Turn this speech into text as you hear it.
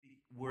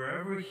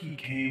wherever he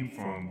came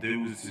from, there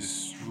was this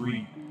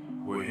street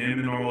where him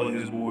and all of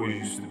his boys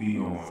used to be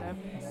on.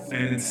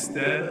 And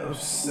instead of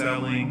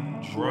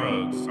selling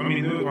drugs, I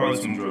mean, there was probably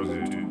some drugs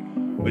there too,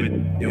 but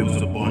it was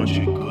a bunch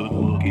of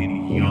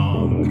good-looking,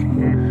 young,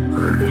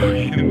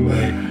 fucking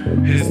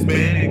like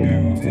Hispanic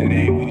dudes, and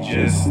they would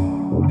just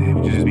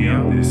be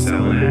out there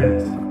selling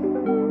ass.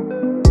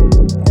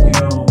 You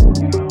know,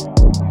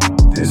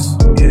 this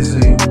is a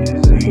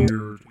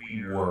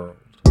weird world.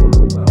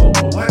 Oh,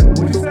 what?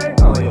 What'd you say?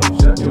 Oh, yo,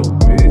 shut your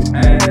bitch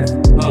ass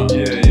up.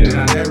 Yeah.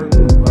 I never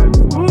like,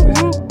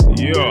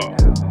 Yeah.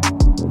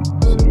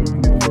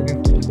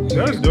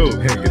 That's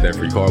dope. get that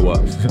free car wash.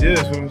 Yeah,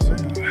 that's what I'm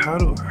saying.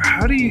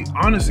 How do you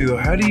honestly though?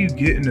 How do you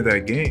get into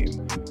that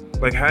game?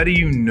 Like, how do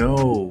you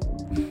know?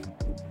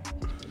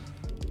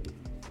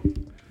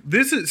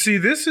 This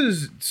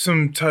is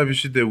some type of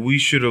shit that we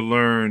should have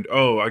learned.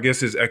 Oh, I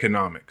guess it's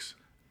economics.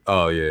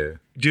 Oh, yeah.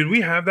 Did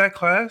we have that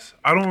class?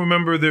 I don't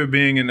remember there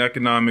being an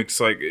economics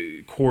like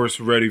course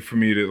ready for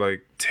me to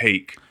like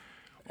take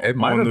It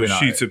might on have those been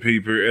sheets of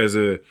paper as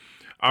a.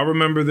 I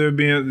remember there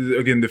being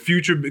again the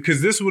future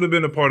because this would have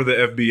been a part of the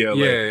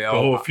FBLA, the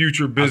whole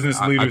future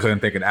business leaders. I couldn't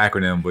think an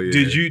acronym, but yeah.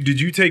 Did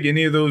you take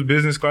any of those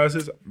business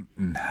classes?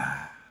 Nah.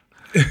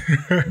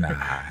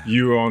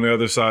 You were on the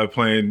other side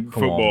playing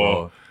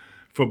football,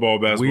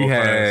 basketball. We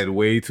had class.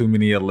 way too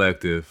many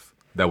electives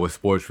that were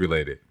sports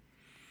related,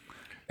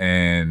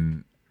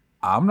 and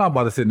I'm not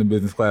about to sit in the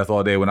business class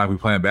all day when I be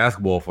playing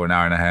basketball for an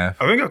hour and a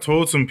half. I think I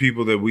told some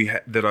people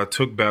that that I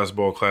took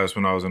basketball class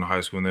when I was in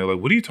high school, and they're like,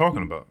 "What are you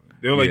talking about?"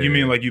 They were like, Yeah. "You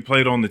mean like you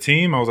played on the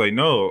team?" I was like,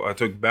 "No, I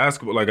took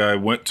basketball. Like I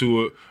went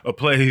to a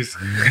place.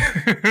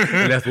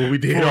 That's what we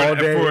did all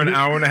day for an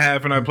hour and a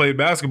half, and I played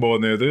basketball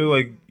in there." They're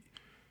like,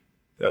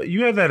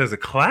 "You had that as a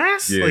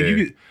class?" Yeah. Like you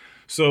could.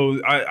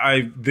 So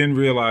I then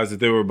realized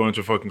that there were a bunch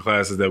of fucking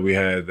classes that we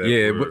had that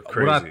were but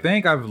crazy. what I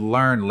think I've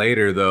learned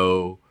later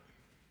though,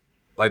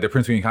 like the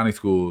Prince William County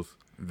schools,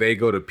 they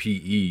go to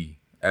PE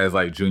as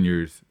like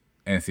juniors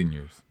and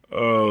seniors.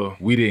 Oh,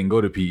 We didn't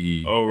go to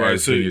PE right.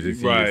 as So- juniors and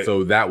seniors. right.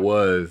 So that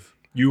was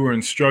you were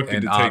instructed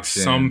An to take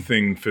option.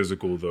 something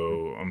physical,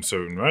 though. I'm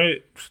certain,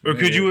 right? Or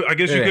could you? I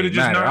guess It you could ain't have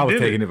just matter. not. I was did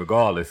taking it. it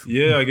regardless.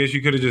 Yeah, I guess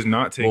you could have just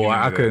not taken. Boy, any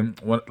I of that.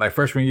 couldn't. Like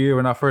freshman year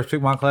when I first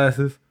picked my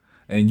classes,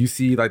 and you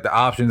see like the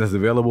options that's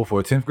available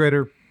for a 10th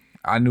grader,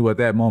 I knew at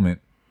that moment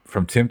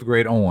from 10th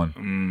grade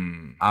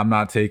on, I'm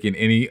not taking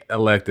any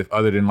elective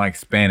other than like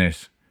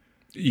Spanish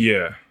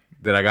Yeah,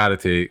 that I got to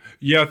take.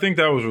 yeah. I think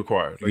that was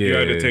required. Like you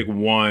had to Yeah. take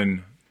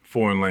one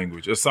foreign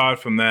language. Aside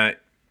from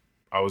that,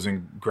 I was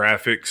in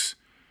graphics.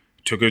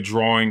 Took a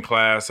drawing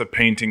class, a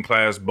painting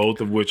class, both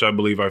of which I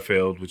believe I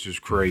failed, which is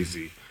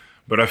crazy.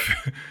 But I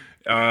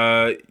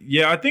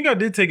think I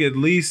did take at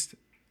least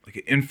like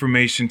an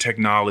information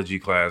technology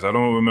class. I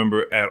don't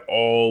remember at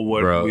all what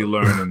Bro. we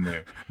learned in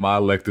there. My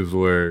electives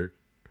were,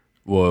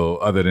 well,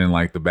 other than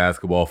like the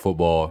basketball,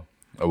 football,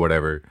 or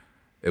whatever,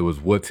 it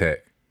was wood tech.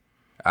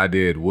 I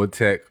did wood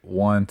tech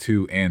 1,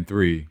 2, and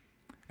 3,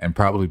 and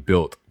probably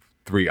built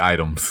 3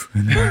 items.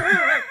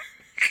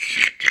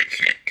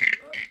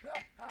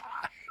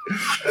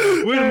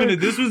 Wait a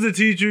minute, this was the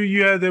teacher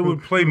you had that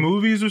would play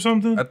movies or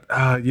something?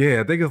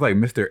 Yeah, I think it's like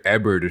Mr.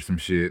 Ebert or some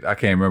shit. I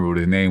can't remember what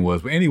his name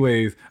was. But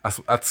anyways,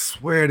 I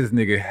swear this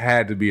nigga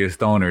had to be a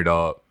stoner,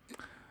 dog.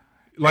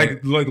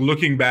 Like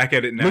looking back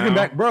at it now. Looking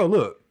back, bro,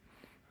 look.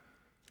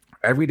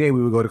 Every day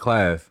we would go to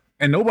class,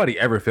 and nobody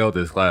ever failed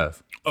this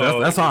class. So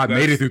that's how I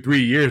made it through 3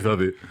 years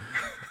of it.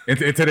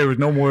 Until there was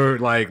no more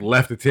like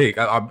left to take.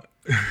 I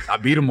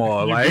beat them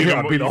all. You Like beat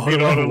 'em- I beat you all beat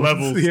the all the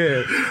levels. levels.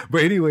 Yeah.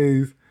 But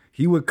anyways,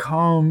 he would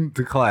come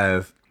to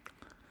class.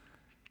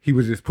 He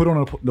would just put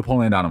on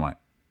Napoleon Dynamite.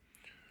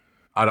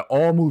 Out of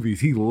all movies,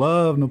 he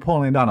loved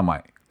Napoleon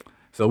Dynamite.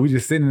 So we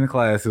just sitting in the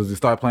class. He'll just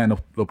start playing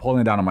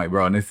Napoleon Dynamite,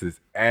 bro. And this is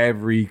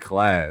every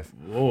class.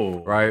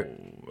 Whoa. Right?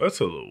 That's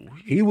a little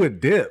weird. He would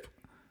dip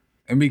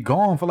and be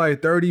gone for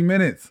like 30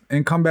 minutes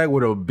and come back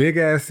with a big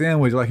ass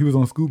sandwich like he was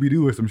on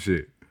Scooby-Doo or some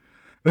shit.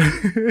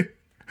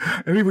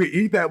 And we would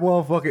eat that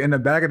motherfucker in the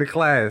back of the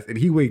class, and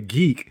he would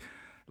geek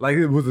like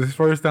it was his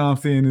first time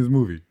seeing this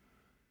movie.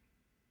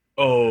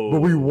 Oh. But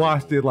we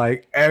watched it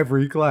like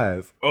every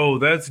class. Oh,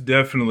 that's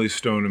definitely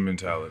stoner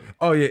mentality.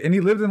 Oh yeah, and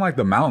he lived in like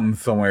the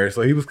mountains somewhere,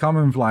 so he was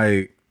coming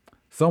like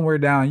somewhere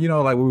down. You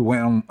know, like we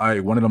went on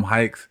like one of them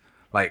hikes,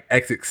 like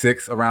exit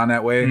 6 around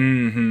that way,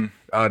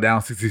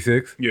 down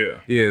 66.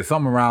 Yeah.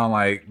 Something around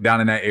like down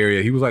in that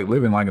area. He was like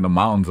living like in the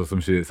mountains or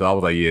some shit. So I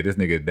was like, yeah, this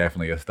nigga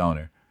definitely a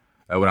stoner.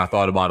 When I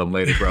thought about him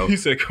later, bro. He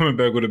said coming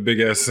back with a big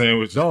ass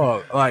sandwich.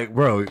 Dog, like,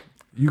 bro,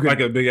 you could, Like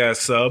a big ass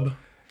sub.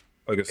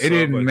 Like a sub. it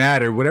didn't like,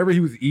 matter. Whatever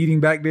he was eating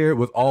back there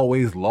was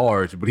always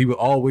large, but he would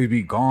always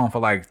be gone for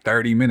like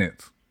 30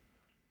 minutes.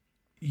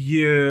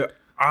 Yeah.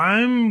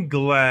 I'm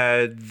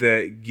glad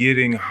that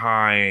getting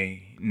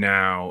high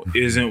now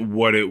isn't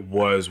what it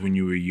was when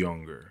you were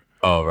younger.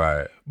 Oh,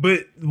 right.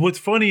 But what's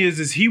funny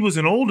is he was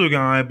an older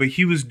guy, but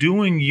he was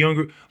doing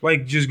younger,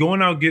 like just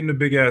going out getting a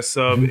big ass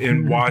sub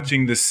and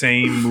watching the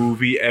same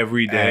movie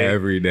every day.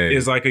 Every day.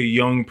 is like a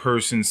young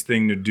person's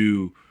thing to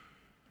do.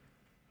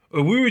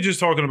 We were just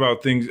talking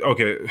about things.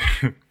 Okay,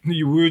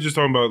 we were just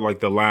talking about like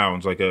the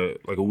lounge, like a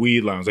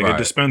weed lounge, like a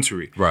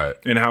dispensary, right?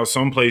 And how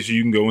some places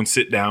you can go and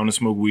sit down and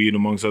smoke weed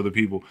amongst other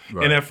people.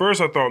 Right. And at first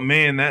I thought,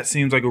 man, that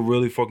seems like a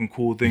really fucking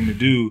cool thing to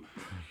do.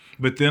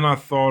 But then I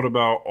thought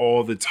about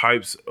all the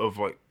types of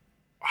like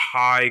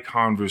high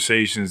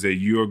conversations that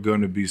you're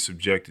gonna be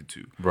subjected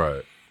to,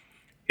 right?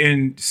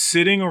 And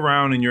sitting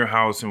around in your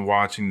house and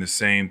watching the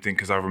same thing,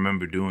 because I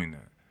remember doing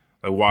that,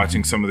 like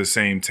watching some of the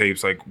same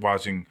tapes, like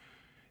watching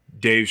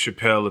Dave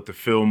Chappelle at the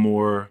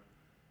Fillmore,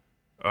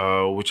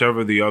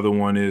 whichever the other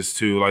one is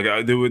too.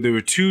 Like there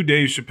were two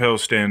Dave Chappelle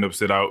stand-ups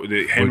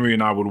that Henry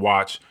and I would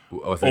watch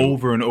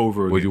over and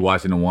over again. Was you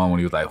watching the one when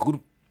he was like,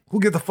 who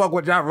gives a fuck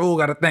what Ja Rule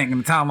got to think in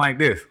a time like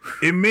this?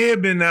 It may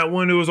have been that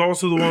one. It was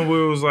also the one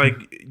where it was like,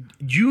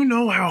 you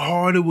know how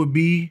hard it would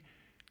be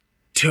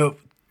to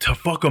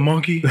fuck a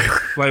monkey?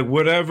 Like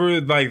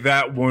whatever like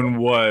that one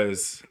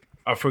was.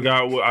 I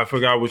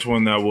forgot which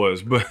one that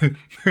was, but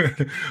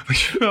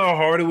you know how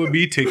hard it would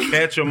be to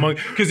catch a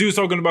monkey, because he was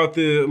talking about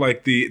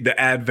the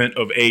advent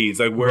of AIDS,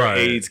 like where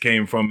AIDS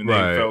came from, and they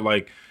felt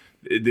like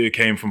it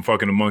came from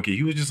fucking a monkey.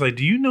 He was just like,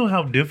 do you know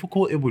how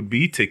difficult it would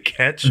be to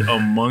catch a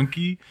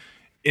monkey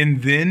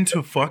and then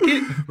to fuck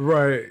it,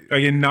 right?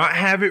 Like, and not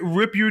have it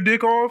rip your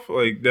dick off?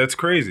 Like, that's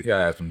crazy.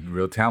 Yeah, have some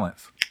real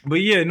talents.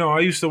 But yeah, no,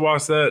 I used to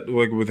watch that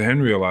like with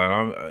Henry a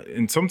lot,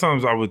 and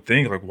sometimes I would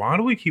think like, why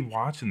do we keep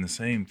watching the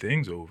same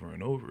things over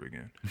and over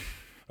again?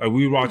 Like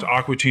we would watch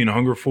Aqua Teen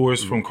Hunger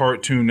Force from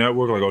Cartoon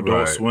Network, like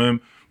Adult Swim.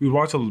 We would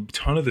watch a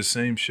ton of the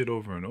same shit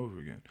over and over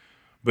again.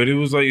 But it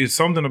was like, it's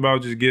something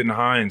about just getting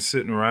high and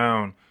sitting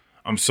around.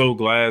 I'm so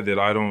glad that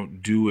I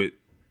don't do it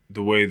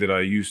the way that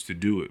I used to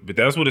do it. But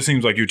that's what it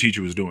seems like your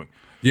teacher was doing.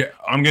 Yeah,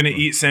 I'm gonna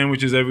eat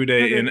sandwiches every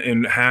day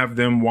and have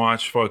them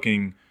watch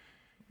fucking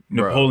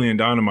Napoleon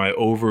Dynamite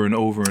over and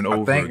over and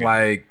over again.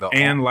 Like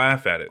and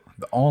laugh at it.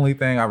 The only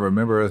thing I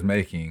remember us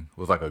making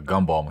was like a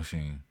gumball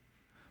machine.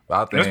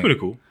 But That's pretty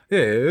cool. Yeah,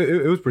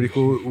 it was pretty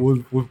cool.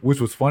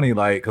 Which was funny,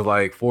 like, cause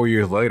like 4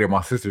 years later,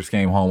 my sisters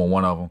came home on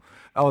one of them.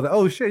 I was like,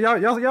 oh shit,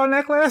 y'all in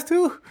that class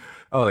too?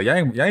 I was like,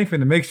 y'all ain't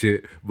finna make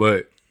shit,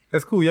 but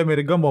that's cool. Y'all made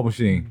a gumball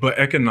machine. But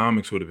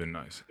economics would have been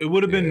nice. It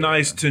would have been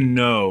nice to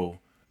know.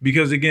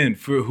 Because again,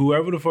 for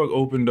whoever the fuck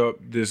opened up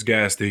this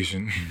gas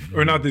station,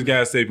 or not this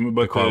gas station,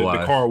 but the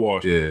car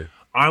wash,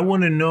 I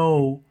want to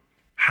know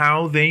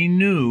how they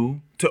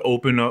knew to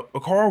open up a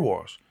car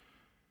wash.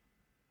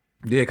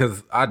 Yeah,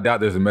 because I doubt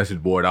there's a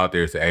message board out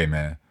there saying, hey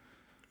man,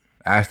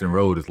 Ashton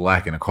Road is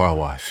lacking a car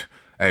wash.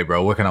 Hey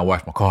bro, where can I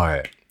wash my car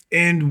at?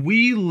 And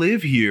we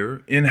live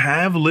here and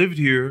have lived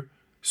here,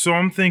 so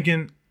I'm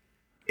thinking,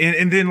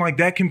 and then like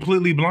that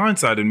completely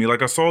blindsided me.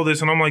 Like I saw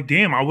this and I'm like,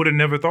 damn, I would have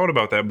never thought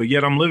about that, but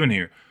yet I'm living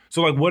here.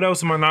 So like, what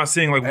else am I not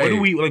seeing? Like, what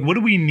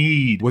do we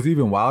need? What's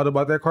even wild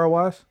about that car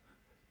wash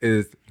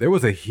is there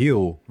was a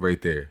hill right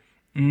there.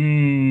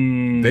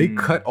 They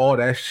cut all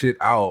that shit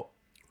out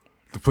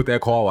to put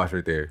that car wash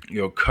right there.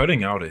 Yo,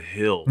 cutting out a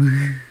hill,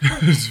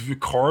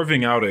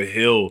 carving out a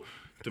hill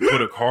to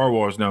put a car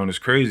wash down is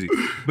crazy.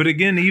 But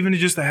again, even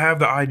just to have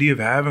the idea of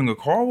having a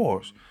car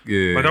wash,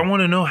 like I want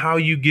to know how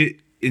you get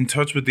in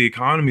touch with the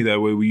economy that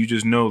way, where you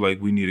just know like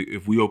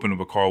if we open up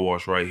a car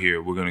wash right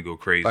here, we're gonna go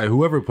crazy. Like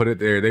whoever put it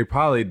there, they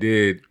probably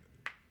did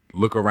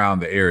look around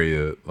the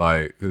area.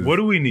 Like, what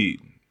do we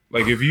need?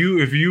 Like if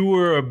you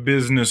were a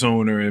business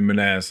owner in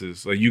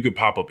Manassas, like you could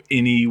pop up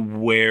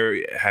anywhere,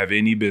 have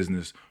any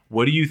business.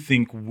 What do you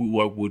think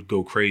what would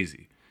go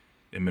crazy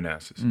in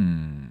Manassas?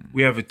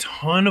 We have a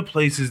ton of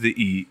places to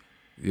eat.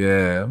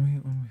 Yeah,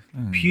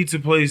 pizza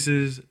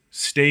places,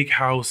 steak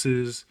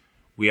houses.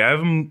 We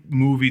have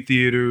movie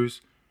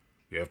theaters.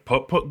 We have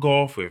putt-putt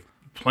golf. We have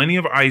plenty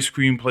of ice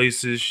cream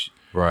places.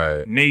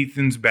 Right.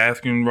 Nathan's,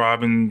 Baskin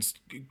Robbins,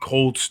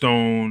 Cold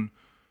Stone.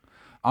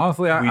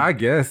 Honestly, I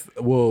guess,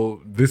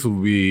 well, this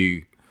would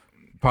be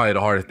probably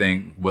the hardest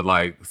thing, but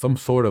like some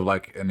sort of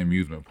like an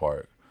amusement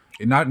park.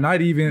 And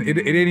not even, it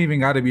ain't even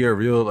got to be a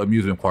real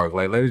amusement park.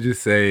 Like, let's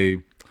just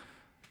say,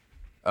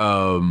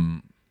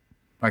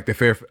 like the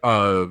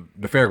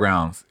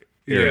fairgrounds.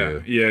 Yeah,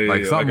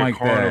 like something like like a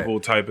carnival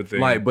that. Type of thing.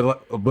 Like,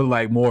 but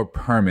like more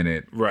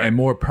permanent, right? And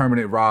more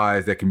permanent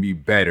rides that can be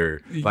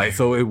better. Like,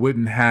 so it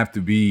wouldn't have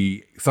to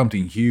be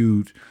something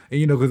huge, and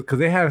you know, because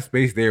they have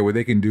space there where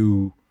they can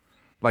do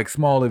like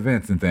small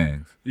events and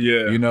things.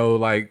 Yeah, you know,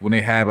 like when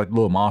they have like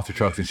little monster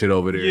trucks and shit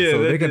over there,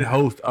 so they can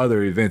host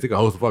other events. They can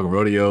host a fucking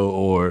rodeo,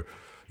 or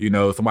you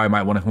know, somebody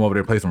might want to come over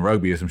there and play some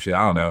rugby or some shit.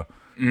 I don't know.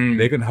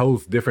 They can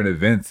host different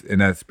events in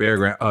that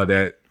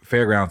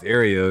fairgrounds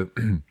area.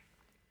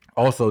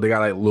 Also, they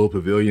got like little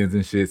pavilions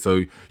and shit,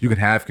 so you can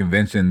have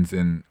conventions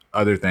and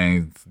other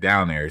things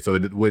down there. So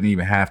it wouldn't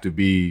even have to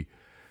be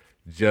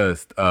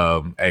just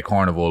a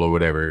carnival or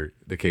whatever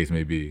the case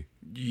may be.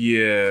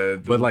 Yeah.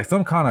 But like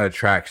some kind of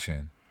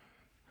attraction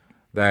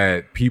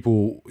that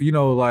people, you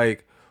know,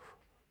 like,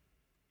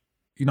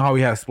 you know how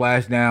we have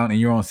Splashdown and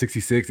you're on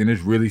 66 and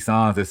there's really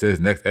signs that says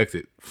next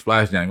exit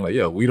Splashdown. You're like,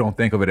 yo, we don't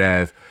think of it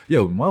as,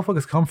 yo,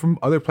 motherfuckers come from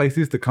other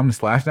places to come to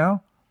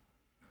Splashdown.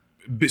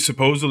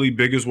 supposedly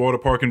biggest water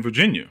park in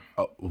Virginia,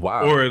 Oh,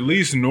 wow. or at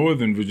least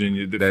Northern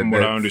Virginia, from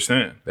what I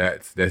understand.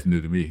 That's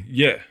new to me.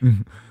 Yeah.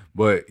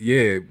 But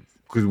yeah,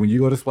 because when you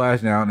go to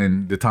Splashdown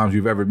and the times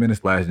you've ever been to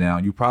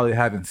Splashdown, you probably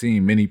haven't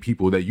seen many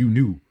people that you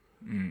knew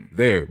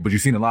there, but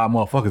you've seen a lot of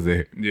motherfuckers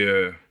there,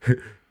 Yeah.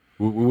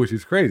 which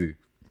is crazy.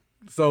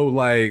 So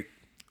like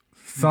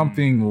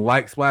something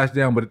like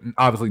Splashdown, but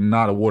obviously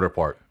not a water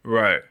park.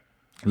 Right.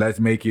 Let's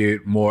make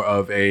it more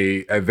of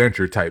a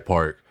adventure type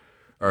park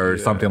or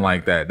something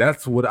like that.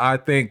 That's what I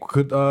think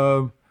could,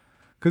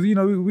 because you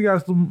know we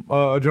got some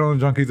adrenaline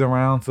junkies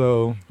around.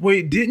 So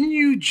Wait, didn't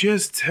you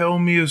just tell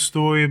me a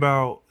story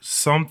about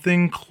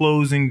something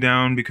closing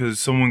down because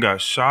someone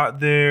got shot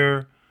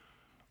there?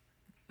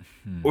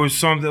 Or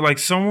something like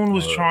someone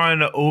was trying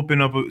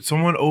to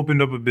someone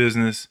opened up a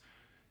business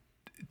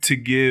to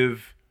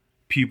give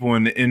people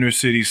in the inner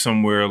city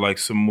somewhere like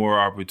some more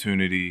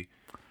opportunity.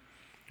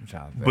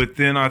 But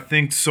then I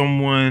think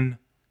someone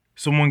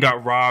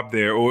got robbed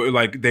there, or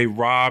like they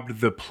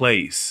robbed the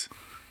place.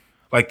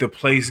 Like the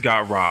place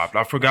got robbed.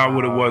 I forgot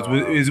what it was.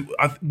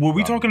 Were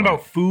we talking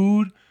about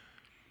food?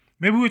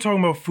 Maybe we were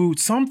talking about food.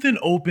 Something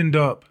opened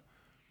up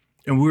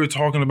and we were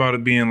talking about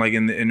it being like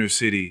in the inner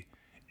city.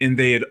 And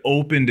they had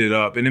opened it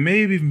up. And it may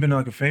have even been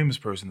like a famous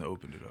person that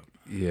opened it up.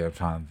 yeah, I'm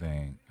trying to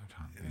think.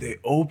 They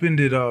opened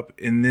it up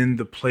and then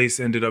the place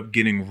ended up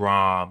getting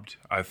robbed,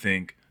 I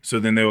think. So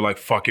then they were like,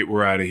 fuck it,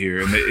 we're out of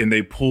here. And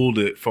they pulled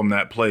it from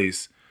that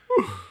place.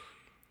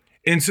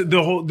 And so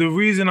the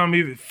reason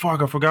I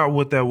forgot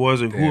what that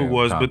was or who it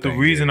was, but the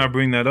reason I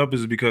bring that up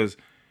is because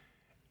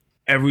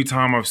every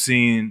time I've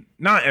seen,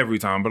 not every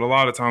time, but a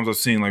lot of times I've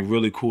seen like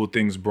really cool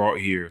things brought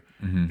here.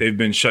 They've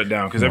been shut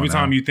down. Because every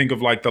time you think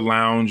of like the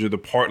lounge or the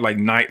part, like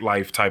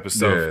nightlife type of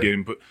stuff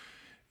getting put,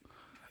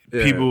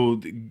 people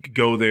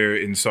go there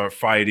and start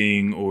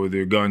fighting or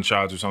they're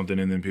gunshots or something.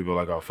 And then people are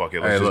like, oh, fuck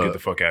it, let's just get the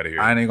fuck out of here.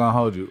 I ain't gonna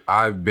hold you.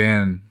 I've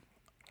been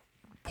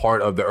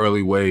part of the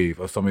early wave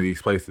of some of these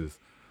places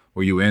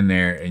where you in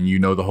there and you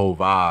know the whole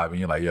vibe and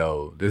you're like,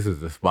 yo, this is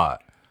the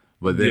spot.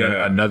 But then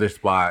another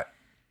spot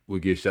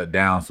would get shut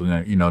down. So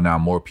then, you know, now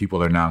more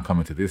people are now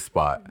coming to this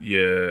spot.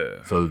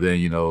 Yeah. So then,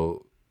 you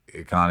know,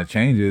 it kind of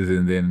changes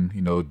and then,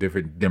 you know,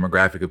 different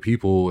demographic of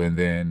people and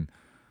then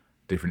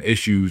different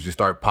issues just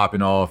start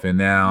popping off. And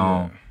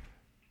now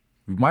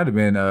we might have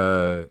been,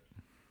 I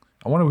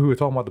wonder if we were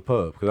talking about the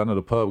pub, because I know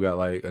the pub got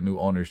like a new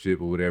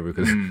ownership or whatever,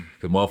 because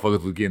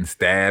motherfuckers was getting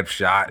stabbed,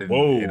 shot,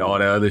 and all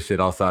that other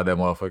shit outside that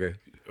motherfucker.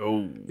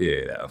 Oh.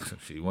 Yeah,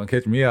 she wouldn't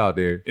catch me out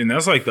there. And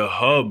that's like the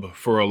hub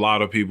for a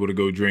lot of people to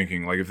go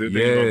drinking. Like if they're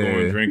thinking about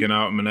going drinking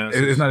out in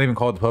Manassas. It's not even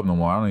called the pub no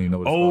more. I don't even know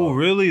what it's called. Oh,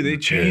 really? They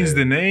changed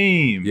the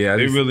name. Yeah.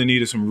 They really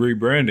needed some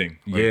rebranding.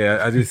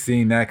 I just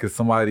seen that because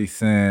somebody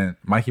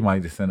Mikey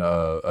might just sent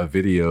a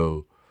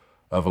video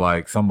of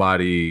like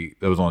somebody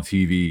that was on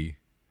TV.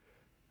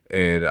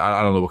 And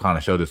I don't know what kind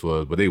of show this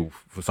was, but they,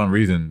 for some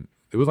reason,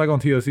 it was like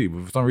on TLC,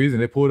 but for some reason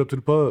they pulled up to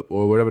the pub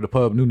or whatever the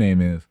pub new name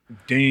is.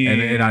 Damn.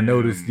 And I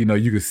noticed, you know,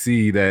 you could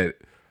see that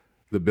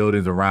the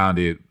buildings around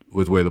it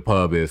was where the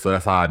pub is. So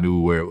that's how I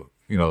knew where,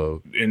 you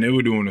know. And they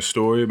were doing a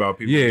story about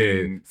people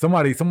getting...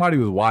 Somebody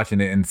was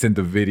watching it and sent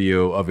the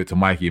video of it to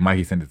Mikey. And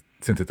Mikey sent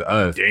it to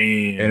us.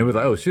 Damn. And it was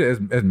like, oh shit,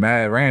 it's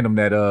mad random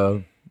that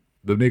the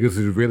niggas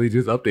is really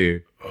just up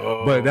there.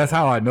 Oh. But that's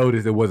how I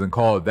noticed it wasn't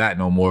called that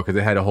no more, because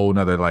it had a whole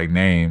nother like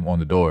name on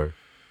the door.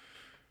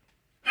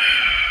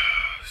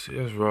 See,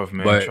 that's rough,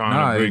 man. But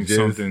trying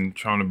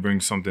to bring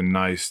something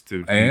nice to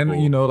people.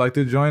 And you know, like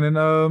to join in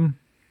the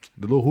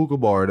little hookah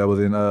bar that was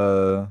in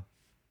I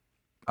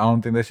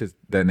don't think that's just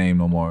that name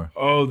no more.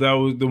 Oh, that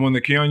was the one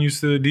that Keon used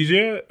to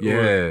DJ at?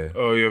 Yeah.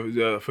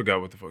 I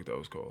forgot what the fuck that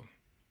was called.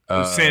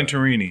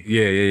 Santorini.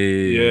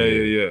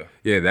 Yeah.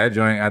 Yeah, that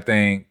joint, I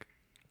think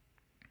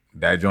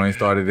that joint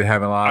started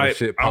having a lot of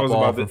shit pop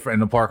off in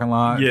the parking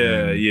lot.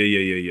 Yeah.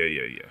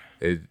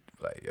 It's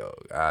like, yo,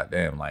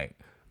 goddamn, like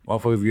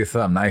motherfuckers get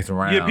something nice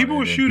around. Yeah, people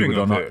were shooting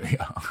up there.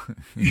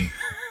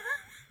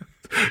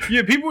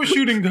 Yeah, people were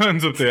shooting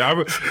guns up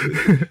there.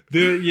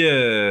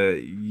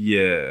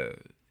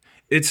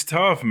 It's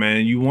tough,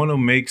 man. You want to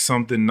make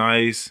something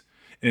nice,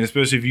 and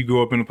especially if you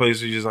go up in a place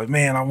where you're just like,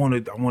 man, I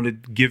want to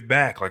give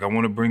back. Like I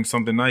want to bring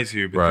something nice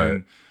here. But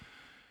then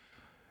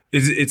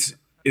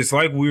it's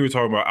like we were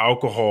talking about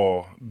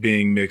alcohol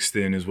being mixed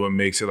in is what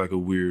makes it like a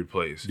weird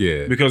place.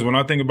 Yeah. Because when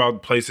I think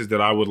about places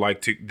that I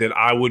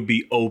would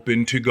be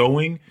open to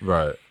going,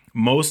 right,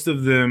 most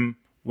of them,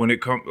 when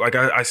it comes, like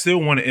I still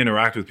want to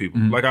interact with people.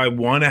 Like I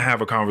want to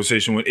have a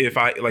conversation with, if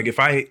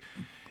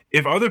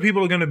other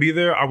people are going to be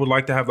there, I would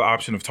like to have the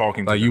option of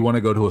talking to them. Like you want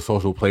to go to a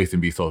social place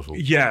and be social.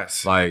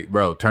 Yes. Like,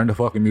 bro, turn the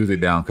fucking music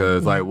down,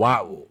 cause like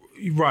why?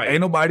 Right. Ain't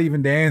nobody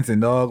even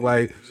dancing, dog.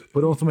 Like,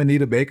 put on some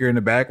Anita Baker in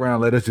the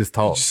background. Let us just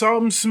talk.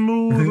 Something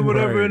smooth or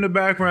whatever Right. in the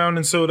background.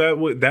 And so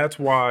that's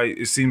why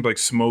it seems like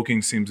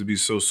smoking seems to be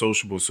so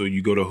sociable. So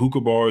you go to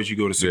hookah bars, you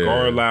go to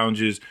cigar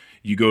lounges,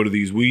 you go to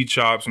these weed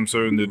shops,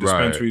 the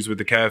dispensaries with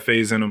the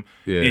cafes in them.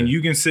 Yeah. And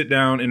you can sit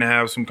down and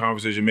have some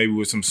conversation, maybe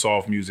with some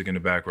soft music in the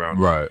background.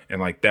 Right.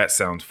 And like, that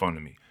sounds fun to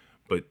me.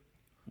 But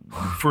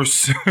for,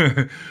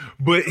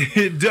 but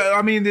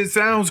I mean, it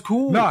sounds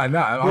cool. No, I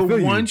but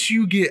feel once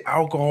you get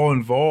alcohol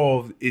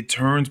involved, it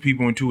turns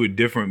people into a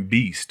different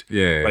beast.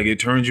 Yeah. Like it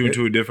turns you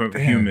into a different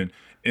human.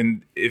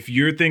 And if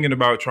you're thinking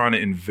about trying to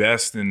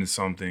invest into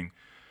something,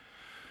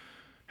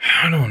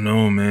 I don't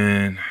know,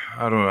 man.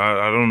 I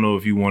don't know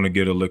if you want to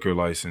get a liquor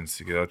license,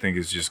 because I think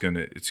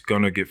it's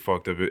gonna get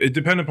fucked up. It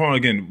depends upon,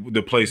 again,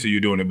 the place that you're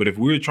doing it. But if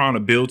we're trying to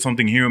build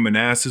something here in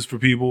Manassas for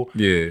people,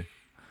 yeah.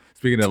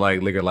 Speaking of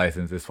like liquor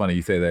license, it's funny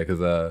you say that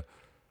because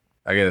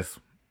I guess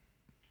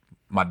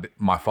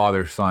my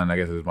father's son, I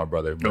guess is my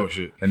brother. Oh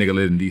shit, that nigga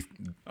lived in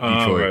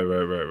Detroit.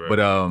 Right.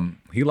 But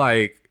he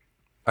like.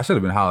 I should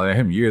have been hollering at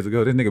him years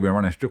ago. This nigga been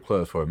running strip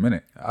clubs for a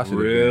minute. I should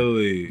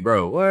really,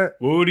 bro. What?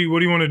 What do you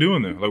want to do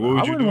in there? Like, what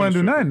would you do? I wouldn't want to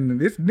do nothing.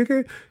 This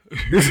nigga.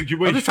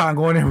 I'm just trying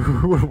to go in there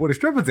where the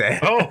strippers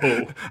at.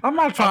 Oh, I'm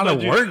not trying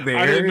to work there.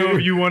 I didn't know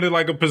if you wanted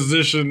like a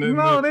position.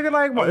 Nigga,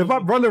 like if my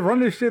brother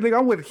run this shit, like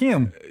I'm with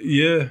him.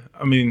 Yeah,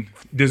 I mean,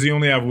 does he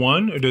only have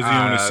one, or does he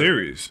own a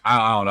series?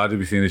 I don't know. I just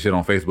be seeing this shit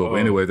on Facebook. But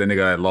anyways, that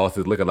nigga had lost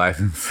his liquor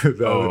license.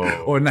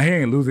 Or no, he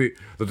ain't lose it.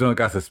 So John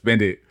got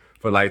suspended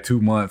for like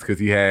 2 months because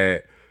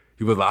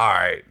he was like, all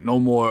right, no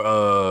more.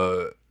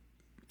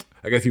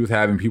 I guess he was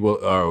having people,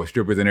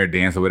 strippers in there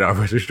dancing without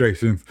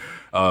registrations.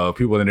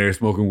 People in there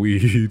smoking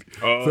weed.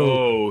 Oh,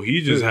 so,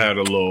 he just had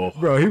a little.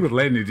 Bro, he was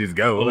letting it just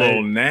go. A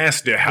little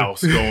nasty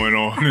house going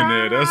on in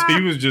there. He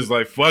was just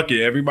like, fuck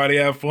it, everybody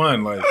have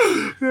fun. Like,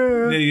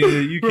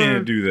 nigga, you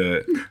can't do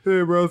that.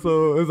 Yeah, bro.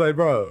 So it's like,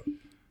 bro,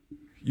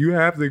 you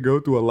have to go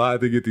through a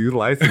lot to get these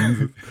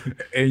licenses,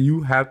 and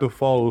you have to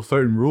follow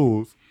certain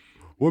rules.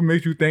 What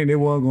makes you think they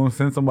weren't going to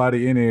send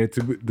somebody in there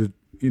to,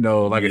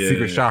 like a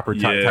secret shopper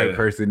type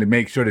person to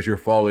make sure that you're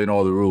following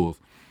all the rules?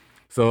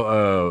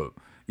 So,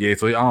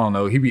 so I don't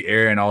know. He be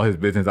airing all his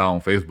business out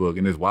on Facebook,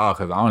 and it's wild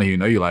because I don't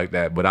even know you like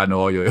that, but I know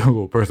all your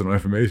little personal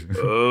information.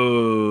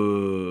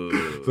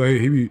 Oh. So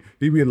he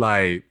be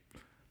like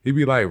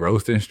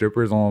roasting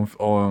strippers on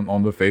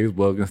the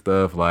Facebook and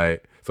stuff.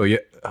 Like, so yeah,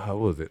 what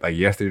was it? Like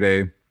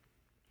yesterday,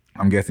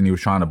 I'm guessing he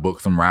was trying to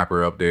book some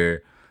rapper up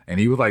there. And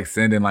he was like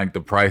sending like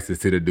the prices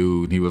to the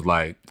dude. And he was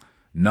like,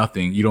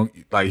 nothing. You don't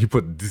like. He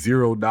put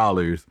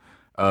 $0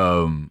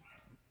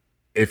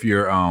 if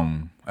you're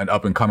an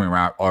up and coming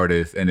rap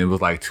artist, and it was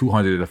like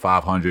 $200 to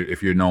 $500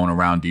 if you're known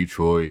around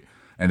Detroit,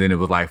 and then it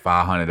was like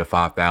 $500 to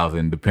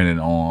 $5,000 depending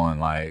on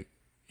like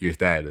your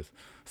status.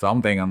 So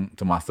I'm thinking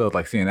to myself,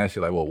 like seeing that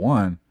shit, like, well,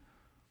 one,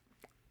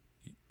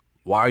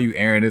 why are you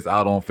airing this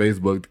out on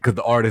Facebook? Because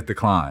the artist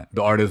declined.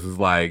 The artist was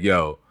like,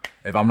 yo,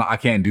 I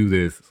can't do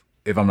this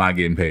if I'm not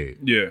getting paid.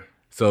 Yeah.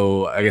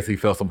 So I guess he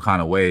felt some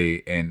kind of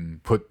way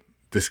and put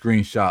the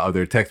screenshot of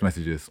their text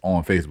messages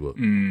on Facebook.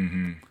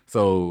 Mm-hmm.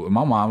 So in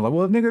my mind, I'm like,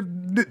 well,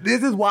 nigga,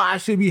 this is why it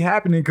should be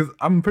happening, because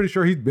I'm pretty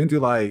sure he's been through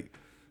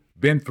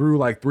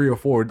like 3 or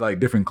 4 like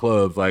different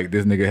clubs. Like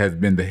this nigga has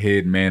been the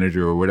head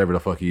manager or whatever the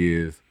fuck he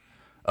is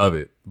of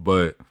it.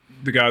 But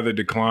the guy that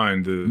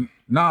declined the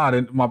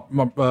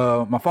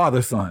my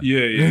father's son.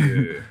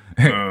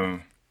 Yeah.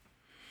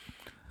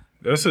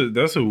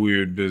 That's a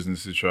weird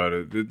business to try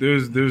to.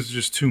 There's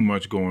just too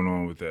much going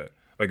on with that.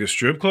 Like a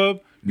strip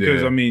club,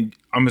 because I mean,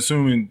 I'm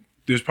assuming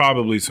there's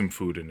probably some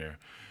food in there.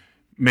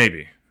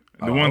 Maybe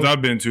the ones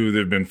I've been to,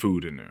 there've been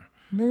food in there.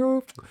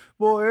 Nigga,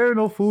 well, there ain't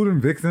no food in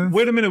Vixen.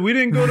 Wait a minute, we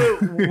didn't go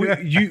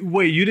to.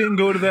 You didn't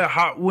go to that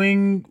hot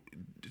wing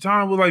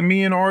time with like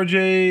me and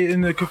RJ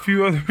and a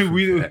few other because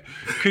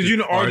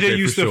RJ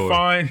used to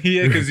find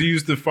because he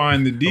used to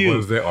find the deal.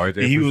 Was that RJ?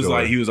 And he was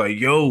like,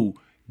 yo,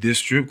 this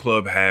strip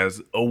club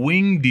has a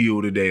wing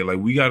deal today. Like,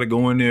 we got to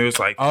go in there. It's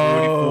like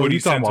 40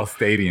 you talking about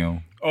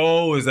Stadium.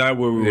 Oh, is that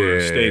where we were?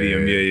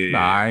 Stadium. Yeah.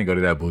 Nah, I ain't go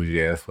to that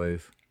bougie ass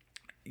place.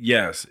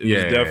 Yes, it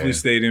was definitely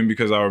Stadium,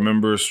 because I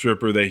remember a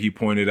stripper that he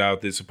pointed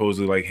out that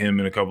supposedly like him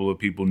and a couple of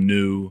people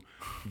knew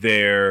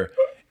there,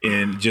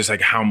 and just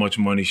like how much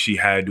money she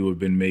had to have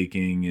been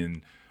making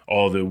and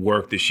all the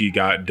work that she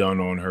got done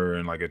on her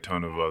and like a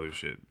ton of other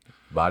shit.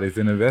 Body's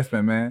an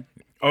investment, man.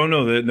 Oh,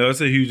 no,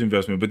 that's a huge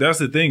investment. But that's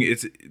the thing.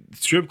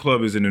 Strip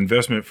club is an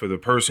investment for the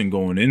person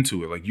going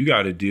into it. Like, you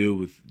got to deal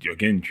with,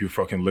 again, your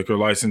fucking liquor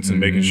license and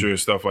making sure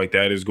stuff like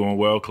that is going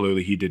well.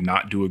 Clearly, he did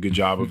not do a good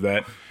job of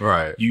that.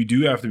 Right. You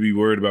do have to be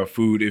worried about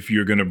food if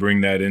you're going to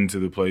bring that into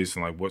the place,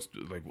 and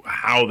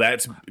how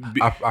that's...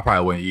 I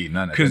probably wouldn't eat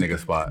none at that nigga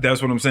spot.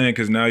 That's what I'm saying,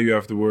 because now you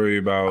have to worry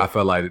about... I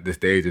felt like the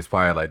stage is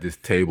probably like this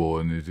table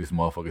and there's just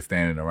motherfuckers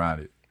standing around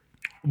it.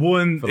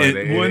 In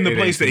the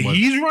place that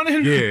he's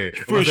running,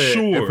 for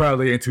sure. There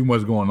probably ain't too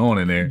much going on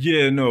in there.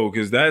 Yeah, no,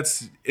 because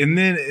that's and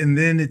then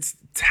it's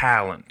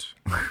talent.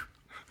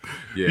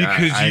 Yeah,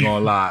 because I ain't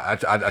gonna lie.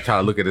 I try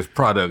to look at this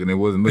product and it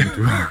wasn't looking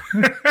too.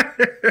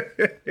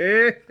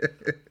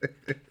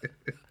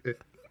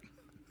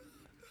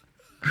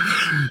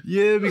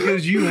 Yeah,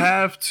 because you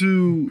have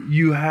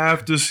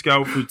to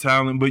scout for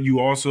talent, but you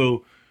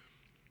also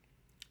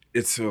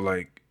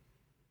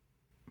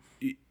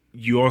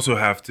you also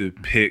have to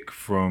pick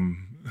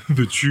from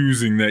the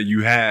choosing that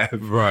you have.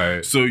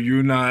 Right. So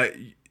you're not...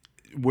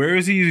 Where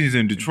is he? He's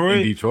in Detroit?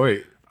 In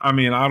Detroit. I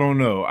mean, I don't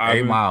know.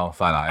 8 Mile,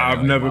 Sinai.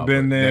 I've never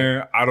been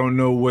there. I don't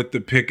know what the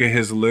pick of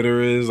his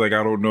litter is. Like,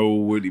 I don't know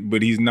what,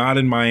 but he's not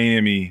in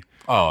Miami.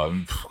 Oh,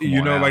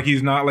 you know, like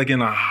he's not like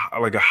in a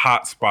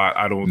hot spot.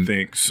 I don't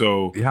think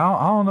so. Yeah,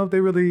 I don't know if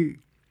they really.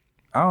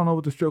 I don't know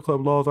what the strip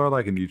club laws are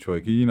like in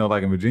Detroit. You know,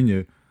 like in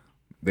Virginia,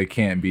 they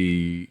can't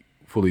be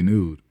fully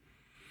nude.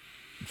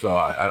 So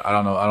I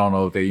don't know. I don't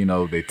know if they, you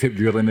know, they tip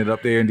drilling it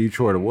up there in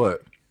Detroit or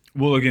what.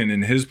 Well, again,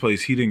 in his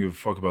place, he didn't give a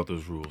fuck about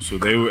those rules. So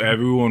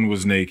everyone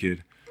was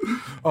naked.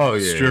 Oh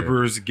yeah,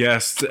 strippers,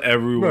 guests,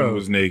 everyone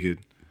was naked.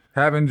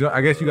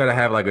 I guess you got to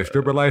have like a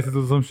stripper license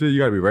or some shit. You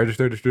got to be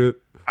registered to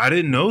strip. I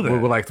didn't know that.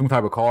 With like some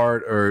type of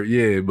card or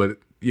but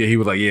he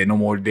was like, no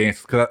more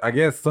dances. Because I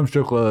guess some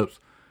strip clubs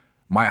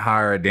might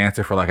hire a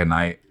dancer for like a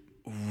night.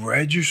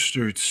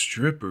 Registered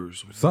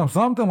strippers,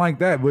 something like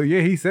that. But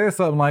yeah, he said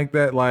something like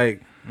that.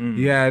 Like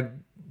he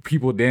had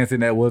people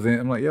dancing that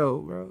wasn't. I'm like, yo,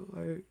 bro,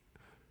 like.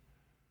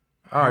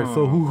 All right,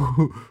 so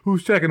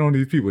who's checking on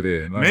these people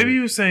then? Like, maybe he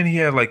was saying he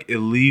had like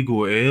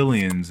illegal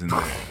aliens in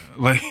there,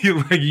 like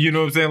you know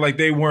what I'm saying? Like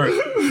they weren't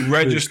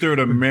registered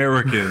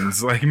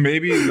Americans. Like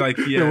maybe like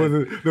they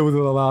wasn't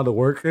allowed to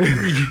work.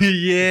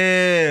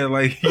 Yeah,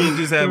 like he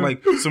just had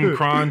like some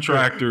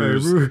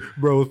contractors. Hey,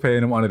 bro was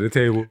paying him under the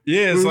table.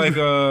 Yeah, it's like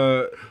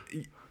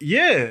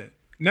yeah.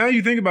 Now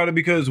you think about it,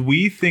 because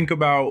we think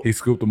about he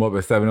scooped them up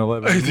at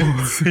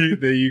 7-Eleven. See,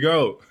 there you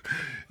go.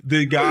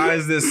 The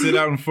guys that sit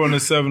out in front of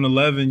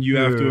 7-Eleven, you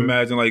have to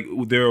imagine, like,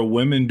 there are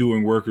women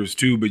doing workers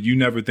too, but you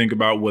never think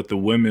about what the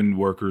women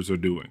workers are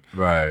doing.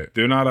 Right.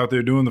 They're not out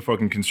there doing the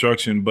fucking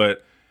construction,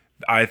 but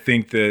I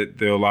think that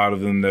there are a lot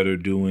of them that are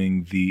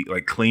doing the,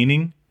 like,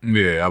 cleaning.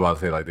 Yeah, I'm about to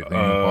say, like, the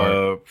cleaning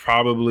part.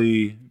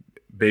 Probably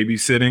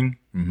babysitting.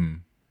 Mm-hmm.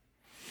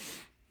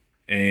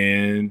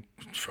 And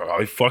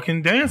probably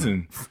fucking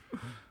dancing.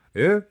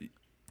 Yeah.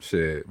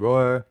 Shit,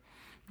 boy.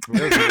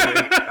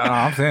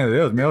 I'm saying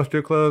there's male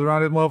strip clubs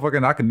around this motherfucker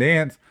and I can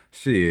dance.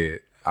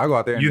 Shit, I go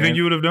out there and You think dance.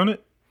 you would have done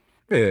it?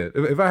 Yeah,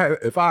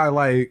 if I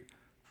like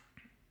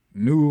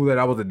knew that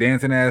I was a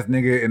dancing ass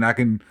nigga and I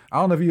don't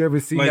know if you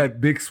ever seen like,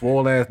 that big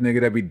swole ass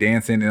nigga that be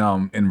dancing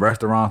in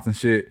restaurants and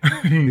shit.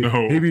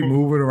 No. He be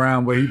moving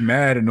around, but he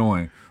mad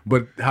annoying.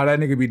 But how that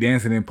nigga be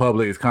dancing in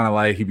public is kind of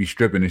like he be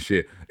stripping and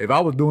shit. If I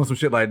was doing some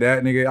shit like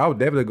that, nigga, I would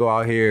definitely go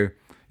out here,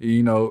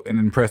 you know, and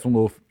impress some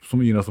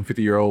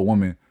 50-year-old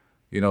woman.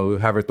 You know,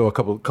 have her throw a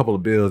couple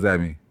of bills at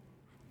me.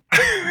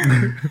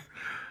 I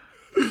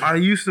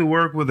used to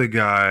work with a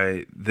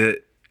guy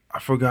that I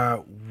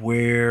forgot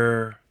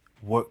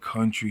what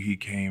country he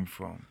came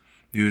from.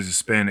 He was a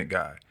Hispanic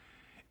guy.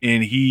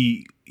 And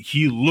he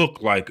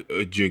looked like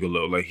a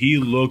gigolo. Like he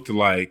looked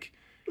like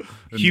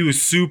he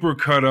was super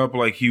cut up,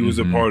 like he was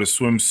a part of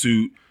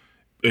swimsuit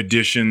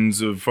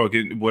editions of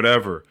fucking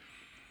whatever.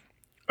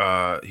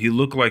 He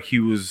looked like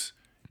he was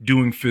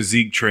doing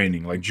physique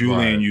training like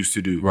Julian used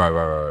to do.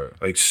 Right.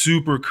 Like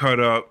super cut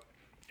up,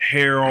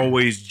 hair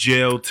always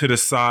gelled to the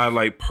side,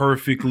 like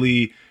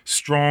perfectly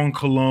strong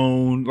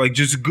cologne, like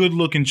just good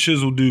looking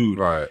chiseled dude.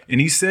 Right. And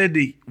he said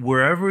that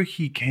wherever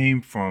he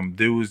came from,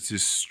 there was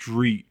this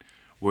street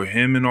where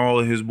him and all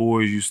of his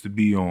boys used to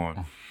be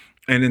on.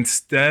 And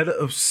instead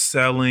of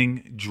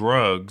selling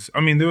drugs,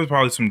 I mean, there was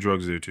probably some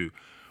drugs there too,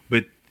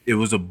 but it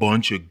was a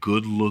bunch of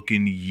good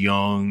looking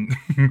young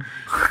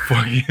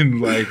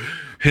fucking like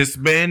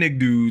Hispanic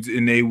dudes,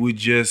 and they would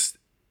just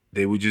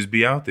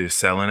be out there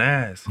selling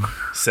ass,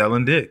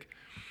 selling dick.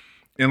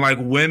 And like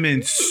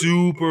women,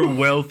 super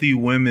wealthy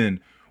women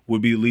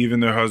would be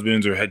leaving their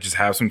husbands or just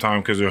have some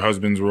time because their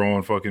husbands were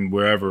on fucking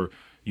wherever,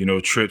 you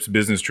know, trips,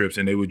 business trips,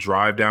 and they would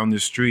drive down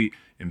the street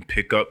and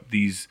pick up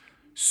these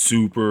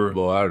super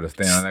I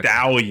understand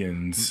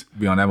stallions.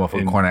 Be on that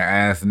motherfucking corner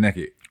ass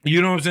naked.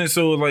 You know what I'm saying?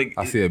 So like,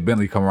 I see a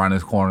Bentley come around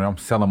this corner. I'm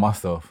selling my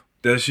stuff.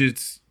 That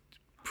shit's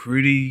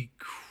pretty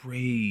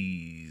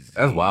crazy.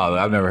 That's wild.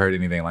 I've never heard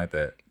anything like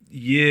that.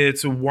 Yeah,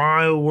 it's a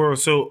wild world.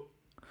 So,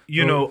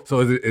 you know.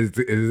 So is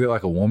it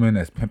like a woman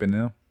that's pimping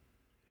them?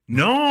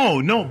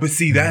 No. But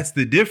see, that's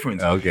the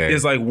difference. Okay.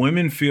 It's like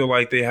women feel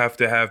like they have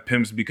to have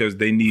pimps because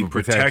they need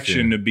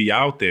protection to be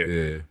out there.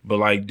 Yeah. But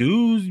like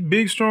dudes,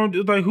 big, strong,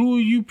 like who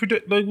are you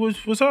protect? Like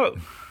what's up?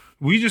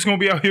 We just gonna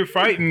be out here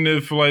fighting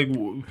if like.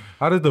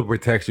 How does the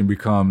protection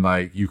become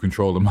like you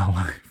controlling my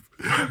life?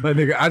 Like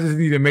nigga, I just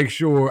need to make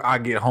sure I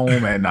get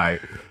home at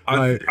night.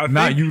 Like, I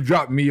not you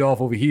drop me off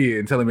over here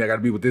and telling me I got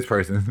to be with this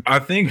person. I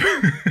think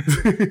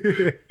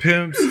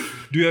pimps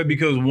do that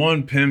because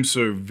one, pimps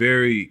are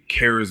very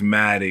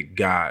charismatic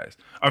guys.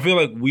 I feel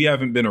like we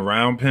haven't been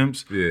around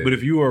pimps, but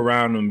if you were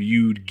around them,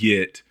 you'd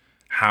get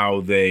how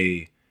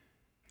they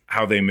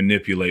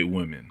manipulate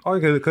women. Oh,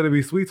 could it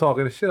be sweet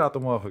talking the shit out the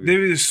motherfucker?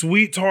 There is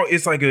sweet talk.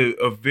 It's like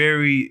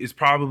it's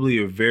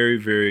probably a very,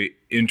 very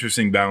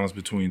interesting balance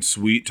between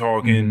sweet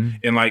talking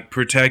and like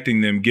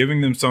protecting them,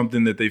 giving them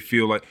something that they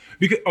feel like.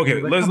 Because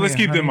okay, let's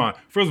keep that in mind.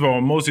 First of all,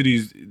 most of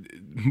these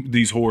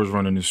whores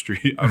running the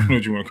street. I don't know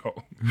what you want to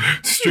call them.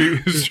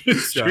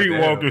 Street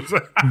walkers.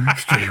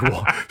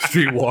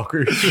 Street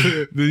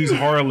walkers. These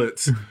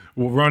harlots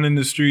will run in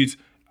the streets.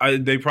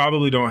 they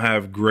probably don't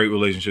have great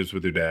relationships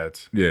with their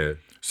dads. Yeah.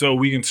 So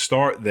we can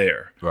start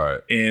there.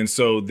 Right. And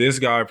so this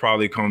guy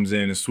probably comes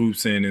in and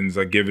swoops in and is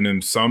like giving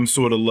him some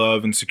sort of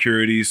love and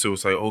security. So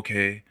it's like,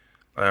 okay,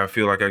 I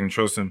feel like I can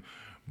trust him.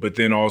 But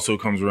then also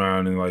comes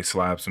around and like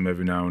slaps him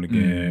every now and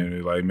again.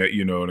 Or like,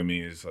 you know what I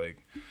mean? It's like,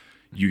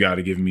 you got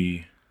to give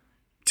me.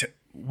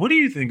 What do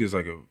you think is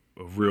like a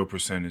real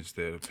percentage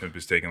that a pimp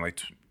is taking?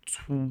 Like,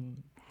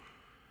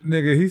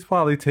 Nigga, he's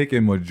probably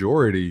taking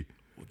majority.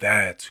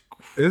 That's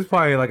It's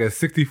probably like a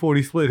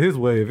 60-40 split his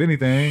way, if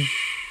anything.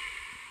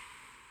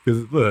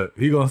 Because look,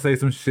 he gonna say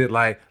some shit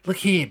like, look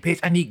here, bitch,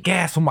 I need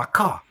gas for my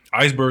car.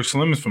 Iceberg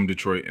Slim is from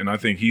Detroit, and I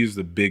think he's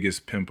the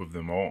biggest pimp of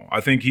them all.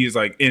 I think he's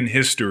like in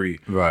history.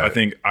 Right. I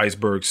think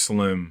Iceberg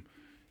Slim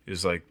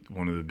is like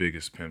one of the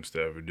biggest pimps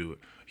to ever do it.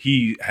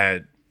 He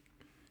had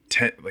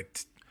I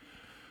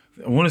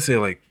want to say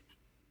like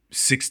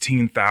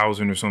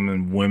 16,000 or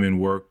something women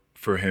work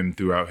for him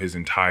throughout his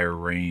entire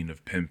reign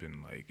of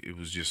pimping. Like it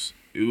was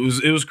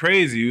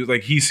crazy. It was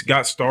like he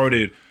got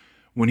started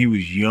when he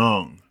was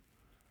young.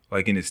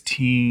 Like in his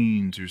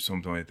teens or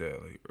something like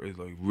that,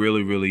 like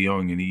really, really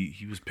young. And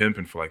he was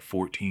pimping for like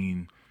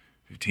 14,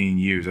 15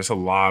 years. That's a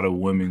lot of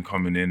women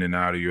coming in and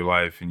out of your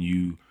life and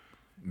you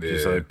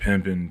just like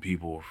pimping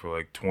people for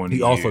like 20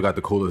 He years. also got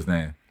the coolest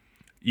name.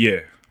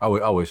 Yeah. I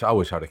wish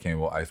I'd have came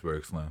with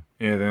Iceberg Slim.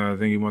 Yeah, then I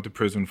think he went to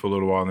prison for a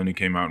little while, and then he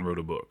came out and wrote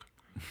a book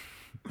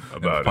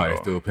about it Probably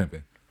all. still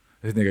pimping.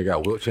 This nigga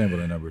got Wilt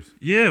Chamberlain numbers.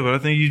 Yeah, but I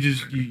think you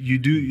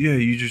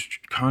just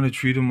kind of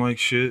treat him like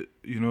shit,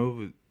 you know,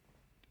 but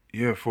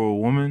yeah, for a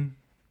woman,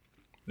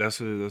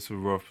 that's a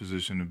rough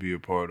position to be a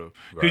part of.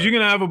 Because you're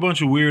going to have a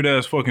bunch of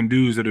weird-ass fucking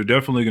dudes that are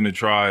definitely going to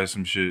try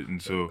some shit.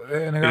 And so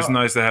it's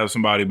nice to have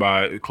somebody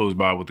close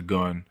by with a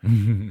gun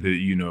that,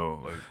 you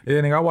know. Like, yeah,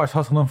 nigga, I watched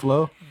Hustle and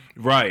Flow.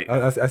 Right.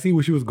 I see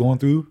what she was going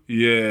through.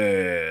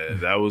 Yeah,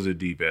 that was a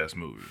deep-ass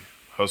movie.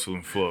 Hustle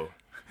and Flow.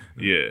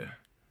 Yeah.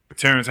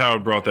 Terrence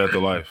Howard brought that to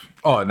life.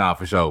 Oh, nah,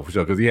 for sure.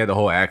 Because he had the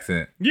whole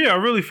accent. Yeah, I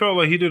really felt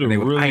like he did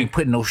I ain't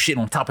putting no shit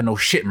on top of no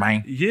shit,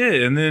 man. Yeah,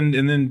 and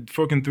then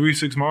fucking 3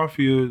 6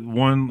 Mafia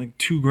won like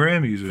 2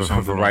 Grammys or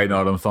something. For writing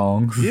all them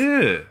songs.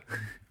 Yeah.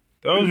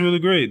 That was really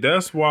great.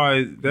 That's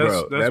why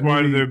why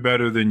movie, they're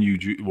better than you,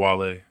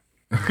 Wale.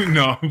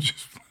 No, I'm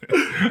just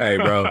playing. Hey,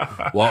 bro.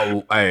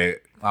 Hey,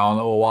 I don't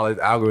know what Wale's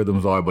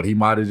algorithms are, but he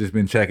might have just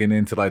been checking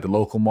into like the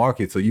local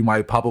market. So you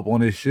might pop up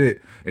on his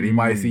shit and he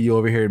might see you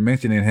over here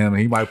mentioning him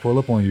and he might pull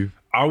up on you.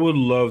 I would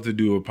love to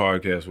do a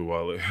podcast with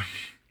Wale.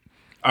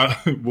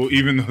 Well,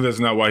 even though that's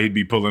not why he'd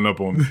be pulling up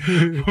on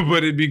me, but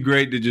it'd be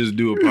great to just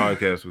do a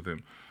podcast with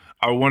him.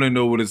 I want to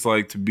know what it's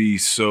like to be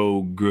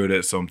so good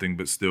at something,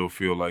 but still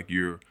feel like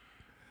you're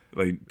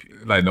like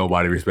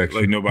nobody respects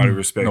you. Like nobody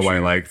respects Nobody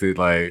you. likes it.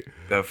 Like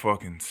That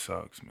fucking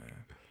sucks, man.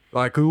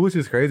 Like, which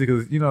is crazy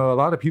because, you know, a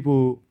lot of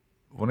people,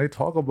 when they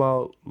talk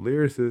about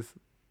lyricists,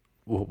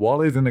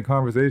 Wale's in the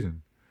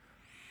conversation.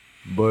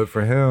 But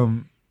for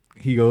him,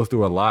 he goes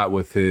through a lot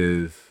with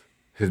his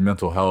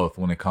mental health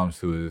when it comes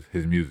to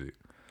his music.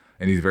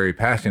 And he's very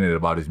passionate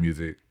about his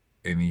music.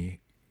 And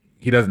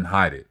he doesn't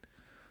hide it.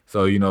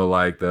 So, you know,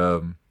 like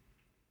the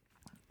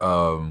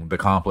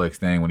Complex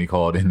thing when he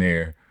called in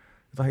there.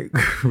 Like,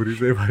 what did he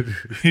say about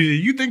it?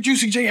 You think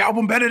Juicy J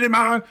album better than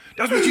mine?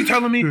 That's what you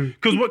telling me?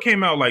 Because what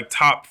came out like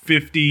top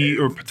 50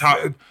 or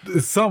top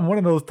one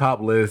of those top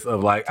lists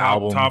of like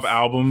top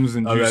albums,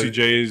 and Juicy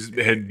J's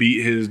had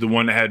beat the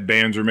one that had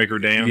Bands or Make Her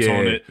Dance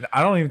on it.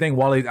 I don't even think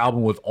Wale's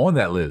album was on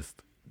that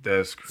list.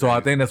 That's crazy. So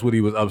I think that's what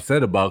he was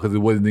upset about because it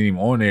wasn't even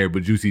on there.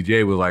 But Juicy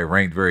J was like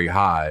ranked very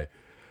high,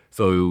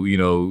 so you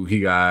know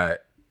he got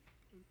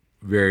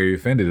very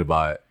offended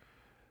about it.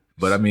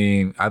 But I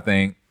mean, I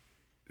think.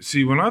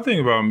 See, when I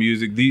think about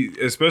music,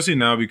 especially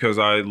now because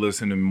I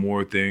listen to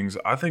more things,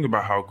 I think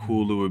about how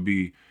cool it would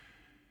be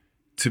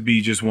to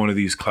be just one of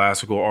these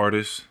classical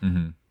artists.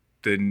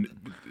 That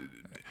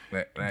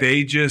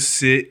they just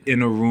sit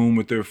in a room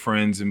with their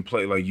friends and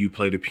play. Like you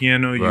play the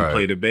piano, you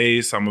play the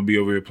bass. I'm gonna be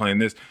over here playing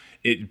this.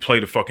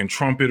 Play the fucking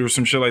trumpet or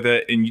some shit like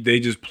that, and they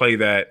just play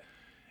that,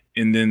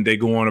 and then they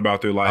go on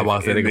about their life. I was about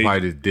to say they can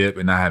probably just dip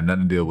and not have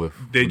nothing to deal with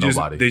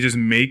nobody. They just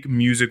make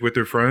music with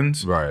their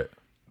friends. Right.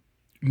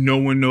 No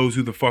one knows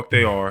who the fuck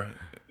they are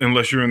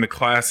unless you're in the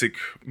classic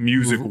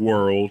music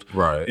world.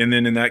 Right. And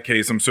then in that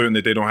case, I'm certain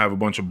that they don't have a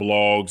bunch of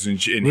blogs and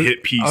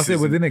hit pieces. I'll say,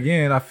 but then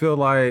again, I feel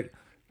like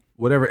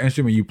whatever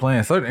instrument you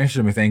playing, certain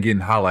instruments ain't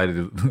getting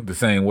highlighted the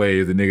same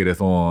way as the nigga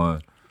that's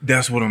on.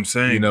 That's what I'm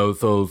saying. You know,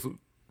 so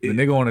the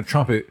nigga on the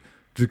trumpet,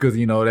 just because,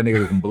 you know, that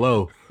nigga can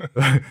blow,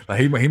 like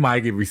he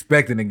might get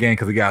respected again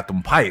because he got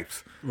them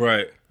pipes.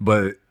 Right.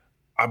 But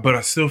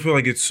I still feel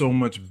like it's so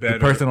much better. The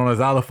person on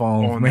the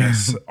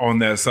xylophones, on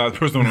that side, the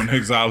person on the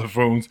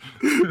xylophones,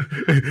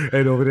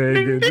 ain't over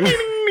there.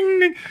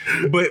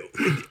 But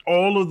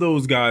all of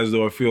those guys,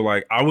 though, I feel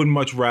like I would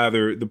much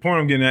rather. The point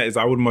I'm getting at is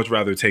I would much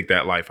rather take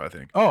that life. I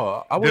think.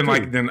 Oh, I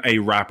would than a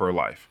rapper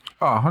life.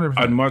 Oh, 100%.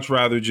 I'd much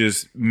rather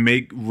just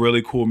make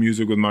really cool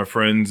music with my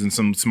friends in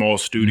some small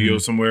studio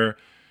somewhere,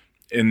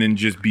 and then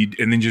just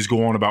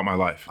go on about my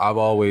life. I've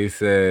always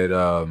said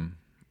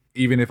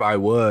even if I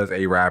was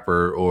a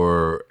rapper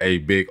or a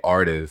big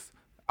artist,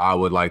 I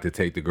would like to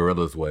take the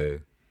Gorillaz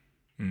way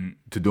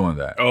to doing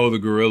that. Oh, the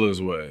Gorillaz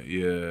way.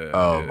 Yeah.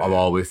 I've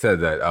always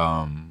said that.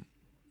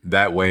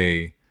 That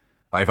way,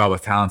 like if I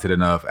was talented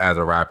enough as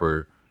a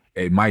rapper,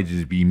 it might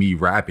just be me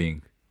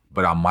rapping,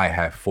 but I might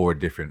have 4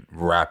 different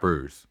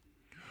rappers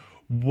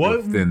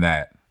within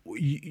that.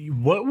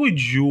 What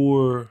would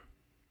you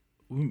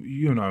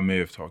and I may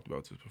have talked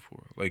about this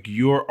before, like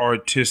your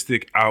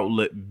artistic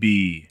outlet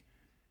be?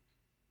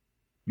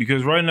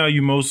 Because right now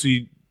you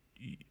mostly,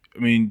 I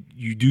mean,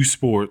 you do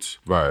sports.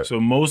 Right. So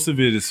most of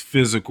it is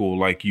physical,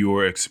 like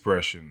your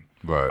expression.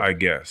 Right. I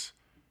guess.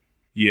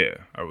 Yeah,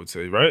 I would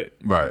say, right?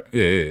 Right.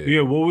 Yeah.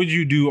 Yeah, what would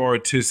you do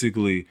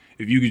artistically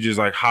if you could just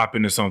like hop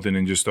into something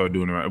and just start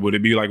doing it? Would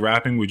it be like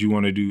rapping? Would you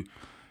want to do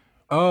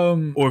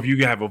or if you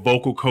could have a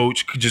vocal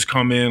coach could just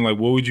come in, like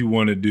what would you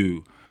want to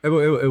do? It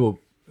will.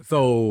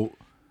 So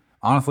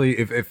honestly,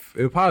 if it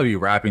would probably be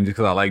rapping just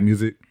because I like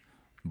music,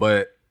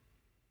 but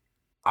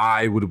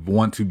I would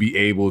want to be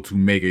able to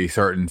make a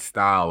certain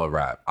style of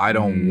rap. I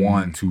don't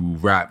want to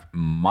rap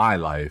my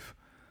life.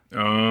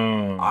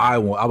 Oh. I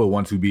would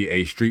want to be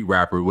a street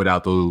rapper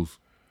without those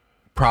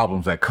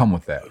problems that come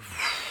with that.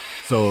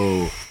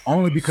 So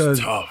only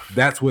because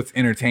that's what's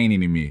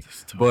entertaining to me.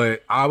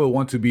 But I would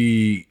want to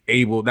be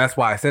able. That's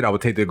why I said I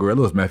would take the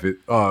Gorillaz method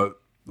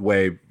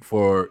way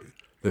for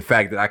the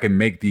fact that I can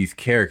make these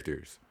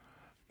characters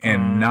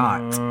and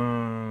not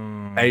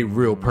a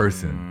real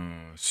person.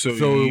 So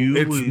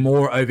it's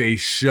more of a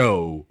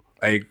show,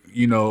 an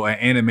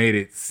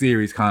animated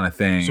series kind of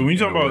thing. So when you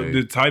talk about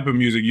the type of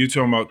music, you're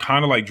talking about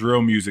kind of like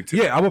drill music too.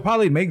 Yeah, I would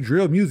probably make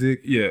drill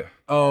music. Yeah.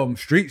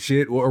 Street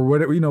shit or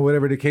whatever,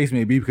 whatever the case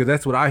may be, because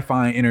that's what I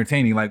find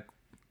entertaining. Like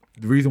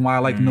the reason why I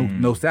like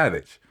No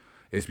Savage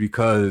is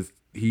because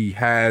he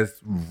has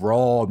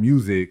raw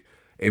music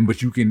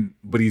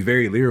but he's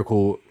very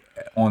lyrical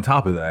on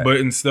top of that. But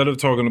instead of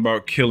talking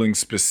about killing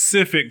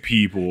specific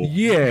people,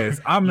 yes,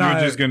 I'm not.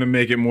 You're just gonna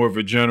make it more of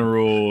a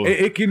general.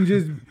 It can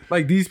just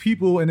like these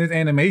people in this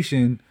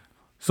animation.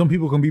 Some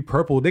people can be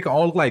purple. They can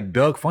all look like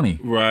Doug Funny,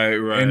 right?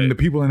 And the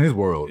people in his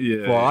world,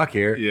 yeah. For all I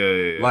care,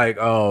 yeah. Like,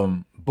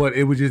 but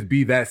it would just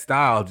be that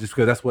style, just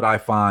because that's what I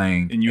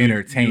find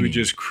entertaining. You would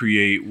just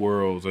create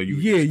worlds, or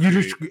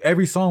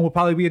every song would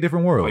probably be a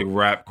different world, like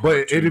rap.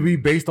 But it'd be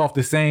based off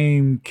the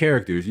same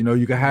characters.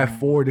 You could have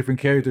 4 different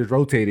characters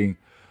rotating.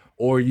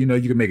 Or, you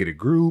can make it a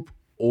group,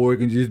 or it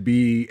can just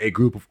be a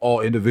group of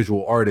all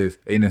individual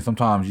artists. And then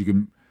sometimes you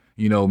can,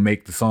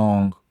 make the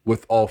song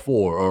with all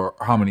 4 or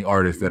how many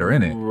artists that are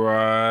in it.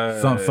 Right.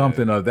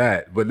 Something of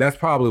that. But that's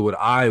probably what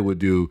I would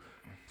do,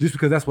 just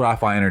because that's what I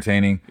find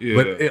entertaining. Yeah.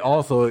 But it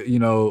also,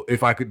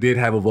 if I did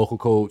have a vocal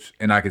coach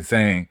and I could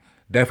sing,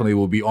 definitely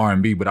would be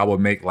R&B, but I would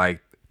make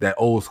like that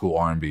old school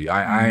R&B.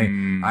 I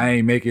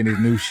ain't making this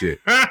new shit.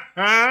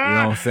 You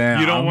know what I'm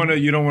saying? You don't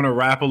want to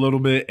rap a little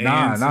bit.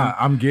 Nah.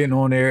 I'm getting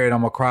on there and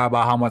I'm gonna cry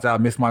about how much I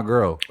miss my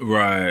girl.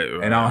 Right.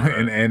 And I'm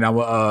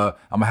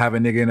gonna have a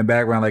nigga in the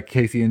background like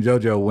Casey and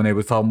JoJo when they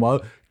was talking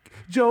about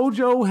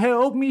JoJo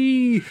help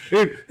me,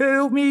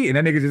 and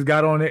that nigga just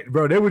got on it,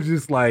 bro. They were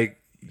just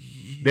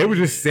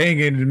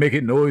singing and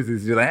making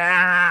noises, just like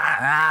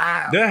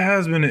That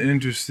has been an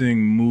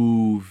interesting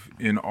move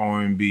in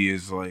R&B.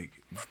 Is like.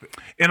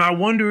 And I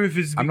wonder if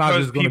it's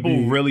because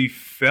people really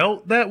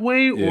felt that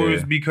way, or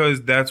is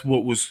because that's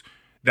what was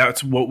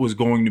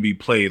going to be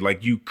played.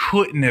 Like you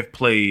couldn't have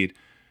played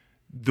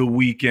The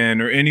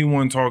Weeknd or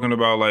anyone talking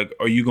about like,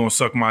 are you gonna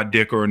suck my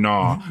dick or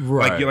nah?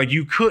 Right. Like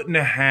you couldn't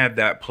have had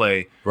that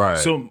play. Right.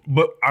 So,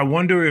 but I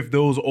wonder if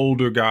those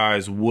older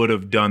guys would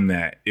have done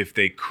that if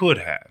they could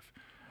have.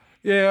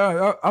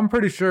 Yeah, I'm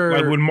pretty sure.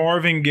 Like with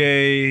Marvin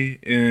Gaye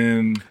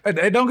and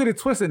don't get it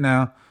twisted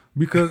now.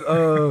 Because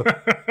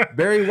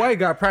Barry White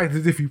got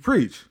practice if you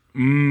preach.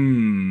 You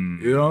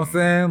know what I'm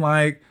saying?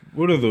 Like,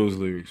 what are those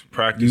lyrics?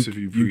 Practice if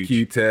you preach.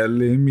 You keep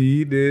telling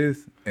me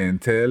this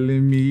and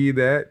telling me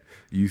that.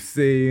 You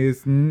say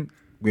it's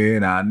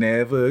when I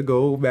never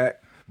go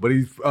back. But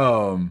he's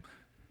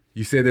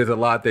you said there's a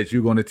lot that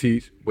you're gonna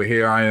teach, but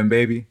here I am,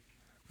 baby.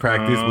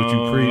 Practice what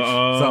you preach,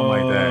 something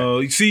like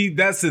that. See,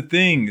 that's the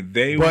thing.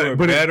 They were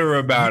better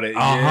about it.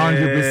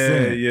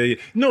 100%. Yeah.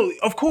 No,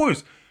 of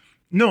course.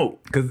 No,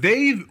 because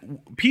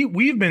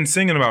we've been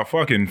singing about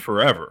fucking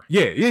forever.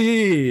 Yeah.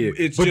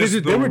 It's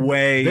just the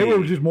way they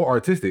were just more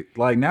artistic.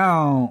 Like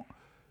now,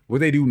 what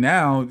they do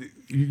now,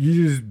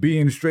 you just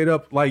being straight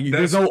up like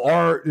there's no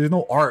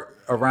art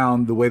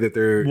around the way that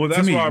they're. Well,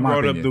 that's why I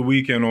brought up The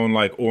Weeknd on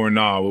like Or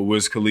Nah with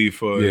Wiz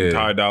Khalifa and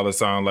Ty Dolla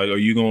 $ign. Like, are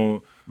you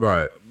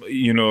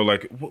gonna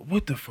like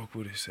what the fuck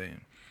were they saying?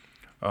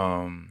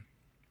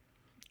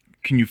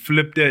 Can you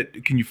flip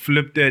that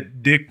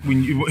dick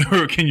when you,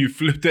 or can you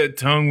flip that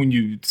tongue when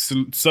you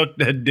suck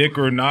that dick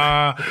or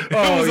nah? It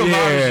was a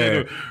lot of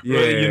shit.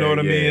 You know what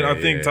I mean? I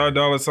think Ty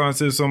Dolla $ign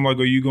said something like,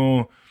 are you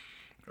gonna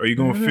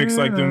fix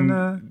like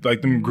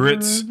them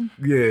grits?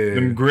 Yeah.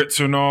 Them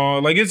grits or nah?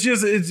 Like it's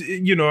just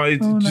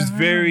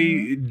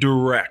very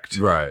direct.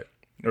 Right.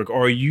 Like,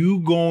 are you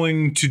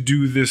going to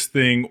do this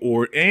thing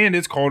and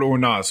it's called or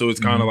not? So it's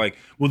kind of like,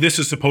 well, this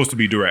is supposed to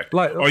be direct.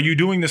 Like, are you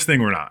doing this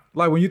thing or not?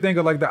 Like when you think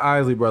of like the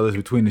Isley Brothers,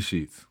 Between the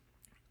Sheets.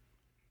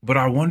 But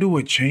I wonder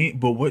what changed.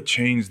 But what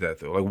changed that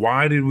though? Like,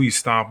 why did we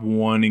stop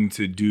wanting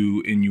to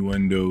do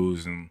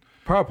innuendos and?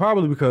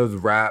 Probably because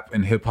rap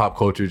and hip hop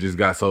culture just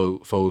got so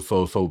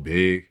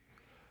big,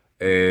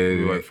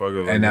 and like, fuck it,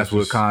 like, and that's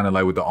what kind of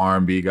like with the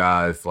R&B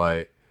guys,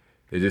 like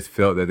they just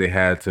felt that they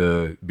had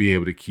to be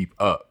able to keep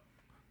up.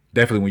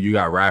 Definitely when you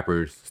got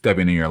rappers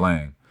stepping in your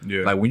lane.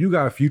 Yeah. Like when you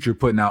got Future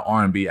putting out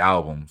R&B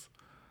albums,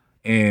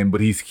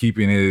 but he's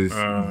keeping his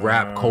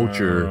rap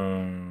culture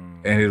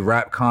and his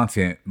rap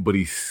content, but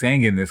he's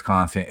singing this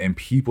content, and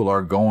people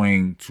are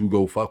going to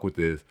go fuck with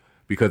this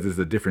because it's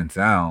a different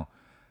sound.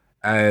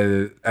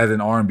 As an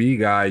R&B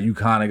guy, you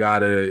kind of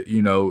gotta,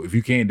 if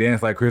you can't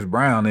dance like Chris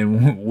Brown,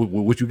 then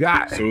what you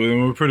got? So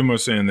then we're pretty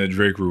much saying that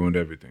Drake ruined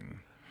everything.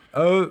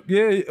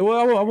 Yeah.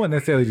 Well, I wouldn't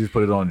necessarily just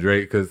put it on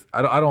Drake because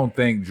I don't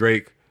think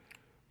Drake.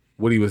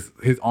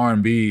 His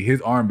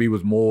R&B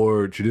was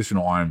more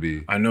traditional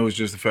R&B. I know it's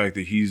just the fact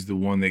that he's the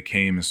one that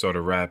came and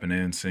started rapping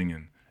and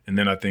singing. And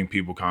then I think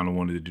people kind of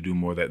wanted to do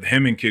more of that.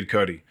 Him and Kid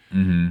Cudi.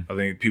 I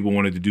think people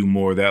wanted to do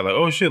more of that. Like,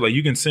 oh shit, like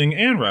you can sing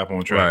and rap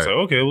on tracks. Right.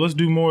 Like, okay, well, let's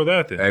do more of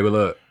that then. Hey, but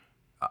look,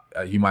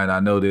 you might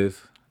not know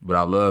this, but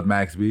I love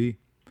Max B.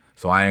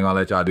 So I ain't gonna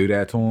let y'all do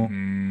that to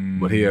him.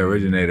 But he an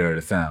originator of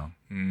the sound.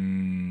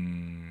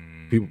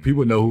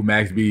 People know who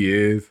Max B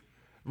is.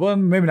 Well,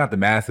 maybe not the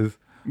masses.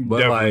 But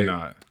definitely like,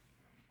 not.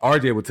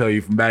 RJ would tell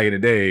you from back in the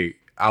day,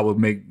 I would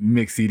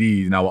mix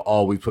CDs and I would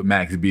always put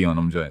Max B on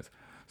them joints.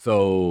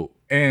 So,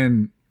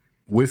 and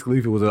Wiz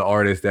Khalifa was an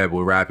artist that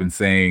would rap and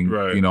sing,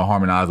 right.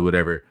 Harmonize or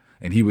whatever.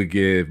 And he would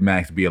give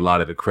Max B a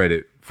lot of the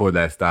credit for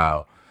that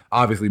style.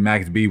 Obviously,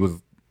 Max B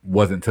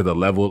wasn't to the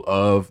level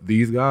of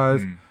these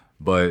guys,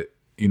 but,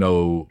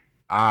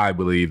 I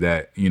believe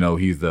that,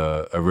 he's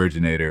the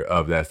originator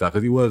of that style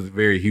because he was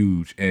very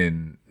huge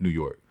in New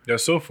York.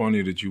 That's so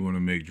funny that you want to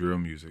make drill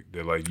music.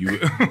 That like you,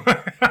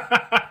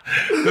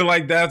 they're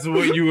like that's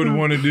what you would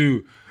want to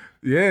do.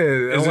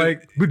 Yeah,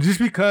 but just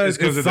because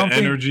it's of the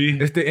energy.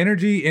 It's the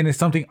energy, and it's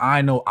something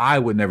I know I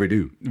would never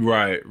do.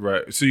 Right.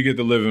 So you get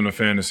to live in a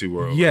fantasy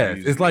world. Yes,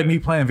 it's like me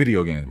playing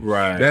video games.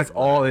 Right. That's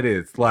all it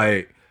is.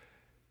 Like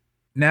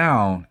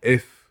now,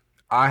 if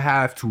I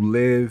have to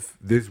live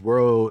this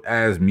world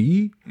as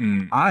me,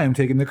 I am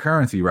taking the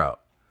currency route.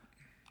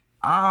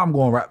 I'm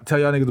going to tell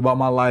y'all niggas about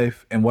my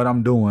life and what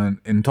I'm doing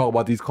and talk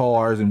about these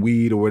cars and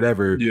weed or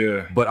whatever.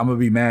 Yeah. But I'm going to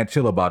be mad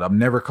chill about it. I'm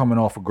never coming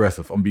off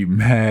aggressive. I'm going to be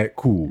mad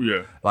cool.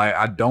 Yeah. Like,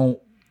 I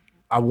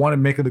want to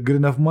make it a good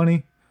enough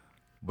money,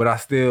 but I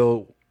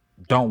still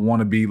don't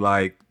want to be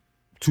like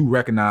too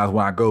recognized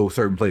when I go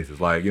certain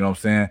places. Like, you know what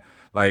I'm saying?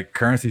 Like,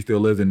 Currency still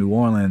lives in New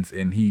Orleans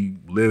and he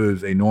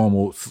lives a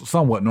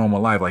somewhat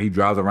normal life. Like, he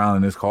drives around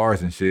in his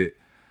cars and shit.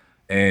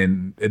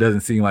 And it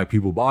doesn't seem like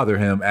people bother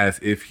him as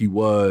if he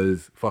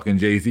was fucking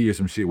Jay-Z or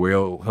some shit where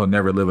he'll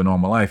never live a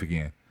normal life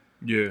again.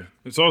 Yeah.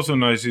 It's also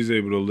nice he's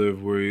able to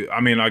live where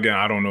again,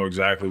 I don't know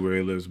exactly where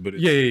he lives, but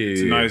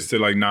it's nice to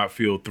like not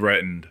feel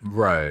threatened.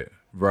 Right.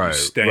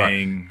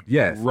 Staying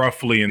Yes.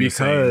 roughly in the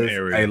same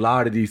area. Because a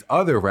lot of these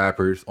other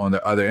rappers on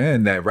the other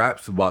end that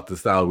raps about the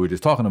style we were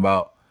just talking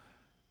about,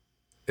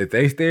 if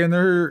they stay in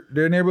their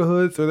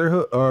neighborhoods or their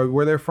hood, or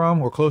where they're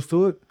from or close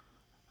to it,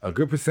 a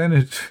good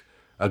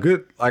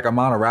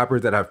amount of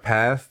rappers that have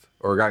passed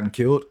or gotten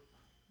killed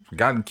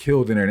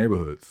in their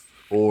neighborhoods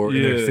or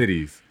in their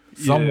cities.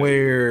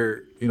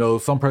 Somewhere,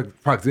 some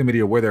proximity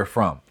of where they're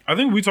from. I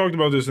think we talked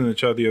about this in the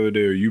chat the other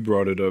day, or you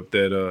brought it up,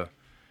 that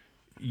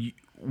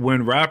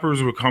when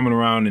rappers were coming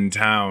around in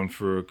town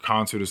for a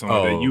concert or something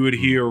like that, you would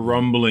hear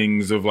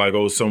rumblings of like,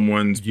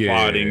 someone's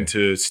plotting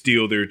to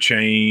steal their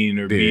chain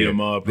or beat them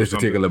up. This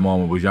particular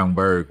moment was Young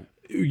Berg.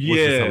 Which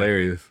is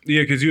hilarious.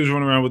 Yeah, because he was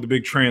running around with the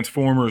big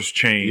Transformers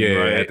chain,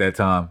 right? At that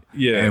time.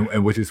 Yeah.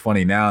 And which is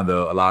funny now,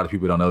 though. A lot of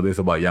people don't know this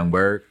about Young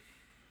Berg.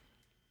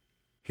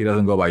 He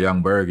doesn't go by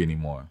Young Berg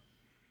anymore.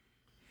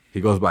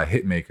 He goes by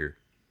Hitmaker.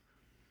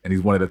 And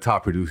he's one of the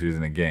top producers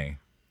in the game.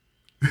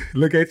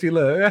 Look at you,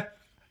 look.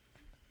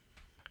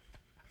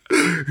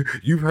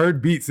 You've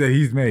heard beats that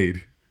he's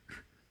made.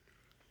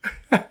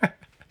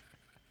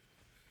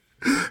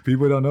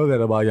 People don't know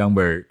that about Young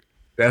Berg.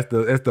 That's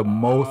the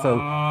most of...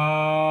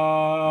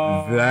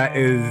 That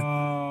is,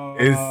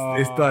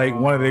 it's like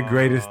one of the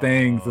greatest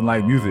things in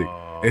like music.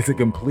 It's a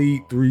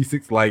complete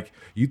 360. Like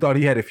you thought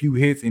he had a few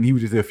hits and he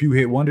was just a few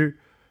hit wonder.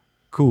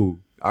 Cool.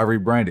 I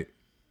rebranded.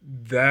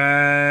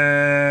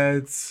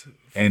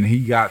 And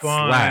he got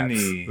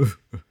funny. slaps.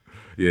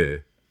 Yeah.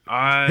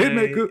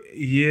 Hitmaker.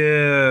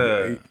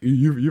 Yeah.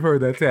 You've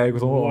heard that tag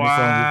was on the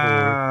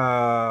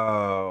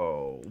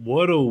song before.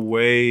 What a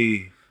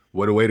way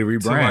to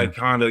rebrand. To like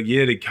kind of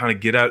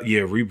get out.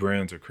 Yeah,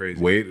 rebrands are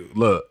crazy. Wait,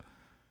 look.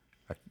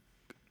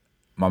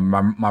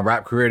 My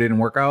rap career didn't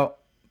work out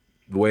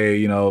the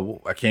way,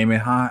 I came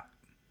in hot,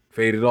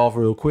 faded off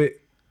real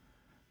quick.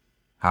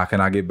 How can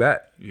I get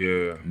back?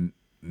 Yeah.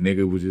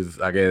 Nigga was just,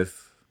 I guess,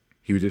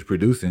 he was just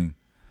producing.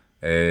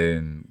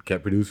 and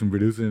kept producing,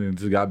 and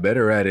just got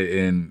better at it.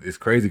 And it's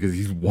crazy because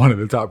he's one of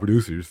the top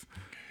producers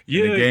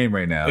in the game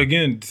right now.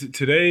 Again,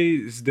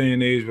 today's day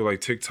and age with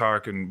like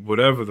TikTok and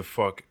whatever the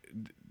fuck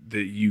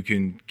that you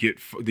can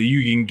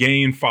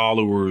gain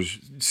followers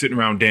sitting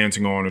around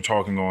dancing on or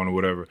talking on or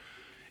whatever.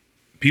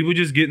 People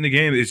just get in the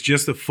game. It's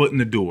just a foot in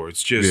the door.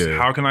 It's just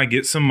how can I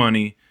get some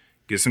money,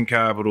 get some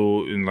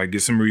capital, and like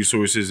get some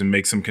resources and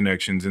make some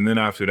connections. And then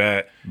after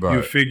that,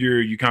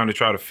 you kind of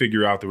try to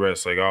figure out the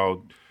rest. Like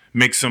I'll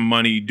make some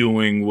money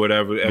doing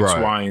whatever X,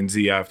 Y, and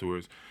Z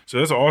afterwards. So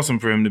that's awesome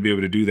for him to be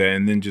able to do that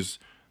and then just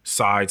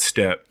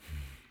sidestep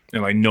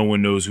and like no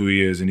one knows who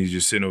he is and he's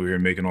just sitting over here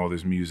making all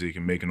this music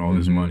and making all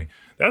this money.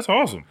 That's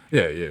awesome.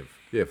 Yeah,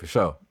 for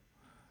sure.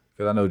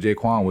 Because I know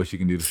Jaquan wish he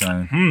can do the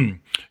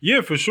same.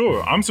 Yeah, for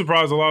sure. I'm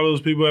surprised a lot of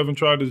those people haven't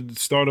tried to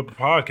start up a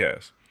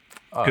podcast.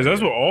 Because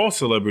that's what all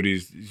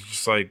celebrities,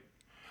 just like,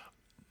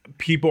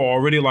 people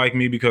already like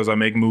me because I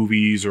make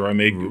movies or I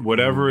make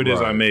whatever it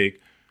is I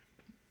make.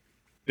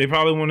 They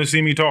probably want to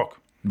see me talk.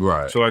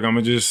 Right. So, like, I'm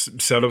going to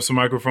just set up some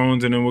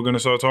microphones and then we're going to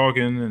start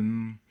talking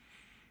and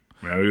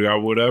we got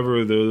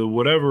whatever.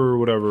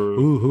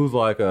 Who's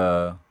like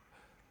a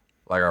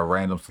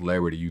random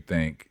celebrity you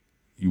think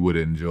you would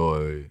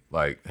enjoy,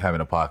 like, having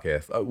a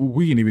podcast?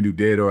 We can even do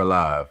dead or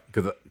alive,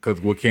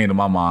 because what came to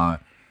my mind,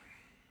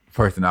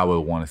 person I would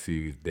want to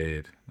see is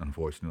dead,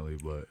 unfortunately.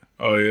 But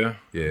oh yeah,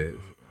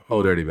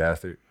 Old Dirty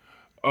Bastard.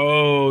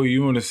 Oh,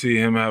 you want to see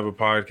him have a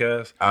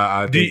podcast?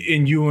 I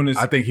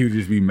think he would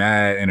just be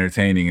mad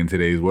entertaining in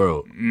today's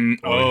world. He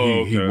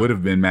would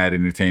have been mad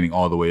entertaining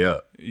all the way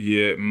up.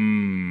 Yeah,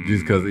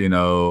 just because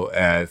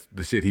as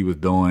the shit he was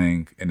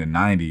doing in the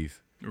 90s.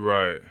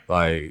 Right.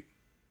 Like.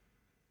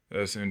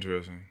 That's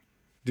interesting.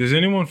 Does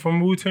anyone from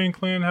Wu-Tang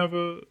Clan have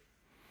a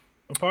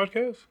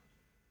podcast?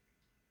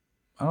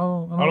 I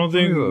don't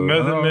think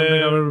Method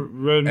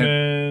Man,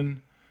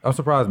 Redman. I'm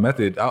surprised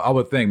Method. I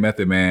would think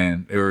Method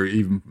Man or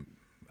even.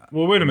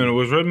 Well, wait a minute.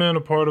 Was Redman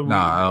a part of?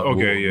 Nah.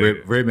 Okay,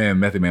 Redman,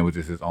 Method Man was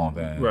just his own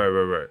thing.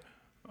 Right.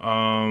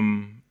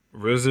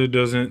 RZA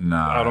doesn't.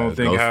 Nah, I don't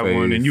think have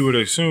one, and you would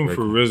assume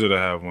for RZA to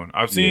have one.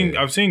 I've seen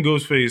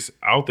Ghostface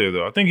out there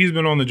though. I think he's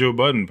been on the Joe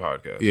Budden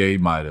podcast. Yeah, he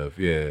might have.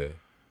 Yeah.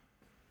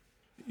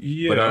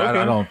 Yeah, but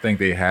I don't think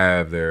they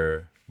have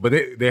their. But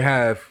they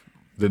have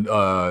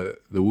the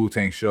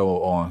Wu-Tang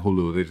show on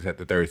Hulu. They just had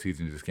the third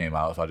season just came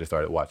out, so I just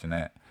started watching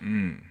that.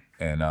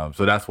 And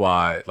so that's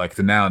why, like,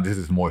 so now this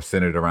is more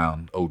centered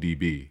around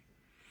ODB,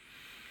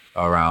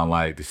 around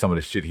like some of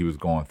the shit he was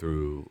going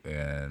through,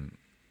 and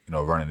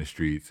running the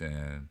streets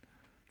and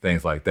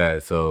things like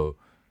that. So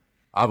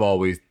I've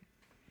always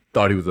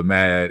thought he was a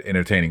mad,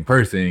 entertaining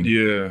person.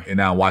 Yeah. And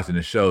now I'm watching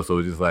the show, so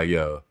it's just like,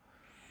 yo.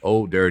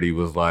 Old Dirty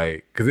was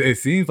like, because it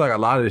seems like a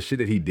lot of the shit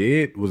that he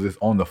did was just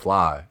on the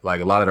fly.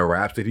 Like a lot of the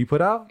raps that he put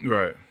out.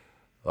 Right.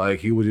 Like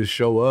he would just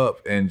show up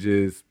and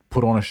just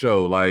put on a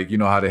show. Like, you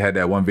know how they had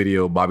that one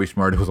video, Bobby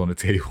Shmurda was on the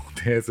table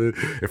dancing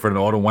in front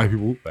of all the white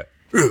people? Like,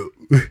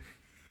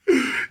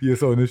 yeah,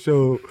 so in the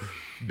show,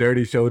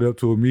 Dirty showed up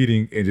to a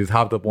meeting and just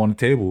hopped up on the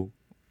table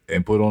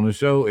and put on the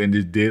show and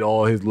just did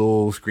all his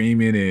little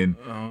screaming and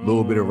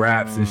little bit of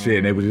raps and shit.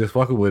 And they were just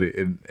fucking with it.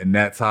 And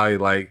that's how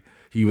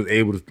he was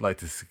able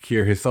to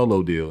secure his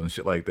solo deal and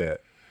shit like that.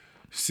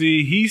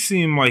 See, he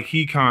seemed like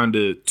he kind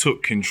of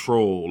took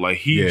control. Like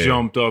he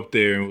jumped up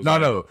there and was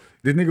No.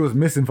 This nigga was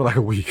missing for like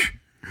a week.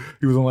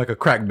 He was on like a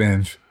crack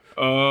binge.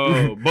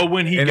 Oh, but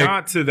when he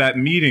got to that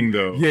meeting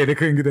though. Yeah, they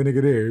couldn't get that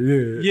nigga there.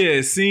 Yeah. Yeah,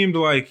 it seemed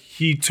like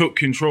he took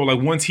control. Like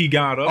once he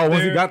got up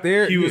once he got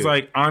there? He was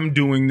like, I'm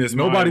doing this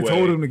Nobody my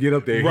told way. him to get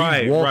up there.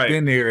 Right, he walked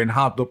in there and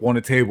hopped up on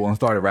the table and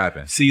started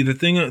rapping. See, the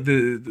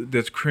thing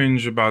that's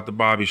cringe about the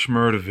Bobby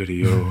Shmurda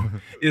video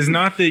is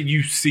not that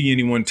you see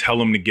anyone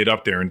tell him to get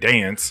up there and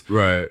dance.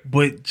 Right.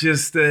 But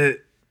just that,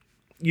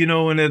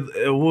 and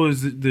it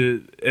was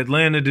the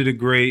Atlanta did a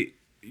great,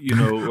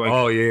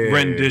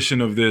 rendition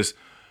of this.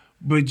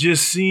 But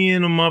just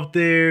seeing him up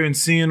there and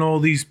seeing all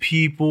these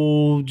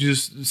people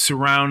just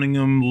surrounding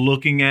him,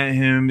 looking at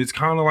him, it's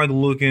kind of like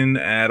looking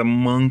at a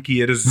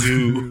monkey at a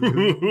zoo.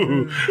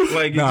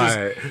 Like,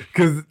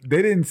 because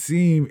they didn't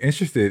seem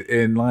interested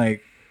in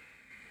like,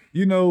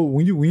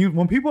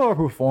 when people are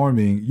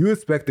performing, you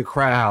expect the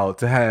crowd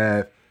to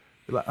have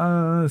like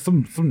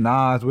some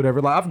nods,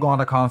 whatever. Like I've gone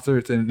to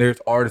concerts and there's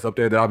artists up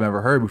there that I've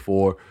never heard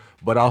before,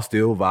 but I'll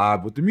still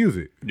vibe with the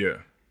music. Yeah,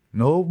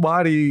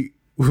 nobody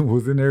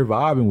was in there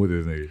vibing with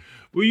his nigga.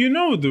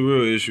 Well, what the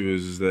real issue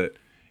is that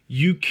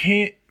you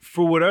can't,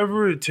 for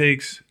whatever it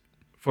takes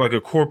for like a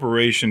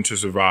corporation to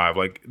survive,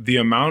 like the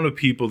amount of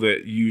people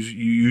that you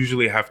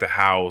usually have to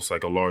house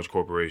like a large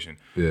corporation.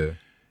 Yeah.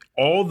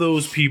 All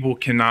those people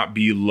cannot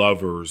be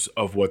lovers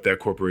of what that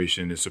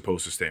corporation is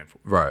supposed to stand for.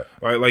 Right.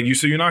 Right. Like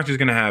so you're not just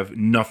going to have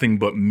nothing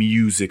but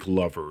music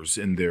lovers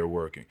in there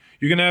working.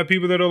 You're going to have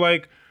people that are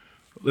like,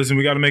 listen,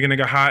 we got to make a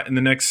nigga hot in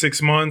the next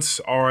 6 months.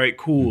 All right,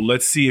 cool.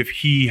 Let's see if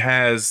he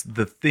has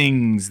the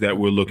things that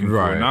we're looking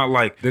for. Not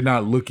like they're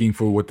not looking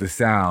for what the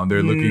sound.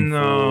 They're looking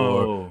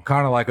for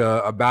kind of like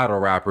a battle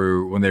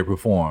rapper when they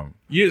perform.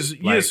 Yes,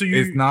 like, So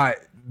it's not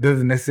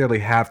doesn't necessarily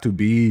have to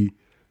be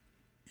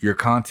your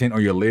content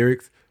or your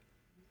lyrics.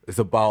 It's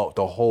about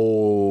the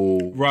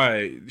whole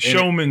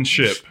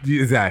showmanship.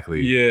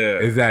 Exactly. Yeah.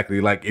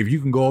 Exactly. Like if you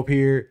can go up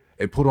here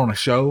and put on a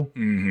show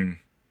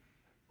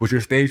with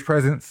your stage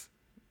presence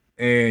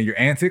and your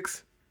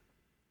antics,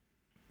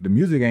 the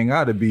music ain't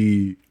got to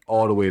be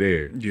all the way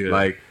there. Yeah.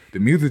 Like the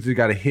music just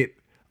got to hit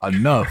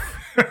enough.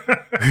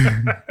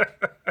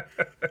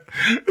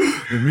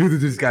 The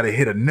music just got to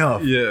hit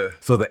enough. Yeah.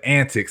 So the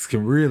antics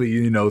can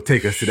really,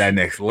 take us to that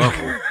next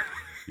level.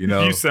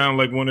 You sound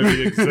like one of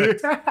the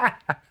execs.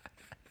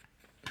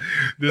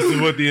 This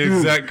is what the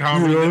exec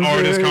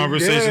artist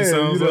conversation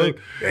sounds like.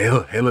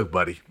 Hey, look,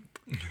 buddy.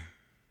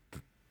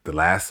 The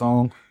last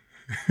song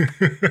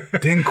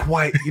didn't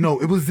quite,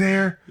 it was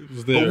there.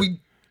 But we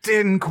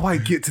didn't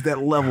quite get to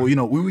that level. We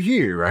were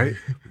here, right?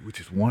 We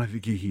just wanted to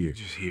get here.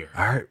 Just here.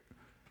 All right.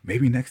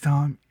 Maybe next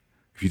time,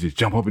 if you just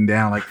jump up and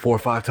down like 4 or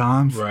 5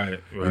 times. Right.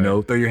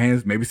 Throw your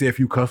hands, maybe say a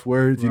few cuss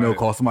words,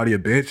 call somebody a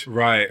bitch.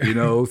 Right.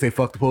 Say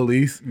fuck the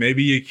police.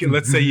 Maybe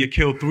let's say you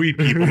killed 3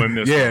 people in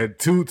this one.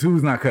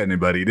 two's not cutting it,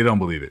 buddy. They don't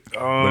believe it.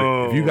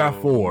 Oh, but if you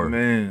got 4.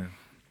 Man.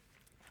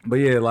 But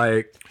yeah,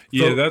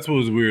 that's what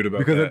was weird about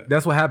because that.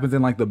 That's what happens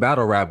in like the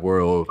battle rap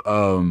world.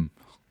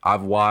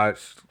 I've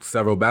watched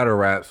several battle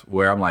raps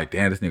where I'm like,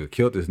 damn, this nigga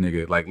killed this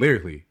nigga, like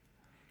lyrically.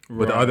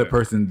 But the other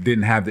person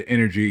didn't have the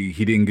energy.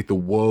 He didn't get the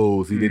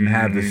woes. He didn't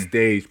have the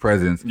stage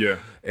presence. Yeah.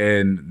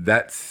 And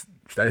that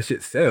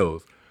shit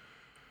sells.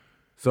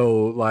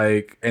 So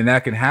and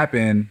that can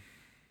happen.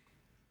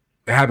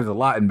 It happens a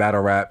lot in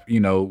battle rap,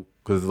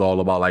 because it's all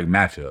about like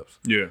matchups.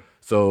 Yeah.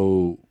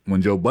 So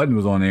when Joe Budden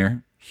was on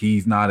there,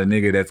 he's not a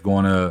nigga that's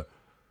going to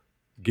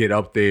get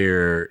up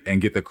there and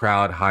get the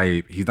crowd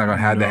hype. He's not going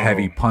to have the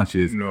heavy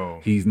punches.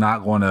 No. He's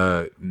not going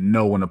to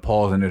know when to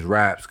pause in his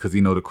raps because he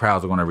know the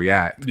crowds are going to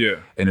react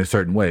in a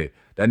certain way.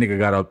 That nigga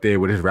got up there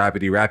with his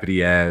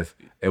rapidy ass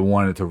and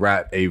wanted to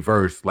rap a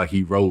verse like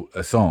he wrote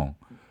a song.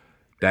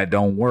 That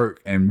don't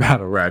work in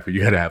battle rap.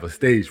 You got to have a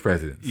stage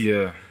presence.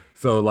 Yeah.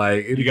 So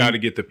you got to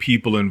get the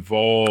people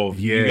involved.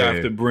 Yeah. You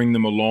have to bring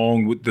them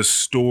along with the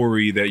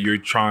story that you're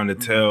trying to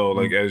tell,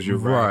 as you're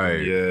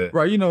right. Yeah.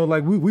 Right.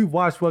 We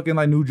watched fucking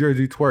New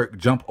Jersey Twerk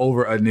jump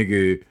over a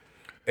nigga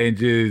and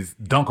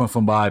just dunk on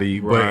somebody,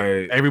 but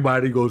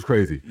everybody goes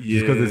crazy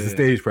just because it's a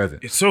stage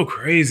presence. It's so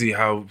crazy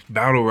how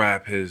battle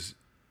rap has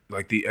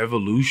the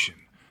evolution.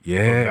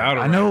 Yeah,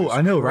 I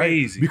know,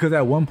 crazy. Right? Because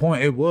at one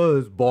point it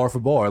was bar for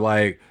bar.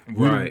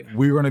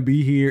 We're gonna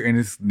be here in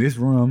this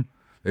room.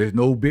 There's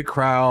no big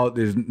crowd.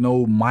 There's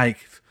no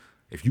mics.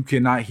 If you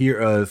cannot hear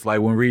us,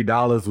 like when Reed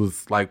Dollars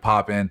was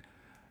popping,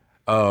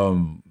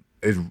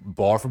 it's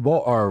bar for bar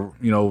or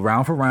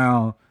round for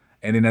round,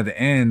 and then at the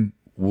end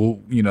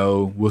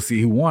we'll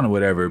see who won or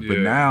whatever. Yeah. But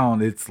now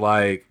it's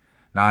like,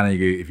 nah,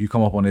 nigga, if you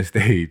come up on this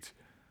stage,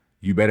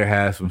 you better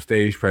have some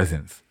stage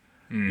presence.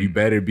 You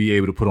better be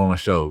able to put on a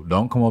show.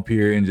 Don't come up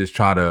here and just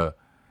try to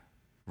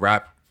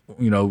rap,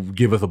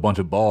 give us a bunch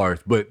of bars.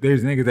 But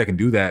there's niggas that can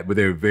do that, but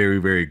they're very,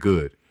 very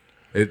good.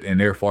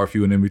 And they're far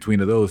few and in between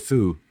of those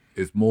too.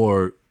 It's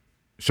more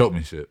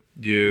showmanship.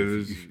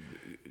 Yeah,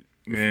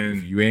 man.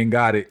 If you ain't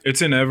got it.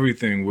 It's in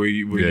everything where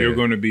you're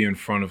going to be in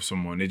front of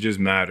someone. It just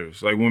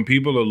matters. Like when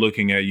people are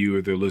looking at you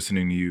or they're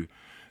listening to you,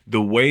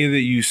 the way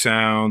that you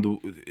sound,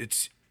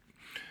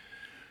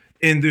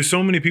 and there's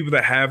so many people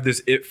that have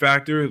this it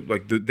factor.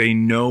 They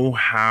know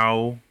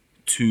how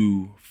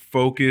to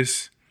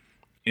focus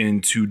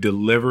and to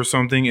deliver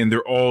something, and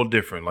they're all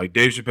different. Like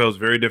Dave Chappelle's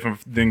very different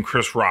than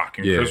Chris Rock,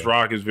 and Chris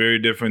Rock is very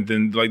different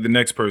than the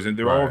next person.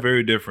 They're all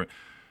very different.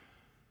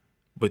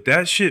 But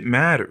that shit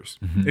matters.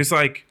 Mm-hmm. It's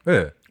like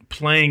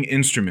playing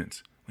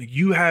instruments.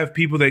 You have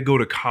people that go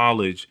to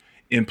college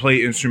and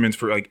play instruments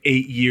for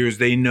 8 years.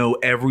 They know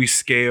every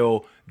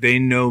scale. They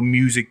know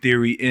music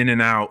theory in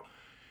and out.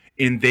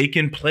 And they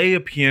can play a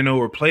piano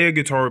or play a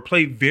guitar or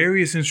play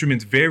various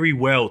instruments very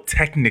well,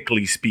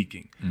 technically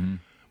speaking. Mm-hmm.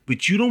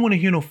 But you don't want to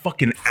hear no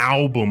fucking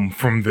album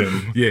from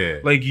them.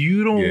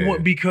 You don't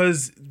want,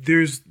 because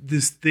there's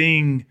this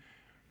thing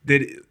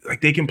that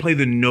they can play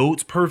the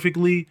notes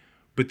perfectly,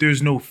 but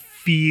there's no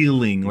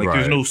feeling.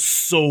 There's no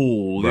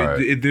soul.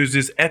 There's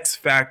this X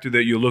factor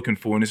that you're looking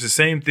for, and it's the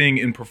same thing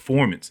in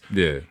performance.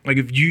 Yeah.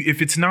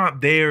 If it's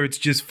not there, it's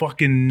just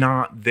fucking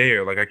not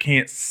there. I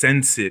can't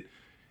sense it.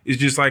 It's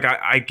just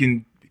I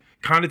can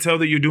kind of tell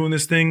that you're doing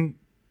this thing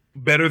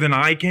better than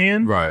I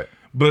can. Right.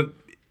 But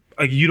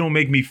you don't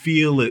make me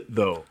feel it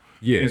though.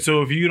 Yeah. And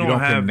so if you don't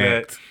have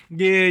connect. that,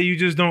 you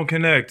just don't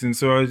connect. And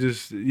so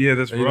that's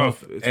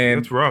rough.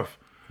 That's rough.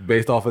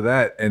 Based off of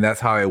that, and that's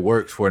how it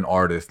works for an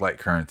artist like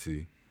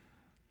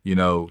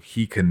Curren$y.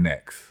 He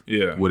connects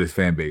with his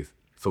fan base.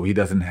 So he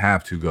doesn't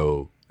have to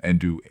go and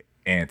do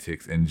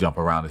antics and jump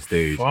around the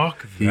stage.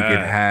 Fuck that. He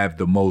can have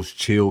the most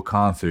chill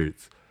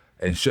concerts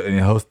and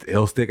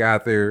he'll stick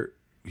out there.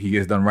 He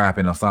gets done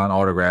rapping, he'll sign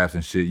autographs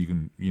and shit. You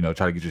can,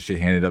 try to get your shit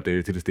handed up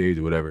there to the stage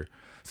or whatever.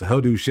 So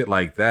he'll do shit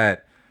like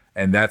that.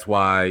 And that's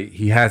why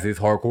he has his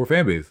hardcore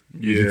fan base.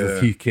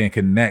 Yeah. He can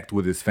connect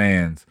with his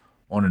fans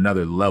on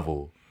another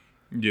level.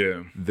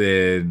 Yeah.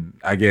 then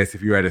I guess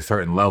if you're at a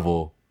certain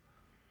level,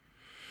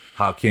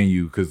 how can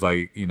you? Because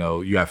like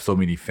you have so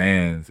many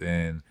fans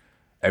and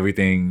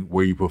everything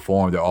where you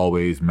perform, they're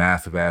always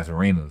massive ass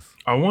arenas.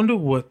 I wonder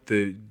what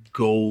the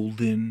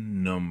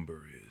golden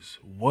number is.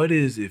 What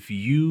is, if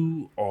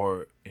you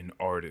are an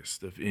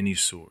artist of any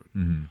sort,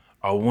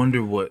 I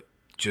wonder what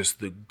just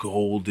the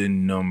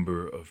golden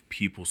number of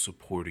people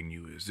supporting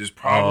you is. There's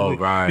probably,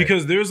 right.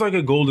 because there's like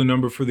a golden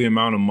number for the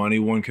amount of money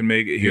one can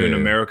make here in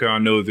America. I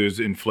know there's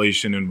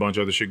inflation and a bunch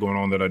of other shit going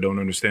on that I don't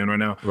understand right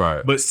now.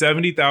 Right. But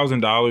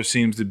 $70,000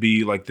 seems to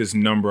be like this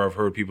number I've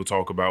heard people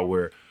talk about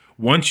where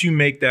once you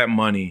make that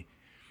money,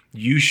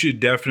 you should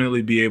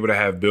definitely be able to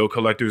have bill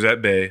collectors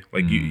at bay.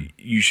 Like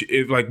you should,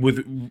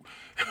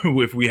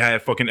 if we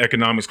had fucking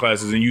economics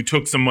classes and you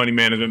took some money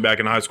management back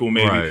in high school,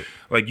 maybe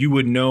like you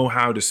would know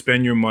how to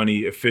spend your money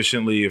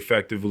efficiently,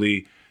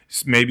 effectively,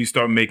 maybe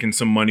start making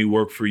some money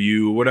work for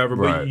you or whatever.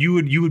 But you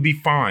would be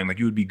fine. Like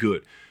you would be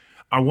good.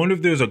 I wonder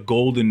if there's a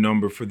golden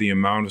number for the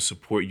amount of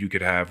support you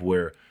could have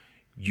where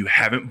you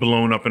haven't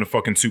blown up in a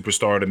fucking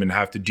superstardom and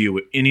have to deal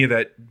with any of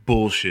that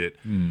bullshit.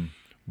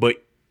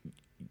 But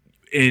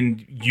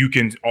and you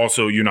can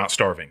also, you're not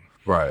starving.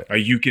 Right.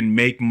 You can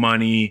make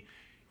money.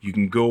 You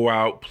can go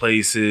out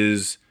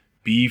places,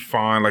 be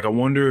fine. Like I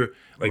wonder,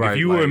 like if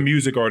you were a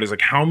music artist,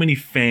 like how many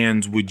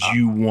fans would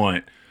you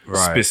want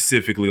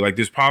specifically? Like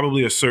there's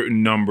probably a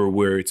certain number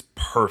where it's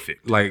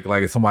perfect. Like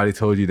if somebody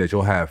told you that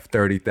you'll have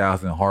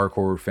 30,000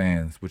 hardcore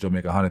fans, which will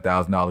make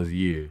 $100,000 a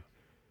year.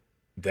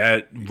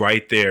 That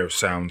right there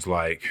sounds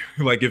like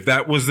if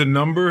that was the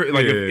number,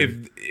 like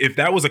if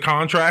that was a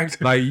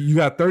contract. Like you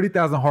got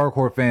 30,000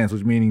 hardcore fans,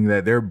 which meaning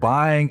that they're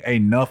buying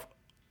enough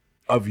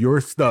of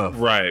your stuff.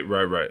 Right.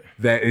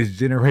 That is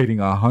generating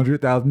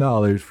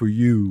 $100,000 for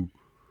you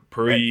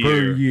per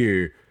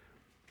year.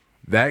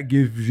 That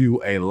gives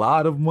you a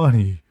lot of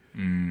money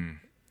and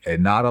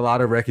not a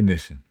lot of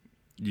recognition.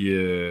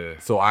 Yeah.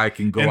 So I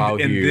can go out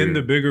here. And then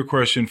the bigger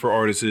question for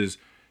artists is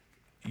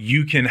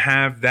you can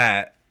have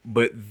that,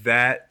 but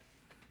that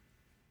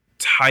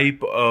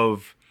type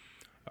of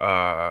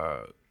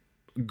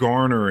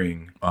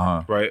garnering,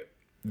 right?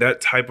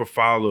 That type of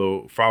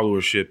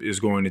followership is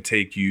going to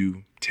take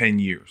you 10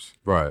 years.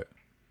 Right.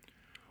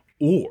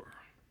 Or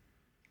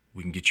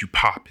we can get you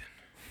popping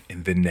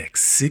in the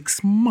next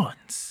 6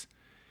 months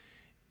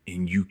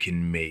and you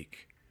can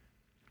make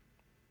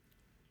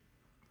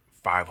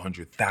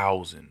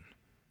 500,000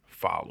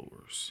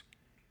 followers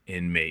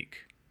and make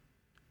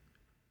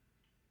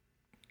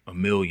 $1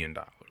 million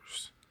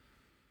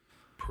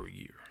per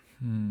year.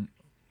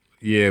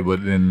 Yeah,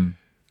 but then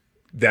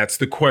that's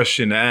the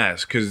question to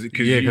ask, because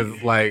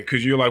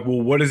you're like,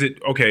 well, what is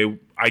it? Okay,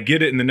 I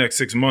get it in the next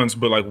 6 months,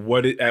 but like,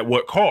 at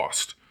what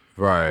cost?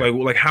 Right.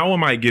 Like how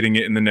am I getting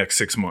it in the next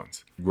 6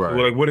 months? Right.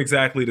 Like, what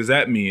exactly does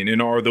that mean?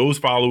 And are those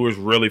followers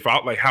really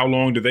like how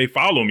long do they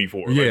follow me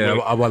for? Yeah,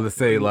 like, I'm about to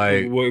say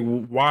like,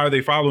 why are they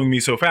following me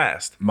so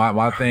fast?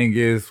 My thing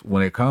is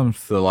when it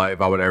comes to like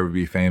if I would ever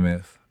be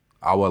famous,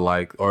 I would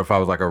like, or if I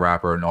was like a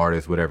rapper, an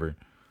artist, whatever,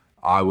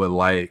 I would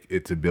like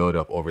it to build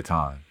up over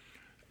time.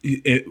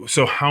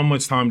 So how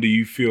much time do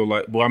you feel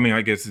like, well, I mean,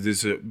 I guess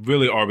this is a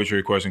really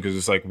arbitrary question because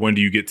it's like, when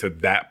do you get to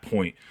that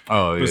point?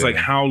 Oh, yeah. It's like,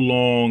 how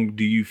long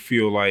do you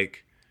feel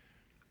like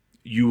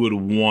you would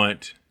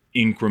want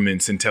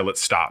increments until it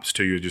stops,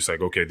 till you're just like,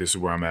 okay, this is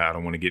where I'm at. I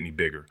don't want to get any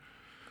bigger.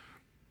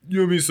 You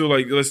know what I mean? So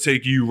like, let's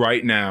take you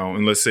right now.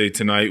 And let's say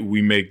tonight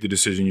we make the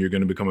decision you're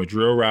going to become a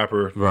drill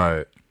rapper.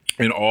 Right.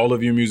 And all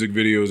of your music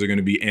videos are going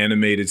to be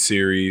animated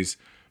series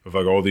of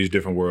like all these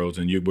different worlds,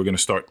 and we're gonna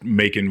start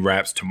making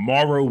raps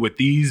tomorrow with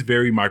these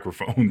very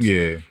microphones.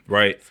 Yeah.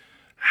 Right.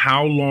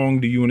 How long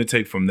do you want to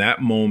take from that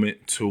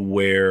moment to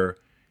where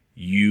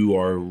you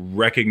are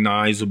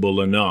recognizable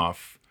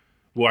enough?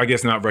 Well, I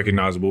guess not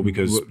recognizable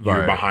because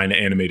you're behind the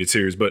animated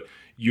series, but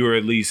you're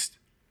at least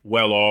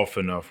well off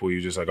enough where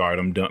you're just like, all right,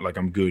 I'm done. Like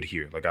I'm good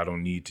here. Like I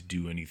don't need to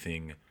do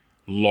anything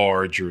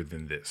larger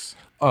than this.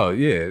 Oh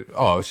yeah.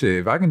 Oh shit.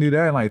 If I can do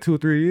that in like 2 or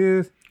 3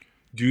 years.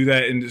 Do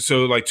that, and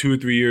so like 2 or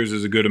 3 years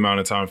is a good amount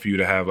of time for you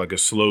to have like a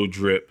slow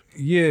drip.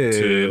 Yeah,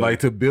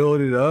 to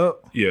build it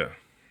up. Yeah,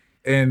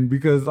 and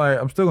because like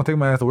I'm still gonna take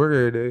my ass to work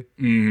every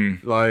day.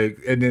 Like,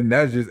 and then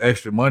that's just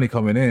extra money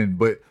coming in.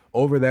 But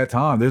over that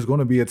time, there's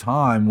gonna be a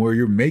time where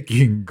you're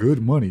making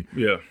good money.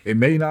 Yeah, it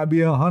may not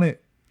be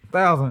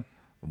 100,000,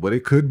 but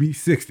it could be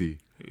 60.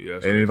 Yeah,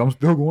 and if I'm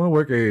still going to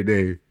work every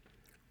day,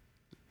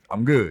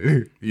 I'm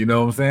good. You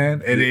know what I'm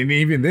saying? And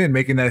even then,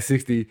 making that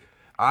 60,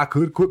 I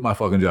could quit my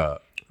fucking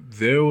job.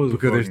 There was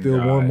because there's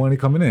still more money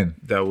coming in.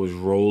 That was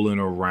rolling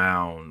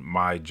around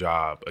my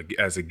job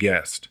as a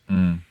guest,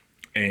 and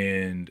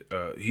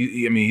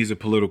he's a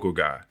political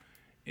guy,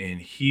 and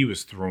he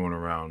was throwing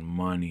around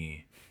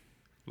money,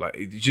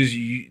 like just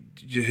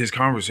his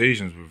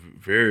conversations were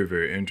very,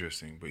 very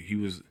interesting. But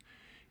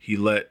he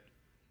let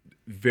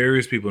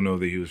various people know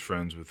that he was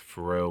friends with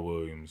Pharrell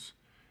Williams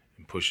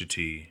and Pusha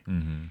T,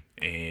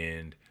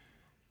 and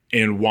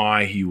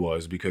why he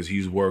was, because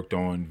he's worked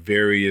on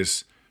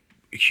various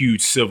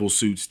huge civil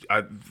suits.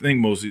 I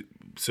think most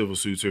civil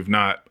suits, if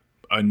not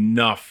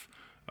enough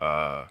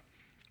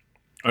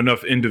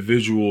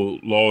individual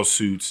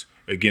lawsuits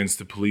against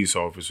the police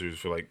officers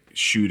for like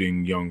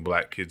shooting young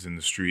black kids in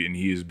the street, and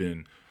he has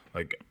been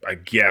like, I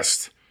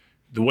guess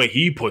the way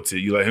he puts it,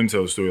 you let him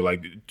tell the story,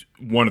 like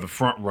one of the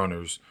front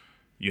runners,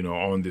 you know,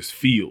 on this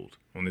field,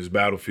 on this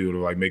battlefield,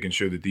 of like making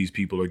sure that these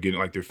people are getting,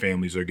 like their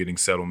families are getting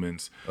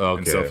settlements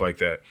and stuff like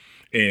that.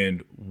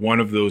 And one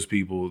of those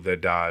people that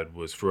died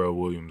was Pharrell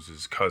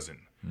Williams'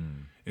 cousin.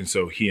 And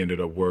so he ended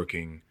up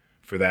working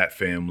for that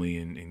family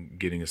and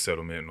getting a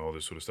settlement and all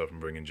this sort of stuff and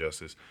bringing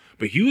justice.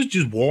 But he was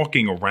just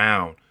walking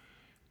around,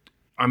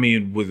 I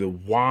mean, with a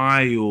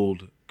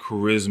wild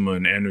charisma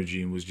and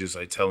energy, and was just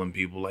like telling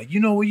people like,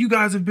 you know, you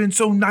guys have been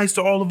so nice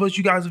to all of us.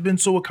 You guys have been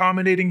so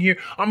accommodating here.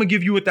 I'm gonna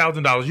give you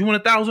 $1,000. You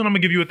want 1,000? I'm gonna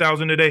give you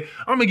 1,000 today.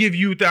 I'm gonna give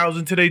you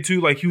 1,000 today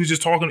too. Like he was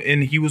just talking,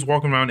 and he was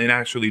walking around and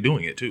actually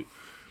doing it too.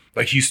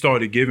 Like he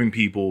started giving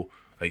people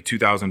like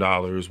 $2,000,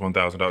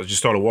 $1,000. Just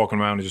started walking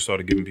around and just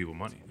started giving people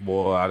money.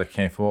 Boy, I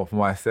came from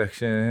my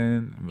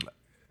section.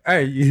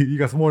 Hey, you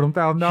got some more than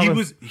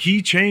 $1,000?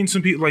 He changed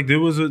some people. Like there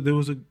was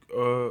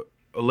a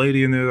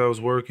lady in there that was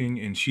working,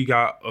 and she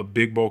got a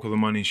big bulk of the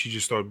money, and she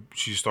just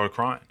started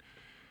crying.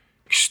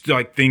 She's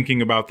like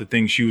thinking about the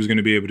things she was going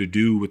to be able to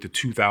do with the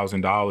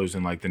 $2,000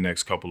 in like the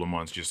next couple of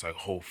months. Just like,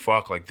 oh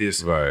fuck, like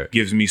this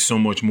gives me so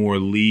much more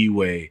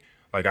leeway.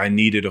 Like I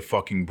needed a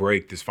fucking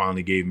break. This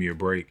finally gave me a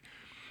break.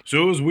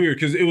 So it was weird,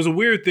 because it was a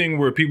weird thing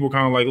where people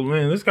kind of like,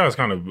 man, this guy's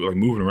kind of like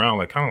moving around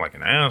like kind of like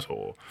an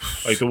asshole.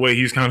 Like the way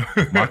he's kind of,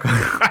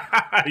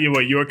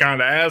 you're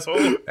kind of asshole.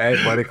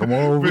 Hey, buddy, come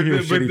on over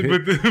here.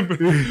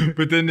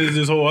 But then there's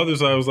this whole other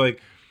side. I was like,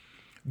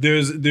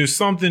 there's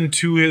something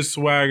to his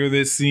swagger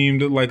that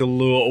seemed like a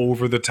little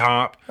over the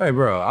top. Hey,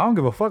 bro, I don't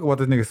give a fuck about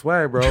this nigga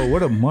swag, bro. Where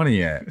the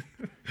money at?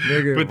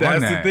 Nigga, but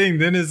that's the thing.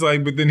 Then it's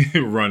like, but then he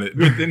run it.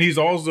 But then he's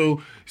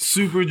also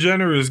super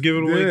generous,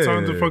 giving away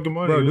tons of fucking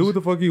money. Bro, do what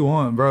the fuck you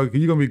want, bro.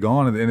 You're gonna be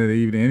gone at the end of the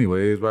evening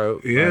anyways, bro.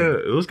 Yeah,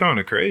 like, it was kind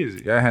of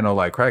crazy. Yeah, I had no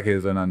like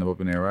crackheads or nothing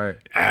up in there, right?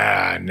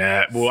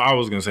 Nah. Well, I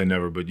was gonna say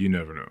never, but you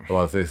never know.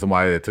 Well, I say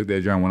somebody that took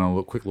that joint, went on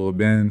a quick little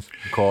binge,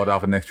 called out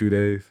for the next few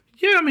days.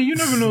 Yeah, I mean, you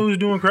never know who's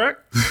doing crack.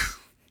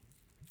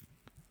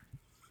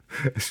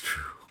 That's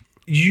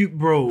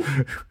true.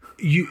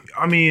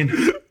 I mean,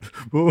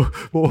 well,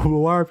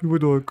 why are people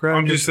doing crack?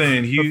 I'm just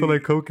saying, I feel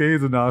like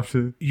cocaine's an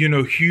option. You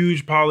know,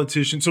 huge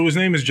politician. So his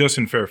name is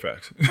Justin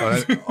Fairfax.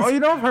 You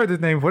know, I've heard this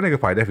name before. Nigga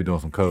probably definitely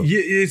doing some coke.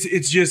 Yeah,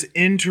 it's just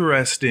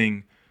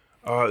interesting.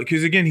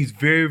 Because again, he's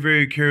very,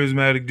 very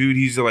charismatic dude.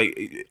 He's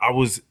like, I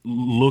was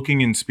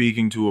looking and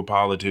speaking to a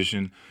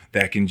politician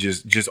that can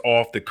just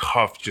off the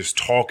cuff, just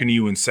talking to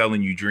you and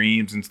selling you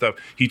dreams and stuff.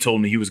 He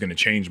told me he was going to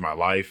change my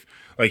life.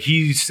 Like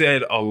he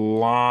said a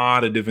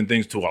lot of different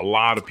things to a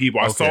lot of people.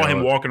 I saw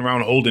him walking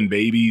around holding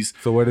babies.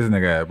 So where this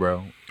nigga at,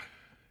 bro?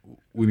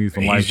 We need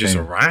some life. He's just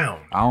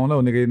around. I don't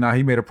know, nigga. Nah,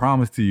 he made a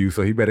promise to you,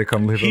 so he better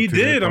come live up to He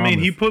did. that I mean,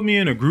 he put me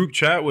in a group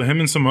chat with him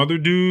and some other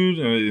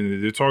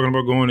dude. They're talking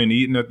about going and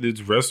eating at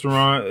this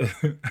restaurant.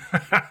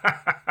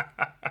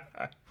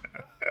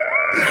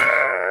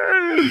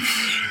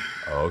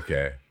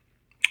 Okay.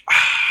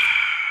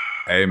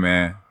 Hey,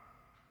 man.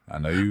 I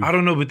know you. I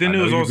don't know, but then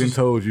there was also been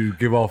told you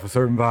give off a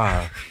certain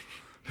vibe.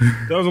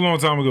 That was a long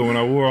time ago when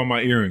I wore all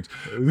my earrings.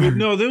 But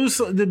no,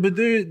 there's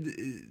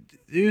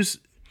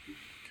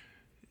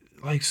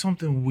like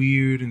something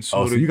weird and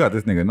sort of. So you got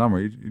this nigga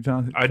number? You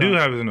trying? I do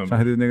have his number.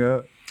 Trying to hit this nigga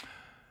up?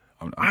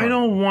 I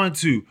don't want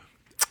to.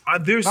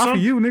 There's not for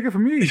you, nigga. For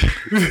me.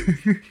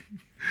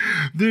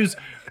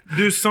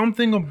 There's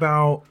something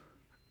about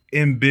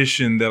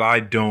ambition that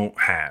I don't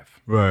have.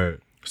 Right.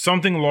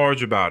 Something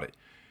large about it.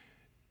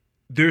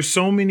 There's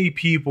so many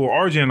people,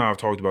 RJ and I have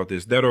talked about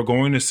this, that are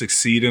going to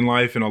succeed in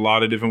life in a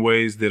lot of different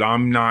ways that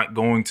I'm not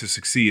going to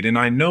succeed. And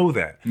I know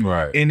that.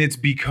 Right. And it's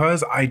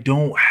because I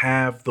don't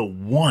have the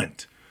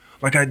want.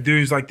 Like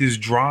there's like this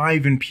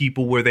drive in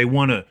people where they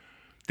want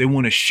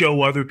to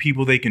show other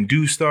people they can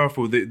do stuff,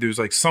 or there's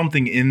like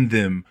something in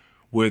them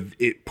where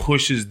it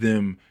pushes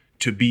them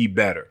to be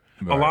better.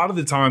 Right. A lot of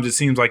the times it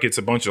seems like it's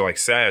a bunch of like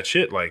sad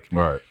shit. Like,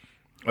 right.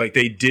 Like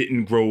they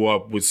didn't grow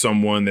up with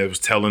someone that was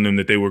telling them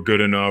that they were good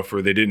enough,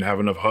 or they didn't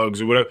have enough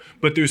hugs or whatever.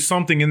 But there's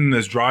something in them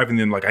that's driving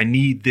them like, I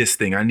need this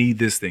thing. I need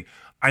this thing.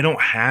 I don't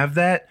have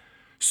that.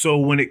 So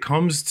when it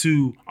comes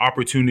to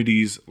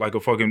opportunities like a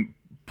fucking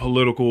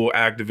political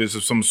activist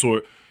of some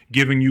sort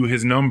giving you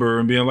his number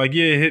and being like,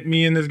 yeah, hit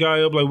me and this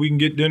guy up, like we can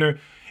get dinner.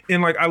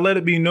 And like, I let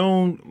it be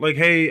known, like,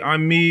 hey,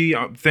 I'm me.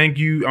 Thank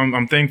you.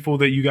 I'm thankful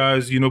that you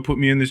guys, put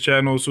me in this chat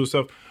and all sort of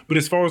stuff. But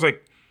as far as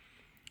like,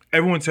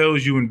 everyone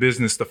tells you in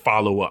business to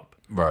follow up.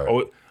 Right.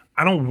 Oh,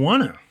 I don't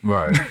want to.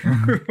 Right.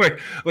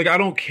 like I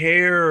don't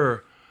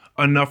care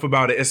enough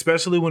about it,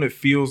 especially when it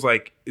feels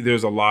like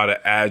there's a lot of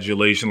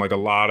adulation, like a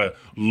lot of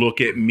look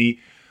at me.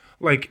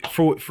 Like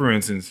for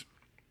instance,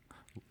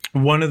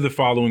 one of the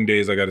following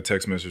days I got a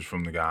text message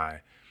from the guy,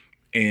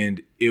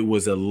 and it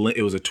was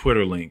a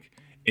Twitter link,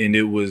 and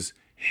it was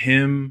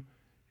him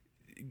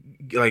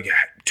like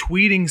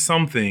tweeting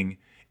something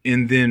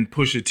and then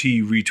Pusha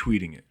T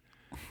retweeting it.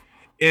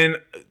 And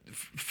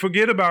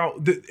forget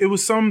about it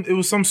was some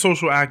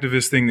social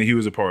activist thing that he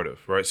was a part of,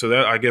 right? So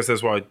that I guess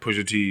that's why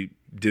Pusha T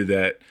did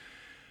that.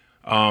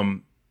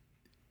 And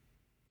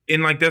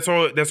like that's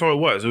all it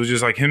was. It was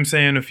just like him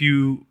saying a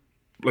few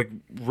like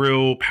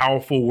real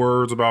powerful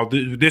words about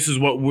this is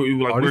what we're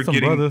like. We're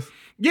getting. Brothers?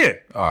 Yeah,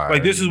 right.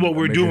 Like this is what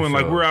we're doing.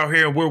 Sure. Like we're out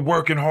here, we're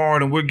working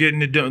hard, and we're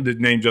getting it done. The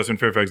name Justin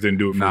Fairfax didn't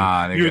do it for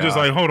you. You were just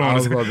like, hold on. I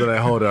was about to be like,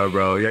 hold up,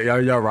 bro.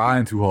 Y'all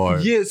riding too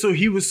hard. Yeah, so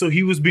he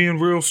was being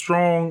real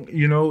strong,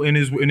 you know, in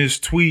his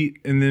tweet,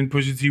 and then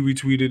Pusha T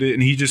retweeted it,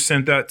 and he just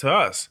sent that to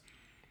us.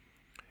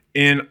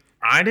 And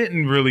I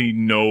didn't really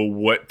know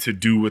what to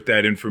do with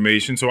that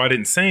information, so I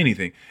didn't say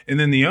anything. And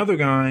then the other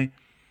guy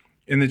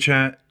in the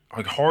chat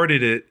like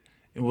hearted it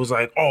and was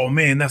like, "Oh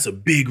man, that's a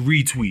big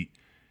retweet."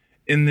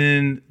 And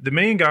then the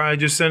main guy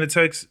just sent a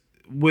text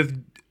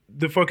with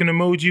the fucking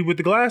emoji with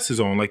the glasses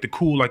on, like the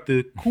cool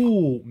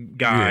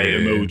guy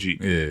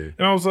emoji. Yeah.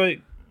 And I was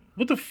like,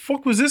 what the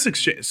fuck was this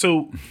exchange?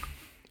 So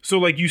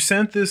like you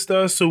sent this to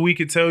us so we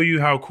could tell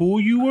you how cool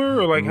you were,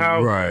 or like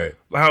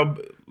how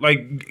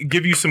like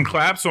give you some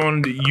claps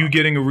on you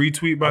getting a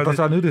retweet by I thought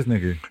y'all knew this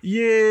nigga.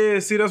 Yeah,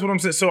 see, that's what I'm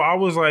saying. So I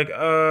was like,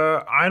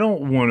 I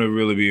don't want to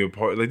really be a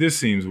part. Like this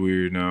seems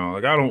weird now.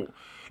 Like I don't.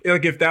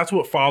 Like if that's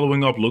what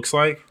following up looks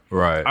like,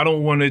 right? I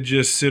don't want to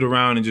just sit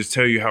around and just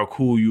tell you how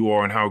cool you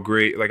are and how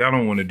great. Like I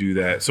don't want to do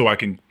that so I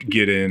can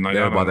get in. Like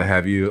they're about to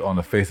have you on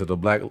the face of the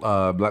Black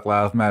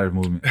Lives Matter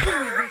movement.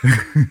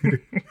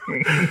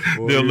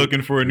 They're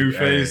looking for a new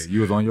face.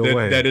 You was on your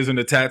way. That isn't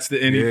attached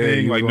to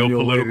anything. Like no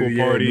political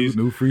parties.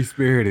 New free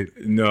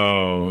spirited.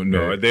 No,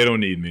 they don't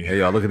need me. Hey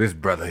y'all, look at this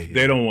brother.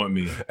 They don't want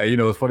me. Hey, you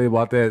know what's funny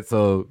about that?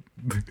 So,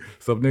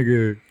 some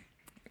nigga,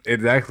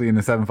 it's actually in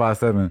the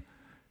 757.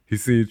 He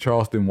see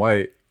Charleston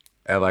White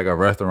at like a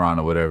restaurant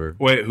or whatever.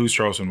 Wait, who's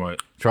Charleston White?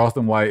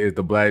 Charleston White is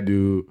the black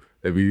dude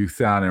that be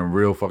sounding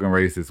real fucking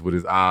racist with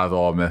his eyes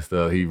all messed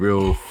up. He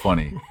real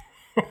funny.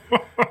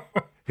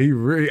 He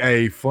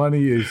really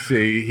funny as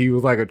shit. He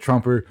was like a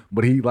Trumper,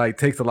 but he like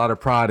takes a lot of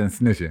pride in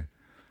snitching.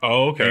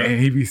 Oh, okay. And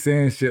he be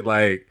saying shit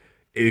like,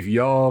 if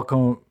y'all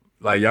come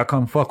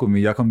fuck with me,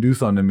 y'all come do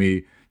something to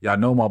me, y'all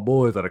know my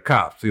boys are the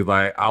cops. He's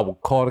like, I will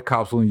call the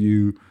cops on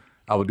you.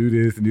 I will do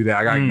this and do that.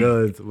 I got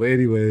guns. But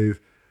anyways,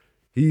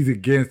 he's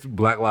against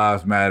Black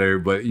Lives Matter,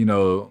 but you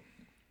know,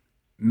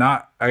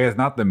 not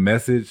the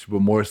message,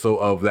 but more so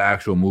of the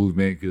actual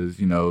movement, because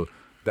you know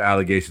the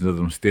allegations of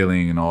them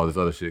stealing and all this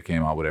other shit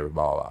came out, whatever,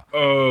 blah blah.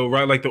 Oh,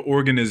 right, like the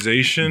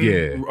organization.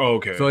 Yeah. Oh,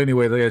 okay. So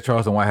anyways, like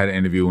Charleston White had an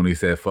interview when he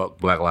said "fuck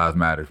Black Lives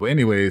Matter." But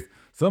anyways,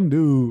 some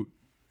dude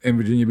in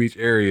Virginia Beach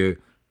area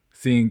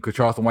cause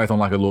Charleston White's on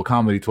like a little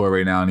comedy tour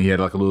right now, and he had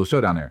like a little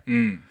show down there.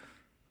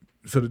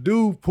 So the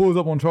dude pulls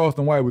up on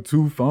Charleston White with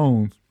 2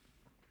 phones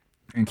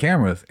and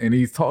cameras, and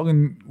he's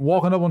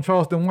walking up on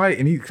Charleston White,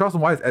 and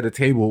Charleston White's at a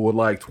table with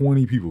like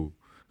 20 people.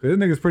 Cause this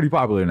nigga's pretty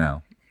popular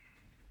now.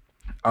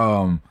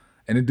 And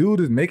the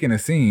dude is making a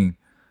scene,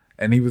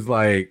 and he was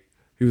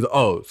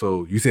oh,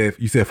 so you said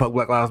fuck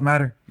Black Lives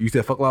Matter? You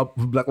said fuck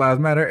Black Lives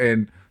Matter?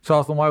 And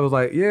Charleston White was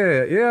like,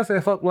 yeah, I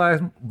said fuck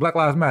Black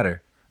Lives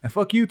Matter. And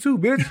fuck you too,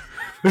 bitch.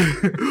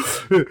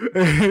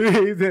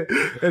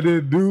 And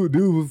then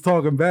dude was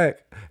talking back,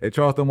 and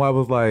Charleston White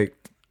was like,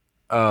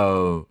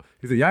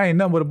 he said, y'all ain't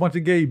nothing but a bunch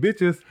of gay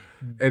bitches.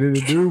 And then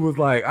the dude was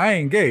like, I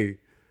ain't gay.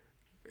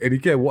 And he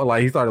kept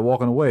he started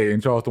walking away,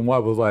 and Charleston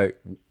White was like,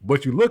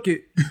 but you look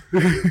it.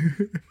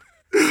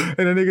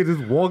 And the nigga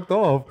just walked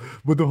off.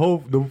 But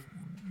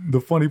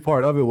the funny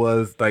part of it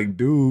was like,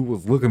 dude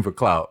was looking for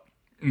clout.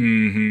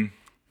 Mm-hmm.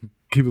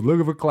 He was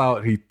looking for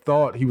clout. He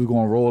thought he was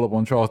going to roll up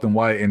on Charleston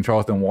White, and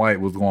Charleston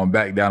White was going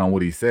back down on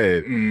what he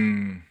said.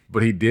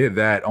 But he did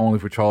that only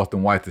for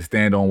Charleston White to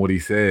stand on what he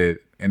said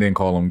and then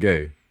call him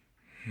gay.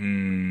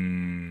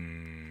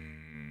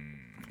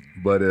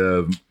 But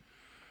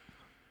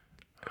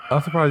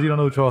I'm surprised you don't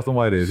know who Charleston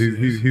White is.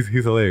 He's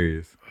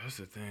hilarious. That's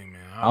the thing,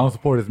 man. I don't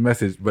support his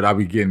message, but I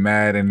be getting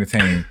mad and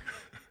entertained.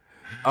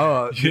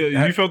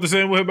 You felt the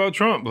same way about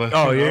Trump. Like,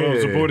 I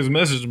don't support his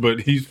message,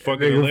 but he's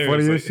fucking hilarious.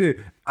 Funny as shit.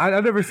 I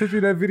never sent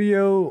you that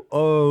video.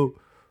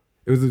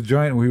 It was a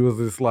joint where he was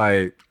just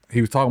like,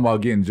 he was talking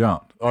about getting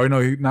jumped. Or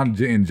no, not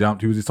getting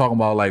jumped. He was just talking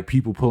about like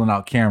people pulling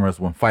out cameras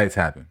when fights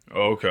happen.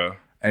 Oh, okay.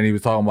 And he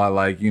was talking about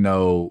like, you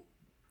know,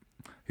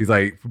 he's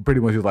like, pretty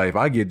much he was like, if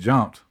I get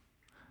jumped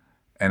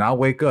and I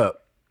wake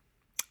up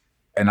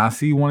and I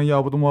see one of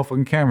y'all with the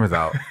motherfucking cameras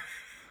out,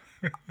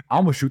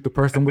 I'm gonna shoot the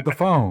person with the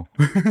phone.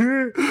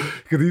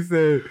 Cause he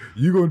said,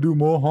 you gonna do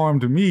more harm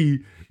to me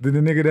than the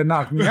nigga that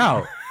knocked me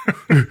out.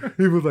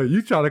 He was like,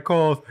 you try to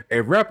cause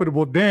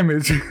irreparable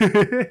damage.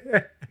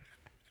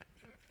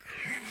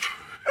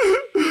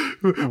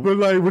 But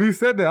like when he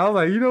said that, I was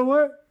like, you know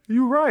what?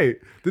 You right.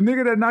 The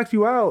nigga that knocks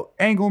you out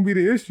ain't gonna be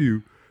the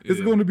issue. It's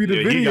going to be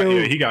the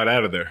video. He got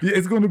out of there. Yeah,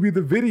 it's going to be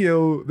the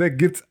video that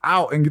gets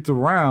out and gets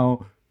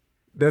around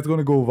that's going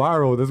to go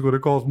viral, that's going to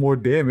cause more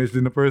damage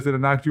than the person that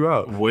knocked you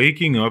out.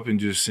 Waking up and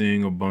just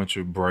seeing a bunch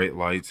of bright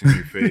lights in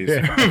your face.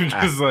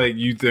 Just like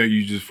you think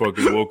you just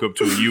fucking woke up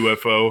to a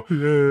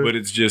UFO, but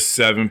it's just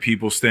 7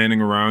 people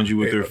standing around you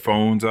with their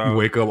phones out. You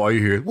wake up, all you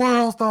hear is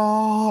World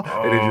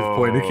Star, and they just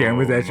point the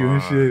cameras at you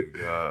and shit.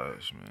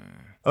 Gosh, man.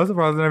 I'm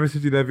surprised I never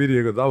sent you that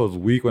video because I was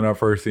weak when I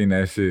first seen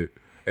that shit.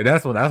 And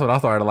that's when I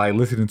started like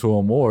listening to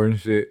him more and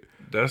shit.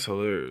 That's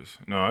hilarious.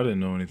 No, I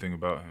didn't know anything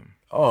about him.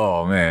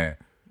 Oh man.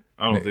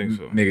 I don't think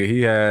so. Nigga,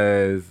 he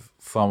has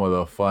some of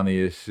the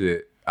funniest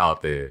shit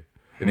out there.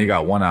 And he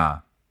got one eye.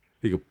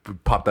 He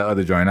could pop that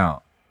other joint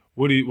out.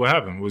 What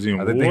happened? Was he in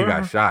war? I think he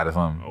got shot or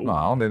something. Oh. No,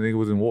 I don't think nigga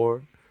was in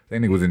war. I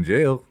think nigga was in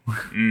jail.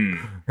 I mean,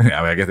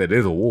 I guess that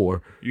is a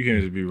war. You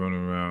can't just be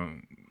running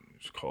around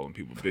just calling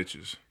people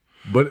bitches.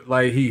 But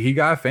like he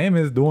got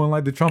famous doing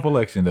like the Trump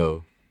election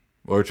though.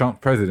 Or Trump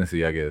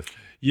presidency, I guess.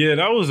 Yeah,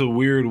 that was a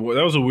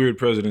weird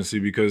presidency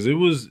because it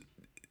was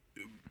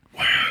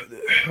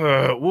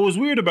what was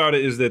weird about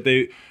it is that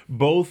they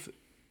both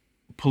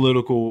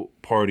political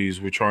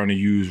parties were trying to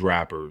use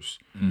rappers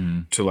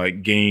to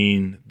like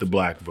gain the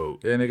black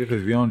vote. Yeah, nigga,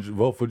 because if you don't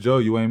vote for Joe,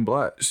 you ain't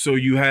black. So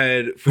you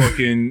had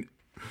fucking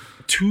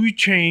 2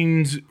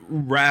 Chainz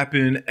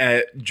rapping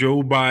at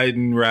Joe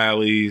Biden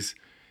rallies,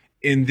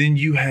 and then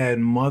you had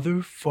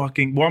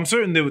motherfucking. Well, I'm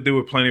certain there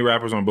were plenty of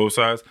rappers on both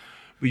sides,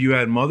 but you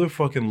had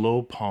motherfucking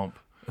Lil Pump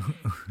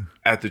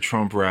at the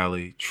Trump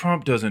rally.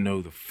 Trump doesn't know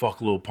who the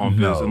fuck Lil Pump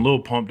is, and Lil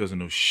Pump doesn't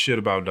know shit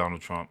about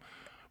Donald Trump.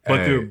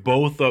 But they're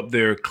both up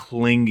there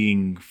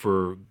clinging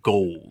for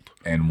gold.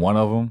 And one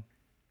of them,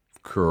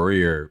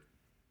 career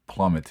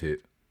plummeted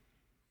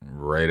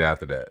right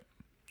after that.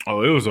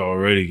 Oh, it was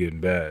already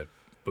getting bad.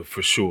 But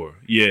for sure.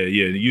 Yeah.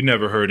 You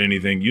never heard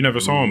anything. You never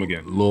saw him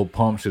again. Lil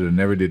Pump should have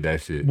never did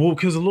that shit. Well,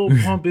 because Lil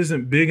Pump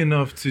isn't big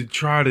enough to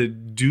try to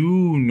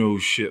do no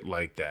shit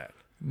like that.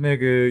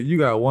 Nigga, you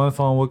got one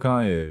song with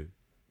Kanye.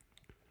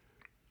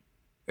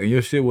 And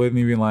your shit wasn't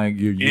even like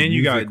your and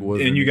you got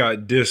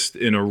dissed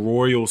in a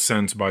royal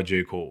sense by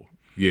J. Cole.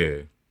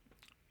 Yeah.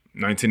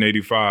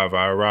 1985,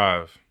 I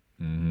Arrive.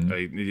 Mm-hmm.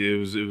 Like,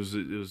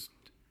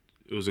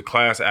 it was a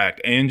class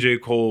act. And J.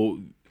 Cole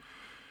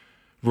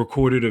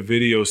recorded a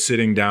video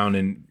sitting down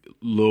in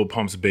Lil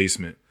Pump's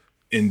basement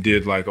and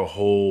did like a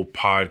whole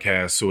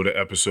podcast sort of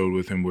episode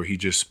with him where he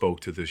just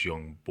spoke to this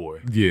young boy.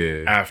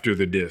 Yeah. After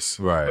the diss.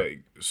 Right. Like,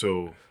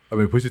 so. I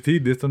mean, Pusha T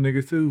did some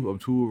niggas too. I'm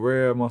too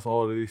rare amongst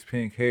all of these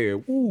pink hair.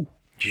 Woo.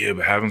 Yeah,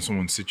 but having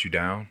someone sit you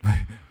down.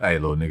 Hey,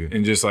 little nigga.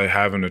 And just like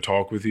having a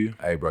talk with you.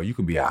 Hey, bro, you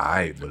can be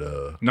alright,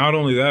 but Not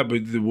only that,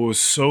 but what was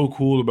so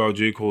cool about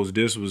J. Cole's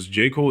diss was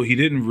J. Cole, he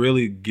didn't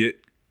really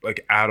get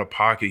like out of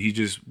pocket. He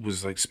just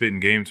was like spitting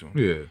game to him.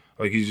 Yeah.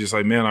 Like he's just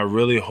like, man, I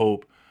really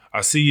hope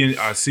I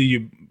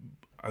see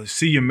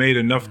you made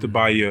enough to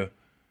buy you.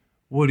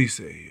 What'd he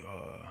say?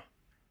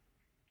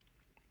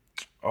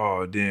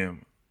 Oh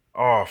damn.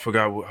 Oh, I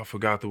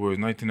forgot the words.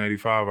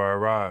 1995, I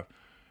arrived.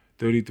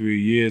 33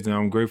 years and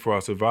I'm grateful I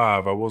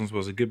survived. I wasn't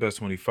supposed to get past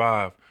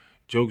 25.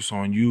 Jokes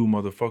on you,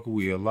 motherfucker,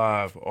 we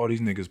alive. All these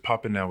niggas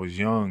popping now was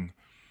young.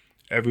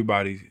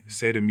 Everybody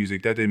say the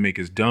music that they make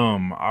is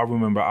dumb. I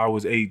remember I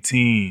was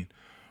 18.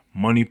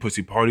 Money,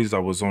 pussy parties, I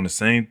was on the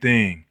same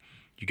thing.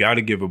 You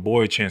gotta give a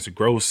boy a chance to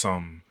grow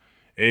something.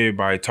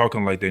 Everybody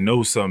talking like they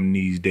know something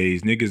these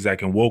days. Niggas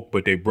acting woke,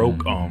 but they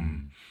broke.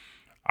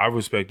 I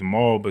respect them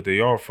all, but they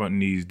are fronting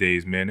these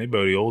days, man. They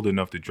barely old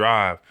enough to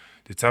drive.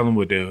 To tell them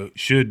what they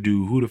should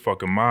do. Who the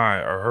fuck am I?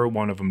 I heard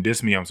one of them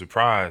diss me. I'm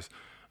surprised.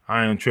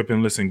 I am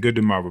tripping. Listen good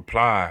to my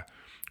reply.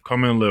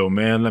 Come in, little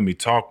man. Let me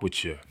talk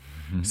with you.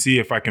 See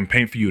if I can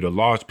paint for you the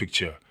large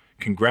picture.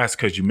 Congrats,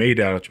 cause you made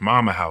that at your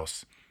mama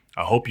house.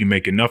 I hope you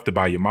make enough to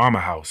buy your mama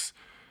house.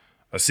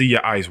 I see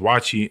your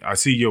watch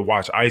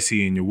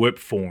icy and your whip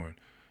foreign.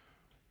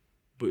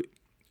 But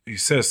he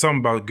says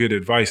something about good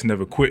advice,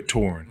 never quit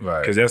touring.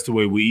 Right. Cause that's the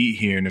way we eat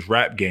here in this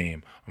rap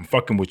game. I'm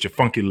fucking with your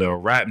funky little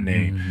rap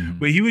name.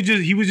 But he was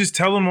just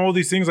telling him all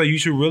these things like you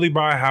should really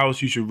buy a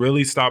house, you should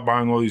really stop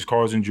buying all these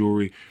cars and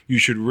jewelry. You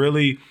should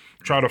really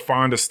try to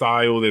find a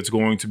style that's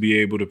going to be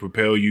able to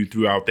propel you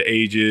throughout the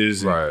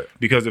ages. Right.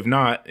 Because if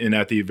not, and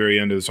at the very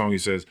end of the song he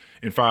says,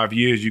 in 5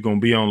 years you're gonna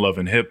be on Love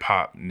and Hip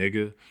Hop,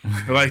 nigga.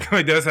 like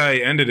that's how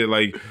he ended it.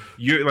 Like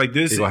you're like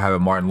this. He's gonna have a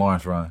Martin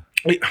Lawrence run.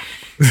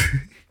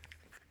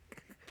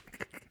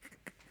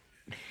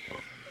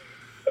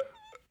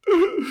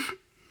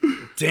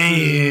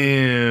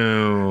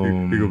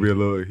 Damn. He gonna be a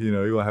little, he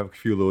gonna have a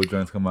few little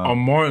joints come out. A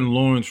Martin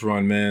Lawrence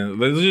run, man.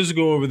 Let's just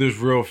go over this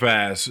real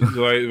fast.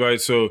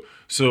 right.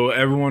 So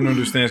everyone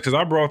understands, because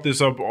I brought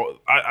this up.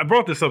 I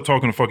brought this up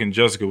talking to fucking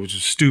Jessica, which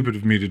is stupid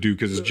of me to do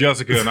because it's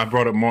Jessica and I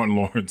brought up Martin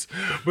Lawrence.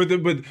 But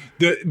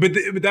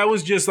that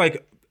was just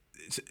like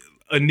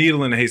a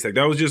needle in a haystack.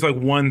 That was just like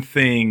one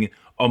thing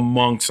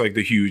amongst like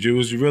the huge. It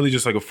was really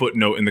just like a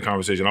footnote in the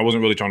conversation. I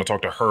wasn't really trying to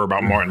talk to her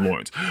about Martin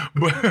Lawrence.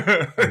 But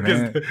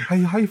man,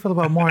 how you feel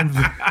about Martin?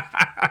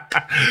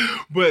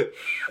 But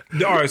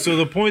all right, so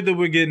the point that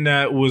we're getting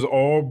at was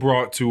all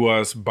brought to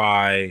us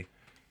by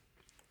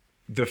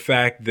the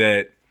fact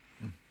that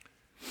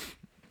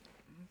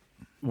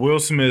Will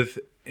Smith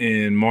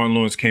and Martin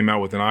Lawrence came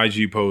out with an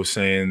IG post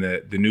saying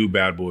that the new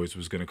Bad Boys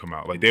was going to come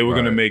out. Like they were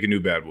going to make a new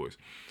Bad Boys.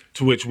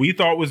 To which we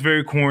thought was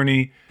very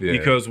corny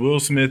because Will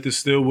Smith is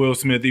still Will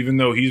Smith, even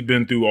though he's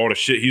been through all the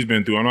shit he's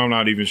been through. And I'm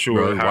not even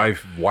sure. Bro,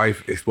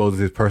 wife exposes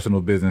his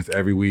personal business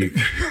every week.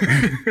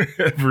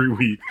 Every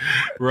week.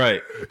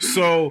 Right.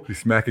 So he's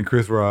smacking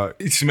Chris Rock.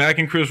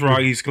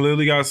 He's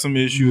clearly got some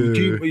issues.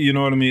 Yeah. You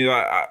know what I mean?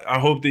 I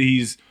hope that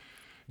he's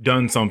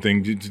done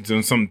something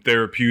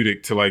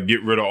therapeutic to like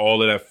get rid of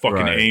all of that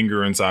fucking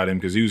anger inside him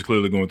because he was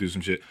clearly going through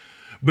some shit.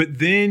 But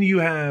then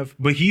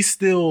but he's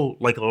still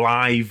like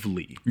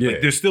lively. Yeah.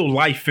 Like, there's still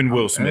life in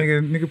Will Smith.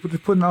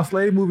 Nigga putting out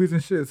slave movies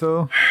and shit,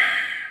 so.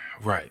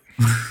 Right.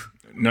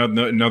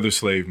 Another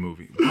slave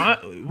movie.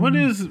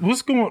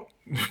 What's going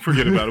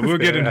forget about it. We'll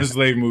get into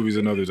slave movies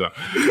another time.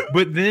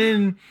 But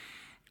then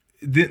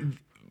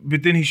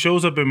he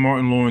shows up at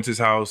Martin Lawrence's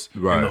house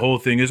and the whole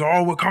thing is,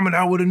 we're coming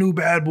out with a new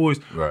Bad Boys.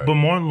 Right. But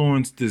Martin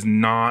Lawrence does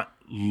not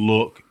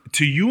look,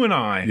 to you and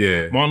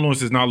I, Martin Lawrence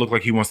does not look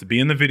like he wants to be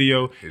in the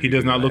video. He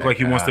does not look like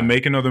he wants to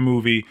make another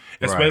movie,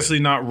 especially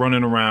not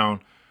running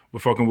around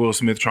with fucking Will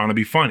Smith trying to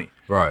be funny.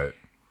 Right.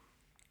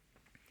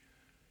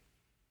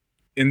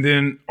 And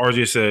then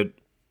RJ said,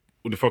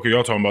 what the fuck are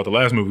y'all talking about? The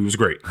last movie was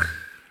great.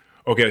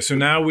 Okay, so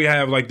now we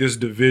have like this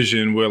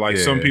division where like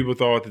some people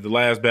thought that the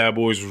last Bad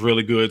Boys was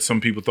really good.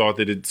 Some people thought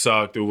that it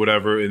sucked or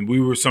whatever. And we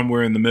were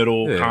somewhere in the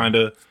middle, kind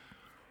of.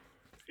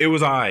 It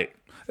was all right.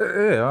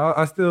 Yeah,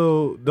 I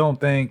still don't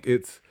think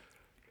it's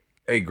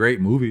a great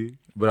movie,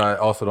 but I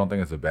also don't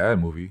think it's a bad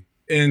movie.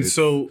 And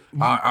so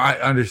I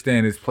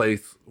understand its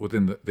place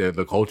within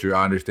the culture.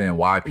 I understand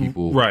why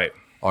people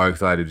are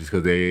excited just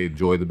because they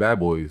enjoy the Bad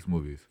Boys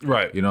movies.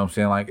 Right. You know what I'm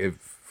saying? Like if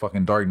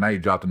fucking Dark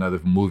Knight dropped another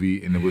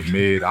movie and it was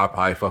mid, I'd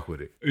probably fuck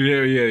with it.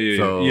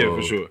 Yeah,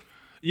 for sure.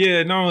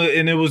 Yeah, no,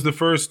 and it was the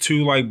first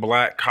two like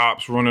black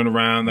cops running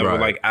around that were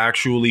like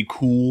actually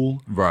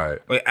cool. Right.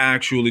 Like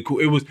actually cool.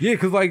 It was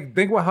because like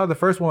think about how the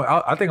first one.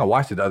 I think I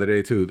watched it the other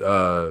day too.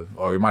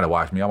 Or you might have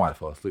watched me. I might have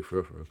fallen asleep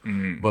for real.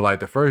 Mm-hmm. But like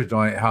the first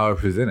joint, how it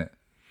presented.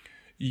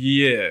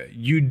 Yeah,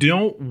 you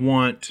don't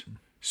want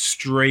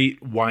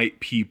straight white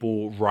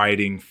people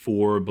writing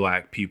for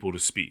black people to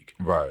speak.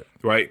 Right.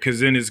 Right? Because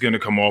then it's going to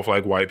come off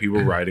like white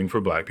people writing for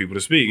black people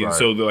to speak. And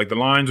so the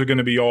lines are going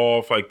to be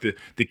off, like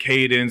the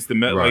cadence,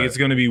 like it's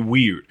going to be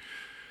weird.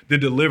 The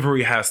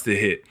delivery has to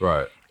hit.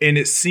 Right. And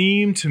it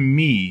seemed to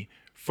me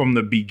from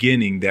the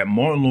beginning that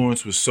Martin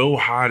Lawrence was so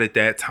hot at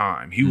that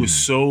time. He was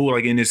so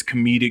like in his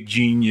comedic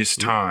genius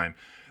time.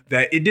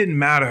 That it didn't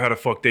matter how the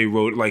fuck they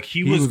wrote it. Like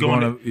he was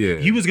going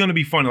to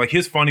be funny. Like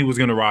his funny was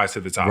going to rise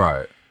to the top.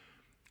 Right.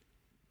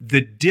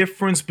 The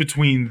difference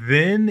between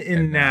then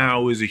and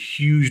now is a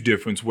huge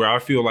difference where I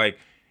feel like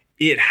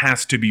it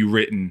has to be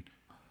written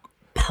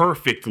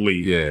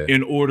perfectly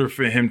in order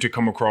for him to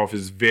come across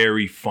as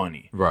very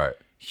funny. Right.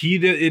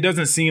 It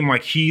doesn't seem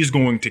like he's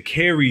going to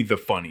carry the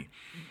funny.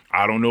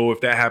 I don't know if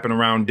that happened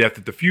around Death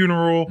at the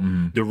Funeral,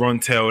 the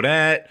Run Tell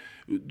That,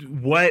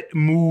 what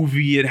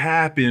movie it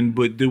happened,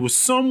 but there was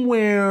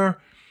somewhere...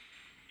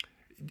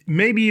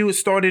 Maybe it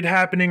started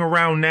happening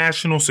around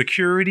national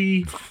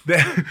security.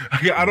 That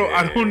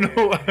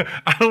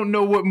I don't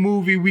know what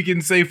movie we can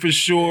say for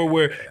sure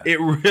where it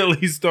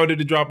really started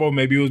to drop off.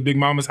 Maybe it was Big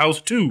Mama's House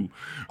 2,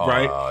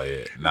 right? Oh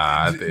yeah,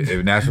 nah.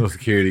 If national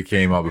security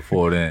came out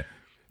before then,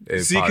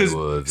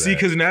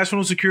 because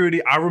national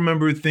security, I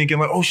remember thinking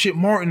like, oh shit,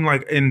 Martin,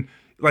 like and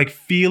like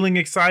feeling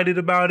excited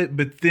about it,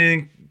 but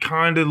then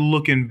kind of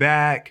looking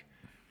back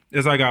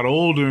as I got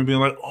older and being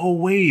like, oh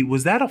wait,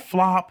 was that a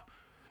flop?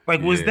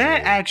 Like, was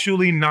that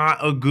actually not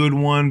a good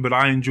one, but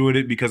I enjoyed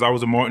it because I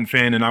was a Martin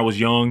fan and I was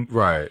young?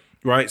 Right.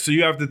 Right? So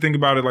you have to think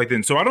about it like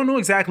then. So I don't know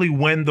exactly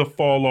when the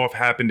fall off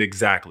happened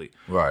exactly.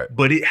 Right.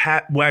 But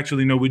well,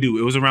 actually, no, we do.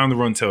 It was around the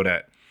Run Tell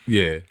That.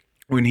 Yeah.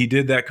 When he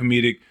did that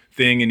comedic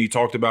thing and he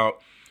talked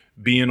about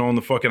being on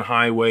the fucking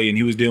highway and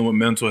he was dealing with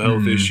mental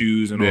health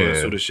issues and all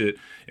that sort of shit.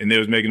 And they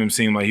was making him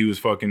seem like he was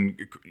fucking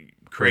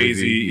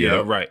crazy.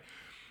 Yeah, right.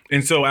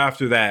 And so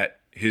after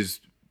that,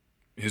 his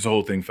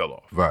whole thing fell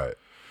off. Right.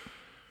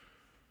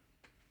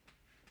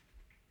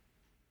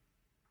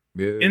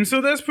 Yeah. And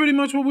so that's pretty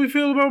much what we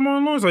feel about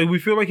Martin Lawrence. Like we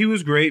feel like he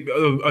was great.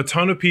 A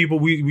ton of people,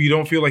 we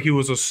don't feel like he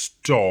was a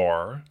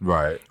star.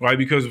 Right. Right.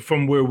 Because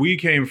from where we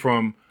came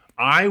from,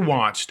 I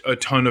watched a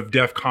ton of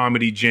Def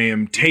Comedy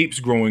Jam tapes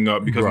growing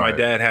up because my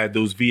dad had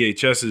those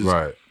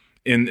VHSs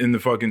in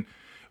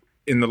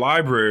the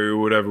library or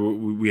whatever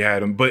we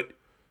had them. But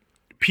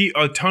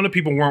a ton of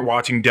people weren't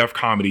watching Def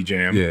Comedy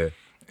Jam. Yeah.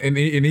 And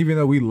even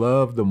though we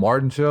loved the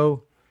Martin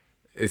Show,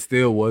 it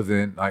still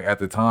wasn't like at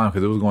the time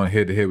because it was going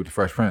head to head with the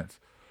Fresh Prince.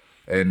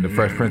 And the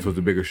Fresh Prince was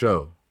the bigger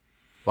show.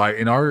 Like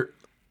in our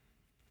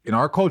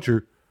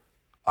culture,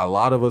 a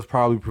lot of us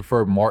probably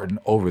prefer Martin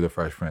over the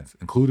Fresh Prince,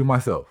 including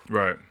myself.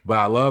 Right. But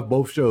I love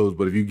both shows.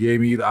 But if you gave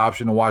me the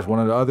option to watch one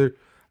or the other,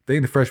 I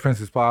think the Fresh Prince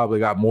has probably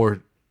got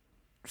more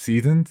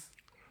seasons.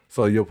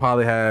 So you'll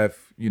probably have,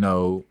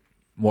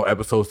 more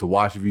episodes to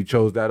watch if you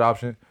chose that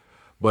option.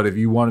 But if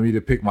you wanted me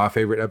to pick my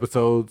favorite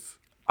episodes,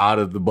 out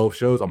of the both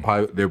shows,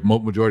 their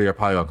majority are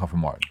probably gonna come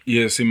from Martin.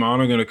 Yeah, see, mine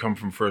are gonna come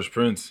from Fresh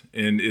Prince,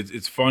 and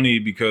it's funny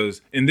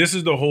because, and this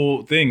is the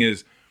whole thing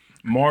is,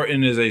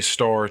 Martin is a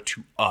star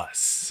to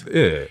us.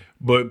 Yeah,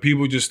 but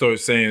people just start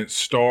saying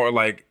star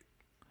like.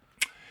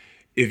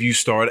 If you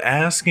start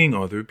asking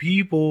other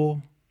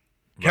people,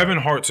 right. Kevin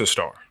Hart's a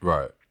star,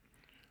 right?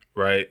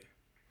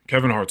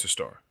 Kevin Hart's a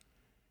star.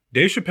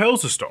 Dave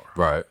Chappelle's a star,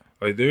 right?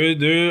 Like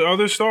there are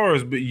other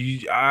stars, but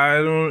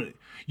I don't.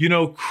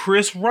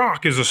 Chris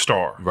Rock is a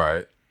star,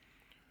 right?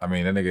 I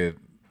mean, that nigga,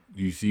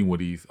 you see what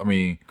he's. I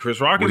mean,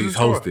 Chris Rock what is he's a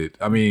star. hosted.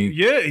 I mean,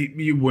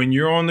 yeah. When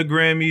you're on the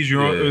Grammys,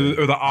 you're on,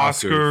 or the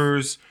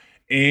Oscars,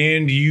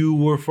 and you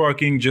were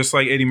fucking just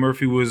like Eddie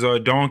Murphy was a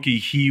donkey.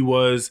 He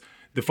was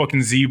the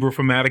fucking zebra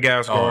from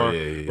Madagascar,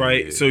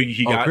 right? Yeah. So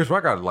he got Chris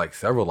Rock got like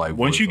several like.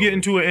 Once you get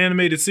into an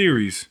animated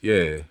series,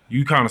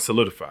 you kind of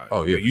solidify.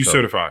 Oh yeah, you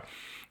certify,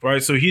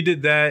 right? So he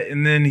did that,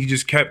 and then he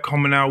just kept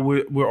coming out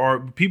with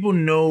art. People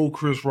know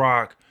Chris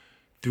Rock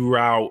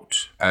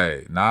throughout.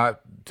 Hey,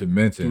 not to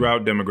mention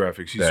throughout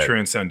demographics, he's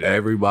transcendent.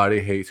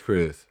 Everybody Hates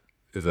Chris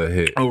is a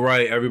hit. Oh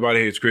right,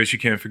 Everybody Hates Chris. You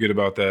can't forget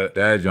about that.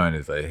 That joint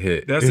is a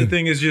hit. That's the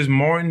thing. Is just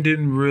Martin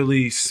didn't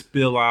really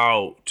spill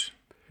out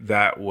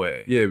that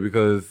way. Yeah,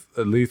 because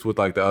at least with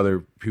like the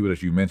other people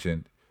that you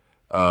mentioned,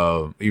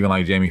 even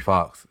like Jamie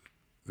Foxx,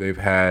 they've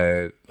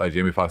had like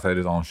Jamie Foxx had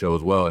his own show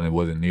as well, and it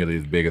wasn't nearly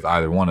as big as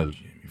either one of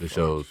the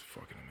shows.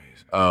 Fucking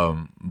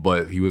amazing.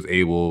 But he was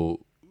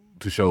able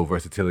to show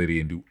versatility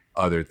and do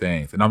other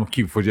things. And I'm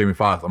keeping for Jamie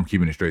Foxx, I'm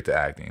keeping it straight to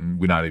acting.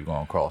 We're not even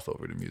going to cross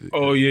over to music.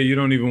 Oh yeah, you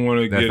don't even want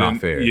to get in.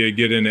 Fair. Yeah,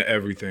 get into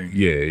everything.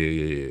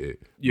 Yeah.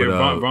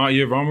 Yeah,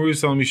 Von Marie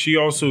was telling me she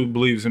also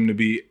believes him to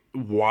be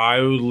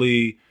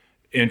wildly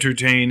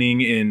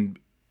entertaining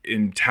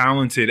and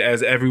talented,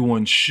 as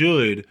everyone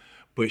should,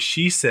 but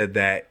she said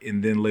that,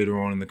 and then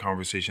later on in the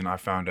conversation I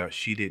found out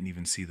she didn't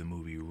even see the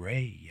movie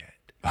Ray yet.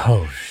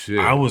 Oh shit.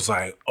 I was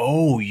like,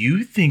 oh,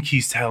 you think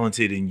he's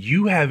talented and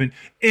you haven't,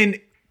 and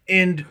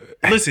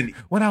listen,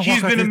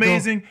 he's been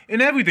amazing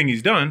in everything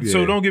he's done,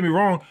 so don't get me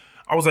wrong.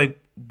 I was like,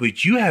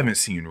 but you haven't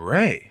seen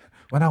Ray.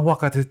 When I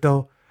walk out this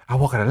door, I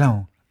walk out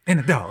alone in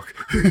the dark.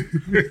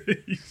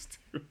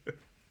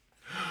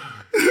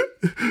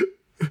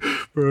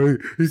 Bro,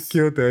 he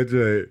killed that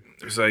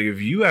Jay. It's like,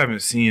 if you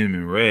haven't seen him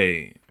in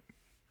Ray.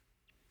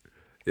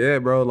 Yeah,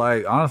 bro.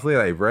 Like, honestly,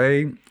 like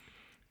Ray,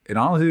 and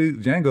honestly,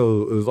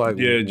 Django is like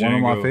one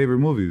of my favorite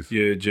movies.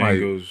 Yeah,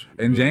 Django's.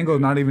 Like, and Django's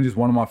not even just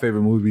one of my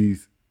favorite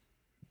movies.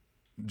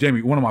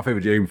 One of my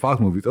favorite Jamie Foxx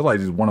movies. That's like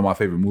just one of my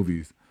favorite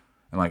movies.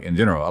 And like in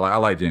general, I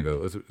like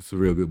Django. It's a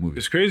real good movie.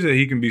 It's crazy that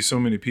he can be so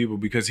many people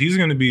because he's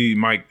going to be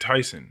Mike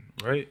Tyson,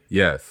 right?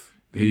 Yes.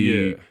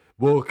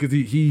 Well, because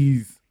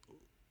he's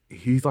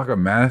like a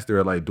master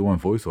at like doing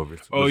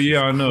voiceovers. Oh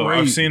yeah, I know.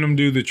 I've seen him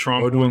do the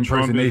Trump. Or doing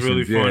Trump is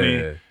really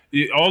funny.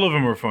 Yeah, all of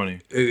them are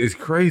funny. It's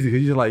crazy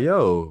because you're like,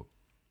 yo,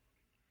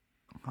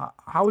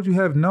 how would you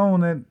have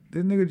known that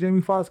this nigga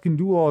Jamie Foxx can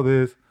do all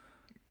this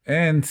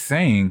and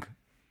sing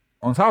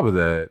on top of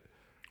that?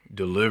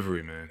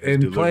 Delivery, man.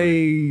 And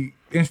play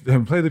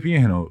the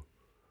piano.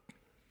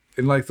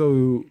 And like,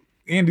 so,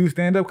 and do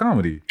stand-up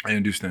comedy.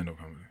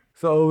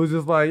 So it was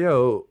just like,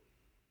 yo,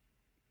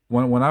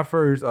 when I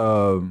first,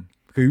 when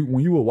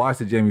you would watch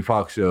the Jamie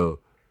Foxx show,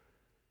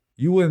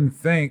 you wouldn't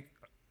think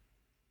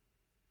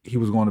he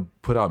was going to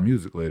put out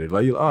music later.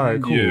 Like, all right,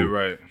 cool. Yeah,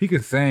 right. He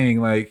could sing,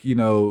 like,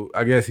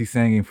 I guess he's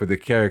singing for the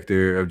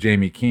character of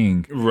Jamie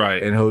King.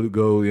 Right. And he'll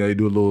go,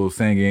 do a little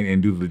singing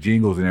and do the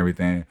jingles and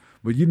everything.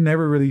 But you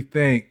never really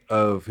think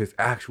of his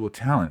actual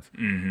talents.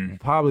 Mm-hmm.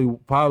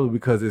 Probably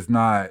because it's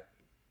not,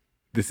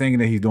 the singing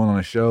that he's doing on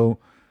the show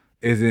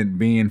isn't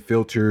being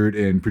filtered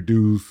and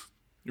produced.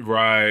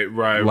 Right.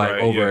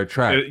 Over a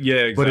track. Yeah,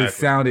 exactly. But it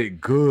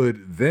sounded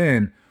good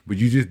then, but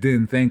you just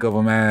didn't think of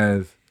him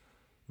as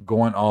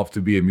going off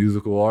to be a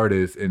musical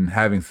artist and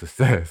having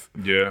success.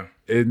 Yeah.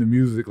 In the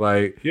music,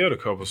 like. He had a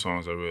couple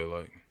songs I really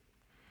like.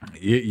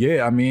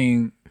 Yeah, I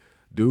mean,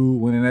 dude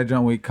went in that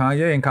joint with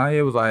Kanye, and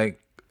Kanye was like,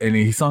 and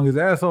he sung his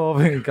ass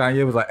off, and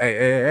Kanye was like,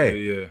 hey.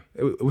 Yeah.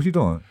 What you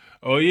doing?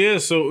 Oh, yeah.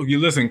 So, you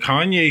listen,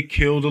 Kanye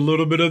killed a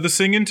little bit of the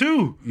singing,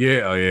 too.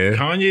 Yeah,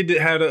 Kanye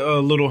had a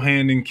little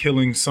hand in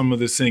killing some of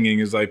the singing.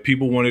 It's like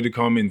people wanted to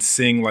come and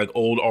sing like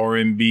old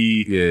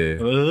R&B. Yeah.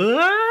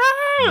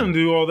 And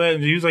do all that.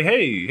 And he was like,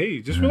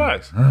 hey, just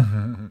relax.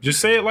 Just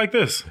say it like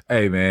this.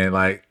 Hey, man,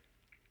 like,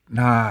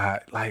 nah,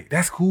 like,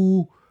 that's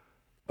cool.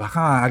 But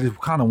I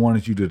just kind of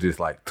wanted you to just,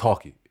 like,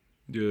 talk it.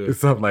 Yeah.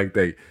 Something like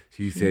that.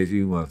 She said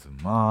she wants some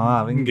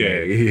Marvin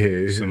Gaye.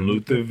 Yeah. Some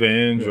Luther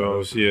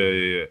Vandross.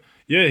 Yeah.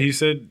 Yeah, he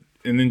said,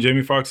 and then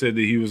Jamie Foxx said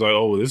that he was like,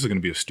 oh, well, this is going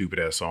to be a stupid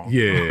ass song.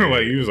 Yeah.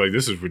 Like, he was like,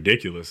 this is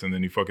ridiculous. And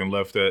then he fucking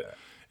left that,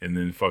 and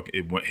then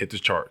hit the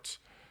charts.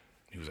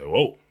 He was like,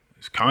 whoa,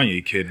 this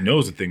Kanye kid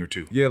knows a thing or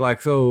two. Yeah,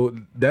 like, so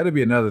that'd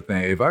be another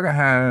thing. If I could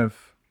have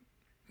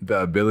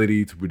the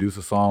ability to produce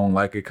a song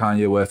like a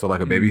Kanye West or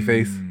like a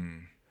Babyface,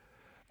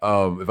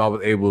 if I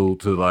was able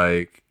to,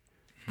 like,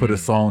 put a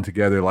song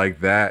together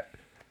like that,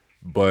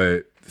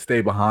 but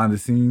stay behind the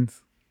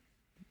scenes,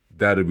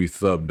 that'd be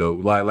sub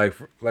dope. Like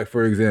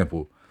for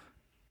example,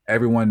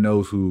 everyone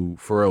knows who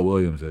Pharrell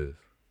Williams is.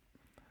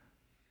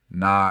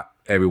 Not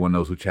everyone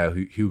knows who Chad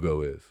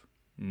Hugo is.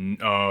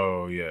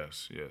 Oh,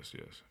 yes.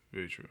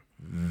 Very true.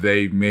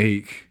 They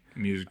make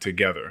music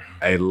together.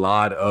 A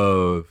lot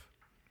of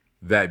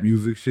that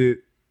music shit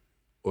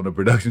on the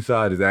production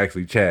side is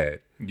actually Chad.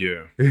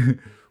 Yeah.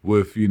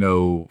 With,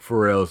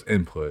 Pharrell's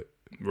input.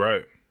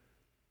 Right.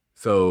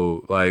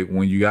 So, like,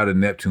 when you got a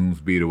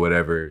Neptune's beat or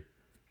whatever,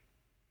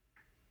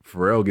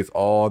 Pharrell gets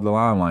all the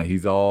limelight.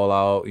 He's all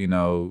out,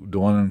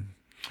 doing...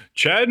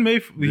 Chad may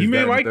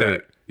like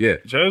that. Yeah.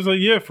 Chad's like,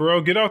 yeah,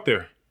 Pharrell, get out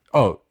there.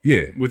 Oh,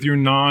 yeah. With your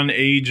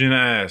non-aging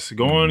ass.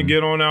 Go on and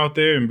get on out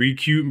there and be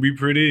cute and be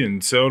pretty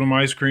and sell them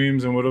ice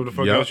creams and whatever the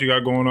fuck else you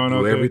got going on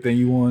out there. Do everything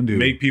you want to do.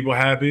 Make people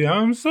happy.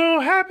 I'm so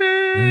happy.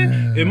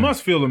 It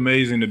must feel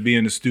amazing to be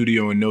in the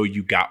studio and know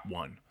you got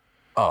one.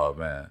 Oh,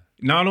 man.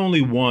 Not only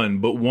one,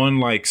 but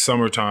one like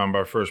Summertime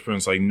by Fresh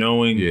Prince. Like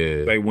knowing,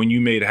 like when you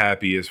made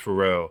Happy as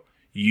Pharrell,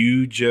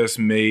 you just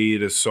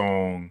made a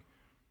song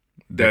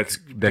that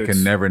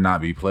can never not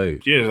be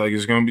played. Yeah, like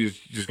it's gonna be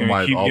just gonna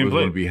Somebody's keep always getting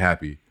played. Gonna be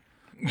happy,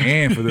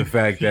 and for the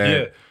fact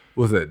that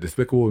what's that?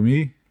 Despicable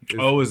Me.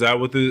 Is that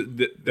what that's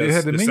it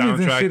had the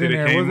minions and shit in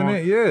there, wasn't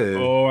it? Yeah.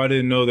 Oh, I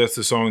didn't know that's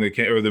the song that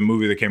came or the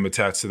movie that came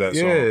attached to that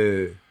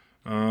song.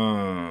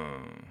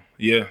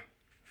 Yeah.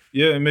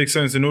 Yeah, it makes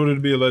sense. In order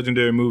to be a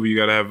legendary movie, you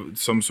gotta have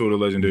some sort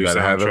of legendary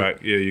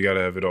soundtrack. Yeah, you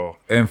gotta have it all.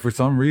 And for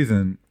some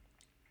reason,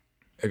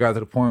 it got to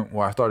the point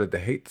where I started to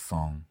hate the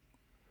song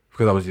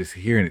because I was just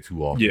hearing it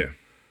too often. Yeah.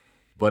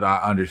 But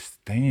I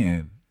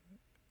understand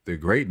the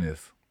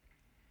greatness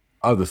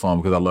of the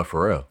song because I love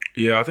Pharrell.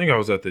 Yeah, I think I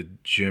was at the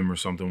gym or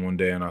something one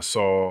day and I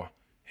saw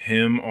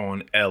him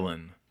on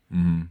Ellen.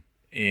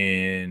 Mm-hmm.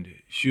 And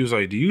she was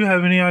like, do you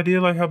have any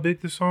idea like how big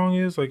this song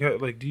is? Like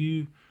do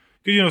you...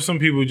 Because, some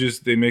people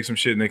they make some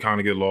shit and they kind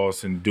of get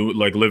lost and do it,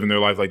 like living their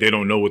life like they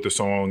don't know what the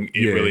song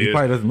really is. He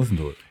probably doesn't listen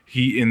to it.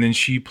 And then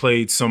she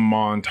played some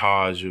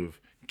montage of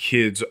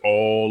kids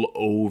all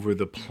over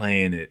the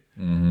planet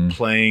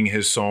playing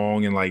his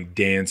song and like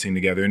dancing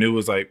together. And it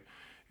was like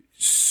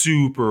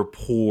super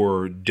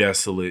poor,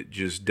 desolate,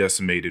 just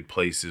decimated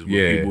places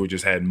where people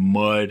just had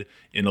mud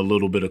and a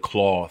little bit of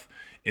cloth.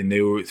 And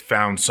they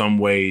found some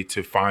way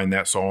to find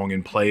that song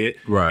and play it.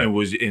 Right.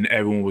 And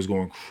everyone was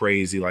going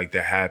crazy like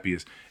the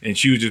happiest. And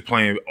she was just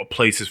playing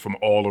places from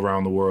all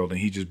around the world and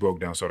he just broke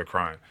down, started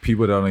crying.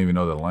 People don't even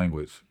know the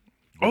language.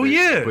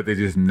 But they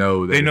just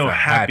know that they know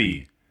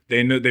happy.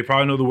 They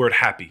probably know the word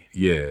happy.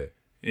 Yeah.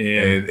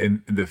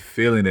 And the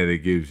feeling that it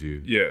gives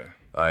you. Yeah.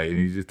 Like, and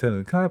you just tell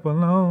them, clap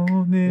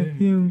along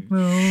if you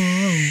know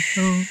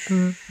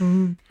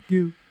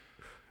you.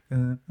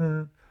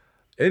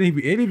 And he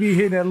be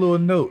hitting that little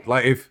note.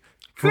 Like if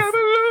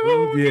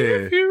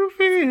Pharrell,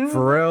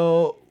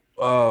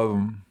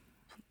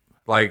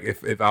 like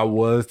if I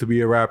was to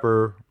be a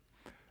rapper,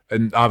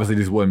 and obviously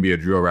this wouldn't be a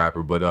drill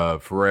rapper, but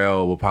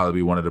Pharrell will probably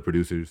be one of the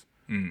producers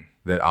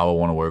that I would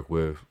want to work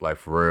with. Like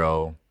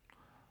Pharrell,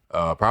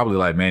 probably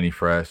like Manny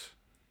Fresh,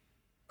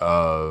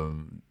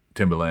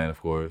 Timbaland, of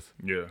course.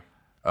 Yeah.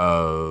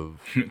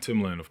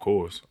 Timbaland, of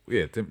course.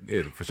 Yeah,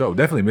 for sure.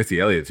 Definitely Missy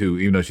Elliott too,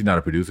 even though she's not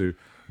a producer.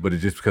 But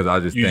it's just because I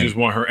just think... You just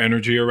want her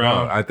energy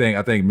around? I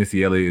think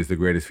Missy Elliott is the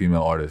greatest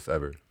female artist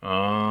ever.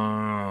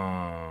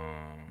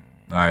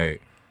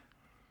 Like...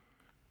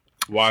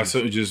 Why?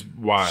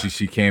 Why?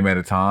 She came at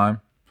a time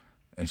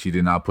and she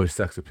did not push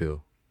sex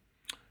appeal.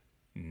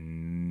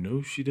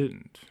 No, she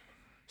didn't.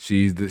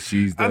 She's the...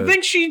 I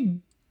think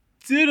she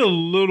did a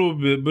little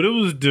bit, but it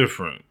was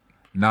different.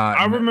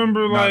 I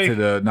remember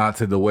not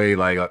to the way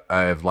like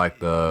I have like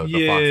the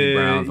Foxy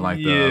Browns and like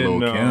the Lil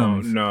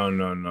Kims. No.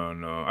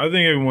 I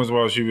think every once in a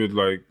while she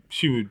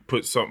would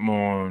put something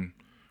on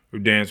or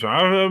dance.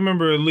 I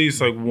remember at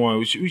least like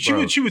one.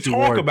 She would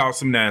talk about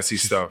some nasty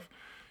stuff.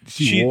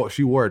 She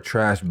wore a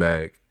trash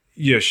bag.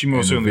 Yeah, she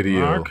most certainly.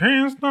 Video. I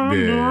can't stop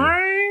the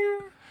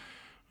rain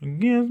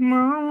against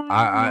my.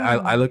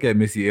 I look at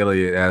Missy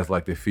Elliott as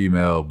like the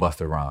female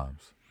Busta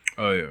Rhymes.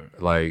 Oh yeah,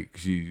 like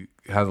she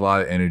has a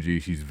lot of energy.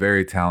 She's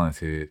very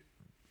talented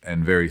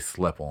and very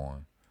slept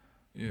on.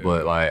 Yeah.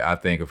 But like I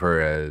think of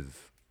her as,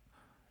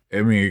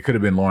 I mean, it could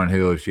have been Lauryn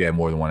Hill if she had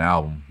more than one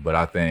album. But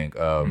I think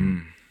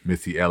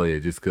Missy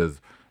Elliott, just because,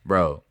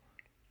 bro,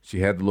 she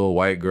had the little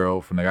white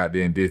girl from the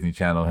goddamn Disney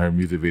Channel in her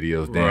music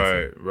videos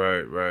dancing.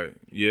 Right.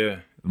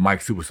 Yeah.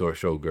 Mike Superstore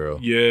show girl.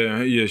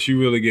 Yeah. She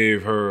really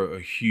gave her a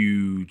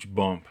huge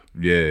bump.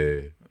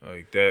 Yeah.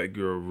 Like, that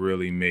girl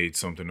really made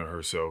something of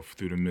herself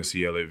through the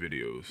Missy Elliott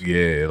videos.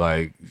 Yeah,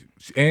 like,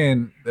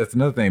 and that's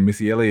another thing.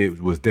 Missy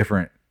Elliott was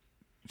different.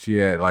 She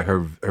had, like, her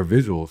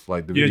visuals,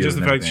 like the videos. Yeah, just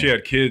the fact that she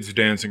had kids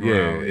dancing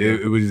around. Yeah,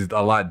 it was just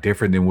a lot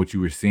different than what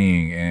you were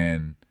seeing.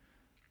 And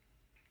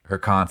her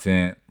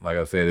content, like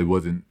I said, it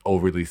wasn't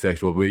overly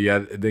sexual. But, yeah,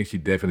 I think she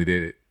definitely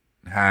did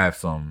have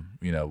some,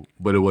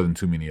 but it wasn't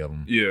too many of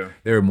them. Yeah.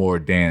 They were more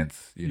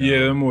dance,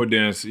 Yeah, more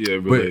dance,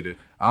 related.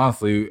 But,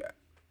 honestly,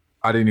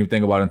 I didn't even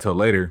think about it until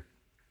later.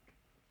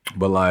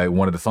 But like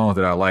one of the songs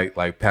that I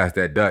like Pass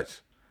That Dutch,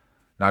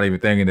 not even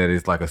thinking that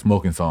it's like a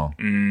smoking song.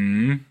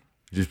 Mm-hmm.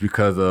 Just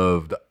because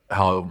of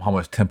how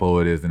much tempo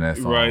it is in that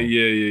song. Right,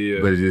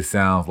 yeah. But it just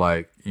sounds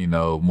like,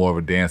 more of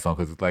a dance song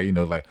because it's like,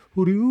 like,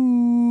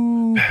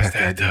 hoo-doo, Pass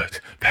that Dutch.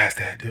 Pass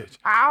that Dutch.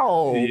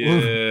 Ow.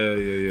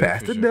 Yeah.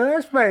 Pass the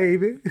Dutch,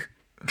 baby.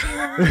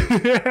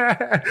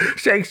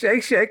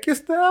 shake your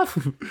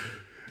stuff.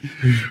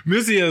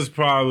 Missy is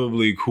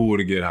probably cool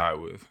to get high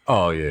with.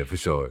 Oh, yeah, for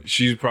sure.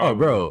 She's probably... Oh,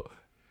 bro.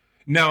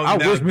 Now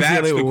wish Missy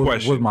that's Elliott the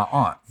question. Was my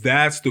aunt.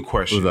 That's the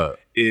question. What's up?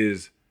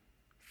 Is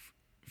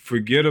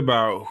forget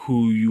about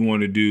who you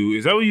want to do.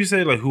 Is that what you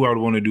say? Like who I would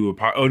want to do a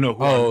podcast? Oh no,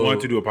 who I would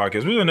want to do a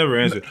podcast. We'll never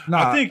answer.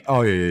 Nah, I think.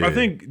 Oh yeah. I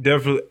think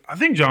definitely. I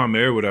think John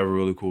Mayer would have a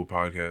really cool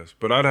podcast,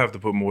 but I'd have to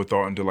put more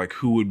thought into like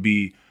who would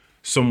be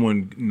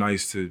someone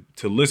nice to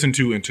listen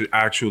to and to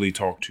actually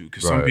talk to,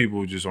 because some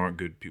people just aren't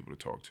good people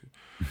to talk to.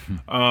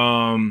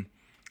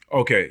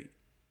 Okay.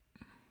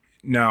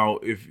 Now,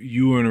 if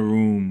you were in a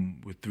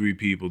room with 3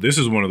 people, this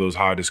is one of those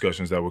high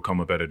discussions that would come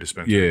up at a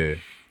dispensary. Yeah.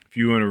 If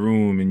you were in a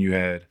room and you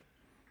had,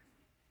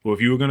 if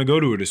you were going to go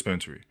to a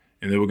dispensary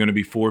and there were going to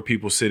be 4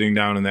 people sitting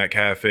down in that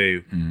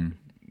cafe,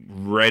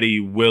 ready,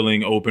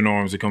 willing, open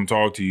arms to come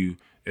talk to you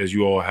as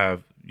you all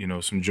have,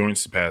 some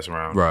joints to pass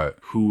around. Right.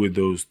 Who would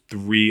those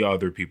 3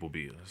 other people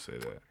be? Let's say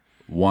that.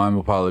 One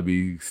will probably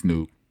be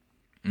Snoop.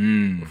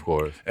 Of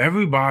course.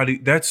 Everybody,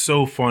 that's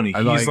so funny.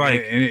 He's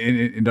like... And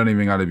it don't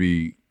even got to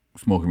be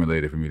smoking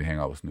related for me to hang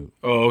out with Snoop.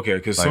 Oh, okay.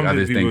 Because some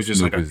people are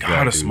just like, I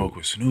gotta smoke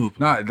with Snoop.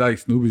 Not like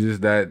Snoop is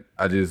just that.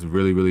 I just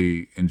really,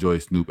 really enjoy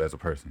Snoop as a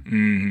person.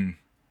 Mm-hmm.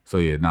 So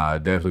yeah,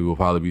 definitely will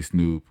probably be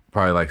Snoop.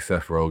 Probably like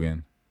Seth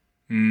Rogen.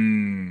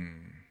 And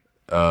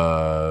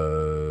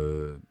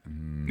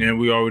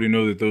we already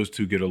know that those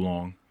 2 get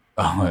along.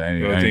 Oh,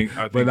 anyway.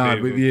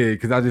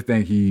 Because I just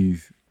think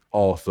he's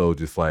also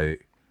just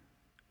like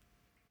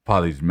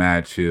probably just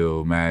mad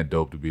chill, mad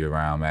dope to be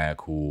around, mad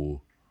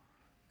cool.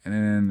 And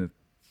then the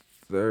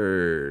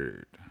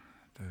third.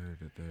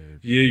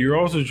 Yeah, you're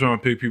also trying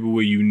to pick people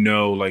where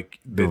like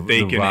that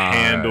they can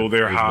handle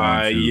their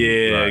high.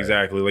 Yeah, right.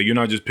 Exactly. Like you're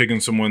not just picking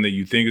someone that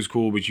you think is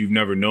cool, but you've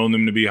never known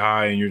them to be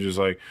high, and you're just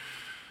like,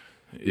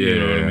 you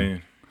know what I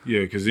mean? Yeah,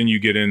 because then you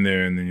get in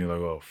there and then you're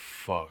like, oh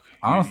fuck.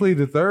 Honestly,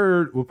 the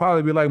third would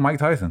probably be like Mike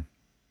Tyson.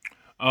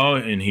 Oh,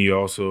 and he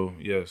also,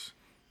 yes.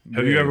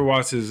 Have you ever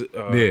watched his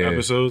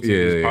episodes of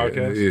his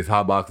podcast? His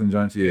hot boxing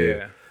joints.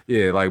 Yeah,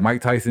 like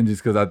Mike Tyson,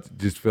 just because I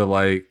just feel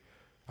like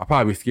I'll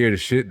probably be scared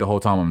of shit the whole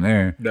time I'm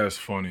there. That's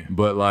funny.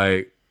 But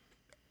like,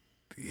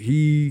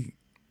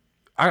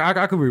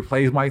 I could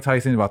replace Mike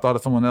Tyson if I thought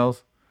of someone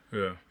else.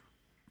 Yeah.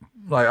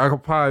 Like I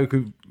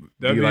could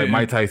be like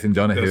Mike Tyson,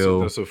 Jonah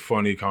Hill. That's a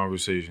funny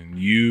conversation.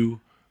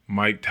 You,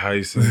 Mike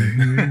Tyson.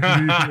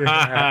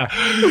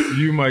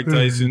 You, Mike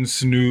Tyson,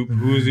 Snoop.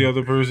 Who is the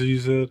other person you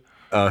said?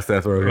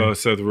 Seth Rogen.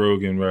 Seth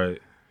Rogen,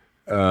 right.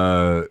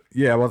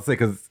 Yeah, I was to say,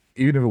 because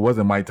even if it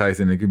wasn't Mike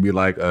Tyson, it could be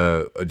like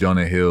a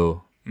Jonah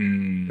Hill.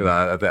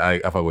 Because I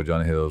fuck with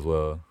Jonah Hill as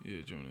well.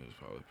 Yeah, Jonah is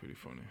probably pretty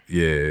funny.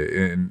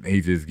 Yeah, and he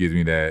just gives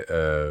me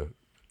that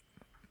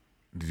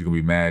he's gonna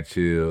be mad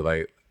chill,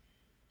 like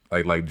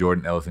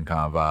Jordan Ellison kind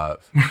of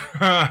vibes.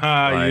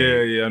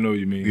 Yeah, I know what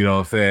you mean. You know what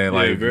I'm saying?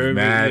 Like very,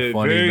 mad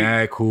funny,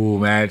 mad cool,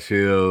 mad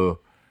chill.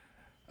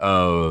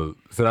 So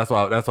that's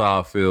why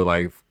I feel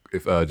like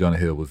if Jonah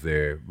Hill was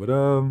there. But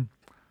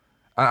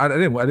I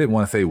didn't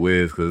want to say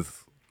Wiz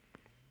because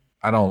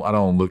I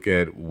don't look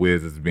at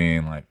Wiz as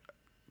being like,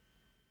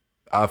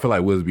 I feel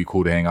like Wiz would be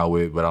cool to hang out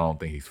with, but I don't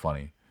think he's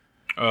funny.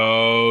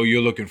 Oh,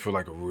 you're looking for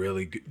like a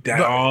really good... if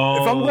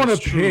I'm going to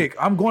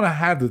pick, I'm going to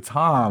have the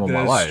time of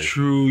my life. That's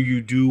true.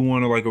 You do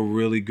want to like a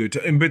really good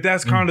time. But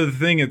that's kind of the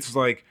thing. It's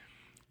like,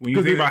 when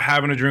you think about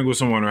having a drink with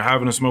someone or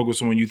having a smoke with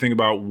someone, you think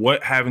about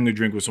what having a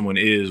drink with someone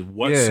is,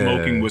 what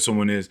smoking with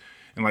someone is,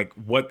 and like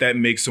what that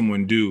makes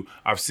someone do.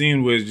 I've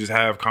seen Wiz just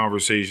have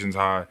conversations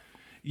high.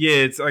 Yeah,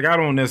 it's like, I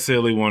don't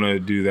necessarily want to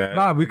do that.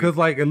 Nah, because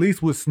like at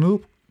least with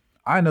Snoop,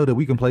 I know that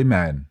we can play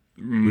Madden.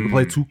 We can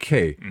play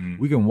 2K.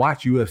 We can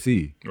watch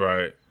UFC.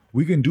 Right.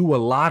 We can do a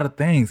lot of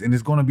things, and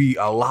it's going to be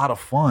a lot of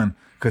fun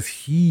because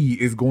he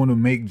is going to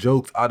make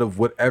jokes out of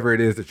whatever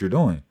it is that you're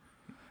doing.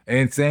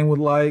 And same with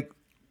like,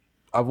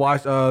 I've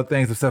watched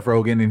things with Seth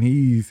Rogen, and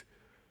he's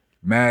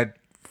mad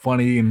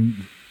funny,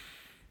 and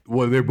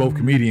well, they're both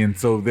comedians,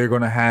 so they're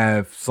going to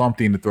have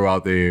something to throw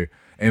out there.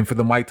 And for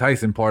the Mike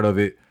Tyson part of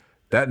it,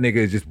 that nigga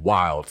is just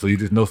wild. So you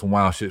just know some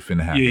wild shit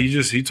finna happen. Yeah,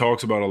 he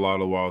talks about a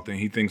lot of wild things.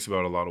 He thinks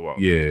about a lot of wild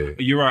things.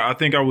 You're right. I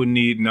think I would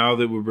need, now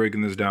that we're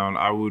breaking this down,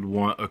 I would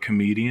want a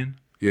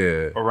comedian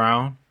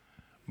around.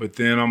 But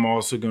then I'm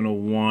also going to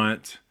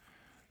want,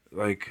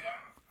 like,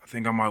 I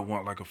think I might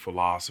want like a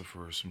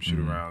philosopher or some shit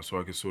around so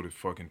I could sort of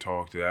fucking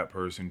talk to that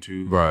person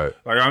too. Right.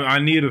 Like I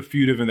need a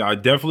few different, I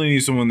definitely need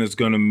someone that's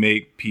going to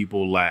make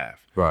people laugh.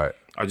 Right.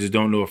 I just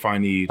don't know if I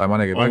need like my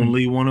nigga,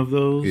 only one of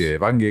those. Yeah,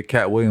 if I can get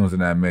Cat Williams in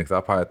that mix,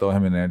 I'll probably throw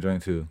him in that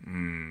joint too.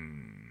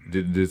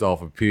 Just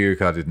off of pure,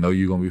 because I just know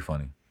you're going to be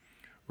funny.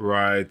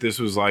 Right. This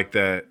was like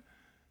that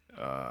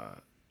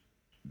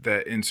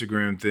that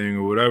Instagram thing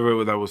or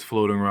whatever that was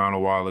floating around a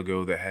while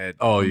ago that had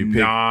you picked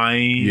 9,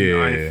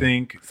 I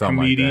think,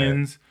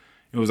 comedians.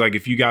 Like it was like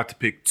if you got to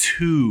pick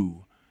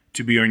 2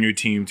 to be on your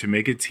team to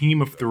make a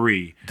team of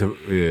 3,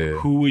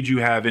 who would you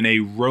have in a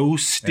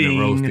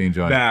roasting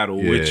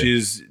battle, which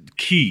is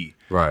key.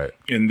 Right.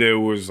 And there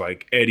was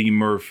like Eddie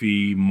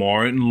Murphy,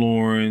 Martin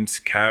Lawrence,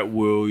 Cat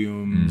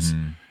Williams,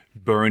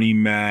 Bernie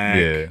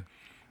Mac.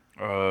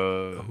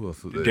 Who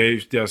else was there?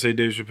 Did I say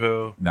Dave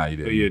Chappelle? No, you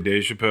didn't. Yeah,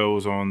 Dave Chappelle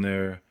was on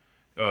there.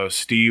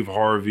 Steve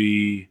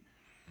Harvey.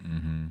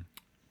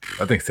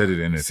 I think Cedric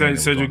the Entertainer.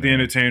 Cedric the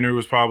Entertainer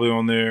was probably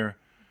on there.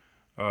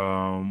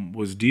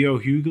 Was D.L.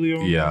 Hughley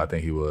on there? Yeah, I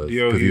think he was.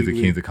 Because he's the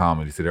Kings of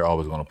Comedy, so they're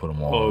always going to put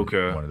him on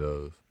one of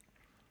those.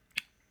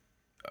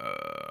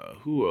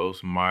 Who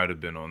else might have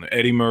been on there?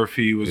 Eddie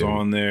Murphy was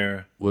on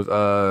there.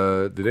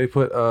 Did they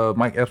put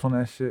Mike Epps on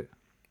that shit?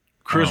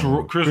 Chris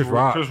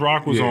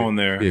Rock was on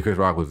there. Yeah, Chris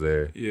Rock was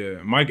there.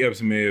 Yeah, Mike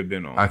Epps may have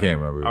been on. I can't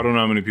remember. I don't know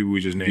how many people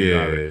we just named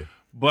out of it.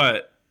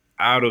 But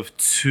out of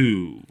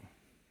 2,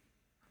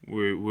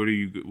 what do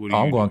you?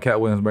 I'm going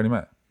Cat Williams, Bernie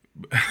Mac.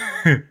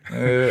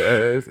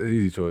 It's an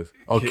easy choice.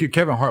 Oh,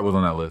 Kevin Hart was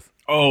on that list.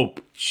 Oh,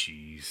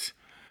 jeez.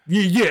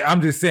 Yeah,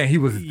 I'm just saying he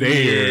was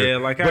there. Yeah,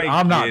 like but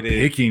I'm not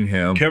picking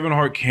him. Kevin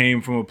Hart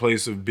came from a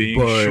place of being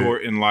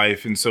short in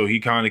life, and so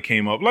he kind of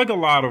came up like a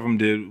lot of them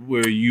did,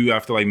 where you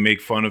have to like make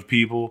fun of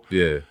people.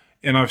 Yeah.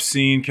 And I've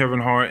seen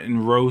Kevin Hart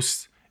in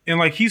roast, and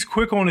like he's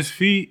quick on his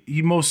feet.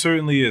 He most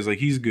certainly is. Like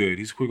he's good.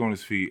 He's quick on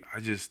his feet.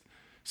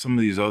 Some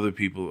of these other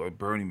people like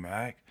Bernie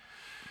Mac.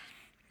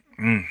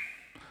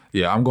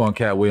 Yeah, I'm going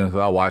Cat Williams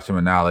because I watch him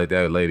annihilate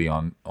that lady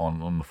on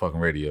the fucking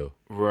radio.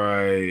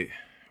 Right.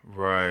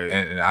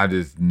 And I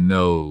just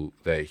know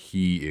that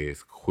he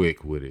is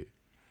quick with it.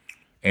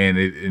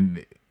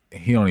 And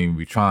he don't even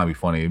be trying to be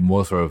funny.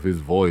 More so of his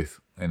voice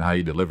and how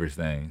he delivers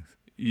things.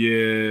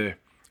 Yeah.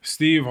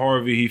 Steve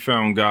Harvey, he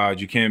found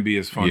God. You can't be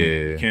as funny.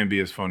 Yeah. You can't be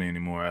as funny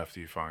anymore after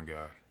you find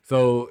God.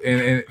 So,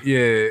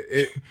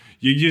 you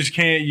just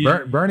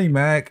can't. Bernie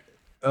Mac,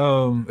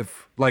 Cat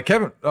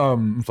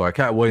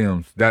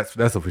Williams, that's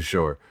a for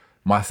sure.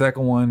 My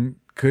second one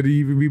could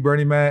even be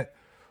Bernie Mac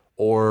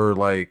or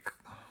like,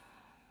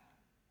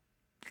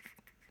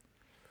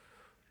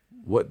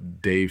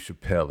 what Dave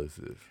Chappelle is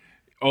this?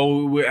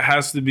 Oh, it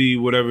has to be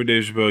whatever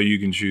Dave Chappelle you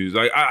can choose.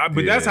 Like,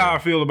 but that's how I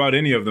feel about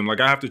any of them. Like,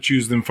 I have to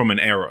choose them from an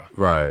era.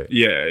 Right.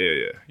 Yeah.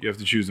 You have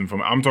to choose them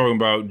from. I'm talking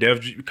about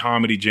Def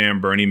Comedy Jam,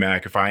 Bernie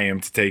Mac. If I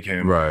am to take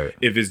him, right.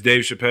 If it's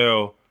Dave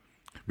Chappelle,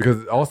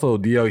 because also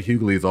D.L.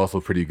 Hughley is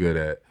also pretty good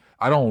at.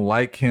 I don't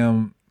like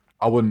him.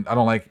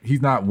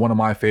 He's not one of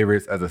my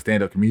favorites as a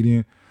stand-up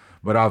comedian,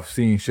 but I've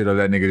seen shit of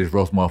that nigga just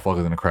roast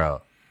motherfuckers in the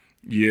crowd.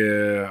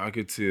 Yeah, I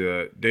could see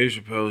that. Dave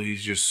Chappelle,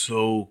 he's just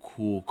so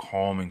cool,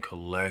 calm, and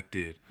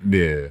collected.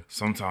 Yeah.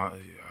 Sometimes,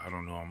 I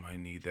don't know, I might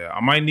need that. I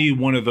might need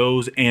one of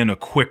those and a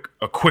quick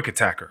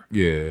attacker.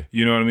 Yeah.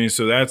 You know what I mean?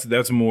 So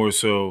that's more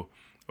so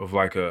of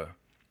like a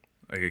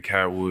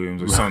Cat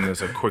Williams or something that's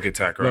a quick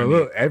attacker. No,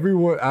 look,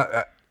 everyone,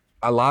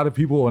 a lot of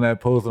people on that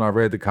post when I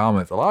read the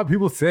comments, a lot of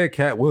people said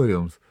Cat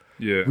Williams.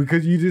 Yeah.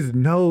 Because you just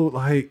know,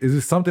 like, is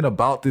there something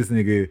about this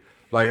nigga,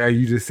 like how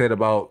you just said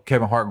about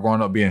Kevin Hart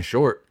growing up being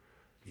short?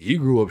 He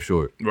grew up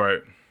short.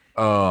 Right.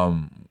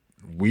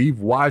 We've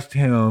watched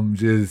him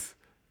just,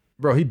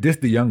 bro, he dissed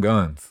the Young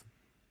Guns.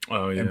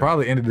 Oh, yeah. And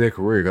probably ended their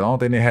career because I don't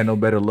think they had no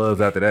better loves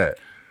after that.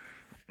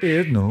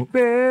 There's no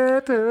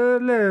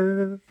better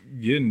love.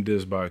 Getting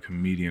dissed by a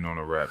comedian on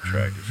a rap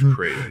track is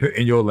crazy.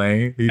 In your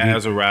lane.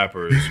 As a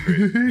rapper is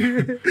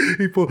crazy.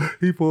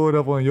 he pulled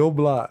up on your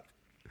block.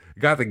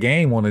 Got the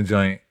game on the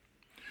joint.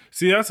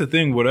 See, that's the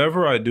thing.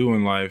 Whatever I do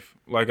in life,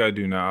 like I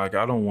do now, like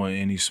I don't want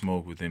any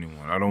smoke with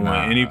anyone. I don't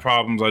want any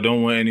problems. I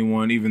don't want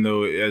anyone, even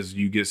though as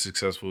you get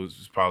successful, it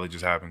probably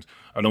just happens.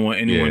 I don't want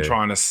anyone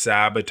trying to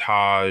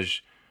sabotage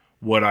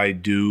what I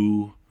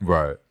do.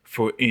 Right.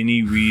 For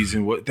any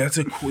reason. That's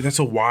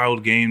a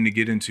wild game to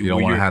get into. You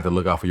don't want to have to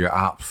look out for your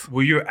ops.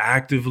 Where you're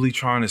actively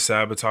trying to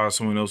sabotage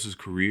someone else's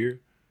career.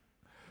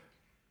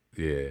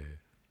 Yeah.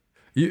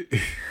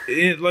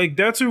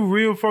 That's a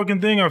real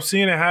fucking thing. I've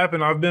seen it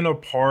happen. I've been a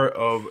part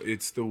of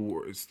it's the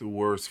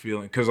worst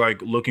feeling because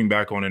like looking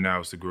back on it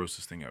now, it's the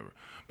grossest thing ever.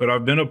 But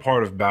I've been a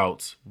part of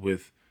bouts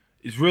with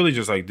it's really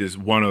just like this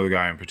one other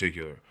guy in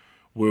particular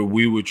where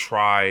we would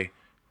try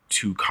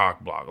to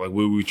cock block, like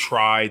where we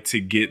try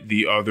to get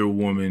the other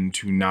woman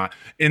to not.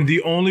 And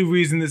the only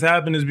reason this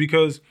happened is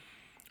because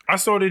I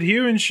started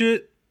hearing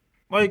shit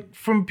like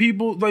from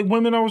people, like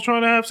women I was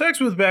trying to have sex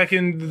with back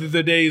in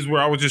the days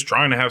where I was just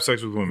trying to have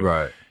sex with women.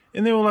 Right.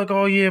 And they were like,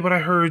 oh yeah, but I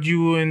heard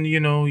you and,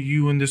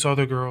 you and this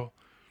other girl.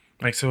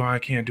 Like, so I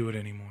can't do it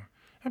anymore.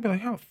 I'd be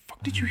like, how the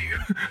fuck did you hear?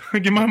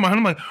 Like in my mind,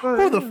 I'm like,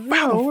 how the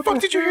fuck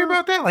did you hear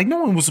about that? Like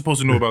no one was supposed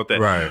to know about that.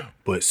 Right.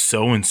 But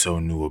so-and-so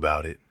knew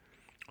about it.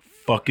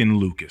 Fucking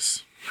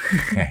Lucas.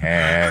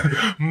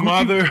 Gucci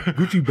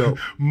belt.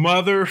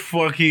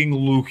 Motherfucking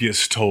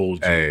Lucas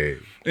told you. Hey.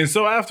 And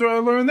so after I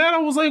learned that, I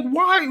was like,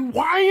 why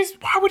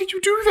would you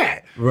do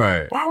that?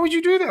 Right. Why would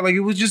you do that? Like, it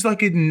was just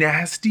like a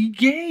nasty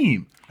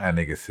game. That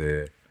nigga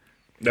said,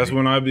 That's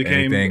when I became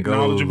Anything goes.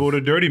 knowledgeable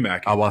to Dirty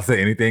Mac. I was about to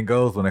say anything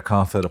goes when it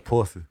comes to the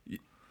pussy.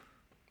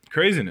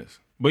 Craziness.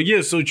 But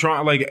yeah, so try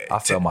like I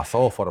sell my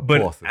soul for the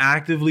but pussy.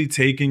 actively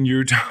taking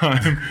your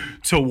time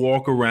to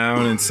walk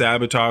around and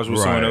sabotage what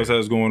someone Right. else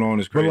has going on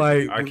is But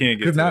crazy. like, I can't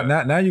get to now,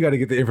 that. now you got to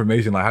get the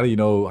information. Like, how you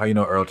know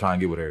Earl trying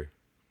to get with her?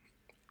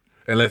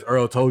 Unless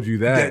Earl told you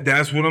that.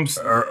 That's what I'm.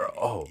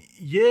 Oh,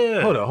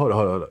 Yeah. hold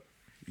up.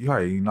 You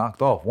already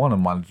knocked off one of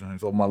my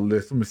joints on my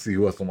list. Let me see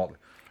who else on my list.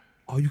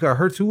 Oh, you got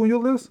her too on your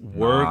list?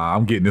 Work. Nah,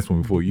 I'm getting this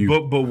one before you.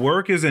 But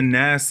work is a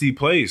nasty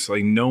place.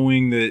 Like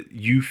knowing that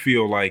you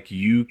feel like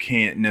you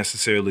can't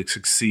necessarily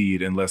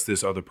succeed unless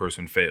this other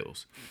person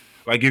fails.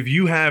 Like if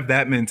you have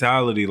that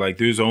mentality, like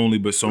there's only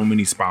but so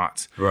many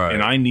spots. Right.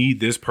 And I need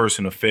this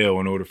person to fail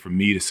in order for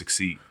me to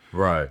succeed.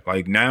 Right.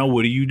 Like now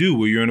what do?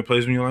 Where you're in a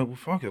place when you're like, well,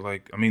 fuck it.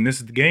 Like, I mean, this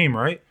is the game,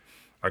 right?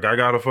 Like I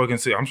gotta fucking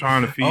see. I'm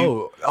trying to feed.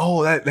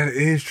 Oh, that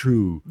is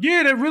true.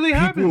 Yeah, that really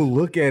happens. People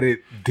look at it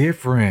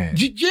different.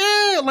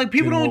 Yeah, like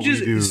people Than don't what we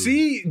just do.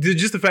 see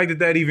just the fact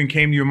that even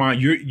came to your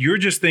mind. You're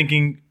just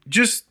thinking,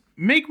 just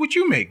make what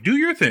you make, do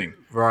your thing,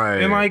 Right.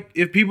 and like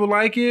if people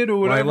like it or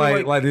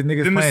whatever, Like the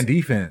niggas then playing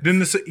defense.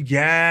 Then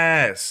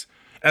yes,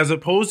 as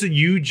opposed to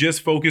you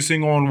just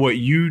focusing on what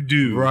you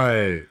do,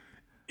 Right.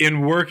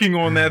 and working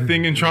on that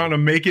thing and trying to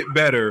make it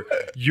better,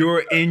 you're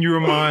in your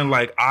mind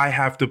like, I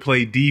have to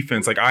play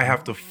defense. Like I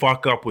have to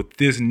fuck up what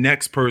this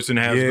next person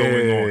has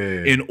going on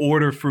in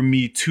order for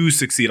me to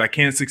succeed. I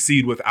can't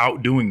succeed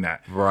without doing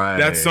that. Right.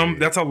 That's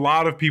a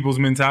lot of people's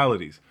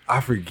mentalities. I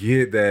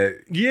forget that.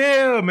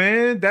 Yeah,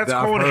 man. That's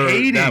I've called heard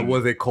hating. That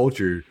was a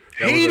culture.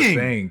 That was a Hating.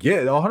 thing. Yeah,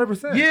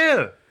 100%.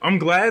 Yeah. I'm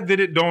glad that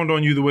it dawned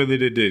on you the way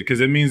that it did,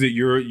 because it means that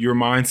your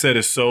mindset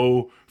is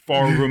so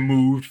far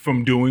removed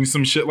from doing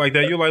some shit like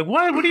that. You're like,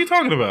 what? What are you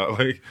talking about?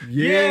 Like,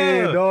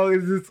 Yeah, dog.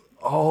 It's just,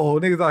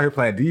 niggas out here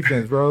playing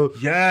defense, bro.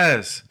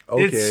 Yes.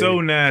 Okay. It's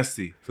so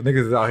nasty. So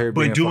niggas is out here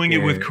being But doing it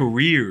with fucking-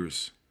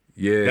 careers.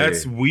 Yeah.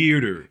 That's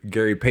weirder.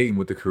 Gary Payton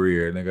with the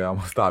career, nigga. I'm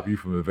gonna stop you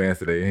from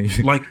advancing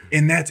today. Like,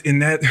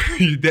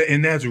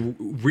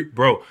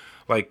 bro,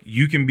 like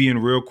you can be in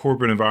real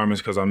corporate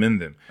environments because I'm in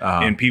them,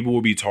 and people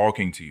will be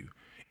talking to you,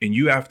 and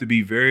you have to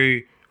be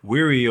very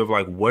wary of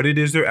like what it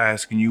is they're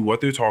asking you,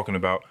 what they're talking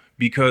about,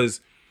 because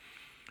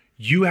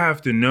you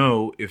have to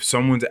know if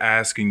someone's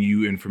asking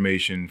you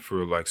information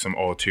for like some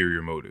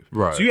ulterior motive.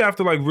 Right. So you have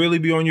to like really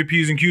be on your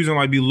P's and Q's and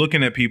like be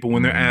looking at people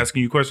when they're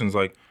asking you questions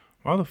like,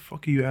 why the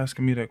fuck are you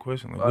asking me that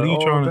question? Like, what are you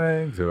trying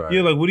to? Right.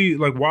 Yeah, like what do you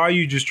like? Why are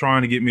you just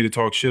trying to get me to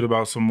talk shit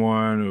about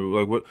someone, or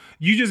like what?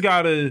 You just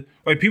gotta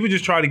like people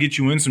just try to get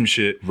you in some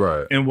shit,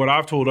 Right. And what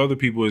I've told other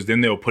people is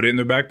then they'll put it in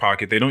their back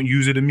pocket. They don't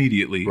use it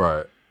immediately,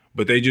 Right.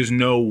 But they just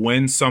know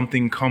when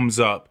something comes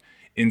up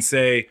and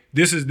say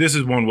this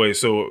is one way,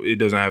 so it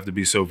doesn't have to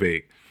be so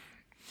vague.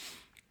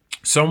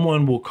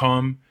 Someone will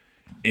come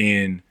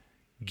and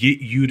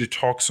get you to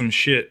talk some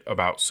shit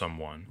about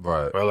someone,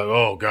 Right. Like,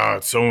 oh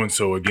God, so and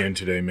so again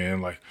today,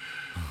 man. Like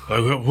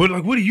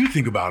what do you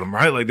think about him,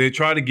 right? Like they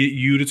try to get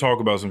you to talk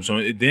about some.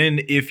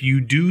 Then if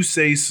you do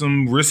say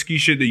some risky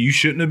shit that you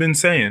shouldn't have been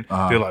saying,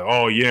 they're like,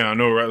 oh yeah, I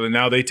know, right? Like,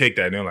 now they take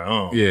that and they're like,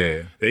 oh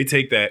Yeah. they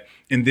take that,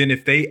 and then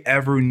if they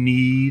ever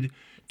need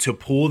to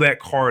pull that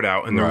card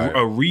out, and Right.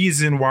 a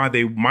reason why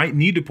they might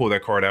need to pull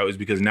that card out is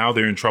because now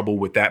they're in trouble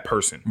with that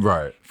person.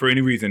 Right. For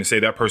any reason, to say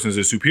that person is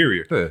a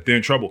superior, Yeah. they're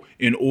in trouble.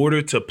 In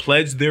order to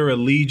pledge their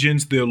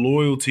allegiance, their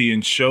loyalty,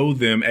 and show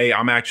them, hey,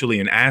 I'm actually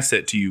an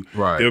asset to you,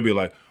 Right. they'll be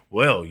like,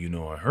 well,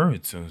 I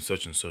heard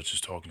such and such is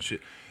talking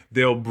shit.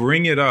 They'll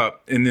bring it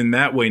up, and then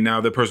that way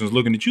now the person's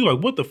looking at you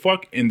like, what the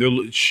fuck? And they're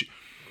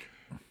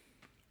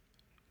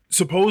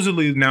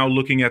supposedly now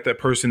looking at that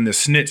person, the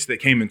snitch that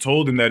came and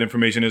told them that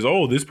information is,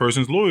 oh, this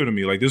person's loyal to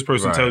me. Like this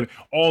person Right. telling me,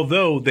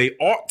 although they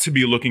ought to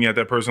be looking at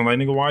that person like,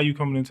 nigga, why are you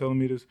coming and telling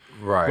me this?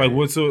 Right. Like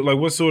what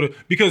sort of,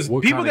 because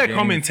What people kind of that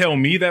come games? and tell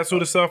me that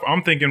sort of stuff,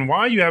 I'm thinking,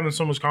 why are you having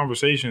so much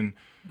conversation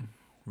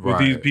with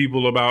these Right.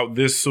 people about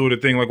this sort of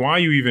thing? Like, why are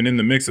you even in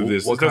the mix of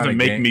this? What It doesn't kind of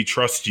make game- me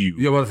trust you.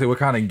 Yeah, well, I say, what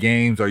kind of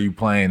games are you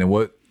playing, and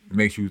what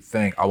makes you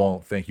think I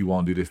won't think you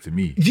won't do this to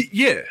me?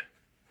 Yeah.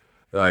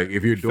 Like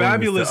if you're doing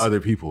Fabulous. this to other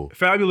people.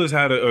 Fabulous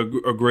had a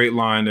great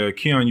line.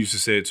 Keon used to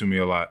say it to me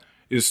a lot.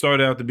 It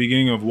started out at the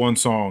beginning of one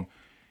song.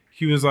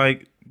 He was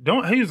like,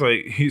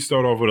 he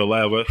started off with a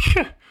laugh,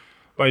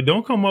 like,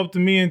 don't come up to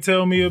me and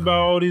tell me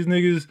about all these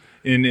niggas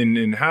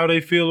and how they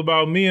feel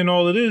about me and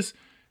all of this.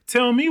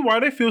 Tell me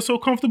why they feel so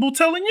comfortable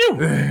telling you.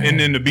 And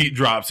then the beat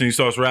drops and he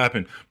starts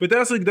rapping. But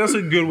that's a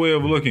good way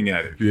of looking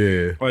at it.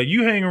 Yeah. Like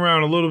you hang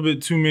around a little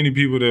bit too many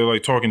people that are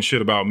like talking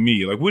shit about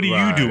me. Like, what are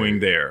Right. you doing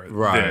there?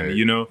 Right. Then,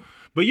 you know?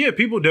 But yeah,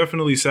 people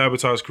definitely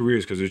sabotage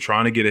careers because they're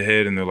trying to get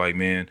ahead and they're like,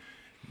 man,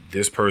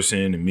 this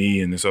person and me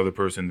and this other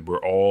person,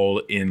 we're all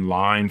in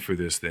line for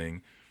this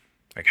thing.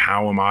 Like,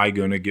 how am I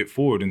going to get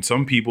forward? And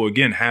some people,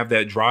 again, have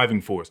that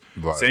driving force.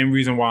 Right. Same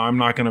reason why I'm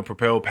not going to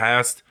propel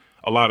past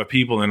a lot of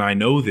people, and I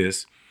know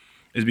this,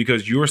 is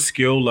because your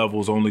skill level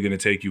is only going to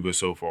take you but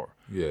so far.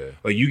 Yeah.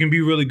 Like you can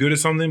be really good at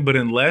something, but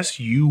unless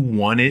you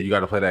want it, You got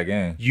to play that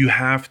game. you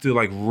have to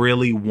like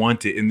really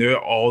want it. And there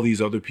are all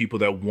these other people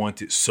that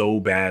want it so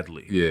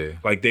badly. Yeah.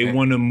 Like they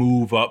want to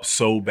move up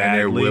so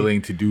badly. And they're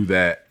willing to do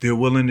that. They're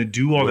willing to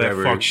do all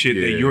Whatever, that fuck shit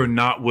that yeah. you're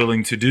not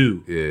willing to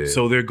do. Yeah.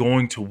 So they're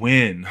going to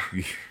win.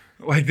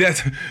 Like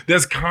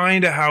that's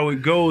kind of how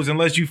it goes,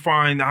 unless you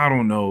find, I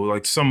don't know,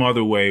 like some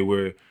other way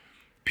where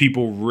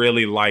people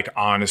really like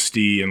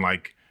honesty and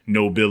like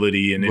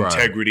nobility and Right.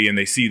 integrity, and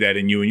they see that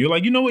in you, and you're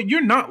like, you know what,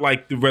 you're not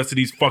like the rest of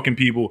these fucking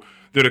people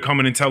that are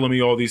coming and telling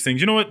me all these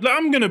things. You know what,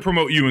 I'm gonna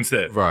promote you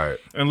instead. Right.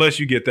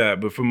 Unless you get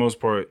that, but for the most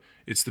part,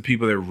 it's the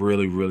people that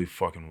really, really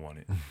fucking want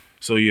it.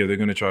 So yeah, they're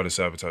gonna try to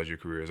sabotage your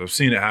careers. I've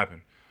seen it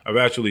happen. I've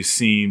actually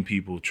seen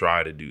people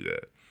try to do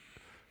that.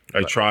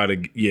 I try to,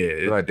 yeah.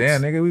 You're like,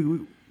 damn,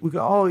 nigga, we can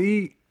all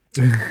eat.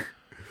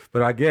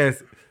 But I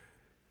guess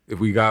if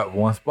we got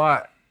one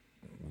spot,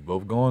 we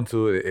both going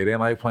to it. It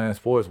ain't like playing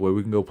sports where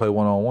we can go play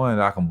one-on-one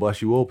and I can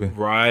bust you open.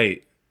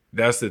 Right.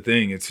 That's the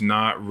thing. It's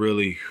not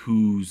really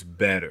who's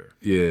better.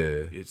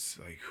 Yeah. It's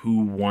like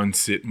who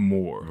wants it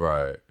more.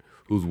 Right.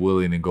 Who's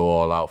willing to go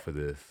all out for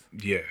this?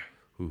 Yeah.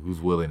 Who's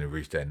willing to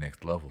reach that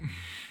next level?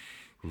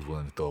 Who's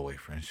willing to throw away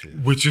friendship?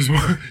 Which is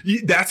why,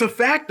 that's a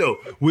fact though.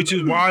 Which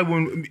is why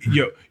when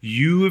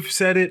you have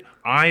said it,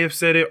 I have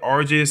said it,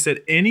 RJ has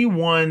said,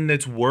 anyone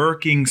that's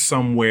working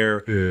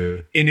somewhere,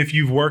 Yeah. and if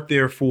you've worked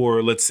there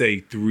for let's say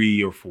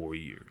 3 or 4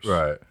 years,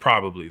 Right.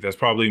 that's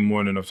probably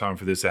more than enough time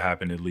for this to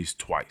happen at least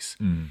twice.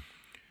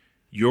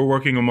 You're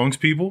working amongst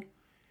people,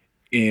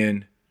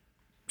 and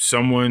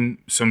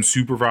some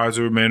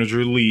supervisor,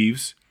 manager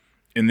leaves.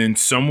 And then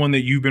someone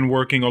that you've been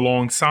working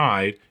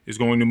alongside is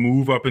going to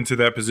move up into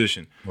that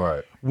position.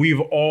 Right. We've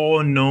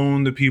all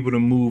known the people to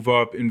move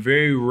up, and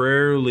very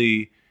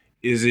rarely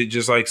is it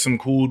just like some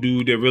cool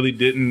dude that really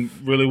didn't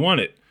really want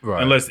it.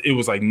 Right. Unless it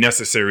was like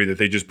necessary that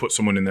they just put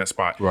someone in that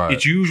spot. Right.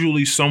 It's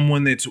usually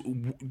someone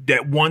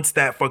that wants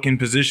that fucking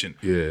position.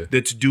 Yeah.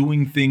 That's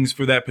doing things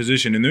for that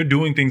position. And they're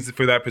doing things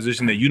for that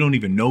position that you don't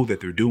even know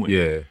that they're doing.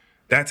 Yeah.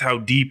 That's how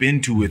deep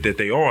into it that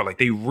they are. Like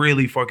they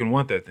really fucking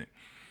want that thing.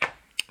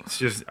 It's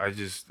just,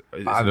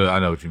 I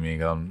know what you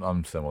mean.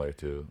 I'm similar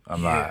too.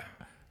 I'm not.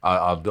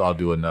 I'll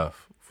do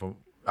enough.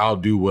 I'll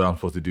do what I'm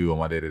supposed to do on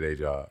my day-to-day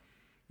job.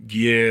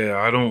 Yeah,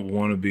 I don't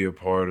want to be a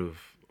part of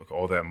like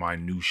all that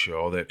minutia,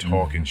 all that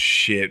talking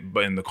shit,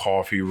 but in the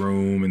coffee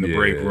room, in the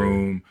break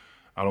room.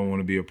 I don't want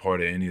to be a part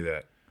of any of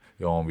that.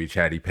 You don't want to be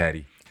chatty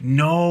patty.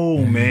 No,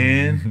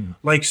 man.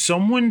 Like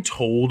someone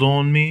told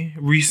on me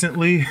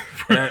recently.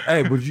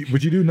 Hey, but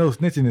you do know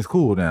snitching is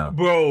cool now.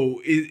 Bro,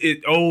 that's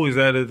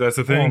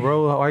a Come on, thing?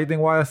 bro. Why you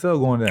think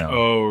YSL going down?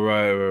 Oh,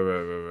 right.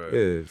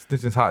 Yeah,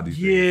 snitching's hot these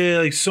days. Yeah,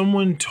 like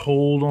someone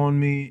told on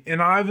me, and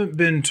I haven't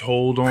been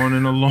told on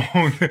in a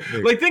long.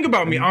 Like, think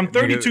about me. I'm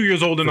 32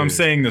 years old, and I'm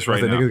saying this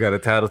right now. Niggas got a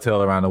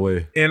tattletale around the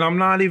way. And I'm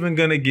not even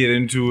gonna get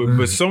into it,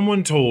 but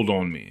someone told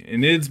on me,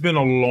 and it's been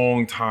a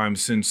long time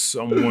since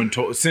someone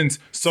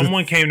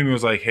came to me and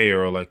was like, "Hey,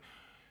 Earl, like,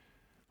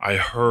 I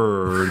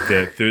heard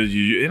that there's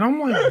you," and I'm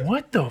like,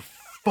 "What the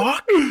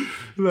fuck?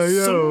 Like,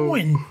 yo.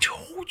 Someone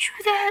told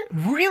you that?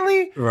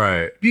 Really?"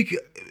 Right.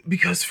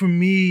 Because for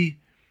me,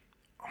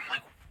 I'm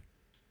like,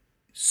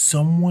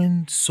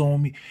 someone saw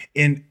me,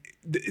 and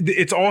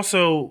it's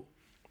also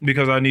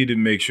because I need to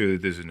make sure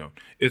that this is known.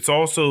 It's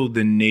also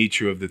the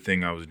nature of the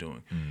thing I was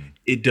doing.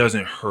 It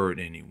doesn't hurt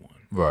anyone.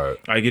 Right.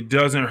 Like, it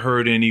doesn't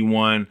hurt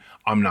anyone.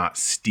 I'm not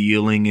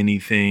stealing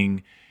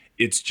anything.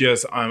 It's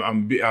just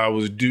I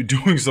was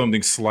doing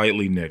something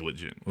slightly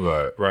negligent.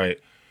 Right.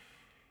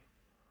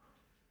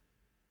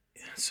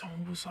 And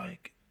someone was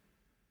like,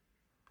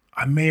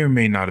 I may or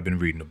may not have been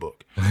reading a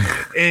book.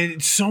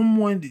 And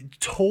someone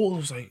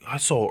was like, I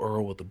saw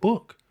Earl with a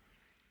book.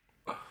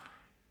 It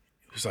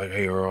was like,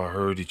 hey, Earl, I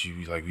heard that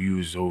you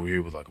was over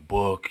here with like a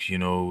book. You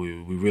know,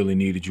 we really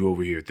needed you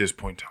over here at this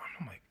point in time.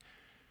 I'm like,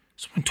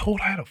 someone told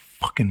I had a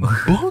fucking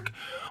book?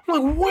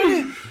 I'm like,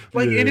 what?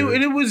 Like, yeah. and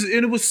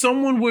it was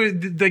someone where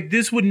like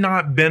this would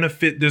not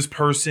benefit this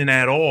person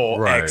at all,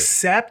 right.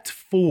 except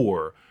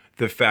for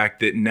the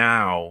fact that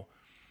now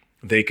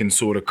they can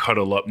sort of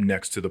cuddle up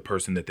next to the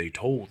person that they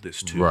told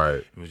this to. Right.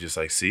 It was just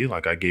like, see,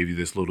 like I gave you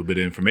this little bit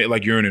of information,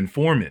 like you're an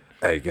informant.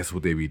 Hey, guess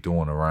what they be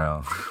doing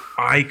around?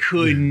 I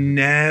could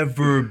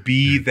never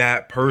be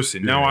that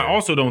person. Now, I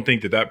also don't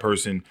think that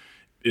person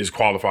is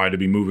qualified to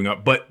be moving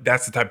up, but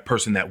that's the type of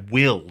person that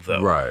will,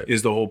 though. Right.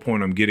 Is the whole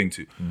point I'm getting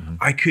to. Mm-hmm.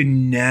 I could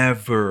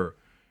never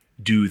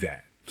do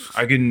that.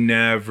 I could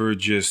never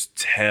just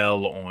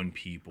tell on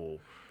people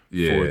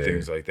for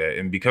things like that.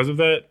 And because of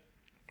that,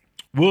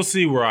 we'll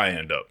see where I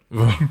end up.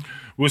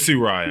 We'll see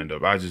where I end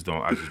up. I just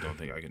don't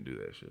think I can do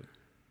that shit.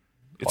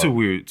 It's a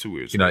weird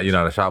You're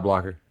not a shot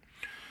blocker?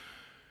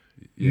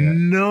 Yeah.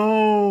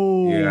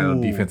 No. You got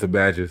no defensive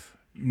badges?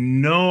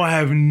 No, I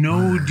have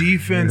no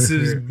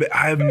defensive.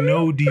 I have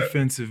no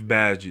defensive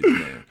badges,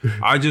 man.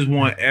 I just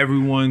want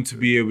everyone to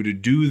be able to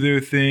do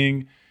their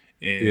thing,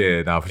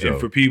 and for sure.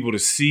 And for people to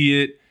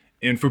see it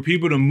and for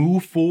people to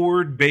move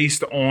forward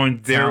based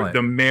on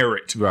the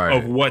merit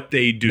of what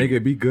they do.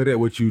 Nigga, be good at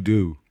what you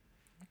do.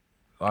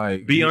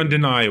 Like, be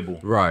undeniable.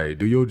 Right.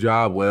 Do your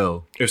job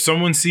well. If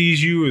someone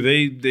sees you or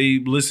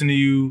they listen to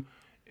you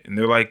and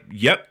they're like,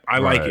 yep, I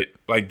like it.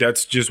 Like,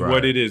 that's just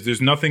what it is.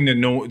 There's nothing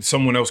that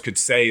someone else could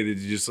say that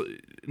just,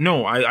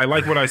 no, I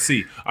like what I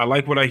see. I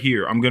like what I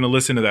hear. I'm going to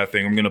listen to that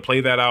thing. I'm going to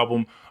play that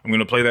album. I'm going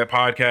to play that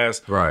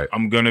podcast. Right.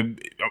 I'm going to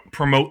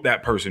promote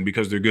that person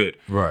because they're good.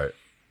 Right.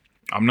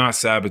 I'm not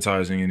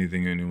sabotaging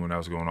anything anyone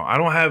else going on. I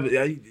don't have,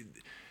 I think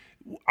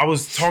I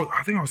was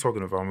talking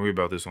to Valerie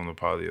about this on the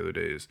pod the other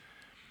day is,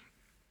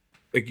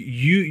 like,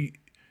 if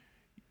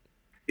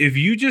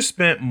you just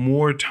spent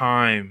more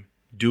time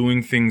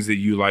doing things that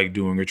you like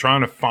doing or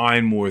trying to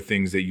find more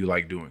things that you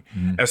like doing,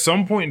 at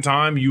some point in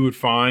time, you would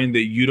find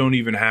that you don't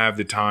even have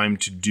the time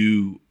to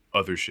do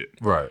other shit.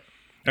 Right.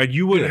 Like,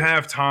 you wouldn't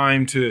have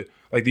time to,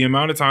 like, the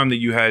amount of time that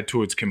you had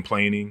towards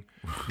complaining,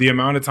 the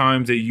amount of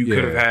times that you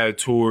could have had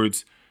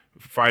towards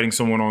fighting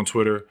someone on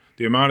Twitter,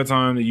 the amount of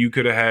time that you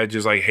could have had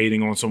just, like,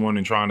 hating on someone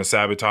and trying to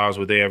sabotage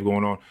what they have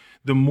going on.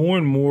 The more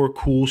and more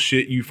cool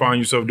shit you find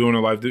yourself doing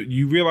in life,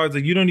 you realize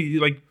that you don't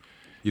need, like,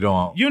 you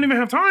don't even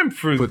have time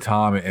for put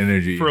time and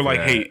energy for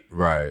like hate.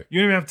 Right. You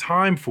don't even have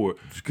time for it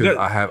because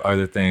I have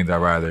other things I'd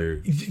rather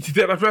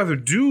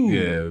do.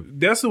 Yeah,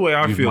 that's the way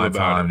I feel about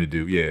time it. To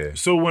do. Yeah.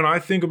 So when I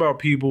think about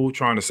people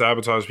trying to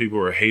sabotage people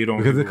or hate on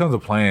because people, it comes to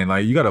plan,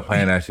 like you got to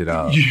plan that shit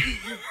out.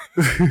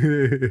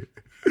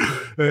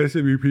 That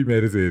should be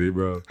premeditated,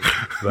 bro.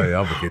 Like,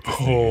 I'm gonna get this.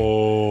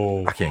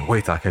 I can't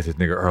wait till I catch this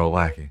nigga Earl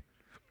lacking.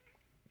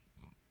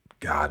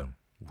 Got him.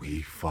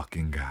 We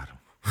fucking got him.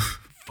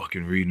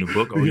 Fucking reading a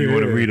book. Oh, you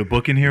want to read a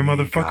book in here,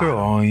 motherfucker?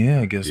 Oh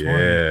yeah, guess what?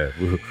 Yeah.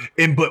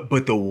 And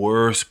but the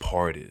worst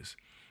part is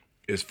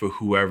for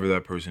whoever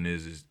that person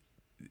is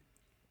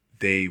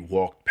they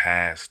walked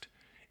past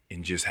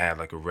and just had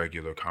like a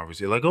regular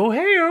conversation, like, oh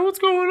hey, what's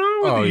going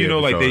on with you? You know,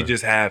 like they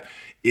just have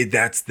it.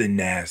 That's the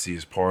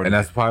nastiest part. And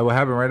that's probably what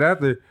happened right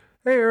after.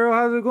 Hey Earl,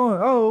 how's it going?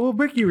 Oh, what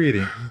book you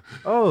reading?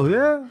 Oh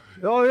yeah,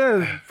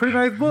 pretty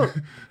nice book.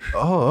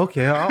 Oh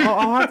okay,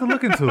 I'll have to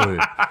look into it.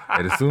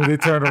 And as soon as they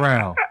turned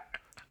around,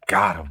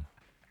 got him.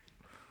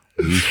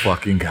 We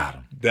fucking got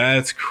him.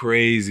 That's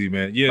crazy,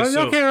 man. Yeah.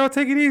 So, okay, Earl,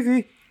 take it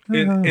easy.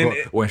 And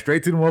went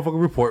straight to the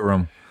motherfucking report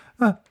room.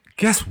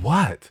 Guess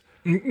what?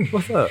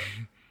 What's up?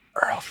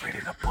 Earl's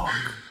reading a book.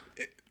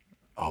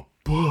 A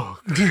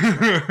book.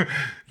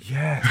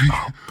 Yes,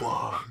 a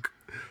book.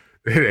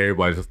 And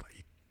everybody's just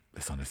like,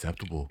 it's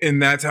unacceptable. And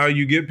that's how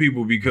you get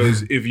people,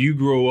 because if you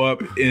grow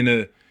up in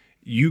a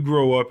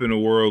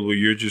world where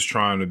you're just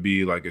trying to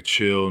be like a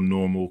chill,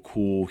 normal,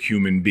 cool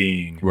human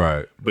being.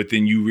 Right. But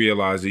then you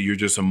realize that you're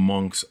just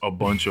amongst a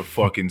bunch of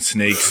fucking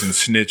snakes and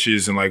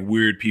snitches and like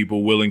weird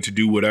people willing to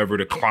do whatever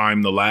to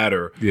climb the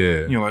ladder.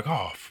 Yeah. And you're like,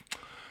 oh,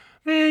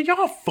 man,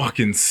 y'all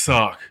fucking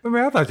suck. I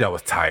mean, I thought y'all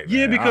was tight. Man.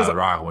 Yeah, because I was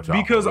rocking with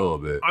y'all for a little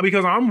bit.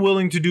 Because I'm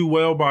willing to do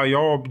well by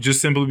y'all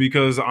just simply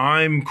because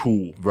I'm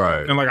cool.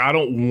 Right. And like, I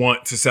don't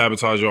want to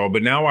sabotage y'all.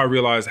 But now I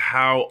realize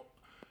how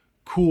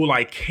cool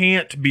I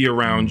can't be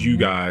around you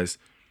guys.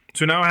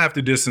 So now I have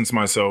to distance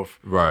myself.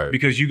 Right.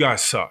 Because you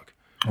guys suck.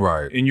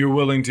 Right. And you're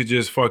willing to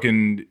just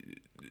fucking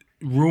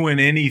ruin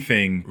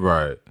anything.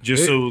 Right.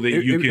 Just so that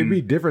you can. It'd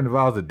be different if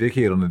I was a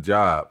dickhead on the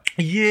job.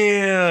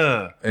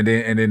 Yeah. And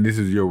then this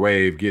is your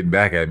way of getting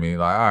back at me.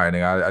 Like, all right,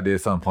 nigga, I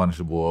did something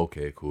punishable.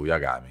 Okay, cool. Y'all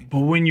got me. But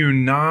when you're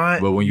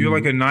not, but when you're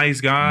like a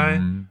nice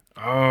guy,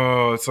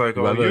 oh, it's like,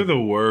 oh, you're the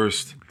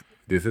worst.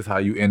 This is how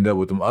you end up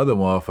with them other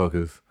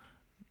motherfuckers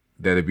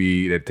that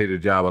take the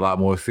job a lot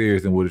more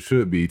serious than what it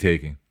should be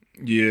taking.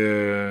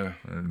 Yeah.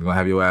 They're gonna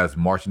have your ass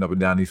marching up and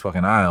down these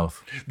fucking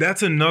aisles.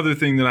 That's another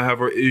thing that I have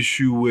an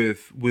issue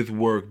with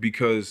work,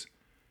 because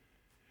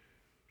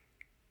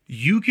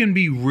you can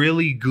be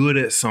really good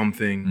at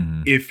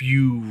something if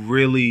you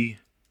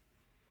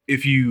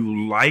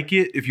like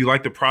it, if you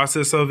like the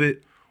process of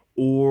it,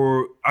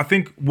 or I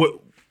think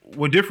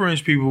what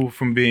differentiates people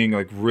from being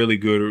like really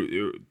good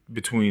or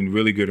between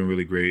really good and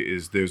really great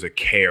is there's a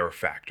care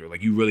factor.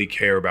 Like, you really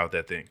care about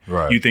that thing.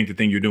 Right. You think the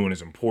thing you're doing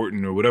is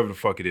important or whatever the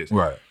fuck it is.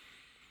 Right.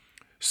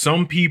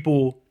 Some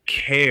people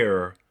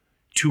care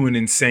to an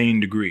insane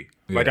degree.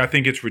 Yeah. Like, I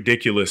think it's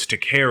ridiculous to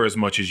care as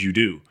much as you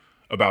do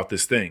about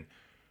this thing.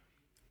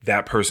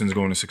 That person's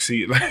going to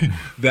succeed. Like,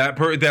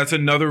 that's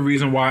another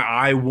reason why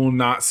I will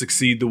not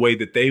succeed the way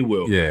that they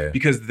will. Yeah.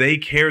 Because they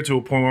care to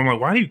a point where I'm like,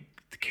 why do you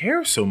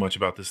care so much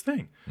about this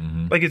thing?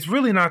 Like, it's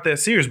really not that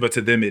serious, but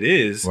to them it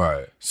is.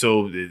 Right.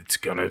 So it's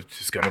gonna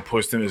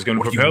push them. It's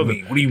gonna propel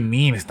them. What do you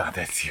mean it's not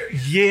that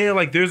serious? Yeah,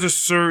 like there's a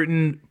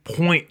certain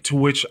point to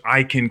which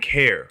I can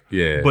care.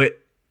 Yeah. But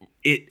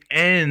it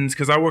ends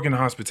because I work in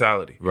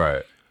hospitality.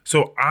 Right.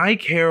 So I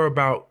care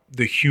about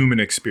the human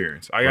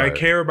experience. I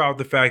care about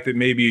the fact that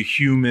maybe a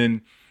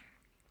human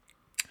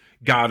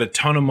got a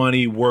ton of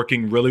money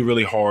working really,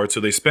 really hard. So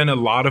they spend a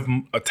lot of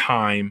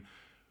time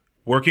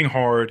working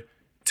hard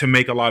to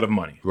make a lot of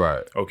money.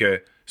 Right. Okay.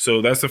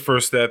 So that's the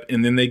first step.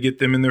 And then they get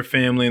them and their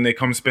family and they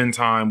come spend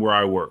time where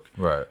I work.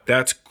 Right.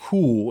 That's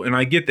cool. And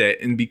I get that.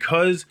 And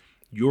because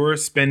You're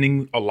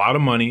spending a lot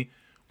of money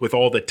with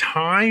all the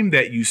time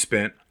that you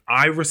spent.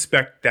 I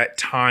respect that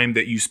time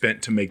that you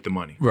spent to make the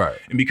money. Right.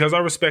 And because I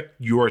respect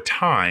your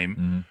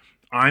time,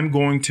 I'm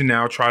going to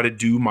now try to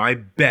do my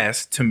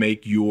best to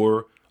make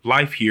your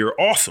life here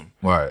awesome.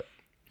 Right.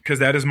 Because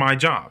that is my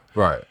job.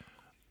 Right.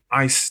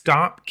 I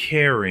stop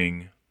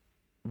caring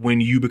when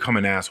you become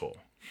an asshole.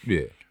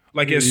 Yeah.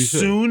 Like Yeah, as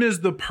soon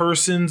as the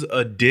person's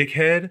a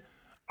dickhead,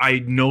 I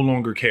no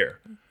longer care.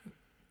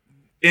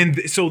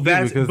 And so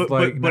that's because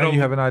but now you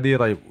have an idea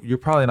like you're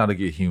probably not a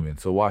good human,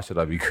 so why should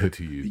I be good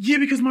to you? Yeah,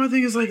 because my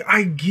thing is like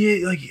I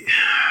get like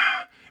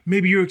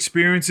maybe your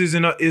experience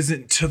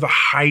isn't to the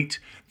height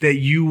that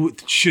you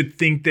should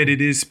think that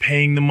it is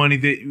paying the money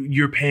that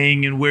you're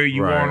paying and where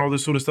you are and all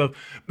this sort of stuff.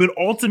 But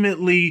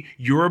ultimately,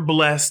 you're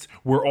blessed.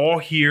 We're all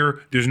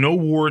here. There's no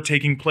war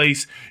taking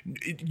place.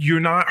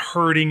 You're not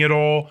hurting at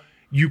all.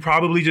 You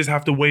probably just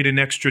have to wait an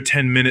extra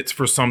 10 minutes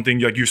for something.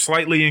 Like you're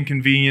slightly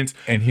inconvenienced.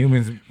 And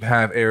humans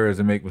have errors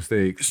and make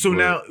mistakes. So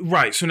now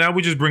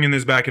we're just bringing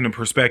this back into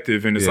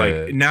perspective, and it's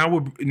like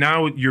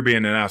now you're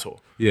being an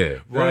asshole. Yeah,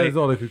 right. That's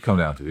all it could come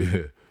down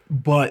to.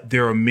 But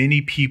there are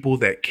many people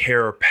that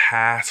care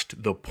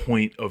past the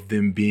point of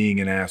them being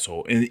an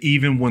asshole. And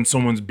even when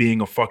someone's being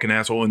a fucking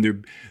asshole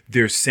and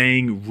they're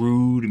saying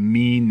rude,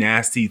 mean,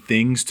 nasty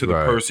things to the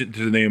person,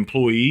 to the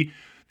employee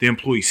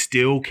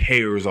still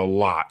cares a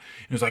lot.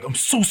 And it's like, I'm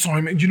so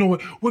sorry, man. You know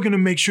what? We're going to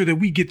make sure that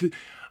we get the...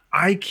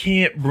 I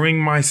can't bring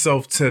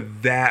myself to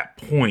that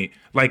point.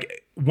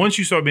 Like, once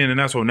you start being an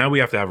asshole, now we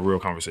have to have a real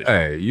conversation.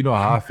 Hey, you know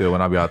how I feel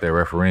when I be out there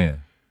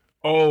refereeing.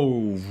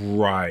 Oh,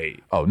 right.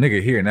 Oh,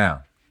 nigga, here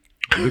now.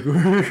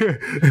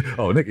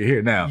 Oh, nigga,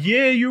 here now.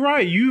 Yeah, you're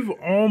right. You've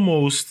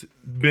almost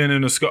been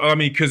in a... I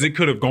mean, because it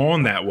could have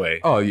gone that way.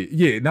 Oh,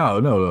 yeah.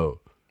 No.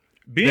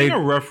 Being a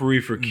referee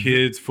for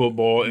kids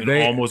football and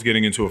almost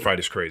getting into a fight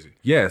is crazy.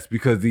 Yes,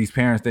 because these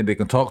parents think they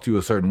can talk to you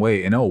a certain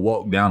way and they'll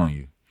walk down on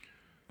you.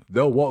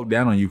 They'll walk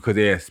down on you because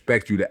they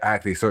expect you to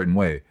act a certain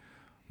way.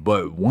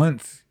 But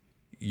once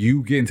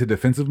you get into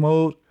defensive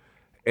mode,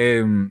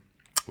 and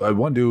like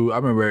one dude, I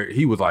remember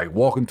he was like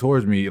walking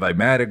towards me like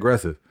mad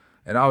aggressive.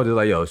 And I was just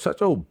like, yo, shut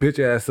your bitch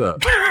ass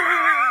up.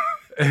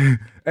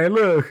 And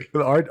look,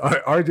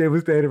 RJ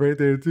was standing right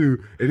there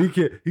too. And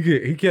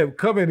he kept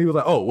coming. He was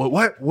like, oh,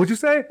 what'd you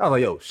say? I was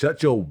like, yo,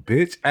 shut your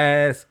bitch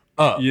ass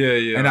up.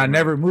 Yeah. And I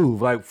never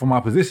moved like from my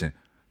position.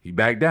 He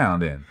backed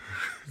down then.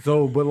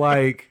 So, but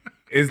like,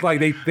 it's like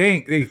they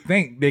think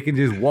they can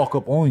just walk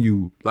up on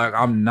you like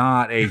I'm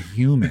not a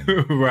human.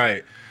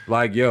 Right.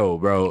 Like, yo,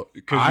 bro.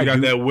 Because you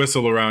got that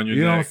whistle around your neck.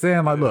 You know what I'm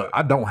saying? Like, look,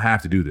 I don't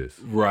have to do this.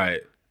 Right.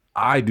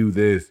 I do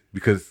this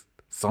because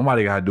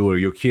somebody got to do it or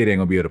your kid ain't going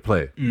to be able to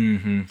play.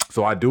 Mm-hmm.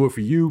 So I do it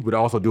for you, but I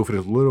also do it for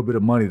this little bit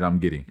of money that I'm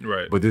getting.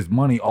 Right. But this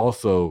money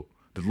also,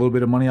 this little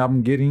bit of money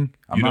I'm getting,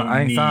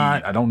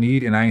 I don't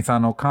need, and I ain't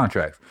signed no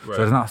contracts. Right.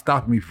 So it's not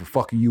stopping me from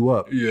fucking you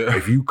up. Yeah.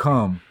 If you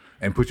come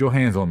and put your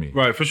hands on me.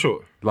 Right, for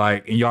sure.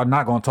 Like, and y'all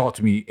not going to talk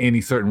to me any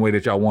certain way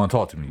that y'all want to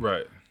talk to me.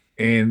 Right.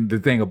 And the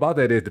thing about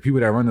that is the people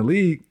that run the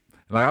league,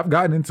 like I've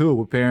gotten into it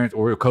with parents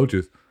or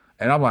coaches,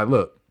 and I'm like,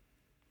 look,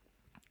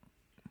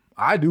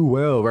 I do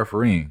well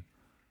refereeing.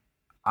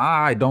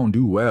 I don't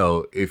do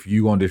well if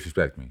you gonna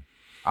disrespect me.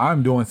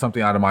 I'm doing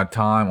something out of my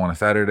time on a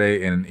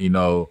Saturday and,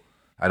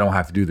 I don't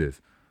have to do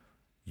this.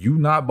 You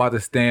not about to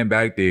stand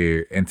back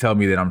there and tell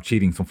me that I'm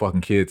cheating some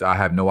fucking kids. I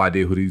have no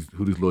idea who these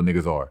little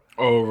niggas are.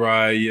 Oh,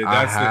 right. Yeah,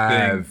 that's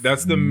the thing.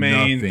 That's the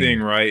main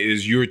thing, right?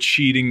 Is you're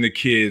cheating the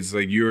kids.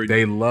 Like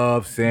they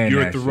love saying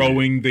you're that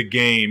throwing shit. The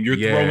game. You're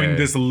throwing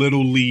this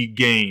little league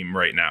game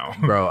right now.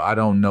 Bro, I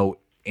don't know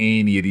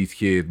any of these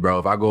kids, bro.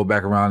 If I go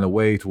back around the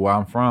way to where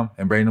I'm from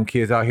and bring them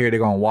kids out here, they're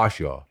gonna wash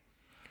y'all.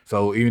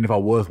 So even if I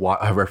was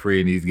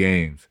refereeing these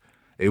games,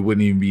 it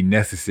wouldn't even be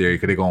necessary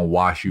because they're gonna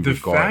wash you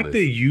regardless. The fact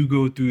that you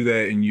go through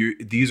that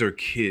and these are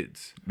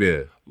kids.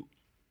 Yeah.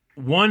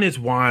 One, is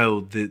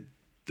wild that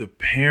the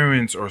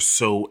parents are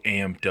so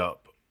amped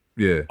up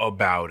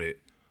about it.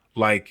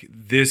 Like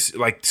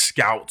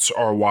scouts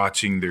are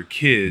watching their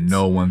kids.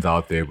 No one's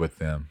out there but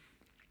them.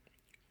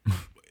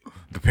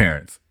 The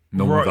parents.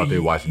 No one's out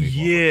there watching these.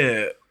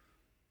 Yeah.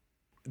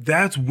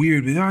 That's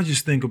weird. But then I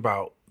just think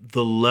about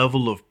the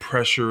level of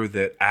pressure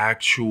that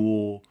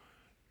actual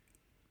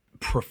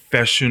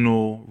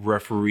professional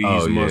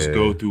referees must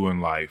go through in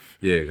life.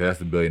 Yeah, because that's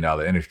the $1 billion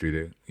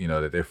industry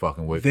that they're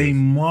fucking with. They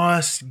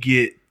must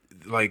get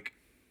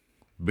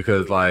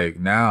because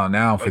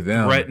now for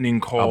them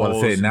threatening calls. I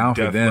was to say now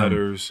for them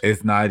letters.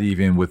 It's not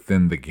even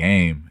within the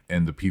game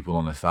and the people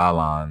on the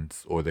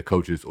sidelines or the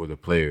coaches or the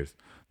players.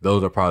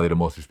 Those are probably the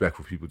most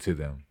respectful people to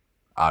them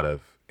out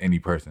of any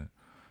person.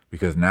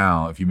 Because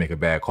now if you make a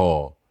bad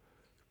call,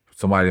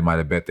 somebody might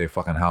have bet their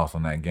fucking house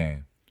on that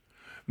game.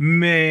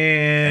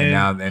 Man,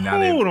 now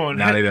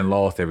they done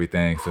lost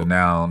everything. So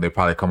now they're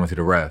probably coming to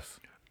the refs.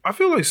 I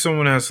feel like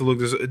someone has to look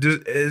this.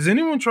 Has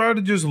anyone tried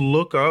to just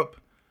look up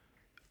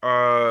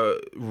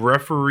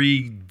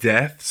referee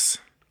deaths?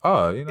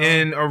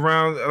 And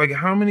around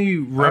how many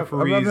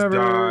referees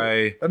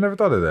die? I never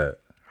thought of that.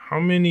 How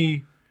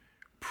many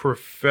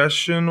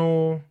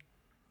professional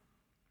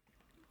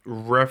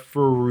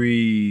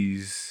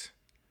referees.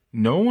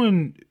 No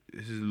one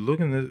is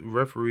looking at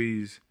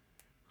referees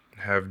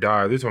have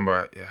died. They're talking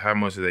about how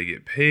much do they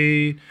get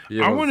paid.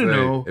 Yeah, I want to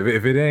know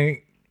if it ain't.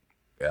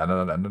 Yeah, I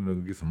know they'll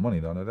get some money.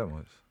 Don't know that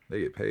much.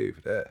 They get paid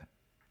for that.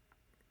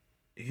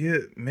 Yeah,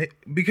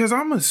 because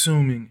I'm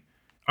assuming.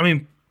 I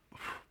mean,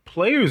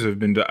 players have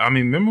been. I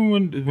mean,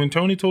 remember when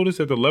Tony told us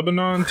that the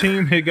Lebanon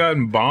team had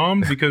gotten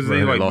bombed because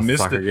they like lost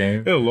missed the soccer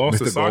game. They lost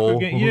the soccer goal.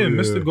 game. Yeah,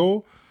 missed the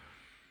goal.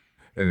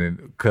 And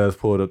then Cuz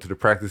pulled up to the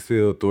practice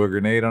field, threw a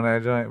grenade on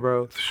that joint,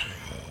 bro.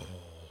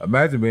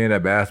 Imagine being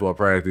at basketball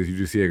practice, you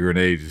just see a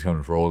grenade just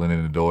coming rolling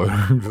in the door.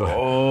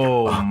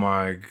 Oh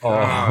my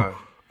god.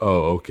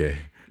 Oh, okay.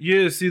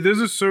 Yeah, see, there's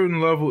a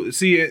certain level.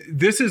 See,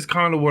 this is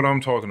kind of what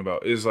I'm talking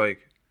about. Is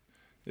like,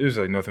 there's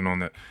like nothing on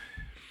that.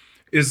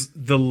 Is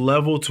the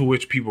level to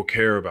which people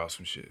care about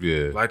some shit.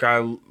 Yeah.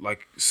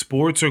 Like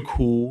sports are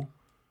cool,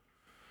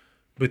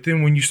 but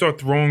then when you start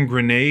throwing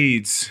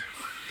grenades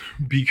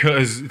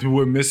because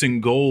we're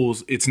missing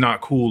goals, it's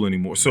not cool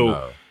anymore. So.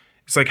 No.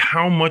 It's like,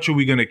 how much are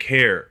we going to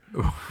care?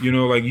 You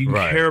know, like you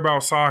care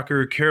about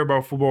soccer, care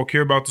about football,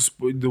 care about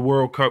the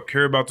World Cup,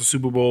 care about the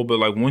Super Bowl. But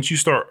like once you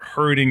start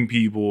hurting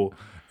people.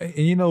 And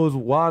you know what's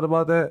wild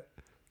about that?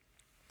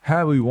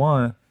 Had we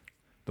won,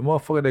 the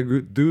motherfucker that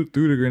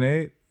threw the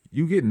grenade,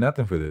 you get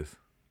nothing for this.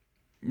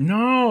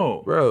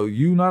 No. Bro,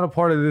 you not a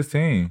part of this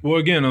team. Well,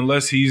 again,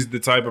 unless he's the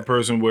type of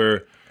person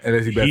where.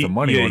 Unless he bet some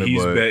money on it.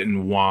 He's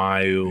betting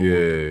wild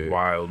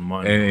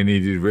money. And he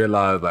just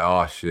realized like,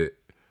 oh shit.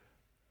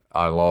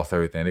 I lost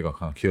everything. They're going to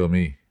come kill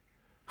me.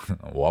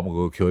 Well, I'm going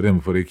to go kill them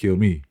before they kill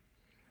me.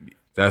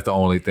 That's the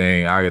only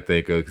thing I could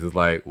think of. Because it's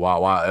like,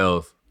 why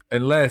else?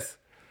 Unless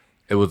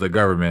it was a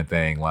government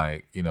thing.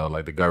 Like, you know,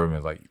 like the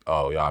government's like,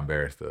 oh, y'all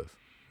embarrassed us.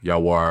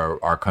 Y'all wore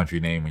our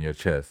country name in your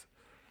chest.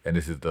 And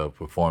this is the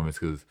performance.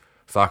 Because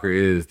soccer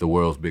is the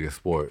world's biggest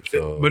sport.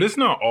 So. But it's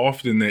not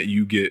often that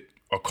you get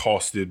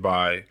accosted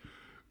by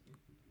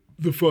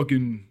the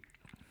fucking...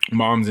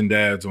 moms and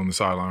dads on the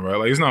sideline, right?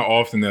 Like, it's not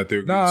often that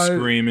they're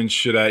screaming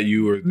shit at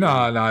you or...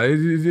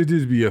 It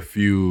just be a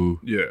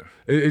few. Yeah.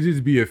 It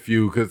just be a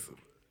few, because,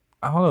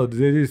 I don't know,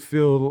 they just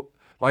feel...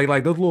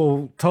 Like those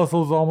little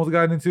tussles almost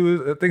got into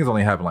it. I think it's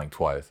only happened like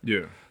twice.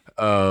 Yeah.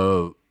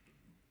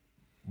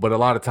 But a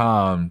lot of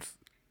times,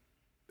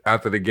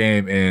 after the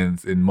game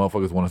ends and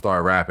motherfuckers want to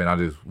start rapping, I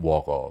just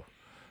walk off.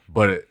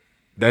 But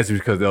that's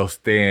just because they'll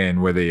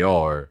stand where they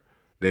are.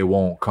 They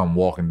won't come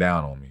walking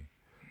down on me.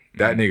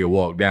 That nigga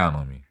walked down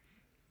on me.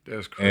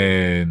 That's crazy.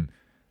 And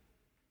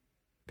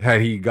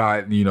had he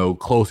got, you know,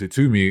 closer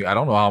to me, I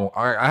don't know how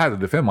I had to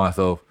defend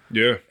myself.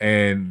 Yeah.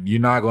 And you're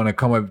not going to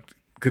come up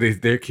because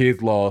their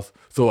kids lost.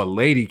 So a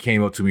lady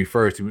came up to me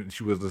first.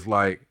 She was just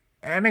like,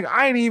 hey, nigga,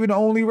 I ain't even the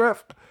only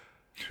ref.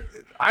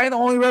 I ain't the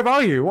only ref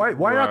out here. Why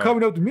y'all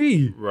coming up to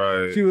me?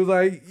 Right. She was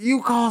like,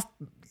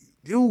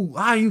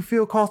 how you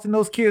feel costing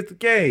those kids the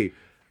game?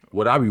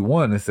 What I be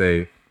wanting to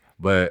say,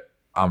 but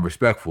I'm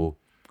respectful.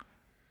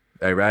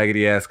 That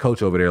raggedy ass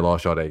coach over there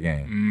lost y'all that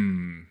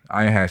game.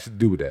 I ain't had shit to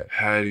do with that.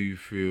 How do you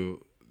feel?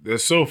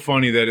 That's so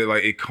funny that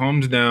it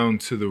comes down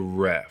to the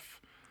ref.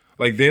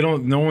 Like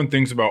no one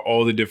thinks about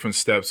all the different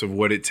steps of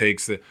what it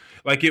takes to,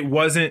 like it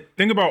wasn't,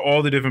 think about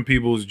all the different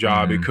people's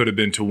job it could have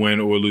been to win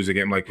or lose a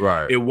game. Like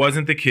it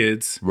wasn't the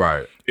kids.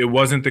 Right. It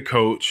wasn't the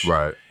coach.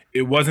 Right.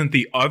 It wasn't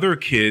the other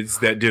kids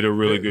that did a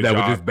really good job.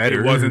 That was just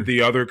better. It wasn't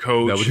the other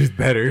coach. That was just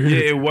better. Yeah,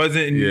 it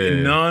wasn't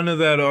none of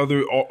that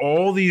other,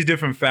 all these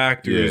different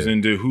factors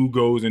into who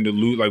goes into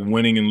like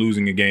winning and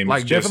losing a game.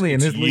 Like definitely in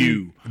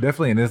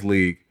this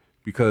league,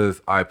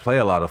 because I play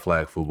a lot of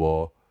flag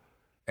football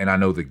and I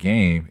know the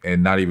game,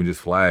 and not even just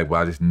flag, but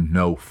I just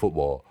know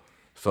football.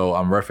 So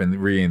I'm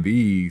refereeing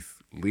these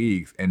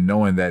leagues and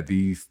knowing that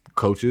these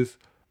coaches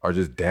are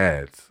just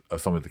dads of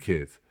some of the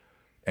kids.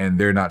 And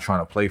they're not trying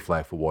to play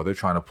flag football. They're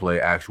trying to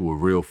play actual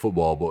real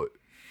football, but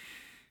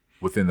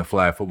within the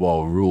flag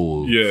football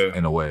rules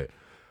in a way.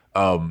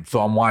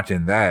 So I'm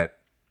watching that,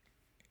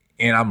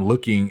 and I'm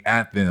looking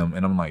at them,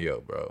 and I'm like,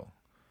 yo, bro,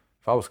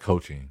 if I was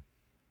coaching,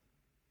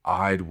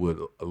 I would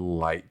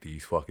light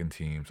these fucking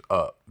teams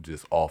up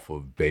just off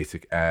of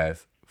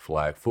basic-ass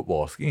flag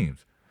football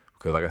schemes.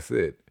 Because like I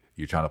said,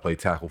 you're trying to play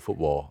tackle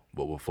football,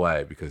 but with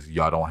flag, because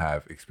y'all don't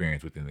have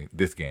experience within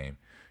this game.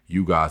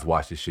 You guys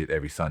watch this shit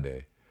every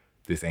Sunday.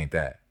 This ain't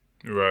that.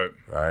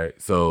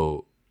 Right.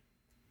 So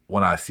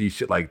when I see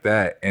shit like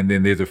that, and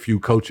then there's a few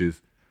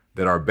coaches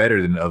that are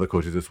better than the other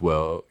coaches as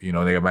well, you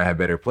know, they might have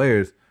better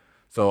players.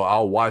 So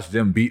I'll watch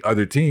them beat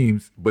other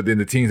teams, but then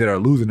the teams that are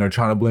losing are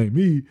trying to blame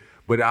me.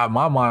 But in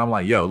my mind, I'm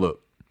like, yo,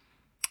 look,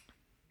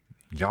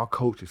 y'all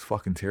coach is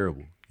fucking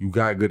terrible. You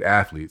got good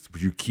athletes,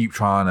 but you keep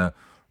trying to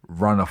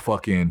run a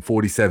fucking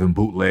 47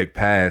 bootleg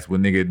pass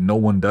when nigga no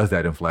one does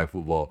that in flag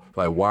football.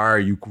 Like, why are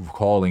you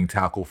calling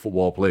tackle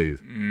football plays?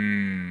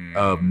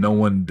 No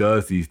one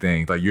does these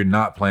things. Like, you're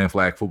not playing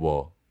flag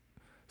football.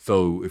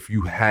 So if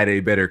you had a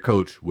better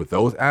coach with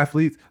those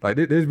athletes, like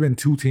there's been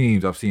 2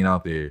 teams I've seen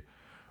out there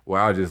where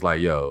I was just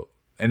like, yo,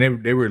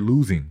 and they were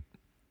losing,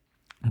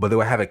 but they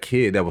would have a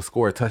kid that would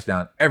score a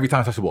touchdown every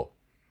time they touch the ball.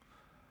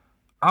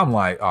 I'm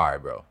like, all right,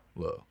 bro,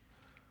 look.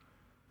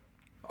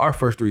 Our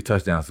first 3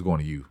 touchdowns is going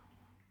to you.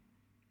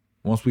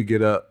 Once we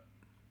get up,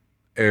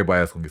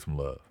 everybody else gonna get some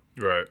love.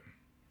 Right.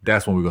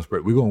 That's when we're gonna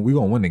spread. We're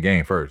gonna win the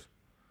game first.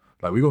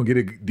 Like we're gonna get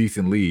a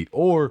decent lead,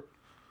 or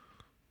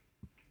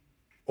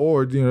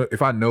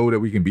if I know that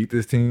we can beat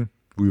this team,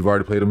 we've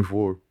already played them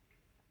before.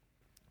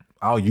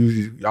 I'll use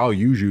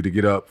you to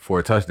get up for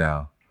a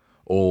touchdown,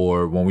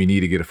 or when we need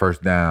to get a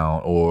first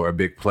down or a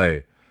big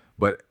play.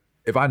 But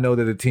if I know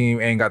that the team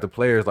ain't got the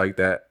players like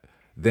that,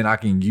 then I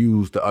can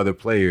use the other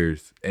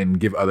players and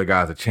give other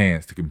guys a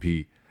chance to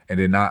compete, and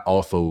then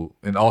also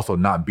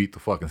not beat the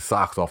fucking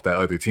socks off that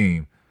other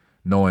team,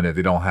 knowing that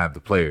they don't have the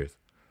players.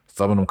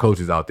 Some of them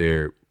coaches out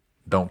there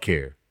don't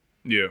care.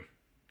 Yeah.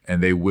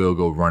 And they will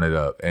go run it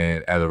up.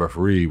 And as a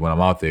referee, when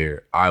I'm out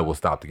there, I will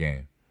stop the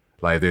game.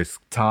 Like if there's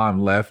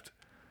time left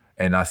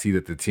and I see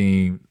that the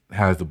team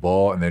has the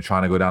ball and they're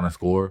trying to go down and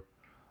score,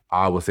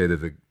 I will say that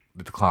the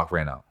clock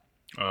ran out.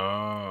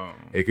 Oh.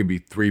 It could be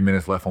 3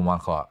 minutes left on my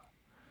clock.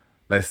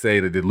 Let's say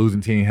that the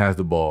losing team has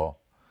the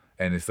ball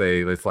and it's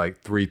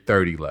like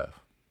 3:30 left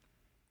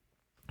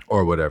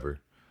or whatever.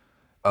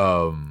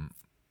 And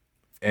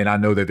I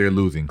know that they're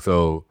losing.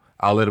 So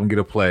I'll let them get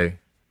a play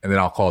and then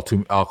I'll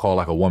call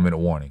like a 1 minute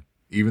warning.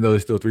 Even though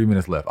there's still 3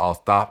 minutes left, I'll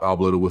stop, I'll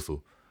blow the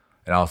whistle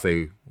and I'll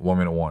say 1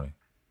 minute warning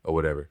or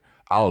whatever.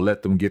 I'll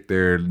let them get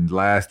their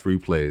last 3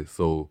 plays.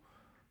 So,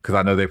 because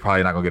I know they're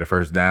probably not going to get a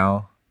first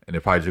down and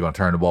they're probably just going to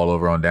turn the ball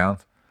over on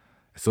downs.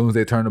 As soon as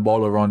they turn the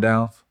ball over on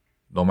downs,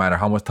 no matter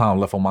how much time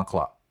left on my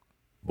clock,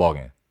 ball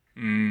game.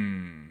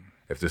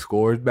 If the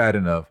score is bad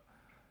enough,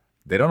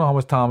 they don't know how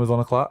much time is on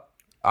the clock.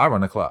 I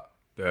run the clock.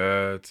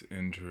 That's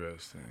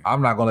interesting.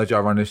 I'm not going to let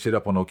y'all run this shit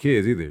up on no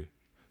kids either.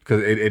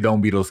 Because it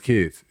don't be those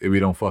kids. It be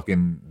them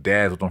fucking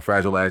dads with them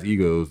fragile ass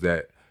egos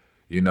that,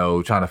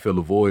 trying to fill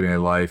the void in their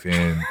life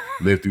and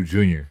live through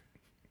junior.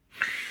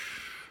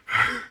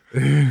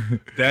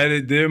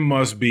 There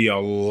must be a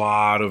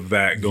lot of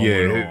that going on.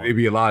 Yeah, it'd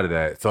be a lot of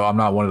that. So I'm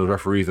not one of those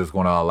referees that's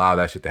going to allow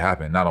that shit to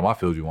happen. Not on my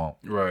field, you won't.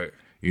 Right.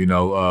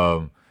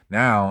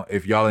 Now,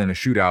 if y'all in a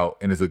shootout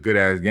and it's a good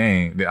ass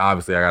game, then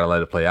obviously I got to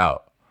let it play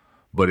out.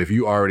 But if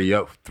you already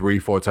up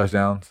 3-4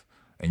 touchdowns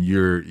and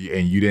you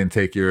didn't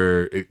take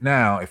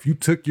if you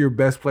took your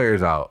best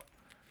players out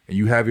and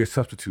you have your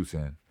substitutes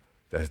in,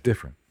 that's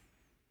different.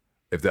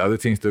 If the other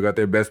team still got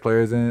their best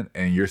players in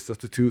and your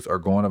substitutes are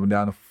going up and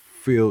down the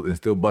field and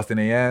still busting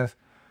their ass,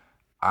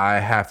 I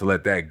have to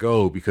let that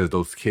go because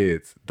those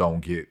kids don't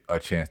get a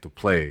chance to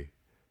play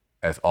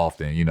as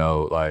often.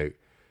 Like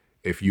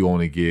if you're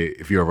a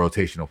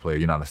rotational player,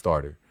 you're not a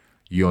starter.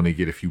 You only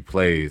get a few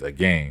plays a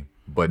game,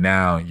 but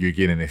now you're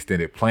getting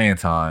extended playing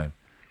time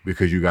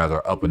because you guys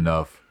are up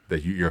enough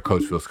that your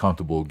coach feels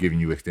comfortable giving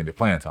you extended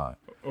playing time.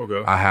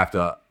 Okay. I have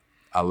to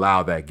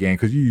allow that game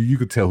because you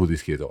could tell who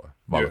these kids are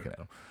by looking at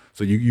them.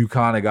 So you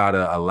kind of got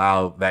to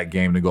allow that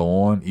game to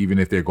go on, even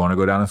if they're going to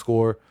go down and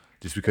score,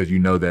 just because you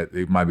know that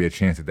it might be a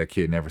chance that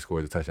kid never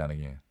scores a touchdown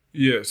again.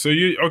 Yeah. So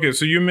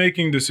you're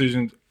making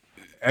decisions.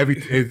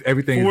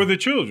 Everything for the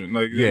children.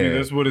 Like, yeah, I mean,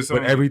 that's what it's.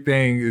 But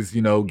everything is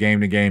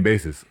game to game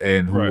basis,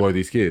 and who are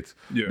these kids?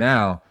 Yeah.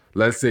 Now,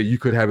 let's say you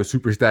could have a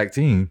super stacked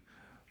team,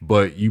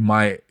 but you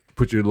might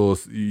put your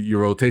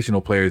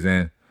rotational players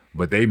in,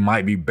 but they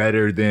might be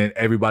better than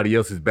everybody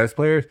else's best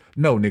players.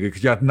 No, nigga,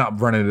 because y'all not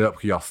running it up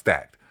because y'all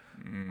stacked.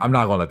 I'm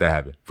not gonna let that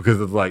happen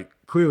because it's like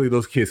clearly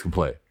those kids can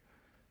play.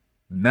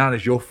 Now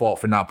it's your fault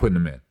for not putting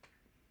them in.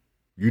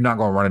 You're not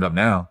gonna run it up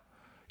now.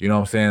 You know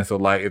what I'm saying? So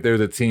like if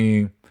there's a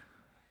team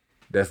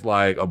that's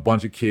like a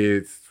bunch of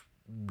kids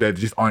that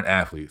just aren't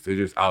athletes, they're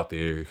just out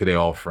there because they're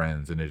all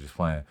friends and they're just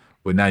playing.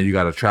 But now you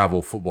got a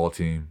travel football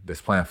team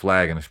that's playing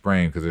flag in the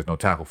spring because there's no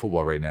tackle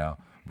football right now,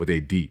 but they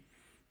deep.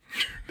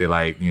 They're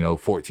like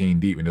 14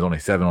 deep and there's only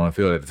 7 on the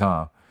field at the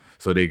time.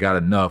 So they got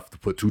enough to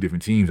put 2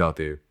 different teams out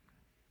there.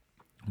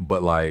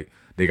 But like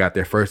they got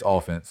their first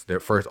offense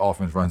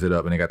runs it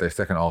up, and they got their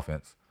second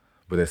offense,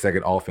 but their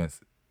second offense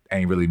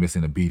ain't really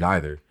missing a beat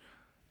either.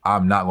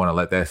 I'm not going to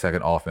let that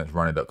second offense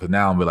run it up because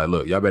now I'm be like,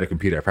 look, y'all better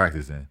compete at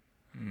practice then,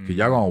 because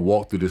y'all gonna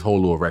walk through this whole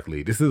little rec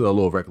league. This is a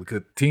little rec league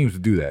because teams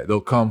do that.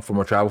 They'll come from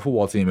a travel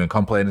football team and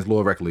come play in this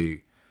little rec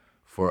league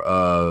for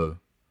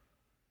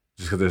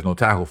just because there's no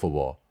tackle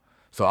football.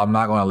 So I'm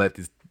not going to let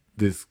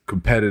this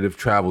competitive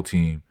travel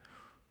team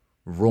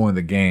ruin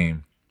the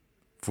game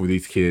for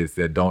these kids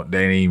that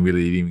they ain't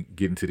really even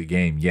getting to the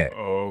game yet.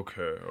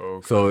 Okay.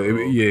 So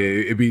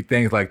it'd be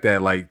things like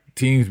that. Like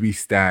teams be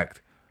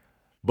stacked,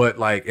 but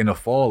like in the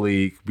fall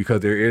league,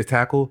 because there is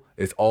tackle,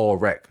 it's all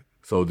rec.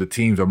 So the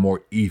teams are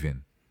more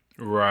even.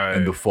 Right.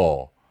 In the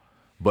fall.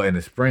 But in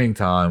the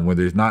springtime, when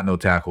there's not no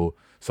tackle,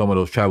 some of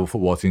those travel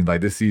football teams,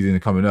 like this season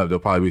coming up, there'll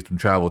probably be some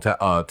travel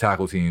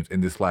tackle teams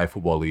in this flag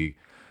football league,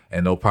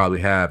 and they'll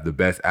probably have the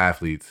best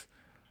athletes,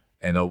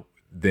 and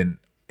then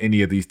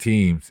any of these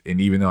teams,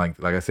 and even though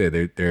like I said,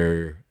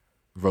 their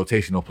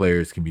rotational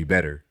players can be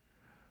better,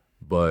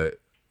 but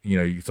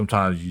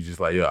sometimes you just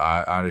like,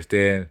 I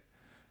understand.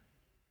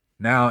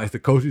 Now it's the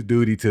coach's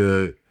duty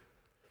to,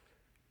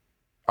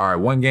 all right,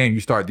 one game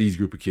you start these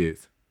group of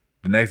kids,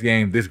 the next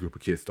game, this group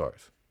of kids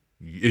starts.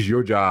 It's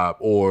your job,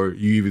 or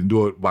you even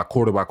do it by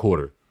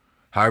quarter.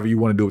 However you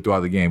want to do it throughout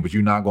the game, but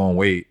you're not going to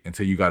wait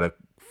until you got a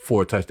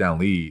 4 touchdown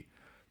lead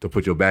to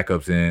put your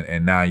backups in,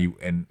 and now you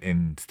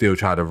and still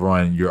try to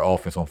run your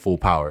offense on full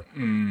power.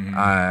 Mm-hmm.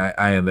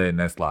 I ain't letting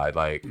that slide.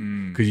 Like,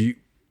 cause you.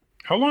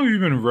 How long have you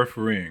been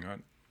refereeing?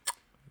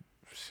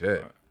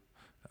 Shit,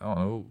 I don't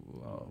know.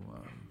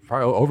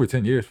 Probably over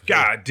 10 years.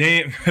 God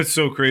damn, that's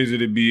so crazy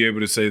to be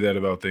able to say that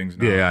about things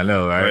now. Yeah, I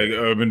know, right? Like,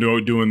 I've been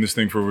doing this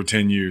thing for over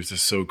 10 years.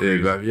 That's so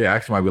crazy. Yeah,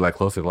 actually might be like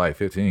closer to like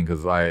 15,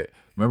 because like,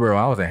 remember when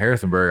I was in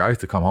Harrisonburg, I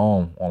used to come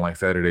home on like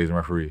Saturdays and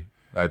referee.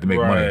 I had to make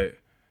money.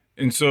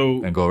 And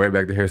so and go right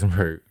back to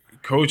Harrisonburg.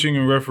 Coaching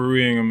and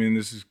refereeing, I mean,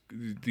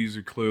 these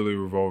are clearly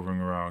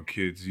revolving around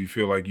kids. You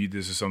feel like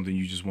this is something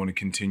you just want to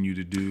continue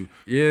to do?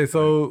 Yeah,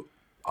 so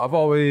I've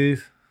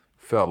always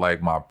felt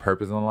like my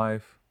purpose in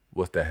life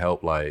was to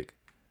help like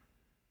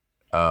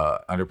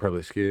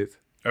underprivileged kids.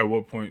 At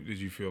what point did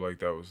you feel like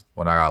that was?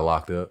 When I got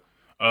locked up.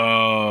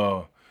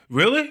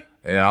 Really?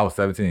 Yeah, I was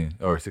 17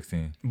 or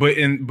 16. But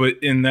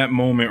in that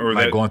moment, or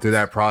like that going through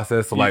that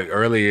process, so like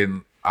early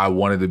in, I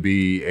wanted to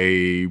be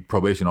a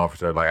probation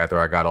officer. Like after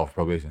I got off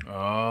probation.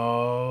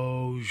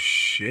 Oh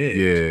shit!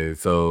 Yeah,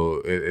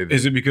 so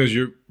is it because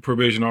your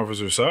probation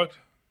officer sucked?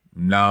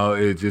 No,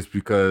 it's just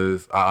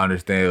because I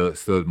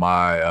understood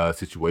my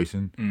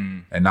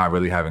situation and not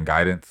really having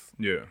guidance.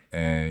 Yeah,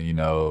 and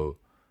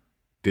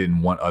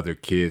didn't want other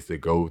kids to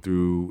go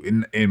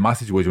through. In my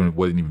situation, it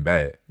wasn't even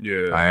bad.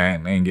 Yeah, I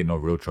ain't getting no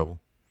real trouble.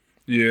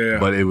 Yeah,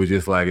 but it was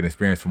just like an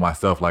experience for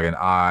myself, like an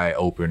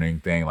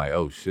eye-opening thing. Like,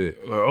 oh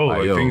shit,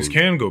 like things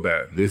can go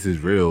bad. This is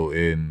real,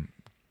 and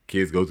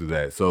kids go through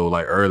that. So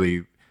like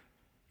early,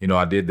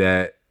 I did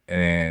that,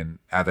 and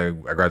after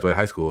I graduated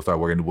high school, I started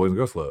working in the Boys and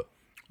Girls Club.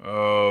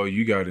 Oh,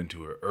 you got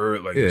into it early,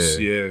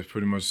 like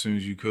pretty much as soon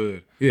as you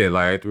could. Yeah,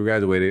 like after we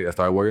graduated, I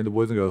started working in the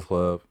Boys and Girls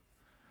Club,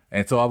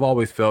 and so I've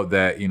always felt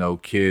that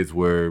kids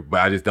were, but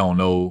I just don't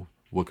know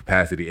what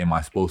capacity am I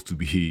supposed to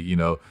be,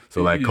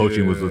 So like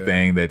coaching was the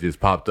thing that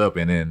just popped up,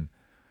 and then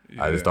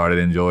I just started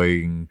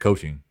enjoying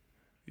coaching.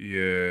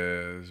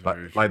 Yeah,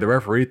 like the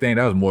referee thing,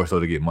 that was more so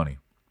to get money.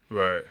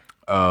 Right.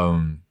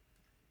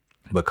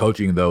 But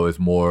coaching though is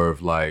more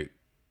of like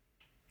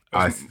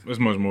it's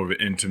much more of an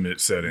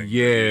intimate setting.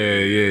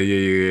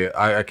 Yeah.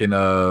 I can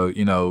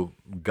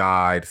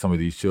guide some of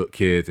these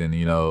kids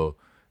and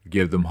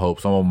give them hope.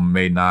 Some of them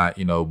may not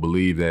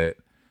believe that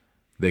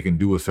they can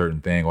do a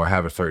certain thing or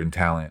have a certain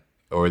talent,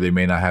 or they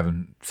may not have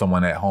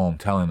someone at home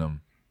telling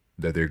them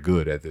that they're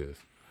good at this.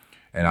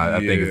 And I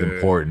think it's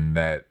important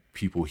that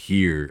people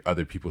hear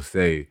other people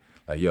say,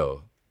 like,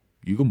 yo,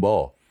 you can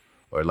ball.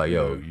 Or like,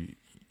 yo,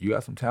 you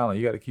got some talent.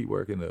 You got to keep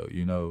working,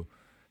 though,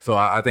 So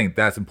I think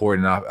that's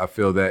important. I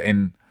feel that.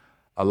 And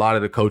a lot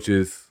of the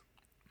coaches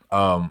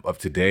of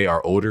today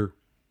are older.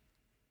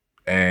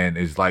 And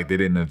it's like they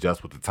didn't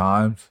adjust with the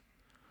times.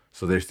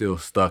 So they're still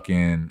stuck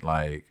in,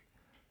 like,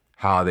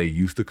 how they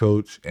used to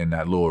coach and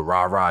that little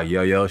rah-rah,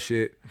 yell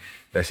shit.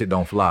 That shit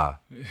don't fly.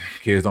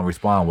 Kids don't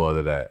respond well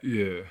to that.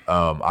 Yeah.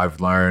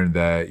 I've learned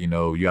that, you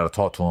got to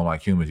talk to them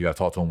like humans. You got to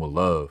talk to them with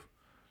love.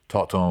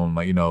 Talk to them,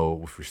 like,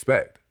 with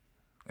respect.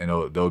 And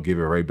they'll give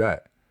it right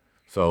back.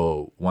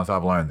 So once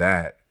I've learned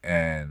that,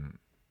 and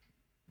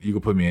you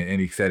can put me in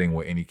any setting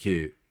with any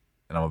kid,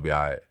 and I'm going to be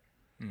all right.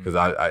 Because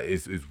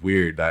it's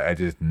weird that I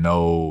just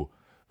know,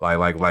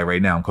 like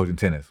right now, I'm coaching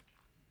tennis.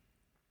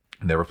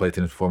 Never played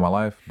tennis before in my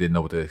life. Didn't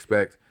know what to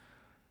expect.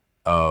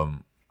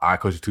 I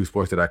coach the 2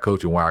 sports that I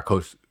coach, and where I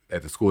coach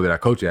at the school that I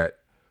coach at,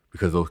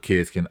 because those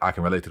kids I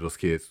can relate to those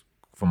kids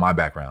from my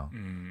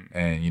background.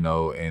 And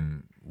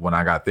and when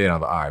I got there, I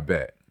was like, all right,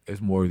 bet.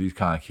 It's more of these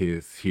kind of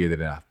kids here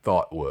than I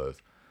thought was.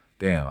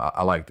 Damn,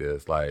 I like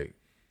this. Like,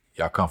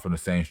 y'all come from the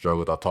same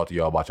struggles. I'll talk to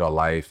y'all about y'all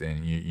lives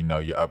and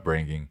your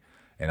upbringing.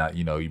 And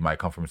you might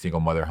come from a single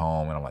mother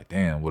home, and I'm like,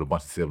 damn, with a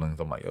bunch of siblings.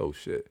 I'm like, oh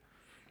shit,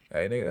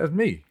 hey nigga, that's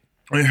me.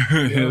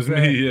 That's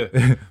me,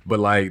 yeah. But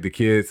like the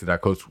kids that I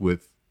coach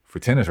with for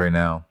tennis right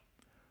now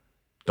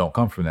don't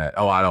come from that.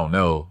 Oh, I don't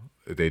know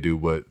if they do,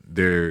 but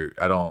they're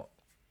not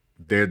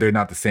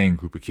the same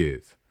group of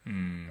kids.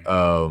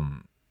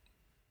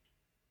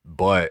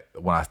 But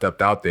when I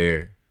stepped out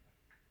there,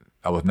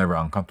 I was never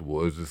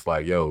uncomfortable. It was just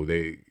like, yo,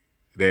 they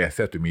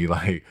accepted me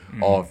like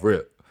off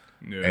rip.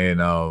 Yeah.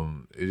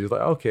 And it's just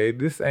like, okay,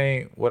 this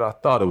ain't what I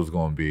thought it was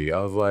gonna be.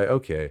 I was like,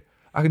 okay,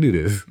 I can do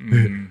this.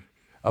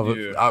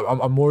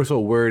 I'm more so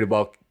worried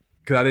about,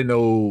 because I didn't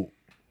know.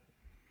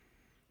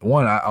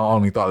 One, I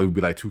only thought it would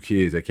be like 2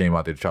 kids that came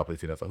out there to try to play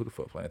tennis. I was like, who the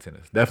fuck playing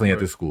tennis? Definitely at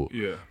this school.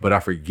 Yeah. But I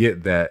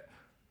forget that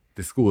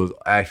the school is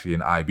actually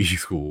an IB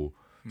school.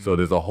 So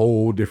there's a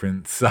whole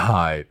different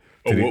side.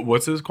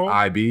 What's this called?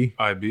 IB.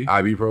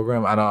 IB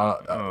program. I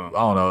don't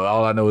know.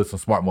 All I know is some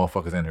smart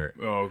motherfuckers in here.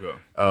 Oh,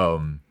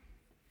 okay.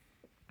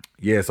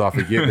 Yeah, so I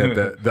forget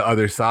that the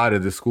other side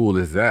of the school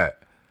is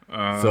that.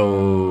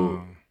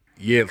 So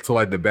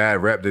like the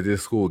bad rep that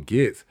this school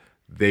gets,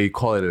 they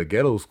call it a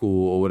ghetto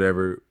school or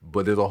whatever,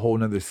 but there's a whole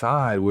nother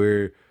side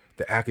where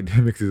the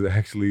academics is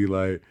actually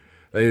like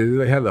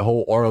They have the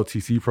whole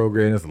ROTC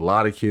program. There's a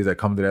lot of kids that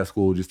come to that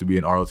school just to be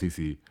in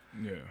ROTC.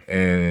 Yeah.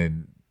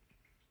 And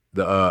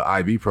the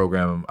IB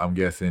program, I'm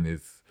guessing,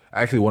 is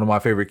actually one of my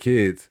favorite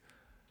kids.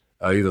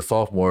 He's a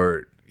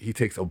sophomore. He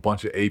takes a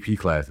bunch of AP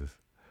classes,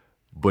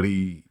 but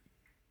he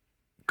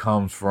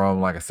comes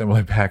from like a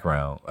similar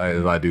background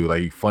as I do.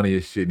 Like he's funny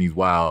as shit and he's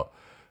wild.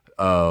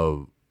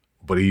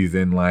 But he's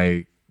in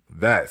like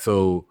that.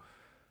 So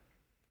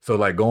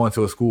like going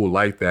to a school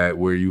like that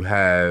where you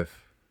have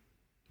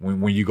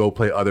when you go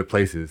play other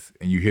places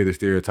and you hear the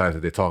stereotypes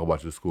that they talk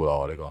about your school,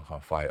 oh, they're gonna come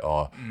fight,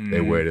 oh,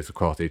 they wear this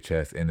across their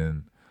chest, and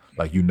then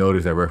like you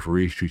notice that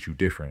referees treat you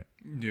different.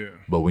 Yeah.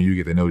 But when you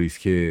get to know these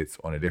kids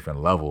on a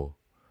different level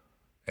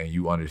and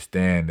you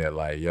understand that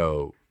like,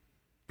 yo,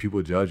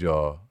 people judge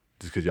y'all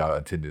just because y'all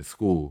attended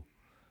school,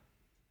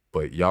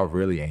 but y'all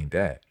really ain't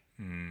that.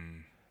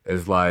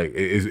 It's like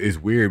it's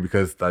weird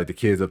because like the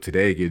kids of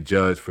today get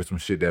judged for some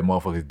shit that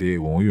motherfuckers did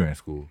when we were in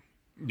school.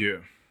 Yeah.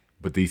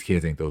 But these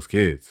kids ain't those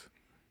kids.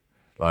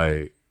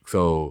 Like,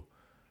 so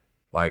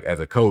like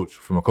as a coach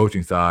from a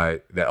coaching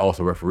side that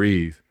also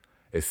referees,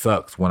 it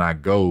sucks when I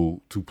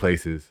go to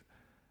places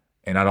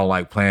and I don't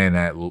like playing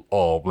that,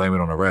 oh, blame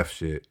it on the ref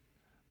shit.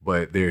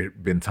 But there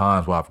have been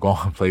times where I've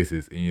gone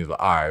places and you're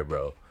like, all right,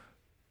 bro,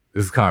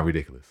 this is kind of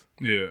ridiculous.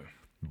 Yeah.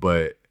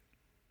 But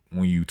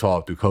when you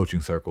talk through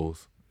coaching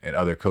circles and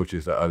other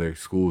coaches at other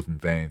schools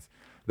and things,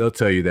 they'll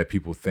tell you that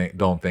people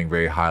don't think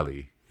very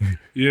highly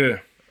Yeah.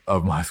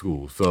 of my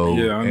school. So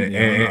Yeah,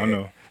 I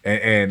know.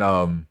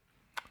 And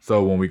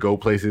so when we go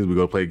places, we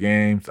go play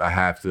games, I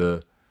have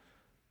to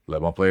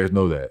let my players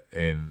know that.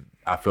 And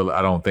I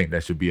don't think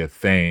that should be a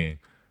thing,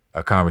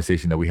 a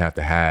conversation that we have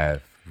to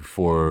have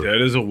before that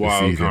is a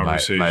wild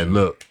conversation. Like,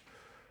 look,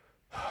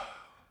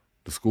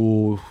 the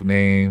school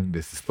name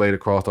that's displayed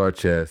across our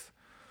chest,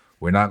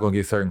 we're not going to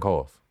get certain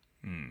calls.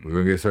 We're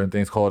going to get certain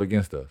things called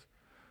against us.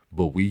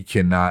 But we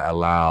cannot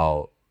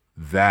allow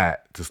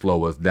that to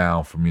slow us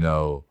down from,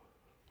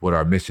 what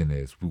our mission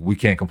is. We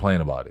can't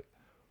complain about it.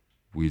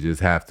 We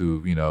just have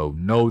to,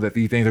 know that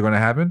these things are going to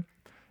happen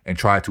and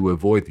try to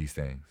avoid these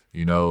things.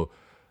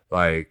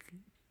 Like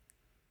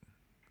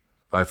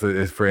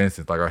for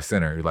instance, like our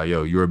center, you're like,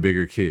 yo, you're a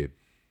bigger kid.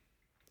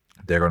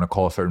 They're going to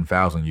call certain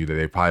fouls on you that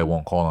they probably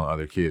won't call on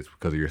other kids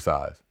because of your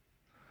size.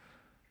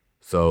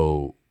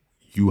 So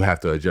you have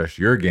to adjust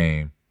your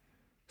game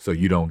so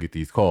you don't get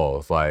these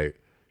calls.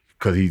 Like,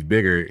 because he's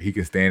bigger, he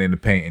can stand in the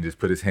paint and just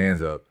put his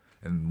hands up.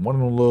 And one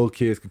of them little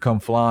kids can come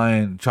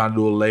flying, trying to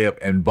do a layup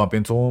and bump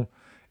into him,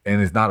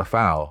 and it's not a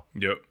foul.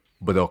 Yep.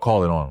 But they'll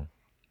call it on him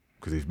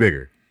because he's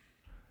bigger.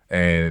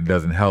 And it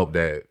doesn't help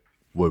that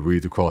what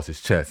reads across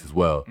his chest as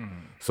well.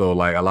 So,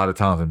 like, a lot of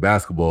times in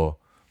basketball,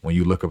 when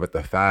you look up at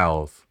the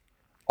fouls,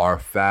 our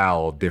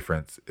foul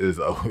difference is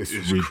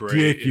it's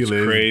ridiculous,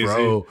 it's crazy.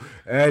 Bro.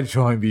 That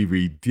joint be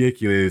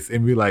ridiculous.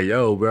 And be like,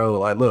 yo, bro,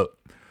 like, look,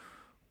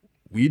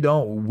 we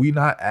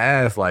not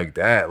ass like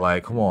that.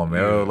 Like, come on,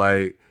 man. Yeah.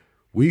 Like,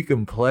 we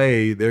can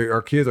play.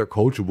 Our kids are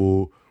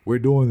coachable. We're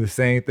doing the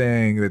same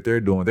thing that they're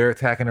doing. They're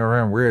attacking the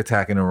rim. We're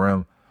attacking the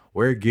rim.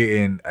 We're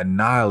getting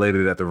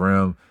annihilated at the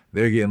rim.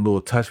 They're getting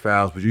little touch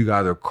fouls, but you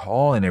guys are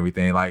calling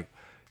everything. Like,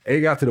 it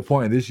got to the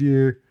point this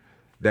year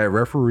that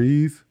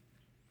referees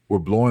were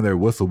blowing their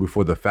whistle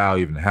before the foul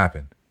even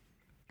happened,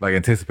 like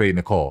anticipating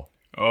the call.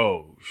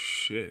 Oh,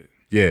 shit.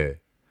 Yeah.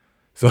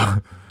 So,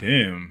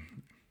 damn,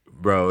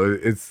 bro,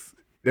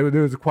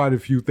 there's quite a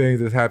few things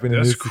that's happened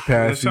in this past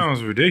That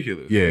sounds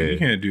ridiculous. Yeah. Like, you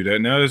can't do that.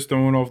 Now it's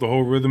throwing off the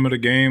whole rhythm of the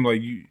game.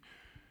 Like, you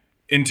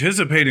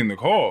anticipating the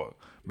call.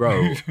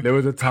 Bro, there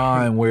was a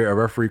time where a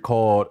referee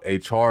called a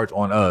charge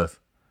on us,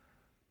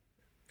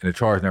 and the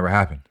charge never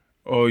happened.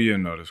 Oh, yeah,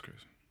 no, that's crazy.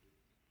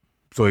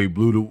 So he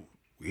blew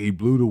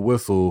the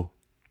whistle,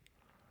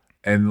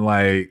 and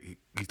like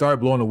he started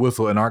blowing the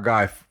whistle, and our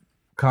guy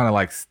kind of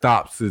like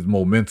stops his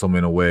momentum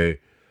in a way,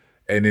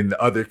 and then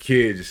the other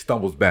kid just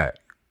stumbles back,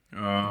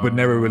 but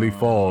never really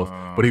falls.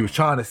 But he was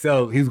trying to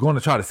sell. He was going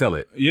to try to sell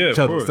it. Yeah,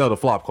 sell the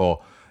flop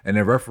call, and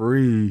the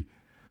referee.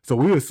 So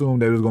we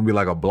assumed that it was going to be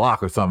like a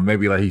block or something.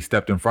 Maybe like he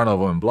stepped in front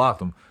of him and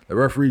blocked him. The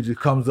referee just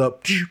comes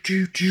up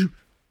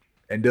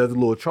and does a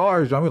little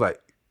charge. I'm like,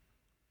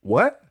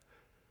 what?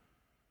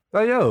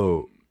 Like,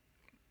 yo.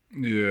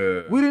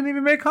 Yeah. We didn't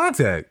even make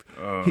contact.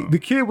 The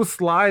kid was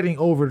sliding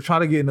over to try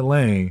to get in the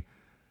lane.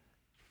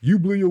 You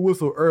blew your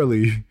whistle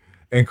early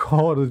and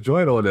called a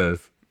joint on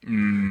us.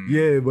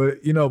 Yeah,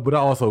 but I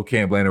also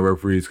can't blame the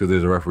referees because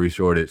there's a referee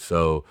shortage.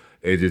 So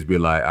it just be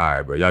like, all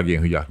right, bro, y'all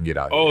getting who y'all can get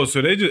out. Oh, here.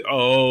 so they just,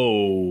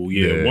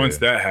 yeah. Once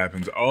that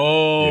happens,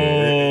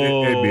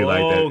 it'd be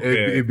like that.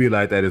 Okay. It'd be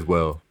like that as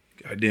well.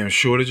 Goddamn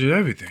shortage of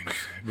everything.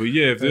 But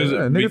yeah, if there's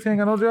niggas ain't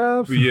got no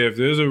jobs. But yeah, if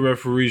there's a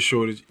referee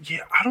shortage,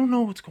 I don't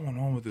know what's going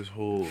on with this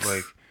whole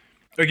like.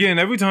 Again,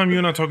 every time you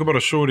and I talk about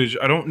a shortage,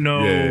 I don't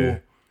know. Yeah.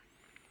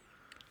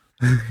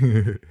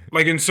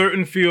 Like in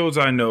certain fields,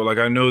 I know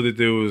that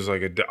there was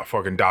like a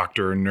fucking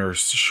doctor and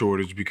nurse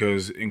shortage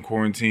because in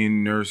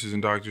quarantine, nurses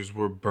and doctors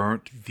were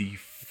burnt the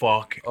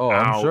fuck Oh,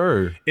 out. I'm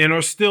sure. And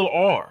are still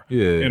are.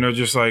 Yeah. And are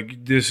just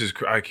like, this is,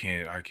 I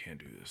can't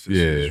do this. This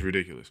is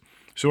ridiculous.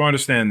 So I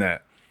understand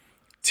that.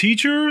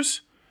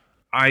 Teachers,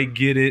 I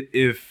get it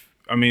if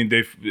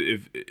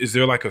is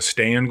there like a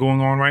stand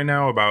going on right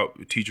now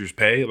about teachers'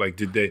 pay? Like,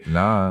 did they?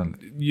 Nah,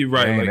 You're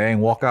right. they ain't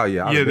walk out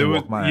yet. Yeah, there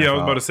was. I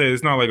was about to say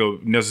it's not like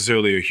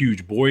necessarily a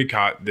huge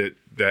boycott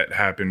that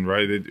happened,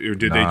 right? Or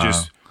did they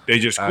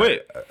just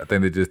quit? I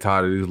think they just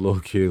tired of these little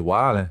kids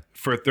wilding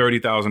for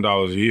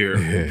 $30,000 a year.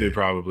 Yeah. They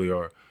probably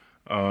are.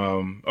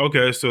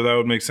 Okay, so that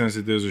would make sense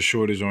that there's a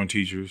shortage on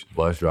teachers,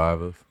 bus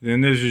drivers.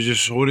 Then there's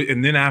just shortage,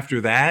 and then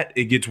after that,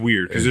 it gets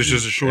weird because there's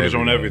just a shortage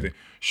on everything.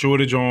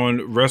 Shortage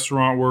on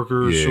restaurant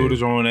workers,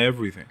 shortage on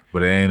everything. But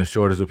there ain't a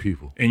shortage of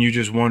people. And you're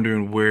just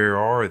wondering, where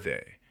are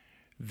they?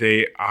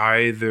 They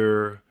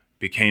either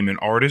became an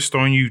artist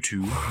on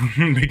YouTube,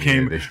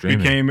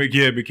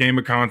 became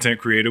a content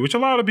creator, which a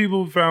lot of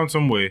people found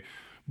some way,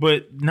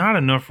 but not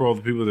enough for all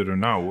the people that are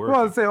not working.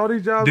 Well, I'd say all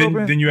these jobs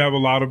open. Then you have a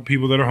lot of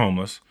people that are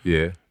homeless.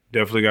 Yeah.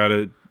 Definitely got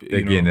to.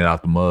 They're getting it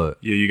out the mud.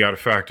 Yeah, you got to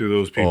factor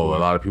those people. Oh,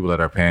 a lot of people that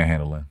are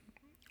panhandling.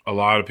 A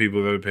lot of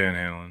people that are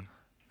panhandling.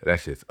 That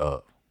shit's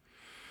up.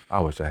 I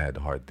wish I had the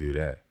heart to do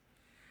that.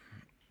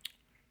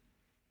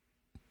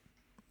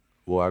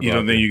 Well, you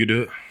don't think you could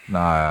do it?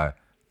 Nah.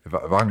 If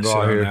I can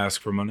go out here and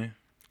ask for money.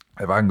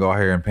 If I can go out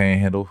here and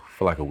panhandle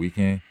for like a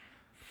weekend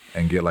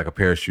and get like a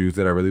pair of shoes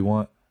that I really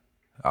want,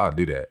 I'll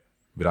do that.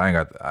 But I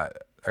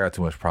got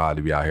too much pride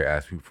to be out here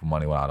asking people for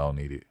money when I don't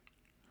need it.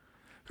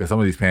 Because some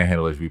of these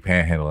panhandlers be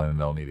panhandling and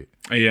don't need it.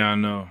 Yeah, I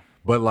know.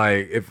 But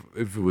like, if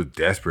it was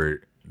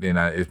desperate, then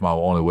it's my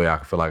only way I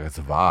can feel like I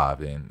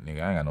survive. And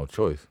nigga, I ain't got no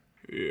choice.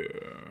 Yeah.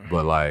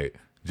 But like,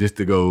 just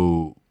to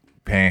go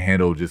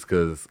panhandle just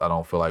because I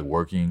don't feel like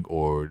working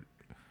or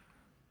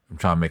I'm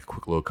trying to make a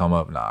quick little come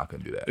up, nah, I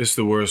couldn't do that. It's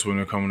the worst when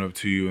they're coming up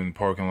to you in the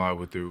parking lot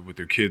with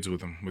their kids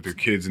with them, with their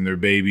kids and their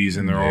babies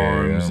in their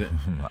arms. Yeah.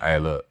 Hey,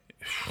 look,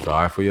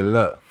 sorry for your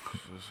luck.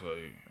 It's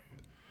like,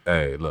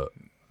 hey, look.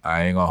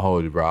 I ain't gonna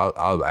hold you, bro.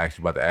 I was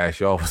actually about to ask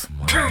y'all for some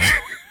money.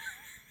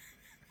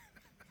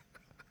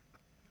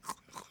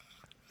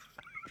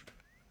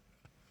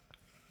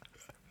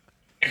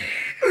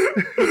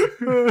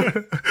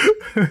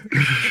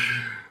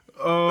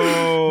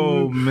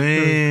 Oh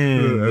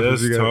man,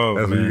 that's tough.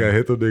 That's what you got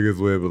hit the niggas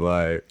with, but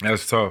like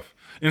that's tough.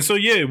 And so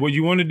yeah, what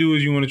you want to do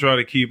is you want to try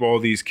to keep all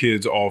these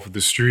kids off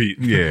the street.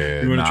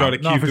 Yeah, you want to try to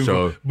keep them.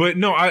 Sure. But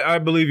no, I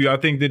believe you. I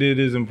think that it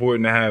is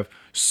important to have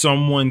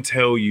someone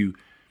tell you.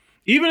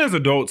 Even as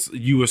adults,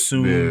 you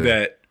assume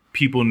that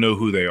people know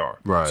who they are.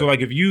 Right. So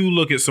like if you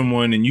look at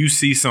someone and you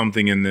see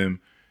something in them,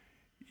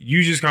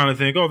 you just kind of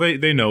think, oh,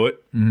 they know it.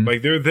 Mm-hmm.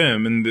 Like they're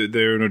them and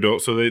they're an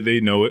adult, so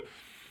they know it.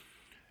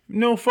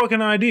 No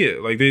fucking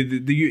idea. Like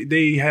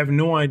they have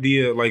no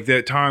idea. Like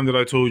that time that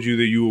I told you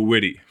that you were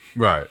witty.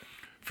 Right.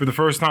 For the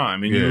first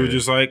time. And you were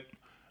just like,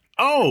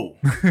 oh.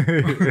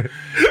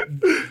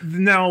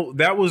 Now,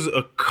 that was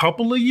a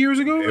couple of years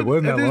ago. It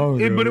wasn't that long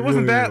ago. But it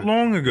wasn't that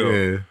long ago.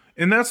 Yeah.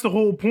 And that's the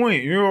whole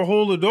point. You're a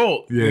whole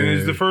adult. Yeah. And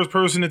it's the first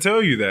person to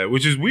tell you that,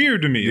 which is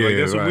weird to me. Yeah, like,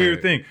 that's a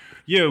weird thing.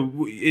 Yeah,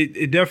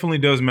 it definitely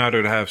does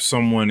matter to have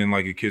someone in,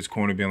 like, a kid's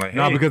corner being like,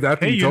 hey, because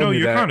after you told me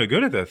you're kind of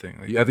good at that thing.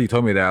 Like, after you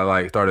told me that, I,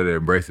 like, started to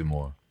embrace it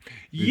more.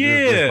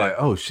 It's like,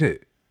 oh,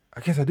 shit. I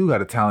guess I do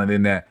got a talent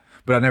in that.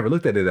 But I never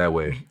looked at it that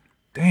way.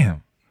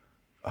 Damn.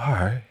 All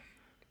right.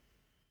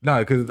 No,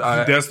 because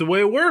that's the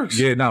way it works.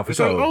 Yeah, no, for it's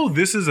sure. Like, oh,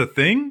 this is a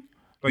thing?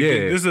 Like,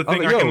 this is a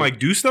thing I can, like,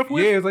 do stuff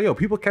with? Yeah, it's like, yo,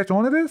 people catch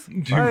on to this?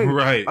 Like,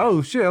 right.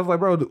 Oh, shit. I was like,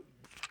 bro,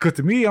 because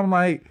to me, I'm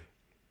like,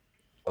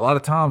 a lot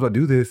of times I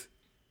do this,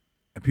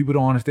 and people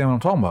don't understand what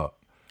I'm talking about.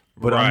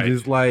 But I'm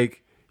just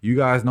like, you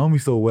guys know me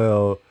so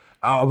well.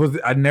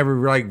 I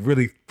never, like,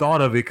 really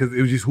thought of it because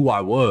it was just who I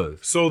was.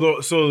 So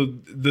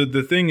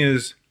the thing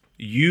is,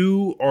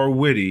 you are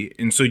witty,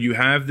 and so you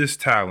have this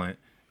talent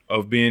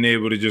of being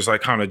able to just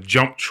like kind of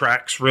jump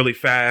tracks really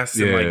fast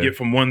and like get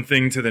from one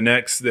thing to the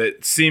next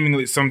that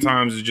seemingly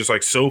sometimes is just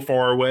like so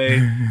far away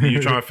and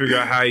you're trying to figure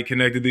out how you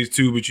connected these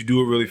two, but you do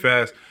it really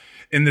fast.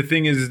 And the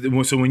thing is,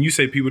 so when you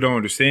say people don't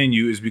understand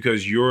you, is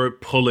because you're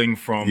pulling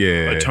from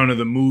a ton of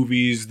the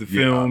movies, the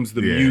films,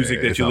 the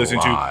music that you listen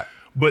to.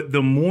 But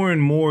the more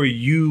and more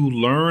you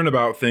learn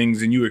about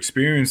things and you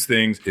experience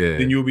things,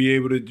 then you'll be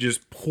able to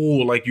just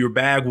pull, like your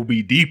bag will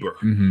be deeper.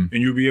 Mm-hmm.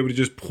 And you'll be able to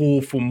just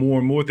pull for more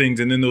and more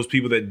things. And then those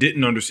people that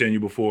didn't understand you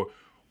before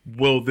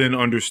will then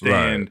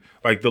understand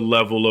like the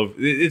level of,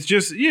 it's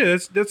just,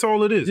 that's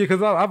all it is. Yeah,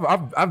 because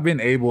I've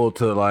been able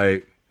to,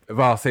 like, if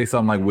I'll say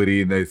something like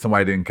witty and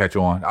somebody didn't catch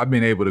on, I've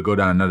been able to go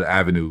down another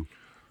avenue.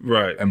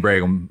 Right. And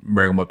bring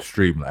them up the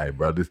street. I'm like, hey,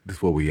 bro,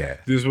 this what we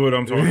at. This is what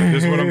I'm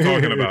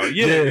talking about.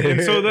 Yeah.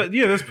 And so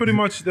that's pretty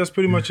much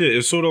it.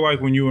 It's sort of like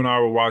when you and I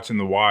were watching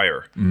The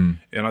Wire. Mm.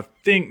 And I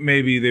think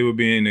maybe they were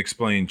being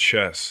explained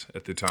chess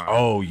at the time.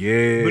 Oh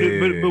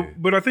yeah.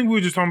 But I think we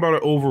were just talking about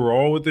it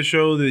overall with the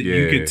show that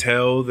you could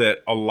tell that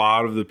a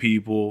lot of the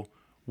people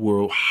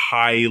were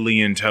highly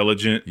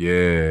intelligent.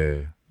 Yeah.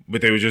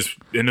 but they were just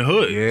in the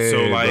hood. Yeah,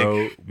 so like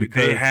bro,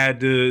 they had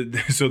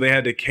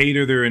to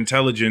cater their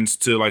intelligence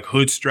to like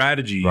hood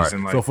strategies. Right.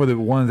 And like, so for the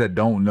ones that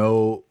don't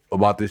know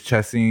about this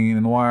chess scene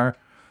in The Wire,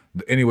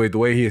 anyway, the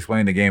way he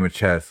explained the game of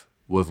chess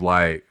was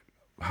like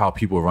how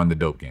people run the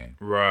dope game.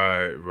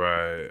 right.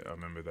 I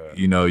remember that.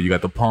 You know, you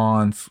got the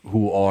pawns,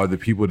 who are the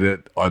people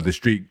that are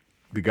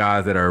the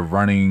guys that are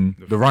running,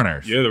 the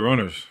runners. Yeah, the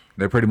runners.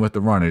 They're pretty much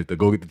the runners that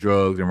go get the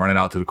drugs and running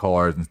out to the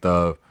cars and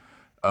stuff.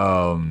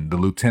 The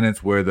lieutenants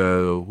who are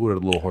the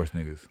little horse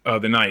niggas?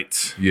 The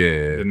knights.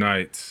 Yeah. The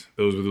knights.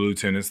 Those were the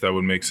lieutenants. That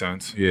would make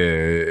sense.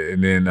 Yeah.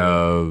 And then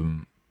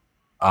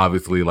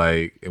obviously,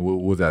 like,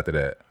 what was after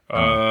that?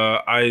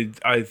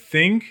 I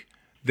think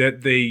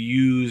that they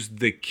used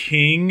the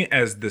king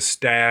as the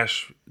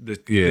stash, the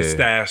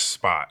stash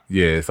spot.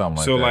 Yeah, something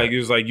like that. So like it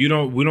was like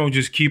we don't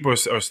just keep our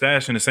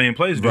stash in the same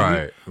place, do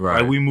Right.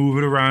 Like we move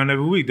it around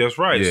every week. That's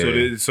right.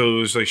 Yeah.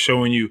 So it's like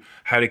showing you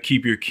how to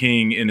keep your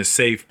king in a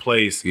safe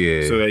place.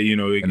 Yeah. So that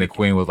and the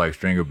queen was like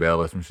Stringer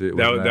Bell or some shit.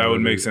 that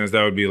would make sense.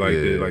 That would be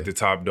like the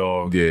top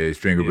dog. Yeah,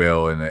 Stringer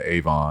Bell and the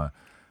Avon.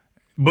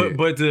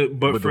 But the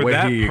for way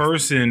that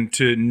person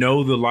to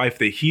know the life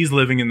that he's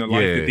living and the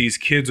life that these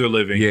kids are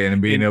living, and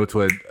being able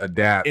to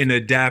adapt and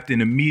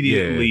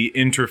immediately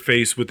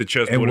interface with the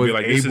chessboard and and was be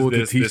like, this able is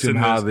this, to teach this, them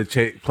and how this,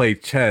 to play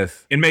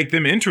chess and make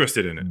them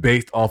interested in it.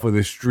 based off of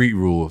the street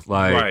rules.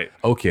 Like, Right.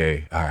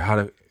 okay, all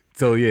right,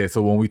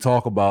 so when we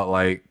talk about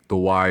like The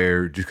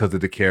Wire, just because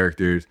of the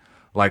characters,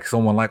 like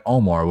someone like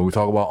Omar, when we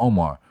talk about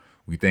Omar,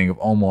 we think of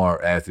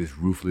Omar as this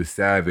ruthless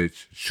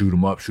savage, shoot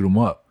him up.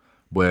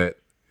 But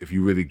if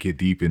you really get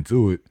deep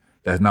into it,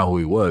 that's not who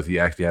he was. He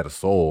actually had a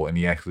soul, and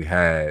he actually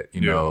had,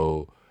 you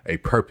know, a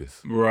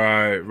purpose.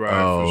 Right,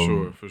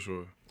 for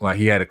sure. Like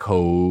he had a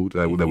code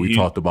that we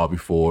talked about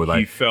before. Like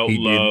he felt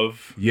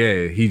love.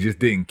 Yeah, he just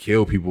didn't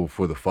kill people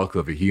for the fuck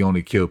of it. He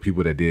only killed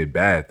people that did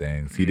bad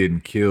things. He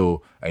didn't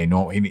kill, and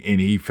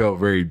he felt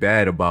very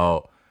bad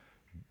about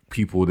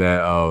people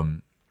that,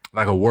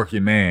 like a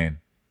working man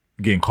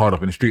getting caught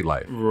up in the street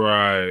life.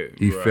 Right.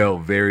 He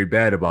felt very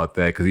bad about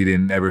that because he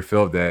didn't ever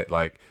felt that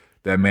like.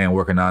 That man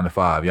working 9 to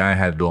 5. Y'all ain't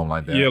had to do him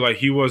like that. Yeah, like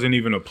he wasn't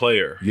even a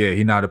player. Yeah,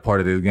 he not a part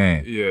of this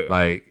game. Yeah.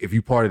 Like if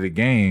you part of the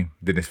game,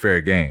 then it's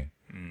fair game.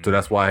 So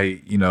that's why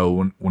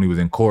when he was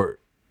in court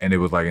and it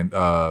was like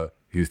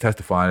he was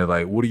testifying,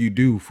 like, what do you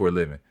do for a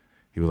living?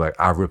 He was like,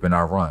 I rip and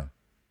I run.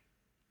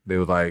 They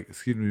was like,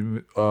 excuse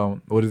me,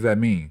 what does that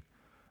mean?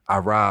 I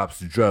robs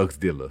drugs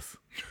dealers.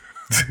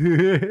 I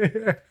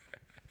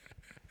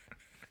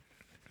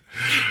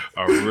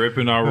rip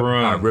and I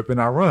run. I rip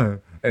and I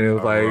run. And it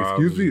was like,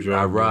 excuse me,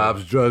 I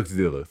robs drugs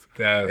dealers.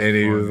 That's and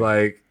he funny. was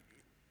like,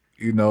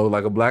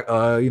 like a black,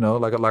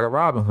 like a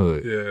Robin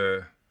Hood.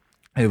 Yeah.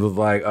 It was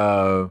like,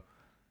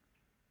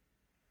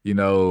 he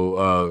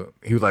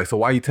was like, so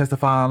why you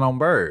testifying on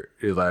Bird?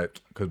 He was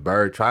like, because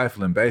Bird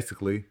trifling,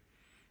 basically.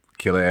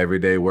 Killing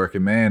everyday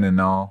working man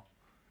and all.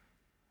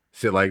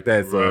 Shit like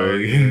that. So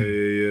right.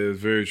 Yeah, it's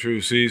very true.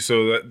 See,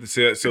 so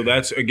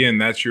that's again,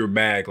 that's your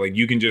bag. Like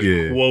you can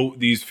just quote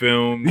these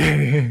films,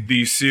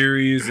 these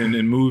series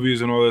and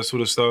movies and all that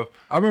sort of stuff.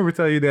 I remember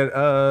telling you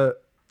that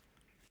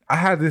I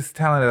had this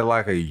talent at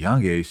like a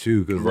young age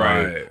too. Cause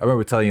like, I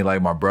remember telling you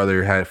like my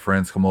brother had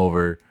friends come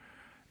over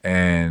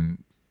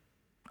and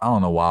I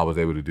don't know why I was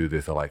able to do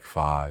this at like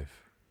 5.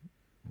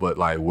 But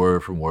like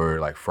word from word,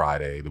 like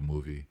Friday, the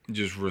movie.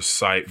 Just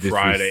recite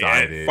Friday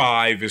at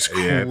 5 is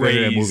crazy. Yeah,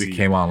 that movie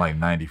came out in like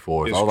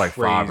 94. So I was like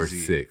crazy. 5 or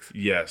 6.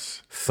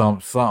 Yes.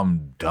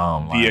 Something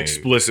dumb. The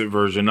explicit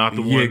version, not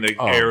the one that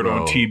aired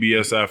on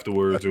TBS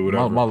afterwards or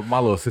whatever. My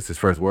little sister's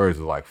first words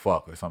was like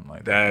fuck or something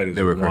like that. That is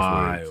they were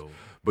wild. Curse words.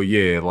 But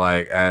yeah,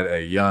 like at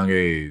a young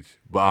age,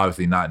 but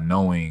obviously not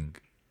knowing.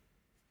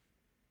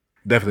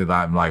 Definitely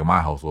not in like my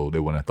household.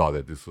 They wouldn't have thought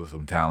that this was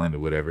some talent or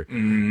whatever.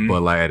 Mm-hmm.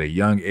 But like at a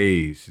young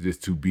age,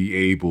 just to be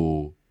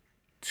able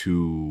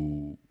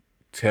to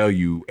tell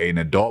you an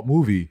adult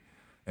movie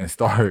and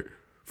start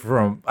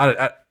from,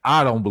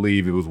 I don't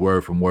believe it was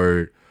word from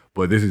word,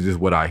 but this is just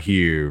what I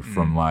hear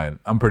from like,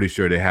 I'm pretty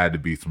sure there had to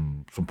be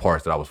some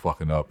parts that I was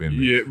fucking up in.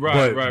 Yeah,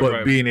 right.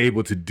 But being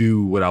able to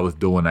do what I was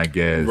doing, I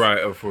guess.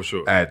 Right, for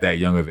sure. At that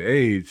young of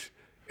age.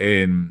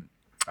 And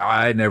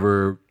I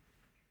never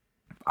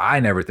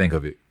think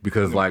of it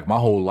because like my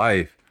whole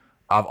life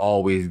I've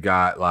always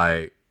got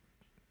like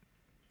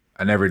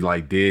I never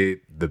like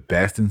did the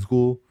best in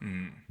school,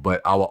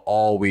 but I will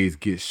always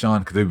get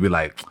shunned because they'd be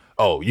like,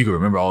 oh, you can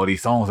remember all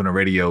these songs on the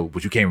radio,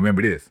 but you can't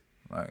remember this.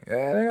 Like,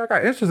 yeah, I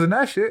got interest in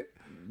that shit.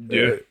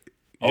 Yeah,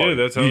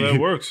 that's how that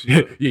works.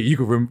 Yeah, you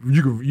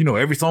can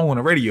every song on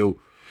the radio,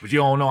 but you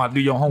don't know how to do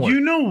your homework.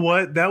 You know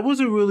what? That was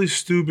a really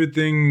stupid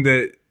thing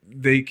that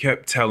they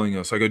kept telling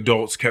us, like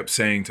adults kept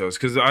saying to us,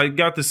 because I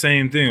got the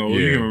same thing. Oh,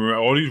 you can remember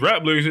all these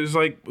rap lyrics. It's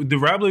like the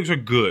rap lyrics are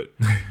good.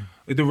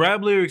 The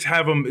rap lyrics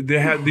have them.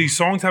 These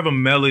songs have a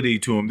melody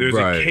to them. There's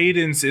a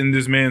cadence in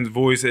this man's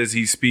voice as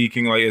he's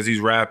speaking, like as he's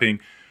rapping.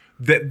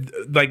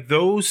 That like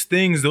those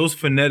things, those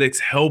phonetics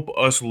help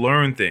us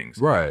learn things.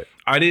 Right.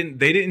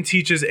 They didn't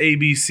teach us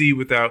ABC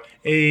without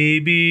A,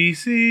 B,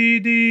 C,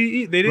 D,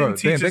 E. They didn't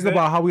teach us think that.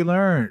 about how we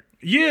learned.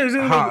 Yeah,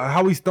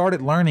 How we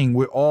started learning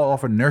with all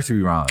off of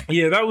nursery rhyme.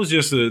 Yeah, that was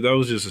just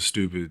a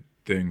stupid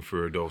thing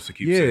for adults to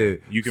keep saying.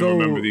 You can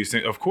remember these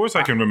things. Of course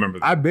I can remember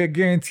them. I bet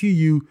guarantee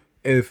you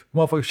if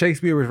motherfucker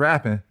Shakespeare was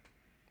rapping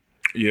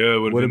yeah, it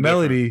would have been a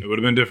melody, different. It would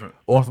have been different.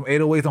 On some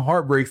 808s and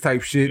heartbreaks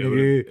type shit,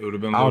 it would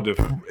have been a little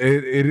different.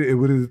 It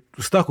would have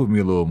stuck with me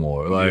a little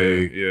more.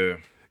 Like, yeah.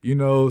 You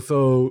know,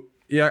 so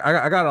yeah,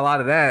 I got a lot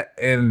of that,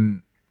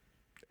 and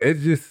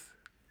it's just,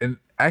 and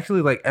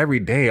actually like every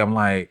day I'm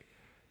like,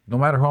 no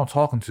matter who I'm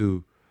talking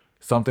to,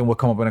 something will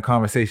come up in a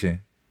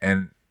conversation,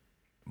 and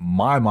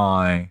my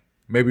mind,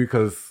 maybe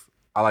because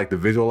I like to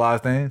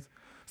visualize things,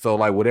 so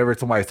like whatever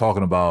somebody's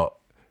talking about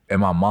in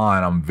my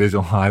mind, I'm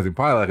visualizing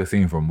probably like a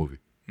scene from a movie.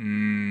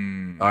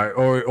 All right,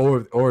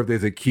 or if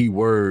there's a key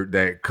word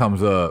that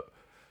comes up,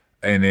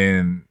 and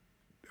then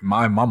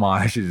my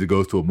mind actually just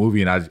goes to a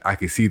movie, and I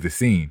can see the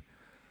scene.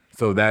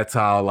 So that's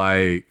how,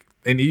 like,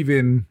 and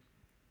even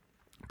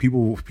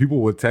people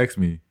would text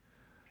me,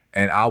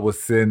 and I would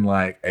send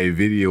like a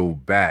video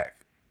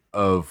back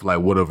of like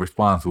what a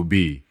response would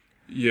be.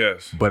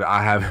 Yes. But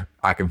I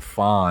can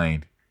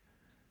find,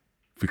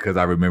 because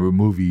I remember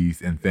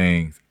movies and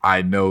things.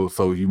 I know,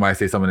 so you might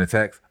say something in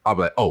text. I'll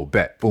be like, oh,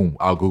 bet, boom.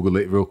 I'll Google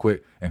it real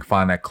quick and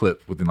find that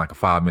clip within like a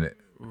 5 minute.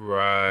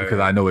 Right. Because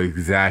I know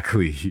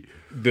exactly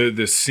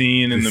the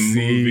scene in the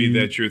movie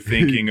that you're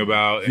thinking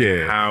about.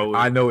 And how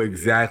I know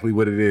exactly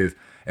what it is.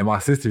 And my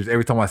sisters,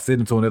 every time I sit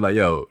into them, they're like,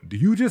 yo, do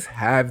you just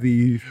have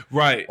these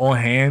on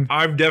hand?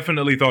 I've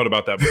definitely thought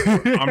about that before.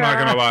 I'm not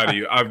going to lie to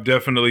you. I've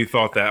definitely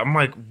thought that. I'm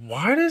like,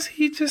 why does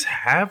he just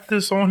have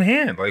this on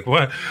hand? Like,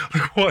 what?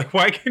 Like,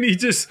 why can't he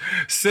just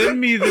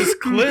send me this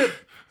clip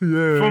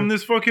from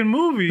this fucking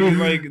movie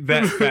like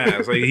that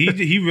fast? Like,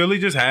 he really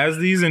just has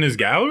these in his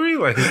gallery?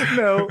 Like,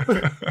 no.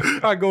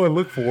 I go and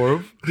look for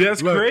them.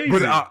 That's crazy.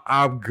 But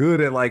I'm good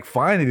at like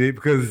finding it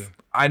because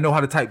I know how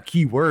to type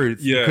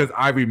keywords because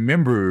I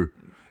remember.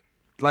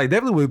 Like,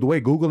 definitely with the way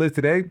Google is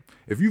today,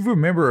 if you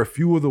remember a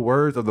few of the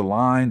words of the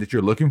line that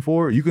you're looking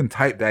for, you can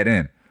type that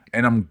in.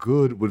 And I'm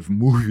good with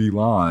movie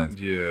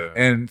lines. Yeah.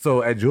 And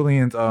so at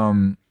Julian's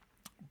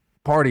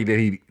party that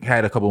he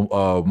had a couple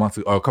of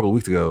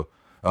weeks ago,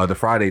 the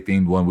Friday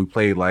themed one, we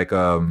played like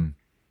I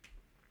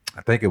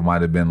think it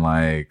might have been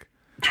like.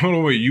 Hold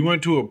on, wait. You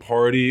went to a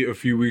party a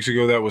few weeks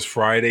ago that was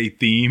Friday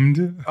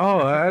themed?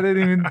 Oh, I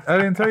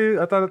didn't tell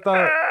you. I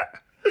thought.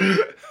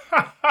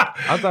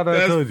 I thought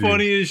I told you. That's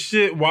funny as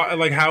shit. Why?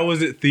 Like, how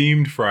was it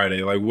themed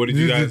Friday? Like, what did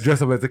you guys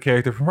dress up as the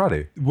character from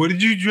Friday? What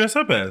did you dress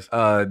up as?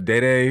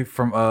 Day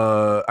from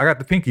I got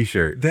the Pinky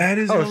shirt. That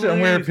is hilarious. Shit,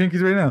 I'm wearing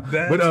Pinkies right now.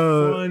 That's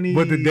funny.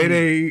 But the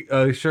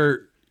Day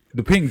shirt,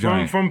 the pink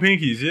joint from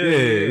Pinkies,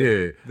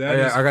 yeah.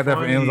 I got that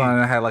from Amazon,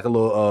 and I had like a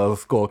little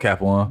skull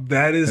cap on.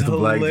 That is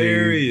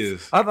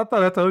hilarious. I thought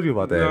I told you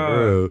about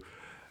that,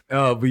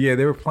 bro. But yeah,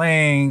 they were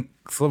playing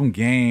some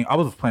game. I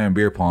was playing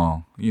beer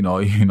pong. You know,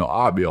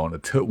 I'll be on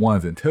the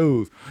ones and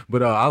twos.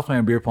 But I was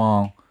playing beer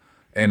pong,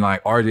 and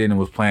like RJ and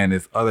was playing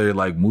this other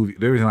like movie.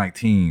 There was like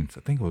teams.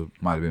 I think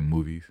might have been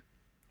movies.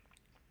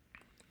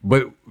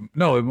 But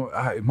no,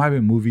 it might have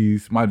been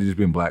movies. Might have just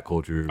been black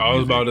culture. I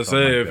was about to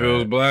say if it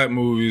was black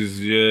movies,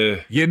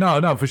 yeah,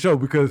 no, for sure.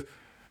 Because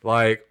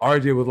like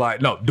RJ was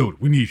like, no, dude,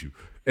 we need you.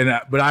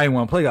 But I didn't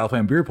want to play. I was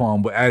playing beer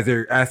pong. But as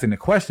they're asking the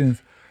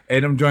questions,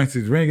 and them joints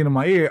is ringing in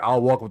my ear,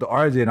 I'll walk up to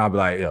RJ and I'll be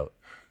like, yo,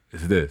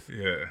 it's this.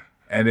 Yeah.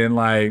 And then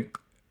like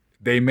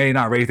they may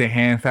not raise their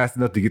hand fast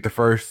enough to get the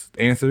first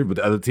answer, but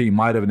the other team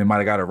might have, and they might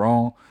have got it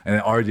wrong. And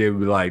then RJ would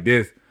be like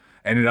this.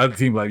 And then the other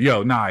team be like,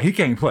 yo, nah, he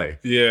can't play.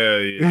 Yeah.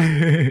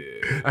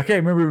 I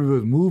can't remember if it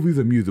was movies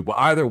or music, but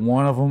either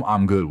one of them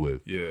I'm good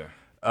with. Yeah.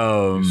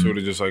 Sort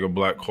of just like a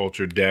black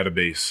culture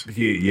database.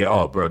 Yeah.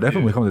 Oh, bro,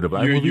 definitely when it comes to the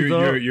black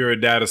movies, you're a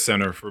data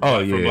center for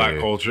black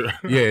culture.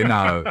 Yeah,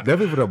 nah,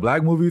 definitely for the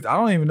black movies. I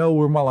don't even know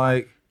where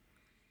my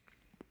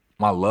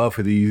love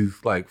for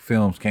these like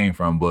films came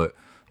from, but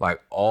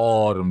like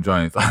all them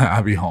joints,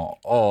 I be on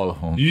all of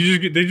them.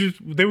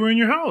 They were in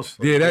your house.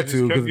 Like, yeah, that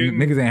too, because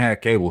niggas ain't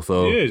had cable,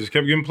 so yeah, just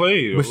kept getting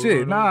played. But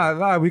shit,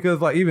 nah,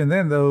 because like even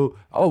then though,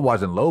 I was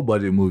watching low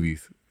budget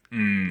movies.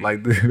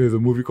 Like there's a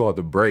movie called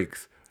The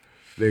Breaks.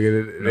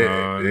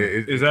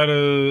 Is that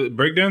a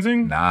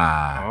breakdancing?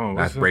 Nah,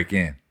 that's Break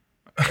In.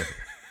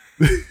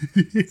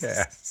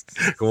 Yeah.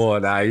 Come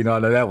on, now you know I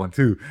know that one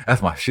too.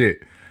 That's my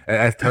shit.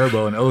 That's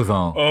Turbo and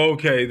Ozone.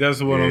 Okay, that's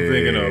the one I'm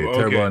thinking of. Okay.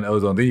 Turbo and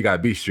Ozone. Then you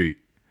got Beat Street.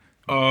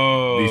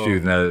 Oh, Beat Street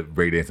is another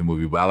breakdancing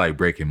movie, but I like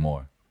Breaking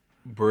more.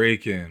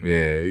 Breaking.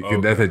 Yeah,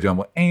 that's a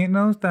jump. Ain't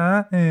no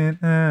stopping.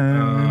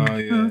 Yeah,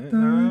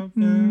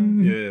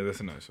 that's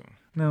a nice song.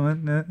 No,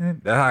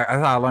 that's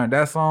how I learned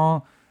that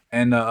song.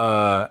 And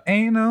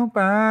ain't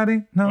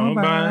nobody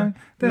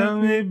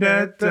love me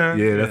better.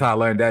 Yeah, that's how I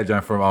learned that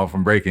jump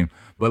from Breaking.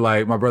 But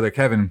like my brother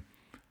Kevin,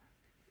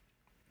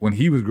 when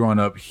he was growing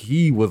up,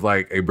 he was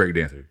like a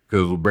breakdancer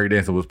because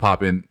breakdancing was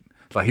popping.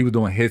 Like he was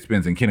doing head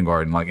spins in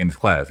kindergarten, like in his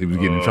class. He was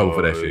getting in trouble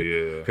for that shit.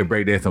 Yeah. Because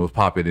breakdancing was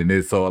popping,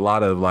 and so a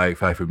lot of like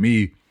for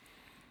me,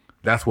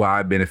 that's why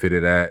I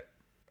benefited at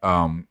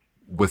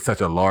with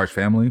such a large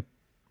family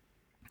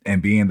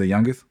and being the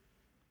youngest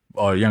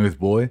or youngest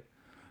boy.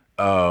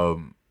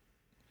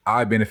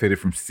 I benefited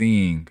from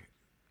seeing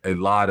a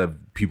lot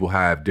of people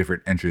have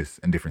different interests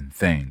in different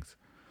things.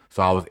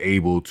 So I was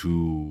able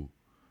to,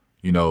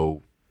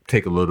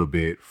 take a little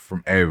bit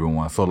from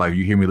everyone. So like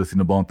you hear me listen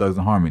to Bone Thugs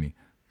and Harmony,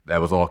 that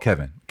was all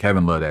Kevin.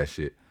 Kevin loved that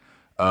shit.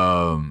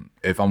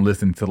 If I'm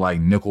listening to like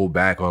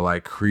Nickelback or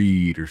like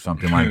Creed or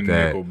something like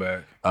that,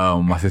 Nickelback.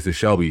 My sister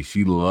Shelby,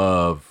 she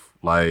loved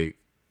like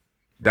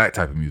that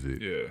type of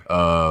music. Yeah.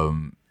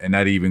 And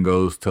that even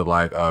goes to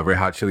like Red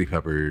Hot Chili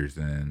Peppers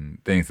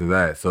and things of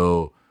that.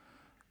 So,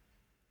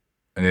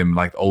 and then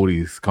like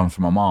oldies comes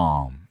from my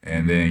mom.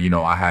 And then,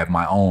 I have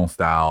my own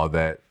style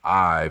that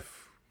I've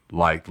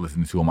liked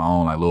listening to on my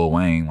own, like Lil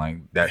Wayne. Like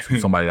that's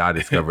somebody I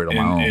discovered on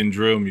my own. And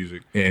drill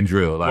music. And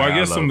drill. Like, well, I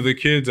guess some of the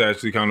kids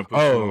actually kind of push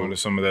on to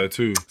some of that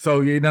too.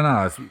 So yeah,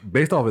 no.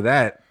 Based off of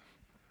that,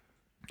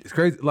 it's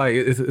crazy. Like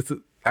it's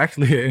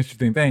actually an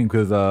interesting thing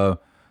because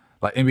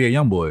like NBA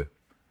YoungBoy,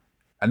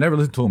 I never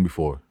listened to him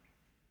before,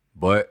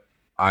 but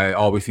I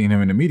always seen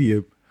him in the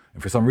media,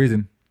 and for some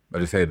reason I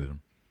just hated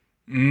him.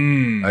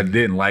 I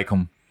didn't like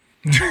him.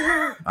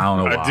 I don't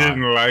know why. I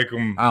didn't like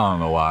him. I don't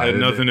know why. Had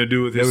nothing to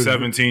do with his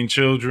 17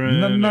 children.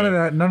 None of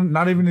that.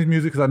 Not even his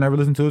music, because I never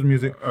listened to his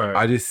music. Right.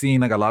 I just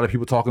seen like a lot of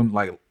people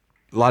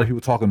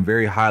talking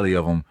very highly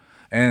of him,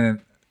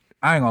 and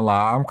I ain't gonna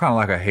lie, I'm kind of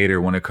like a hater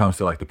when it comes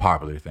to like the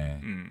popular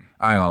thing.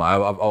 I ain't gonna lie,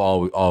 I've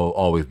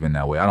always been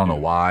that way. I don't know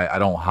why. I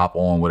don't hop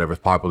on whatever's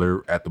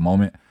popular at the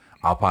moment.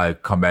 I'll probably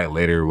come back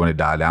later when it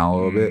died down a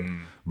little bit.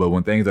 But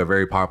when things are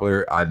very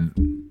popular, I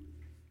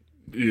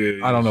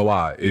don't know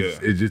why.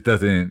 It just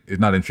doesn't. It's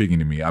not intriguing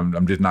to me.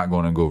 I'm just not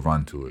going to go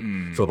run to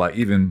it. So like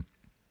even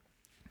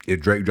if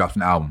Drake drops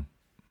an album,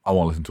 I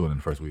won't listen to it in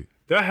the first week.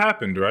 That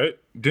happened, right?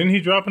 Didn't he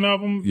drop an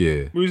album?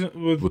 Yeah,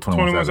 with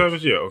 21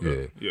 Savage. Yeah,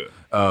 okay,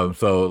 yeah.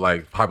 So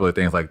like popular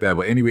things like that.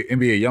 But anyway,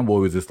 NBA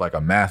YoungBoy was just like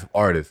a massive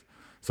artist.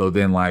 So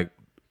then like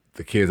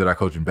the kids that I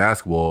coach in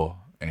basketball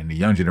and the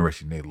young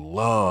generation, they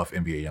love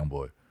NBA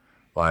YoungBoy.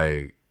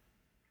 Like,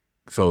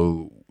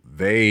 so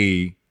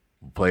they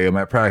play him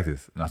at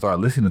practice, and I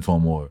started listening to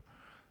him more.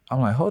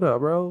 I'm like, hold up,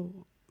 bro,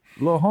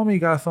 little homie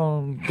got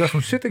some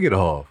shit to get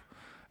off.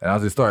 And I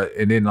just started,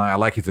 and then like, I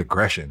like his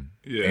aggression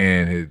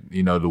and his,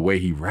 the way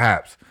he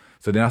raps.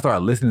 So then I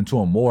started listening to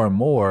him more and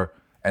more,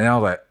 and I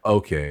was like,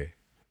 okay.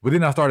 But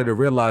then I started to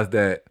realize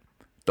that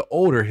the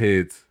older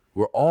heads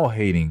were all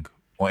hating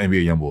on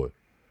NBA YoungBoy.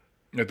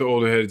 At the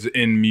older heads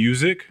in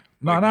music?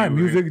 No, like not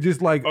music,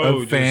 just like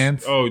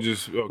fans.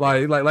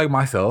 Okay. Like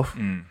myself.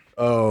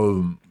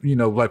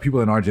 Like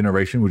people in our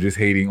generation were just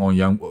hating on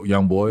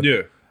YoungBoy.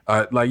 Yeah.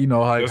 How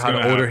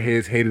the older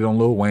heads hated on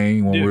Lil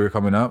Wayne when we were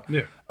coming up.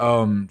 Yeah.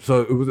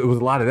 So it was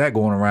a lot of that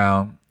going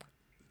around.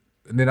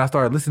 And then I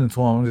started listening to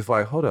him. I'm just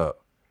like, hold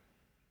up.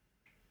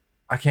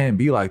 I can't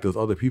be like those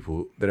other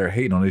people that are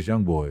hating on this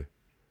young boy.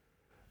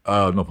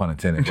 No pun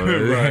intended. But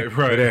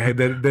right.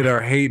 That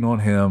are hating on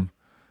him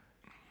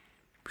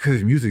because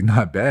his music's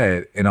not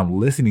bad, and I'm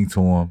listening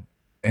to him,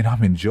 and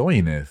I'm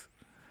enjoying this.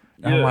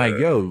 And I'm like,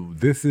 yo,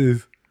 this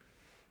is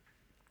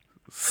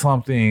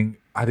something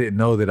I didn't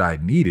know that I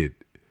needed,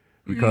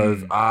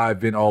 because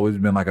I've always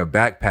been like a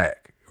backpack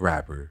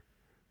rapper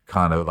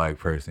kind of like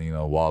person,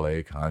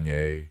 Wale,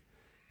 Kanye,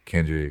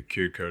 Kendrick,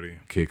 Kid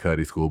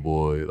Cudi,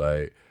 Schoolboy,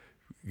 like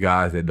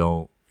guys that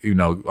don't,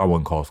 I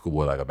wouldn't call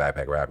Schoolboy like a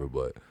backpack rapper,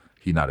 but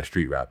he's not a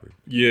street rapper.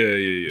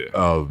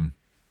 Yeah.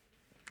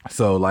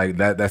 So like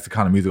that's the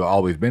kind of music I've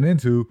always been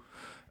into.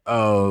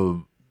 But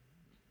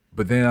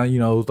then I,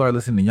 started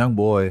listening to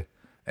YoungBoy,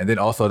 and then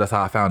also that's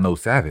how I found No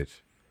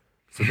Savage.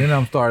 So then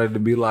I'm started to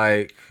be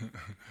like,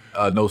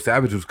 No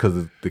Savage was because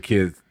of the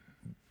kids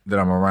that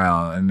I'm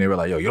around, and they were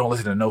like, yo, you don't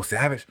listen to No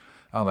Savage?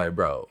 I'm like,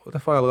 bro, what the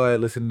fuck? I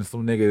listen to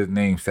some nigga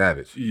named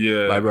Savage.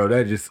 Yeah. Like, bro,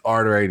 that just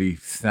already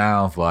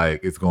sounds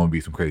like it's gonna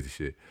be some crazy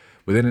shit.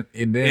 But then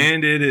and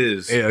it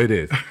is. It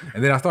is.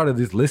 And then I started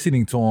just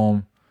listening to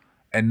him,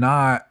 and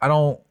I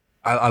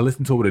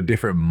listen to it with a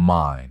different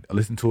mind. I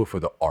listen to it for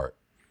the art.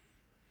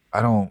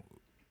 I don't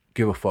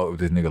give a fuck if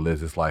this nigga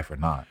lives his life or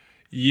not.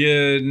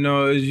 Yeah,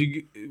 no,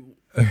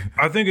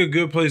 I think a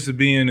good place to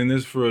be in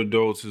this for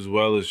adults as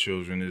well as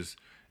children, is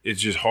it's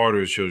just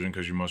harder as children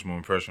because you're much more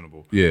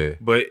impressionable. Yeah.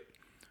 But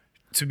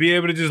to be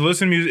able to just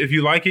listen to music, if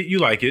you like it, you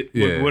like it.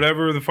 Yeah.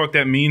 Whatever the fuck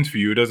that means for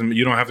you,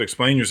 you don't have to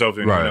explain yourself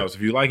to anyone else.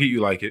 If you like it, you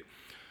like it.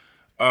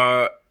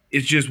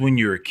 It's just when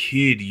you're a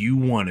kid, you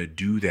want to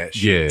do that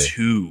shit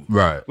too.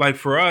 Right. Like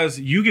for us,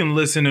 you can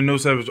listen to No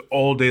Savage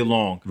all day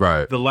long.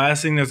 Right. The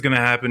last thing that's going to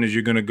happen is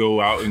you're going to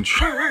go out and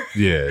try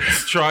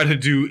to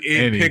do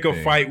it, pick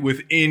a fight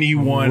with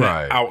anyone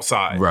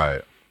outside.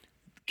 Right.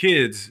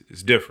 Kids,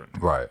 it's different.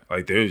 Right.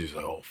 Like they're just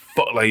like, oh,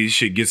 fuck, like this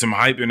shit, get some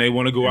hype, and they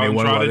want to go out and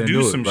try to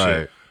do some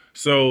shit.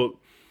 So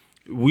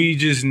we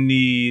just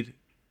need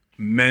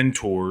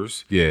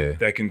mentors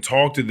that can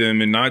talk to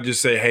them and not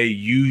just say, hey,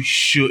 you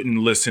shouldn't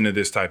listen to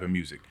this type of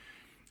music.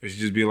 It should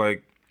just be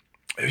like,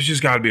 it's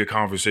just got to be a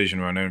conversation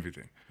around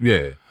everything.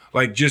 Yeah.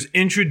 Like, just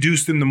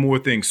introduce them to more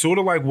things. Sort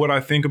of like what I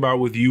think about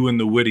with you and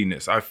the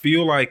wittiness. I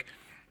feel like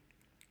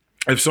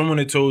if someone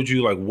had told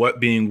you like what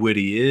being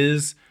witty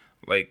is,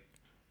 like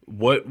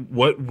what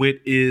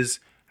wit is,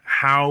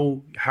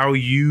 how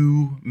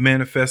you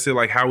manifest it,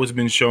 like how it's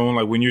been shown,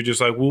 like when you're just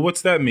like, well,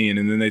 what's that mean?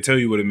 And then they tell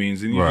you what it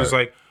means, and you're just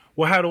like,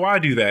 well, how do I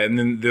do that? And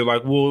then they're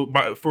like, well,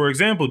 for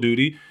example,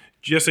 Duty,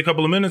 just a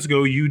couple of minutes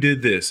ago, you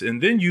did this,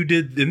 and then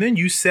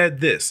you said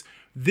this.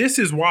 This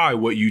is why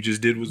what you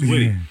just did was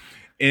witty.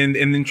 And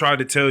then try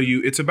to tell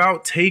you it's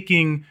about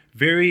taking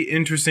very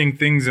interesting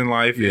things in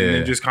life and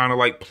then just kind of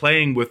like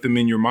playing with them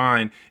in your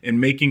mind and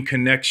making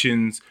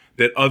connections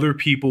that other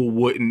people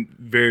wouldn't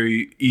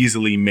very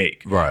easily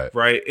make.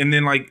 Right. And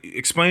then like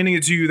explaining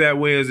it to you that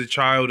way as a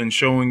child and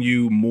showing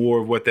you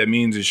more of what that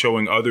means and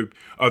showing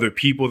other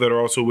people that are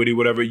also witty,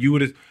 whatever, you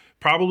would have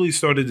probably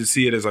started to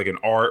see it as like an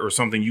art or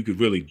something you could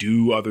really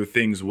do other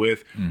things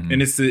with.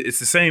 And it's the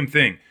same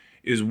thing,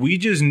 is we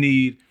just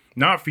need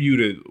not for you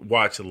to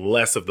watch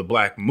less of the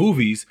black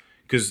movies,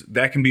 because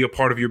that can be a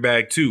part of your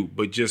bag too,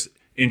 but just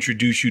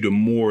introduce you to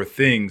more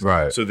things.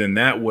 So then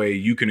that way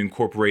you can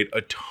incorporate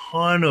a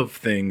ton of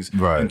things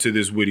into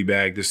this witty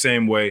bag, the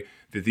same way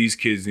that these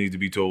kids need to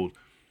be told,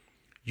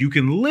 you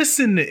can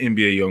listen to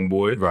NBA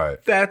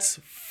YoungBoy. That's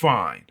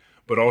fine.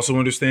 But also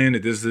understand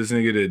that this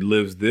nigga that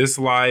lives this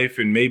life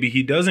and maybe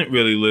he doesn't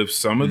really live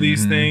some of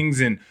these things,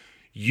 and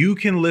you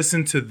can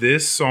listen to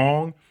this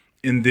song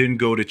and then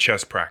go to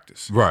chess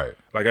practice.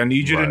 Like, I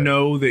need you to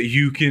know that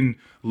you can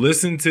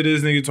listen to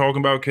this nigga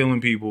talking about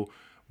killing people,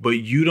 but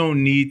you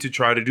don't need to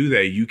try to do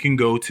that. You can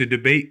go to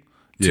debate,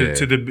 to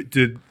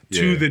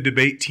the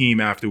debate team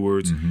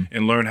afterwards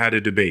and learn how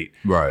to debate.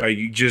 Like,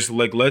 you just,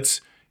 like,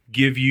 let's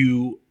give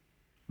you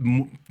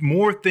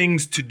more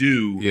things to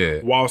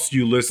do whilst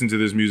you listen to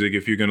this music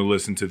if you're going to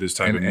listen to this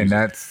type of music. And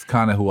that's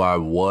kind of who I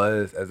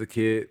was as a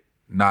kid,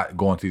 not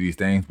going through these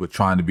things, but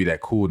trying to be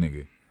that cool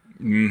nigga.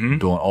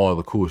 Doing all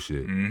the cool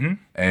shit.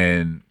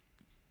 And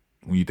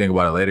when you think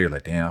about it later, you're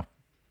like, damn, I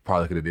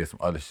probably could have did some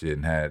other shit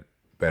and had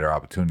better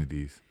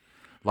opportunities.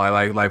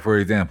 Like for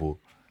example,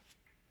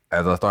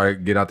 as I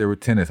started getting out there with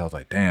tennis, I was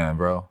like, damn,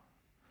 bro.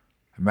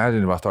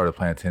 Imagine if I started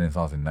playing tennis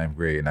when I was in 9th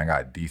grade and I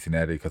got decent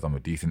at it because I'm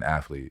a decent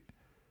athlete.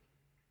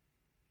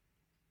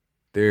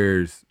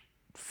 There's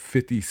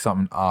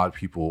 50-something odd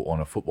people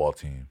on a football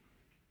team,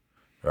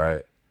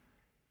 right?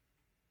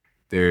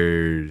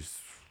 There's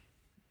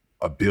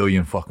a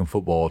billion fucking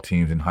football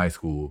teams in high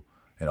school,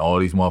 and all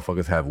these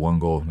motherfuckers have one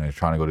goal, and they're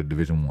trying to go to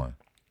Division I.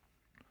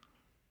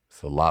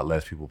 It's a lot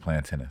less people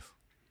playing tennis.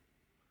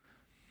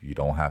 You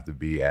don't have to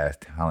be as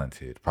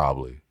talented,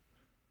 probably,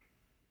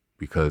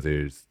 because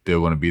there's still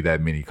going to be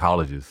that many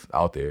colleges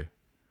out there,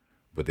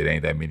 but there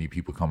ain't that many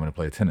people coming to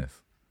play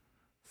tennis.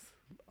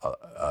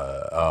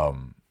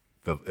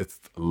 It's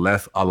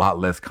a lot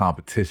less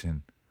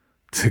competition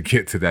to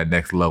get to that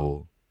next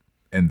level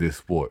in this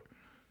sport.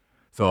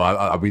 So I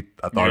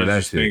thought of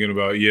that shit. Thinking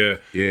about and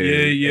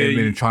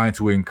then trying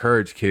to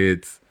encourage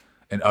kids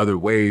in other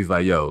ways,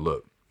 like, yo,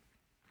 look,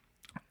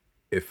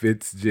 if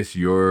it's just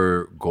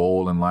your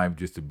goal in life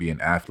just to be an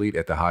athlete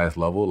at the highest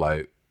level,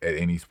 like at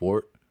any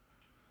sport,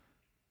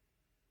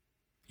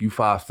 you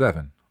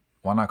 5'7",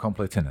 why not come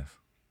play tennis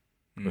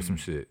or some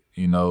shit?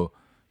 You know,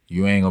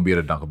 you ain't gonna be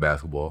able to dunk a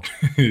basketball.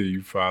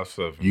 You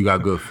 5'7". You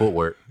got good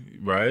footwork,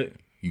 right?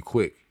 You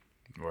quick.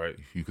 Right.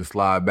 You can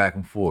slide back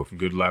and forth.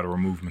 Good lateral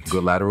movement.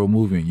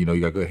 You know,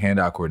 you got good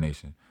hand-eye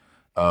coordination.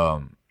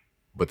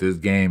 But this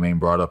game ain't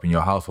brought up in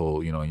your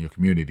household, you know, in your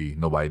community.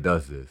 Nobody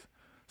does this.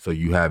 So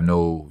you don't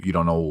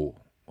know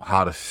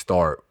how to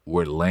start,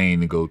 what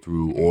lane to go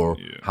through, or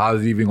how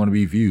is it even going to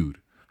be viewed.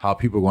 How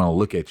people are going to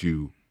look at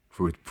you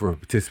for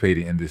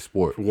participating in this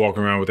sport. For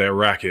walking around with that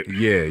racket.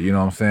 Yeah, you know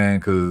what I'm saying?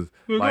 Because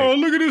like, oh,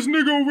 look at this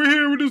nigga over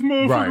here with this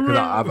motherfucker. Right,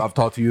 because I've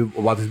talked to you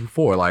about this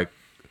before. Like,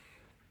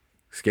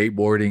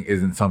 skateboarding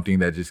isn't something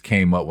that just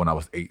came up when I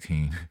was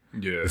 18.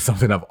 Yeah. It's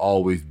something I've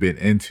always been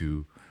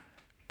into,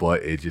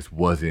 but it just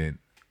wasn't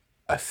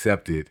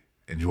accepted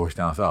in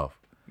Georgetown South.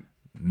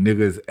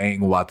 Niggas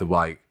ain't about to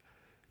like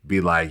be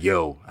like,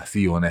 yo, I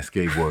see you on that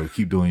skateboard.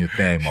 Keep doing your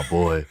thing, my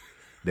boy.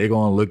 They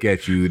gonna look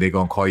at you. They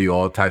gonna call you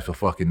all types of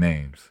fucking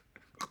names.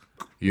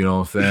 You know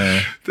what I'm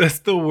saying? That's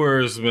the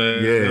worst,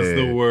 man. Yeah. That's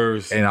the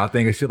worst. And I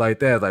think of shit like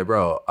that. It's like,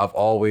 bro, I've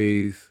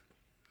always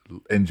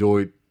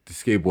enjoyed the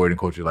skateboarding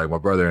culture, like my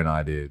brother and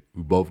I did.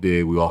 We both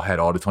did. We all had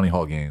all the Tony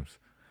Hawk games.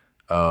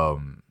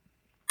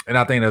 And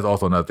I think that's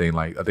also another thing.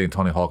 Like, I think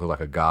Tony Hawk is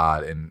like a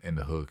god in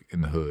the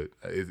hood.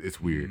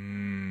 It's weird.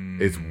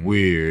 It's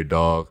weird,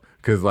 dog.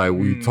 Cause like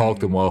we talk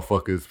to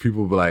motherfuckers,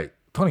 people be like,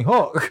 Tony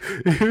Hawk.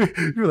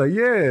 You're like,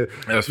 yeah.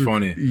 That's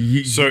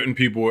funny. Certain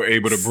people were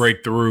able to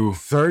break through.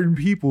 Certain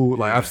people,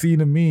 like I've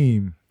seen a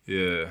meme.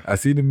 Yeah. I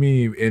seen the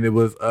meme, and it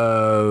was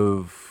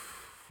of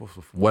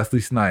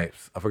Wesley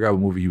Snipes. I forgot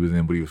what movie he was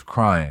in, but he was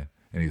crying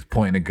and he was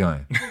pointing a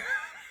gun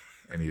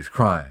and he was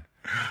crying.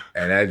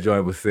 And that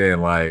joint was saying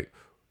like,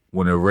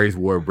 when a race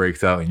war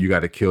breaks out and you got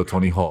to kill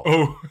Tony Hawk.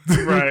 Oh,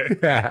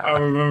 right. I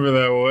remember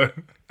that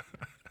one.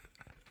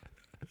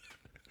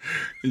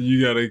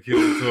 You gotta kill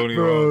Tony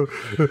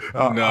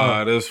Hawk.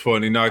 Nah, that's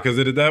funny. Nah, because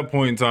at that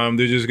point in time,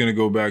 they're just gonna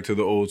go back to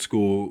the old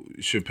school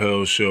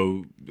Chappelle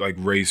show, like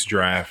race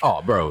draft.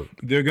 Oh, bro.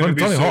 They're gonna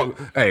be Tony so, Hawk.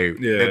 Hey,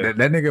 Yeah.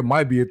 that nigga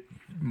might be.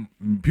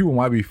 People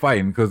might be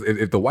fighting because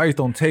if the whites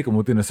don't take him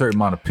within a certain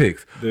amount of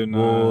picks, They're not-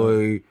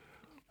 boy,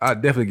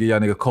 I'd definitely give y'all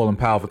nigga Colin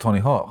Powell for Tony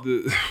Hawk.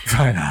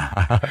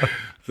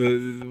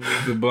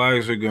 the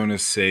blacks are gonna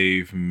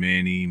save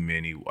many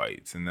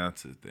whites, and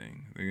that's the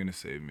thing. They're gonna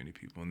save many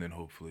people, and then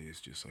hopefully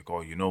it's just like,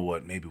 oh, you know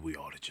what? Maybe we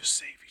ought to just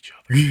save each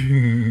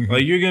other.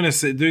 Like you're gonna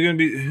say they're gonna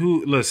be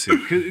who?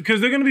 Listen,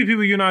 because they're gonna be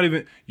people you're not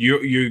even.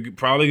 You're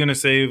probably gonna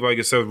save like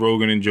a Seth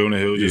Rogen and Jonah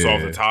Hill just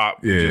off the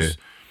top. Yeah.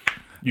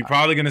 You're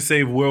probably gonna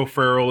save Will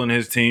Ferrell and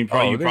his team.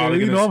 You're probably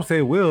you gonna, know I'm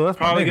saying Will. That's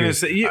probably my nigga. gonna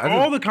say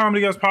all the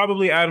comedy guys.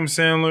 Probably Adam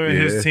Sandler and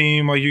his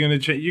team. Like you're gonna.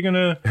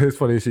 It's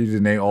funny that you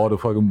just name all the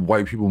fucking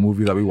white people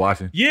movies I be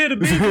watching. Yeah, the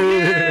big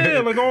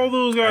like all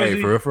those guys. Hey,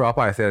 for real, I'll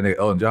probably say that nigga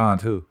Elton John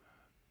too.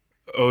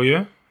 Oh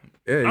yeah.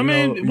 Yeah, I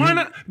mean, why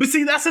not? But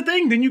see, that's the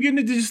thing. Then you get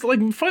into just like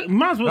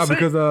might as well say.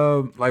 Because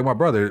like my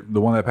brother,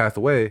 the one that passed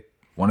away,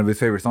 one of his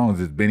favorite songs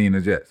is Benny and the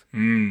Jets.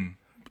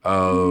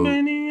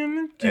 Benny and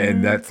the Jets.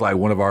 And that's like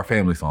one of our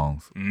family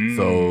songs.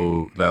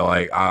 So that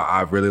like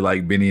I really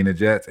like Benny and the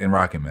Jets and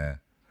Rockin' Man.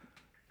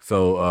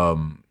 So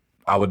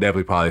I would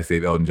definitely probably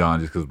save Elton John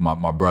just because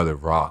my brother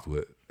rocked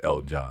with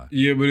Elton John.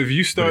 Yeah, but if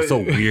you But start, it's so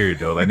weird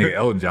though. Like nigga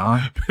Elton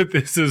John. But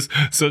this is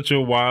such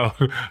a wild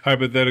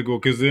hypothetical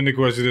because then the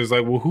question is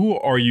like, well, who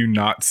are you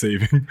not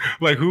saving?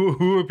 Like,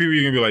 who are people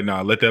you're gonna be like,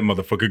 nah, let that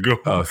motherfucker go?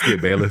 Oh,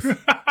 Skip Bayless.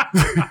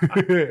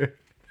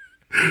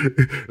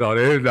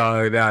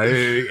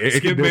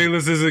 Skip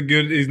Bayless isn't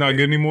good. He's not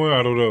good anymore.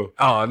 I don't know.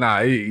 Oh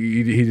nah,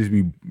 he just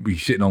be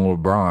shitting on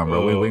LeBron,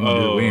 bro.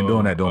 We ain't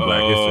doing that during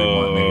Black History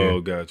Month, nigga.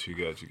 Oh, got you.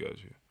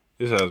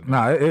 This has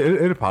Nah,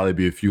 it'll probably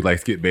be a few like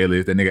Skip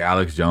Bayless, that nigga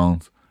Alex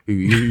Jones.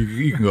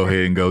 You can go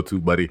ahead and go to,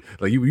 buddy.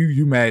 Like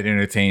you mad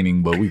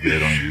entertaining, but we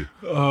good on you.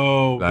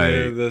 Oh Like-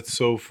 man, that's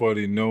so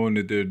funny. Knowing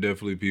that there are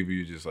definitely people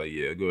you just like,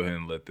 yeah, go ahead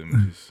and let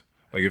them just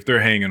like if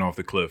they're hanging off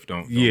the cliff,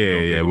 don't Yeah,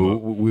 pick yeah.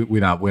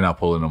 them up. We're not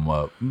pulling them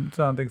up. I'm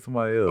trying to think of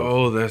somebody else.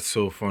 Oh, that's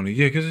so funny.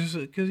 Yeah, because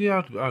yeah,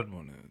 I'd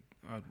want to.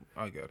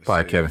 I gotta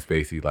Probably say. Kevin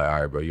Spacey. Like,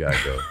 all right, bro, you gotta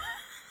go.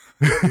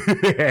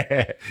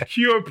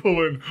 You're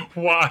pulling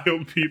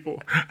wild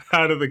people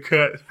out of the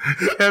cut.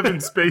 Kevin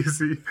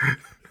Spacey.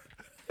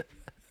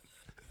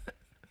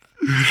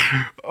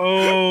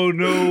 Oh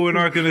no, we're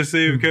not gonna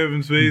save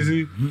Kevin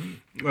Spacey.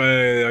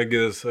 I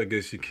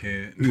guess you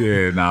can't.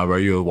 Yeah, nah, bro,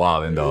 you was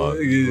wilding, dog.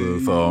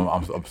 So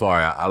I'm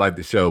sorry. I like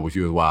the show, but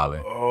you was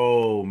wilding.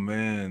 Oh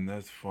man,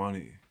 that's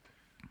funny.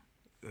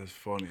 That's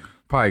funny.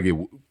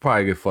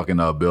 Probably get fucking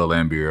Bill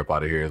Laimbeer up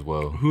out of here as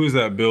well. Who is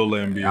that? Bill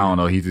Laimbeer. I don't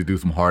know. He used to do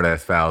some hard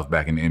ass fouls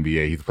back in the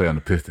NBA. He used to play on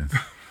the Pistons.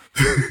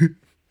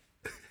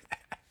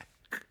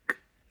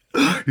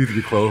 He used to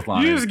be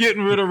clothesline. You're just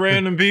getting rid of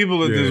random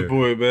people at this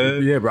point,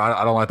 man. Yeah, bro.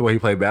 I don't like the way he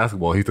played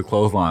basketball. He used to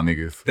clothesline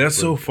niggas. That's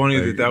so funny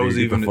Like, that was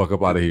get even the fuck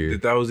up out of here.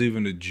 That was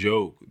even a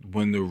joke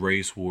when the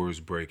race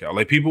wars break out.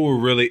 Like people were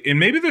really, and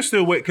maybe they're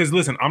still waiting. Because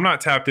listen, I'm not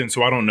tapped in,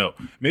 so I don't know.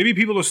 Maybe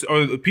people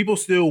are people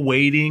still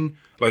waiting.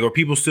 Like, are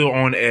people still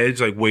on edge,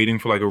 like waiting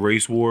for like a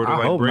race war to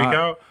like break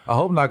out? I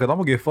hope not, because I'm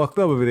gonna get fucked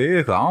up if it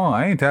is. Cause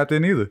I ain't tapped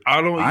in either.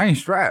 I ain't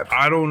strapped.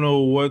 I don't know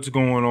what's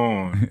going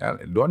on.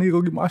 Do I need to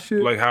go get my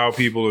shit? Like how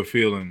people are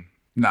feeling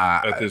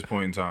nah. at this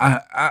point in time.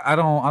 I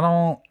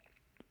don't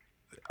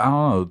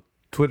know.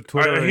 Twitter.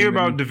 I hear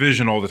about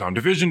division all the time.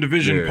 Division,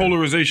 Yeah.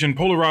 polarization,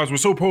 polarized. We're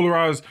so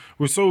polarized.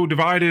 We're so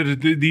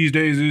divided these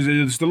days.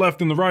 It's the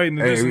left and the right. And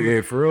the this and Hey,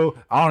 for real,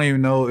 I don't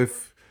even know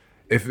if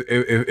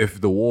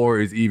the war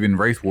is even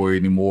race war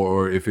anymore,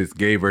 or if it's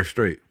gay versus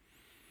straight.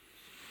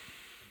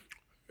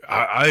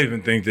 I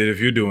even think that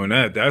if you're doing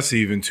that, that's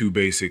even too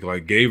basic.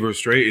 Like gay versus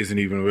straight isn't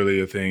even really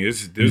a thing.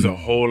 There's a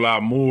whole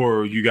lot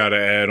more you got to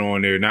add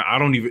on there. Now,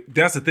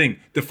 that's the thing.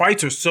 The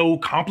fights are so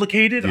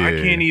complicated. Yeah.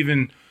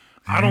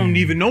 I don't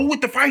even know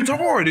what the fights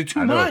are. They're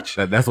too much.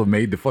 That's what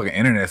made the fucking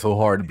internet so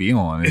hard to be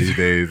on these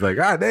days. Like,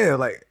 god damn,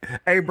 like,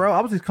 hey, bro,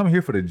 I was just coming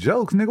here for the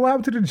jokes, nigga. What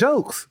happened to the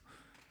jokes?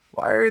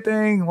 Why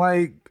everything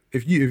like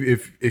if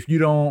you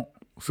don't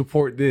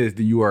support this,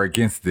 then you are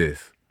against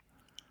this?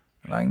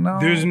 Like, no,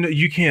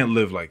 You can't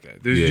live like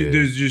that.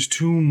 There's just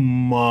too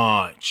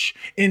much.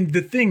 And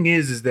the thing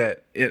is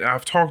that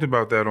I've talked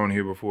about that on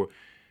here before.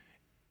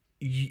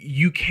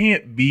 You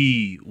can't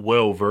be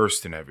well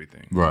versed in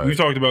everything. Right. We've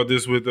talked about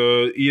this with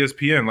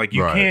ESPN. Like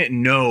you can't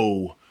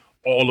know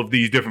all of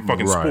these different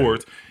fucking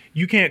sports.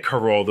 You can't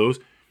cover all those.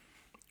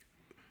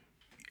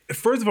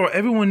 First of all,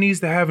 everyone needs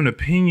to have an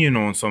opinion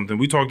on something.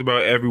 We talked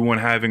about everyone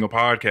having a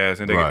podcast,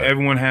 and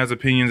everyone has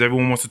opinions.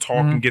 Everyone wants to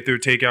talk and get their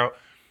take out.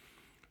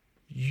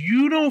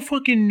 You don't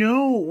fucking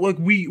know. Like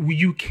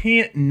you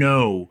can't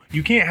know.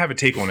 You can't have a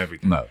take on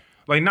everything. No.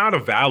 Like not a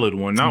valid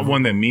one, not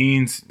one that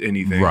means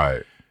anything.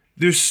 Right.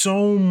 There's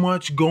so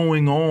much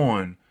going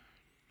on.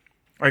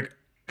 Like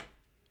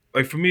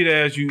like for me to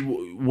ask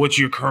you, what's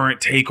your current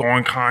take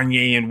on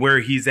Kanye and where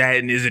he's at,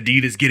 and is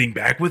Adidas getting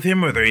back with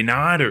him, or are they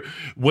not, or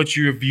what's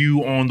your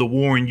view on the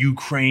war in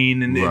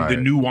Ukraine and the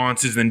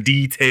nuances and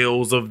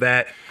details of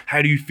that?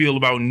 How do you feel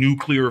about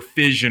nuclear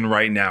fission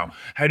right now?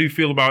 How do you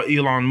feel about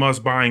Elon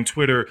Musk buying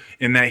Twitter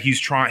and that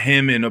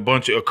him and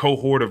a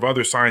cohort of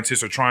other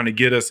scientists are trying to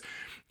get us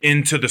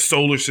into the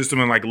solar system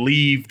and like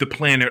leave the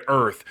planet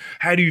Earth?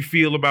 How do you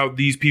feel about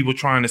these people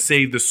trying to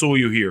save the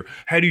soil here?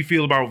 How do you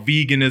feel about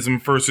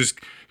veganism versus,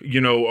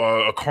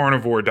 a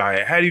carnivore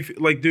diet? How do you feel?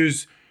 Like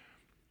there's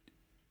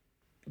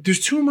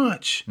too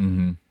much.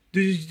 Mm-hmm.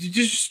 There's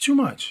just too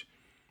much.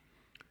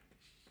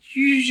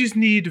 You just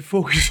need to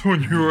focus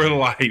on your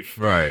life.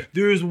 Right.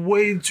 There's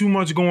way too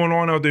much going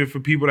on out there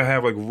for people to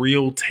have like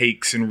real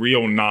takes and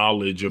real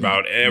knowledge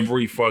about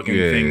every fucking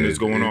thing that's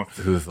going on.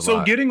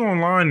 So getting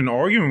online and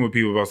arguing with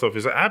people about stuff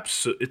is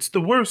it's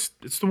the worst.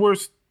 It's the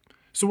worst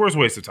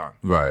waste of time.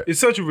 Right. It's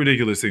such a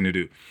ridiculous thing to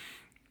do.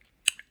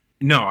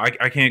 No,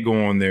 I can't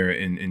go on there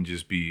and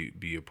just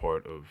be a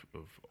part of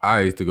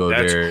I used to go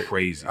there. That's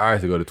crazy. I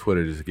used to go to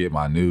Twitter just to get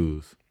my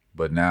news.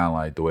 But now,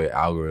 like, the way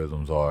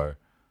algorithms are,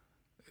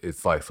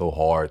 it's like so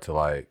hard to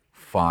like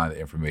find the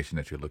information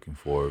that you're looking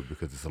for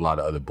because it's a lot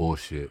of other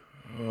bullshit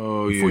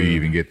before you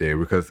even get there.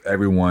 Because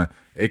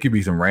it could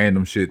be some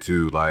random shit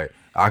too. Like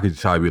I could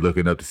try to be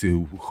looking up to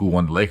see who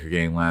won the Laker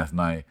game last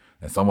night,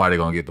 and somebody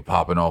gonna get the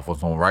popping off on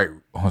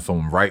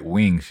some right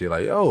wing shit.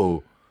 Like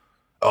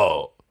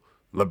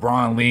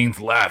LeBron leans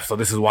left, so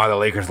this is why the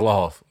Lakers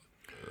lost.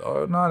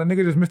 Oh no, the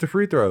nigga just missed a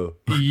free throw.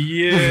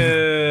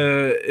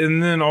 Yeah,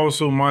 and then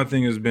also my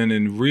thing has been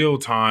in real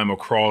time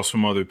across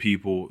from other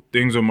people.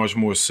 Things are much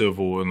more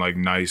civil and like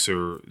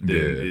nicer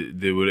than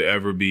they would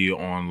ever be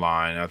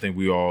online. I think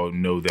we all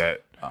know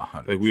that.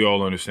 100%. Like we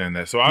all understand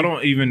that. So I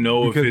don't even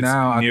know if it's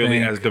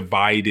nearly as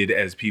divided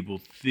as people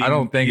think. I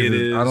don't think it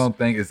is. I don't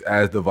think it's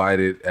as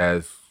divided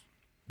as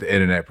the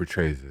internet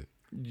portrays it.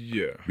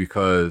 Yeah,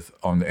 because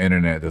on the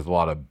internet there's a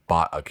lot of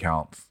bot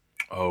accounts.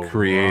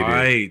 Created.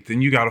 Right.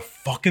 Then you got to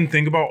fucking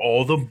think about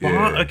all the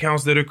bot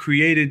accounts that are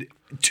created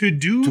to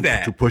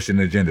that. To push an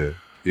agenda.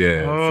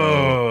 Yeah.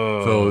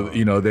 So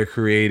they're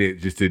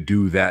created just to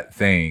do that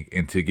thing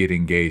and to get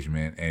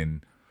engagement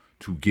and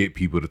to get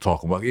people to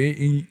talk about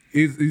it.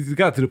 It's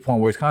got to the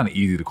point where it's kind of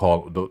easy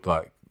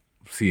to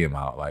see him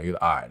out. Like, all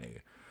right,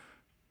 nigga.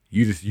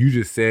 You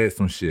just said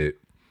some shit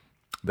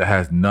that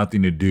has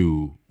nothing to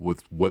do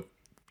with what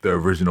the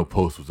original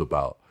post was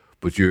about,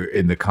 but you're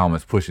in the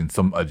comments pushing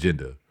some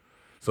agenda.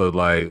 So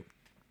like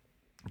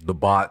the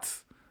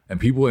bots and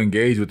people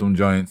engage with them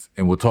joints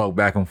and will talk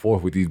back and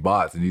forth with these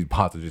bots, and these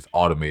bots are just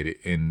automated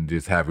and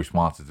just have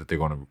responses that they're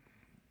going to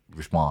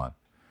respond.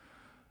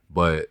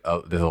 But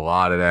there's a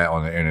lot of that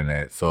on the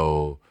internet.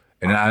 So,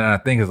 and I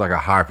think it's like a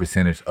high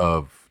percentage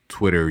of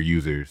Twitter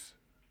users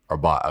are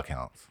bot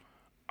accounts.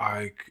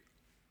 I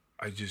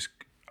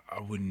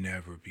would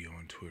never be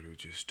on Twitter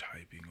just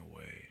typing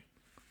away,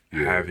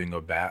 having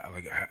a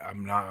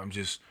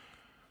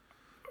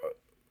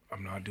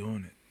I'm not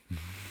doing it.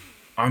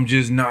 I'm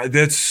just not.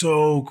 That's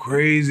so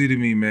crazy to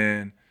me,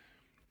 man.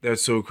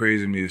 That's so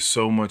crazy to me. There's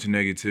so much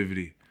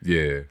negativity.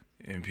 Yeah.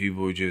 And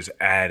people just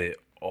at it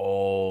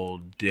all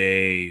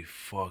day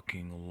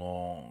fucking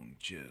long,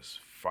 just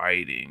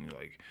fighting,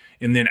 like,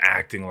 and then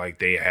acting like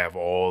they have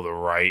all the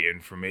right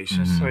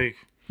information. It's like,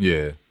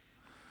 yeah.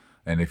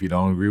 And if you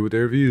don't agree with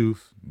their views,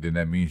 then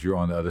that means you're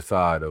on the other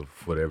side of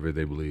whatever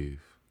they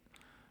believe.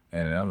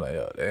 And I'm like,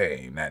 oh, they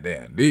ain't that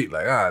damn deep.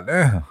 Like, ah,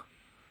 damn.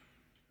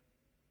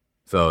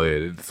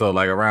 So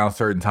like around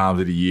certain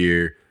times of the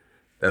year,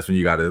 that's when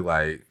you gotta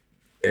like.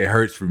 It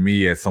hurts for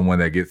me as someone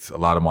that gets a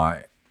lot of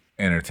my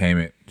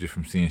entertainment just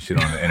from seeing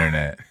shit on the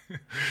internet.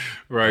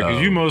 Right,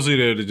 because you mostly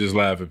there to just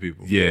laugh at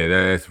people. Yeah,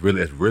 that's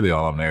really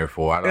all I'm there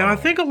for. I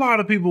think a lot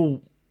of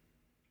people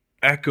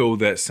echo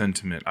that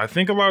sentiment. I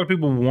think a lot of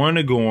people want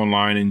to go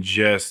online and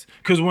just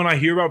because when I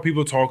hear about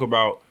people talk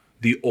about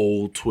the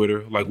old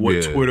Twitter, like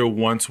what Twitter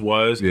once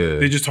was,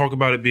 they just talk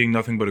about it being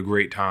nothing but a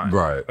great time.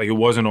 Right. Like it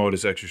wasn't all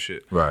this extra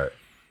shit. Right.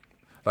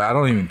 Like I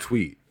don't even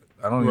tweet.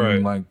 I don't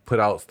even like put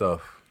out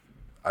stuff.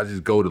 I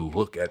just go to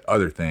look at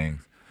other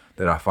things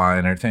that I find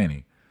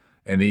entertaining.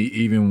 And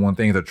even when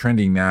things are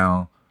trending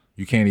now,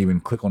 you can't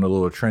even click on the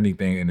little trending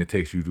thing and it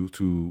takes you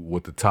to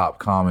what the top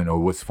comment or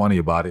what's funny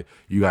about it.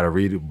 You got to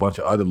read a bunch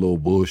of other little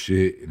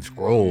bullshit and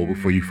scroll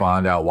before you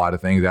find out why the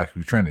thing's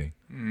actually trending.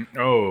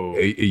 Oh.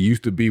 It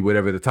used to be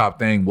whatever the top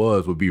thing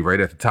would be right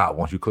at the top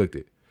once you clicked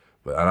it.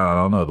 But I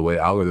don't know. The way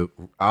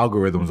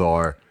algorithms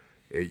are,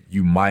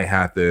 you might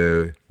have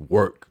to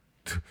work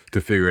to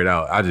figure it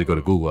out. I just go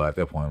to Google at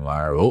that point. I'm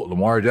like, oh,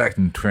 Lamar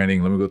Jackson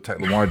trending. Let me go type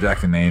Lamar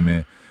Jackson name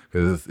in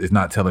because it's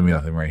not telling me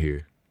nothing right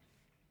here.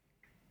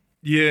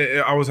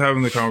 Yeah, I was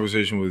having the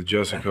conversation with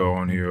Jessica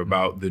on here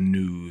about the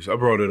news. I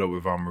brought it up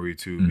with Von Marie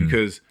too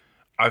because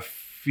I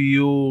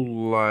feel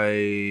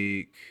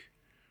like,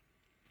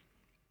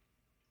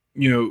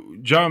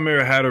 John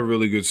Mayer had a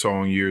really good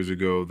song years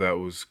ago that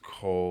was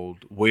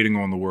called "Waiting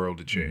on the World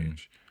to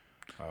Change."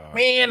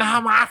 Me and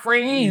all my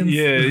friends.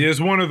 Yeah, it's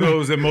one of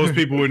those that most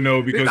people would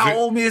know because It's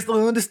all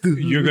misunderstood.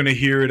 you're gonna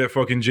hear it at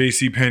fucking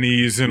J.C.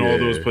 Penney's and all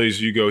those Yeah.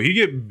 places you go. He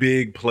get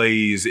big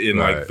plays in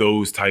like Right.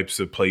 those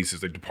types of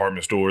places, like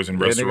department stores and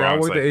Yeah, nigga, I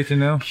restaurants. worked at Like,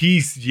 H&M.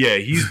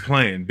 he's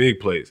playing big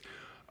plays.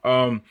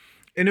 And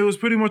it was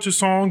pretty much a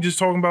song just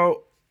talking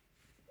about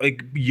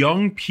like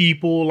young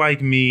people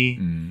like me.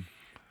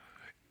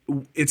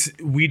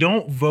 We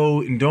don't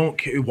vote and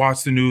don't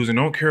watch the news and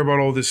don't care about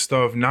all this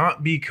stuff,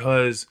 not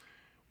because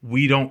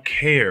we don't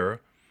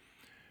care.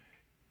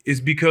 It's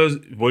because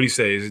what he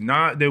says is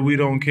not that we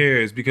don't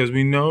care. It's because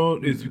we know.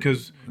 It's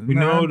because we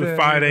know the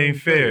fight ain't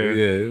fair.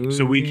 Yeah,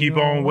 So we keep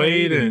on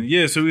waiting.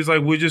 Yeah. So he's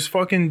like, we're just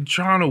fucking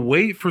trying to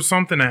wait for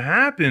something to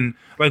happen.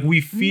 Like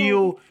we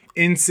feel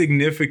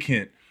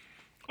insignificant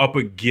up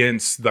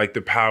against like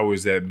the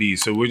powers that be.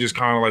 So we're just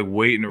kind of like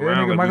waiting Yeah,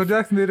 around. nigga, Like Michael we,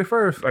 Jackson did it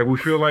first. like we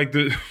feel like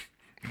the.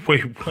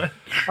 Wait, what?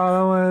 All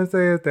I want to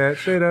say is that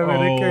they don't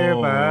really care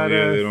about yeah,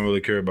 us. they don't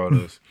really care about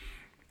us.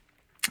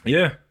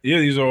 Yeah,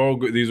 these are all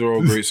good. These are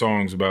all great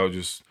songs about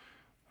just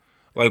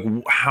like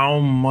how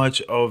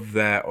much of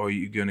that are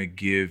you gonna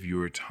give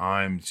your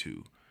time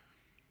to?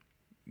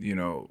 You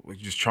know, like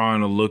just trying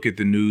to look at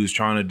the news,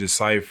 trying to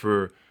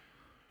decipher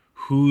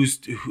who's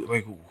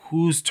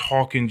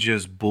talking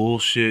just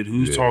bullshit,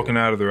 who's talking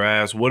out of their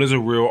ass. What does a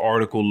real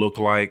article look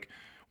like?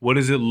 What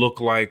does it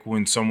look like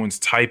when someone's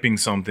typing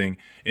something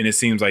and it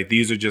seems like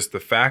these are just the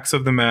facts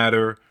of the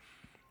matter?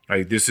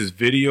 Like this is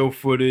video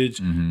footage.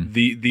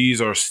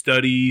 These are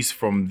studies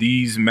from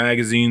these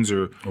magazines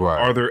or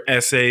are there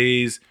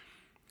essays?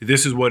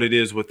 This is what it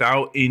is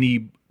without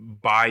any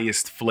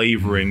biased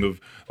flavoring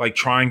of like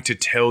trying to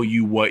tell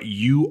you what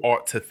you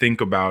ought to think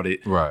about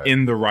it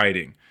in the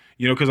writing.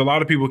 You know, because a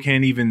lot of people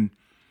can't even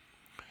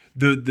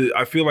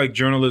I feel like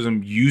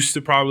journalism used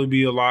to probably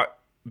be a lot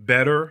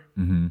better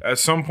at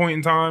some point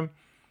in time,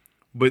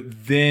 but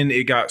then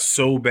it got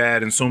so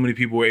bad and so many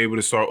people were able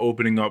to start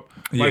opening up.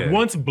 Like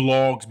once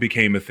blogs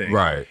became a thing,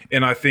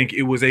 and I think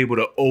it was able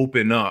to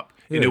open up,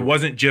 and it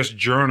wasn't just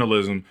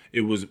journalism,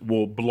 it was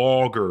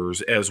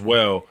bloggers as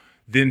well.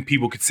 Then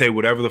people could say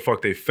whatever the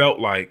fuck they felt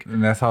like.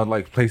 And that's how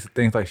like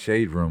things like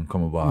Shade Room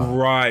come about.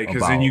 Right,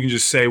 because then you can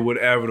just say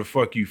whatever the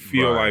fuck you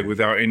feel like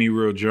without any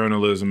real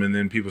journalism, and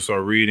then people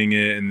start reading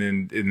it, and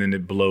then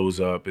it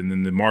blows up, and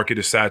then the market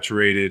is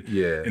saturated,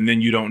 and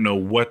then you don't know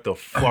what the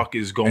fuck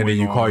is going on. And then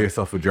you call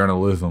yourself a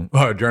journalist,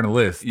 but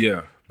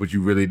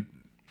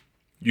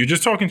you're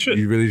just talking shit.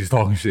 you're really just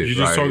talking shit. You're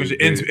just talking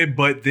shit.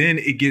 But then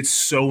it gets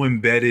so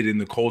embedded in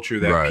the culture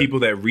that people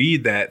that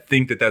read that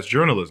think that that's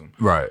journalism.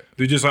 Right.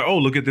 They're just like, oh,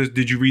 look at this.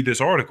 Did you read this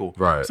article?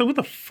 Right. So what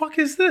the fuck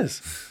is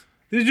this?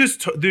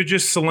 They're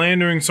just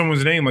slandering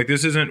someone's name. Like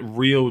this isn't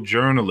real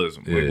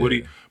journalism.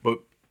 Like but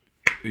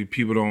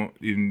people don't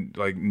even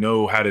like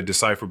know how to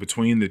decipher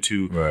between the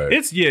two. Right.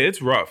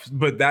 It's rough.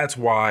 But that's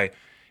why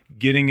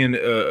getting in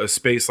a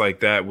space like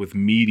that with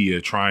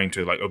media trying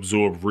to like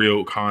absorb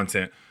real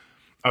content,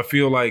 I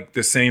feel like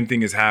the same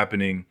thing is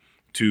happening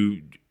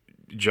to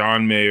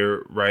John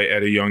Mayer, right,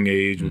 at a young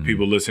age with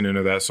people listening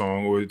to that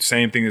song, or the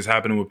same thing is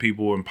happening with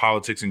people in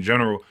politics in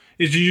general,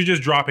 is you're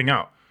just dropping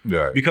out.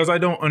 Right. Because I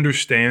don't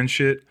understand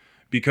shit,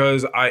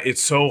 because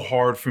it's so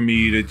hard for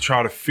me to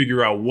try to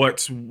figure out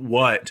what's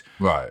what.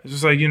 Right. It's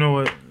just like, you know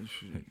what?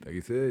 Like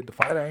you said, the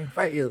fight ain't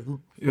fair.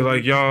 You're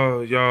like,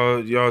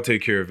 y'all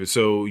take care of it.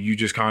 So you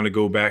just kind of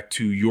go back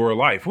to your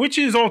life, which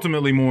is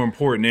ultimately more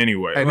important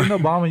anyway. Hey, didn't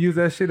Obama use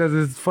that shit as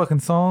his fucking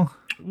song?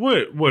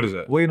 What is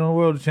that? Waiting on the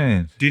world to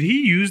change. Did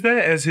he use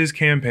that as his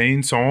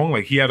campaign song?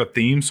 Like he had a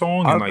theme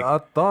song? And I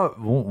thought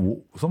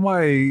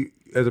somebody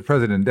as a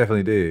president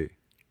definitely did.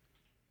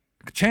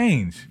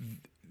 Change.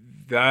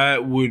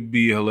 That would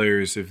be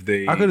hilarious if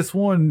they... I could have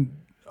sworn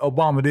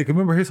Obama did. 'Cause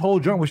remember, his whole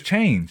joint was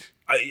change.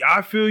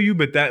 I feel you,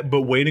 but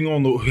Waiting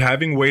on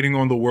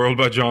the World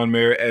by John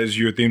Mayer as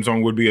your theme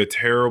song would be a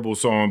terrible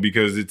song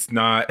because it's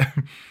not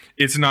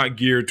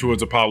geared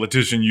towards a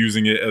politician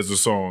using it as a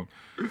song.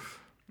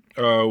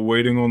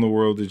 Waiting on the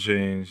World to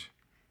Change.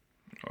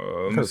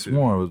 I could have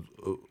sworn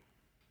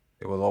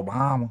it was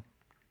Obama.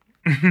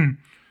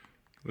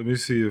 Let me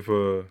see if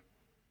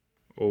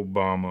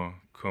Obama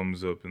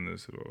comes up in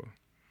this at all.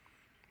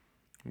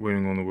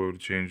 Waiting on the World to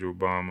Change,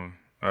 Obama.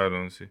 I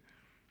don't see.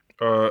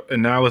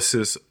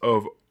 Analysis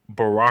of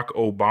Barack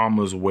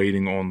Obama's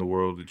Waiting on the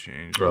World to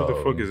Change. What the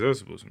fuck is that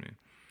supposed to mean?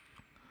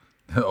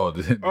 Well,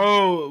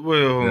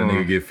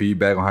 nigga get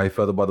feedback on how he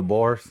felt about the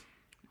bars.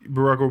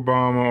 Barack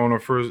Obama on a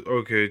first.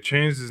 Okay,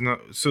 change is not.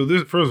 So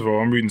this, first of all,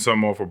 I'm reading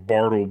something off of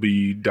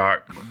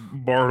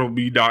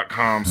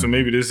Bartleby.com. So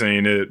maybe this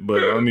ain't it,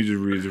 but let me just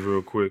read it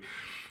real quick.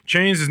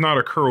 Change does not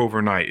occur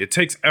overnight. It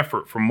takes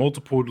effort from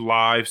multiple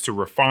lives to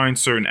refine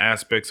certain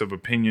aspects of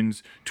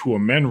opinions, to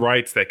amend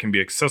rights that can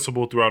be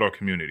accessible throughout our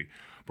community.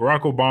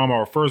 Barack Obama,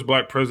 our first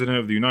black president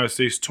of the United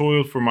States,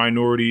 toiled for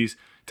minorities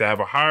to have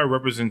a higher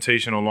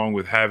representation along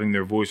with having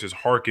their voices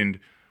hearkened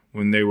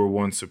when they were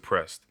once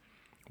suppressed.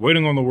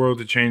 Waiting on the World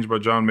to Change by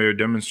John Mayer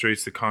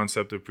demonstrates the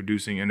concept of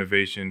producing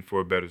innovation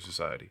for a better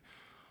society.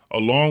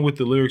 along with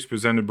the lyrics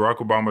presented, Barack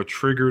Obama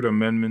triggered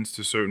amendments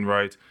to certain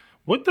rights.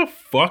 What the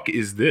fuck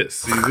is this?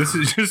 See, this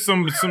is just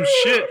some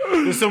shit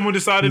that someone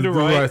decided to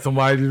write.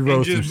 Somebody just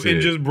wrote some shit.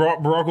 And just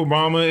brought Barack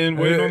Obama and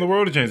waiting on the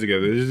world to change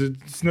together.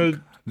 It's no...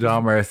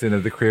 John Mayer sitting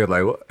at the crib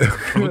like, what?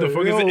 What the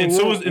fuck is it? And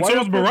so is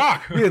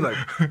Barack. Yeah, like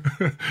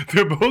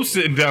they're both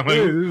sitting down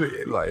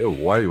like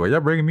why y'all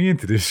bringing me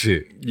into this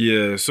shit?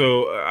 Yeah,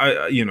 so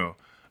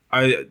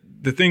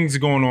the things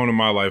going on in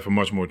my life are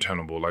much more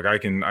tenable. Like I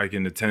can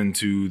attend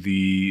to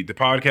the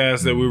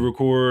podcast that we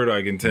record.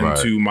 I can attend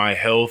to my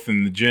health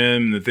and the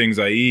gym, and the things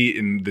I eat,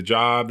 and the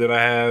job that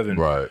I have, and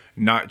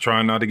not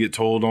to get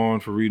told on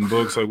for reading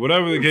books. Like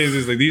whatever the case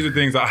is, like these are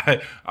things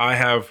I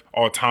have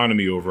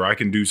autonomy over. I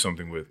can do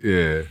something with.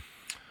 Yeah.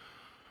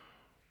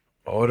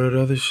 All that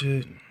other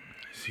shit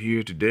is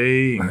here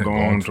today and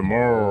gone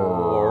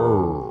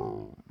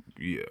tomorrow.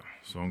 Yeah.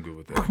 So I'm good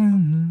with that. All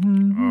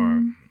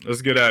right.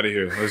 Let's get out of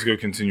here. Let's go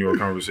continue our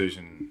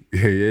conversation.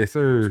 Yeah, yes,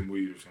 sir. Some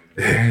weed or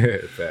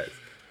something. Facts.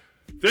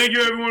 Thank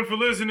you, everyone, for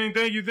listening.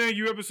 Thank you.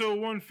 Episode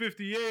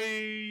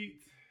 158.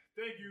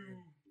 Thank you.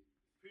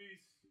 Peace.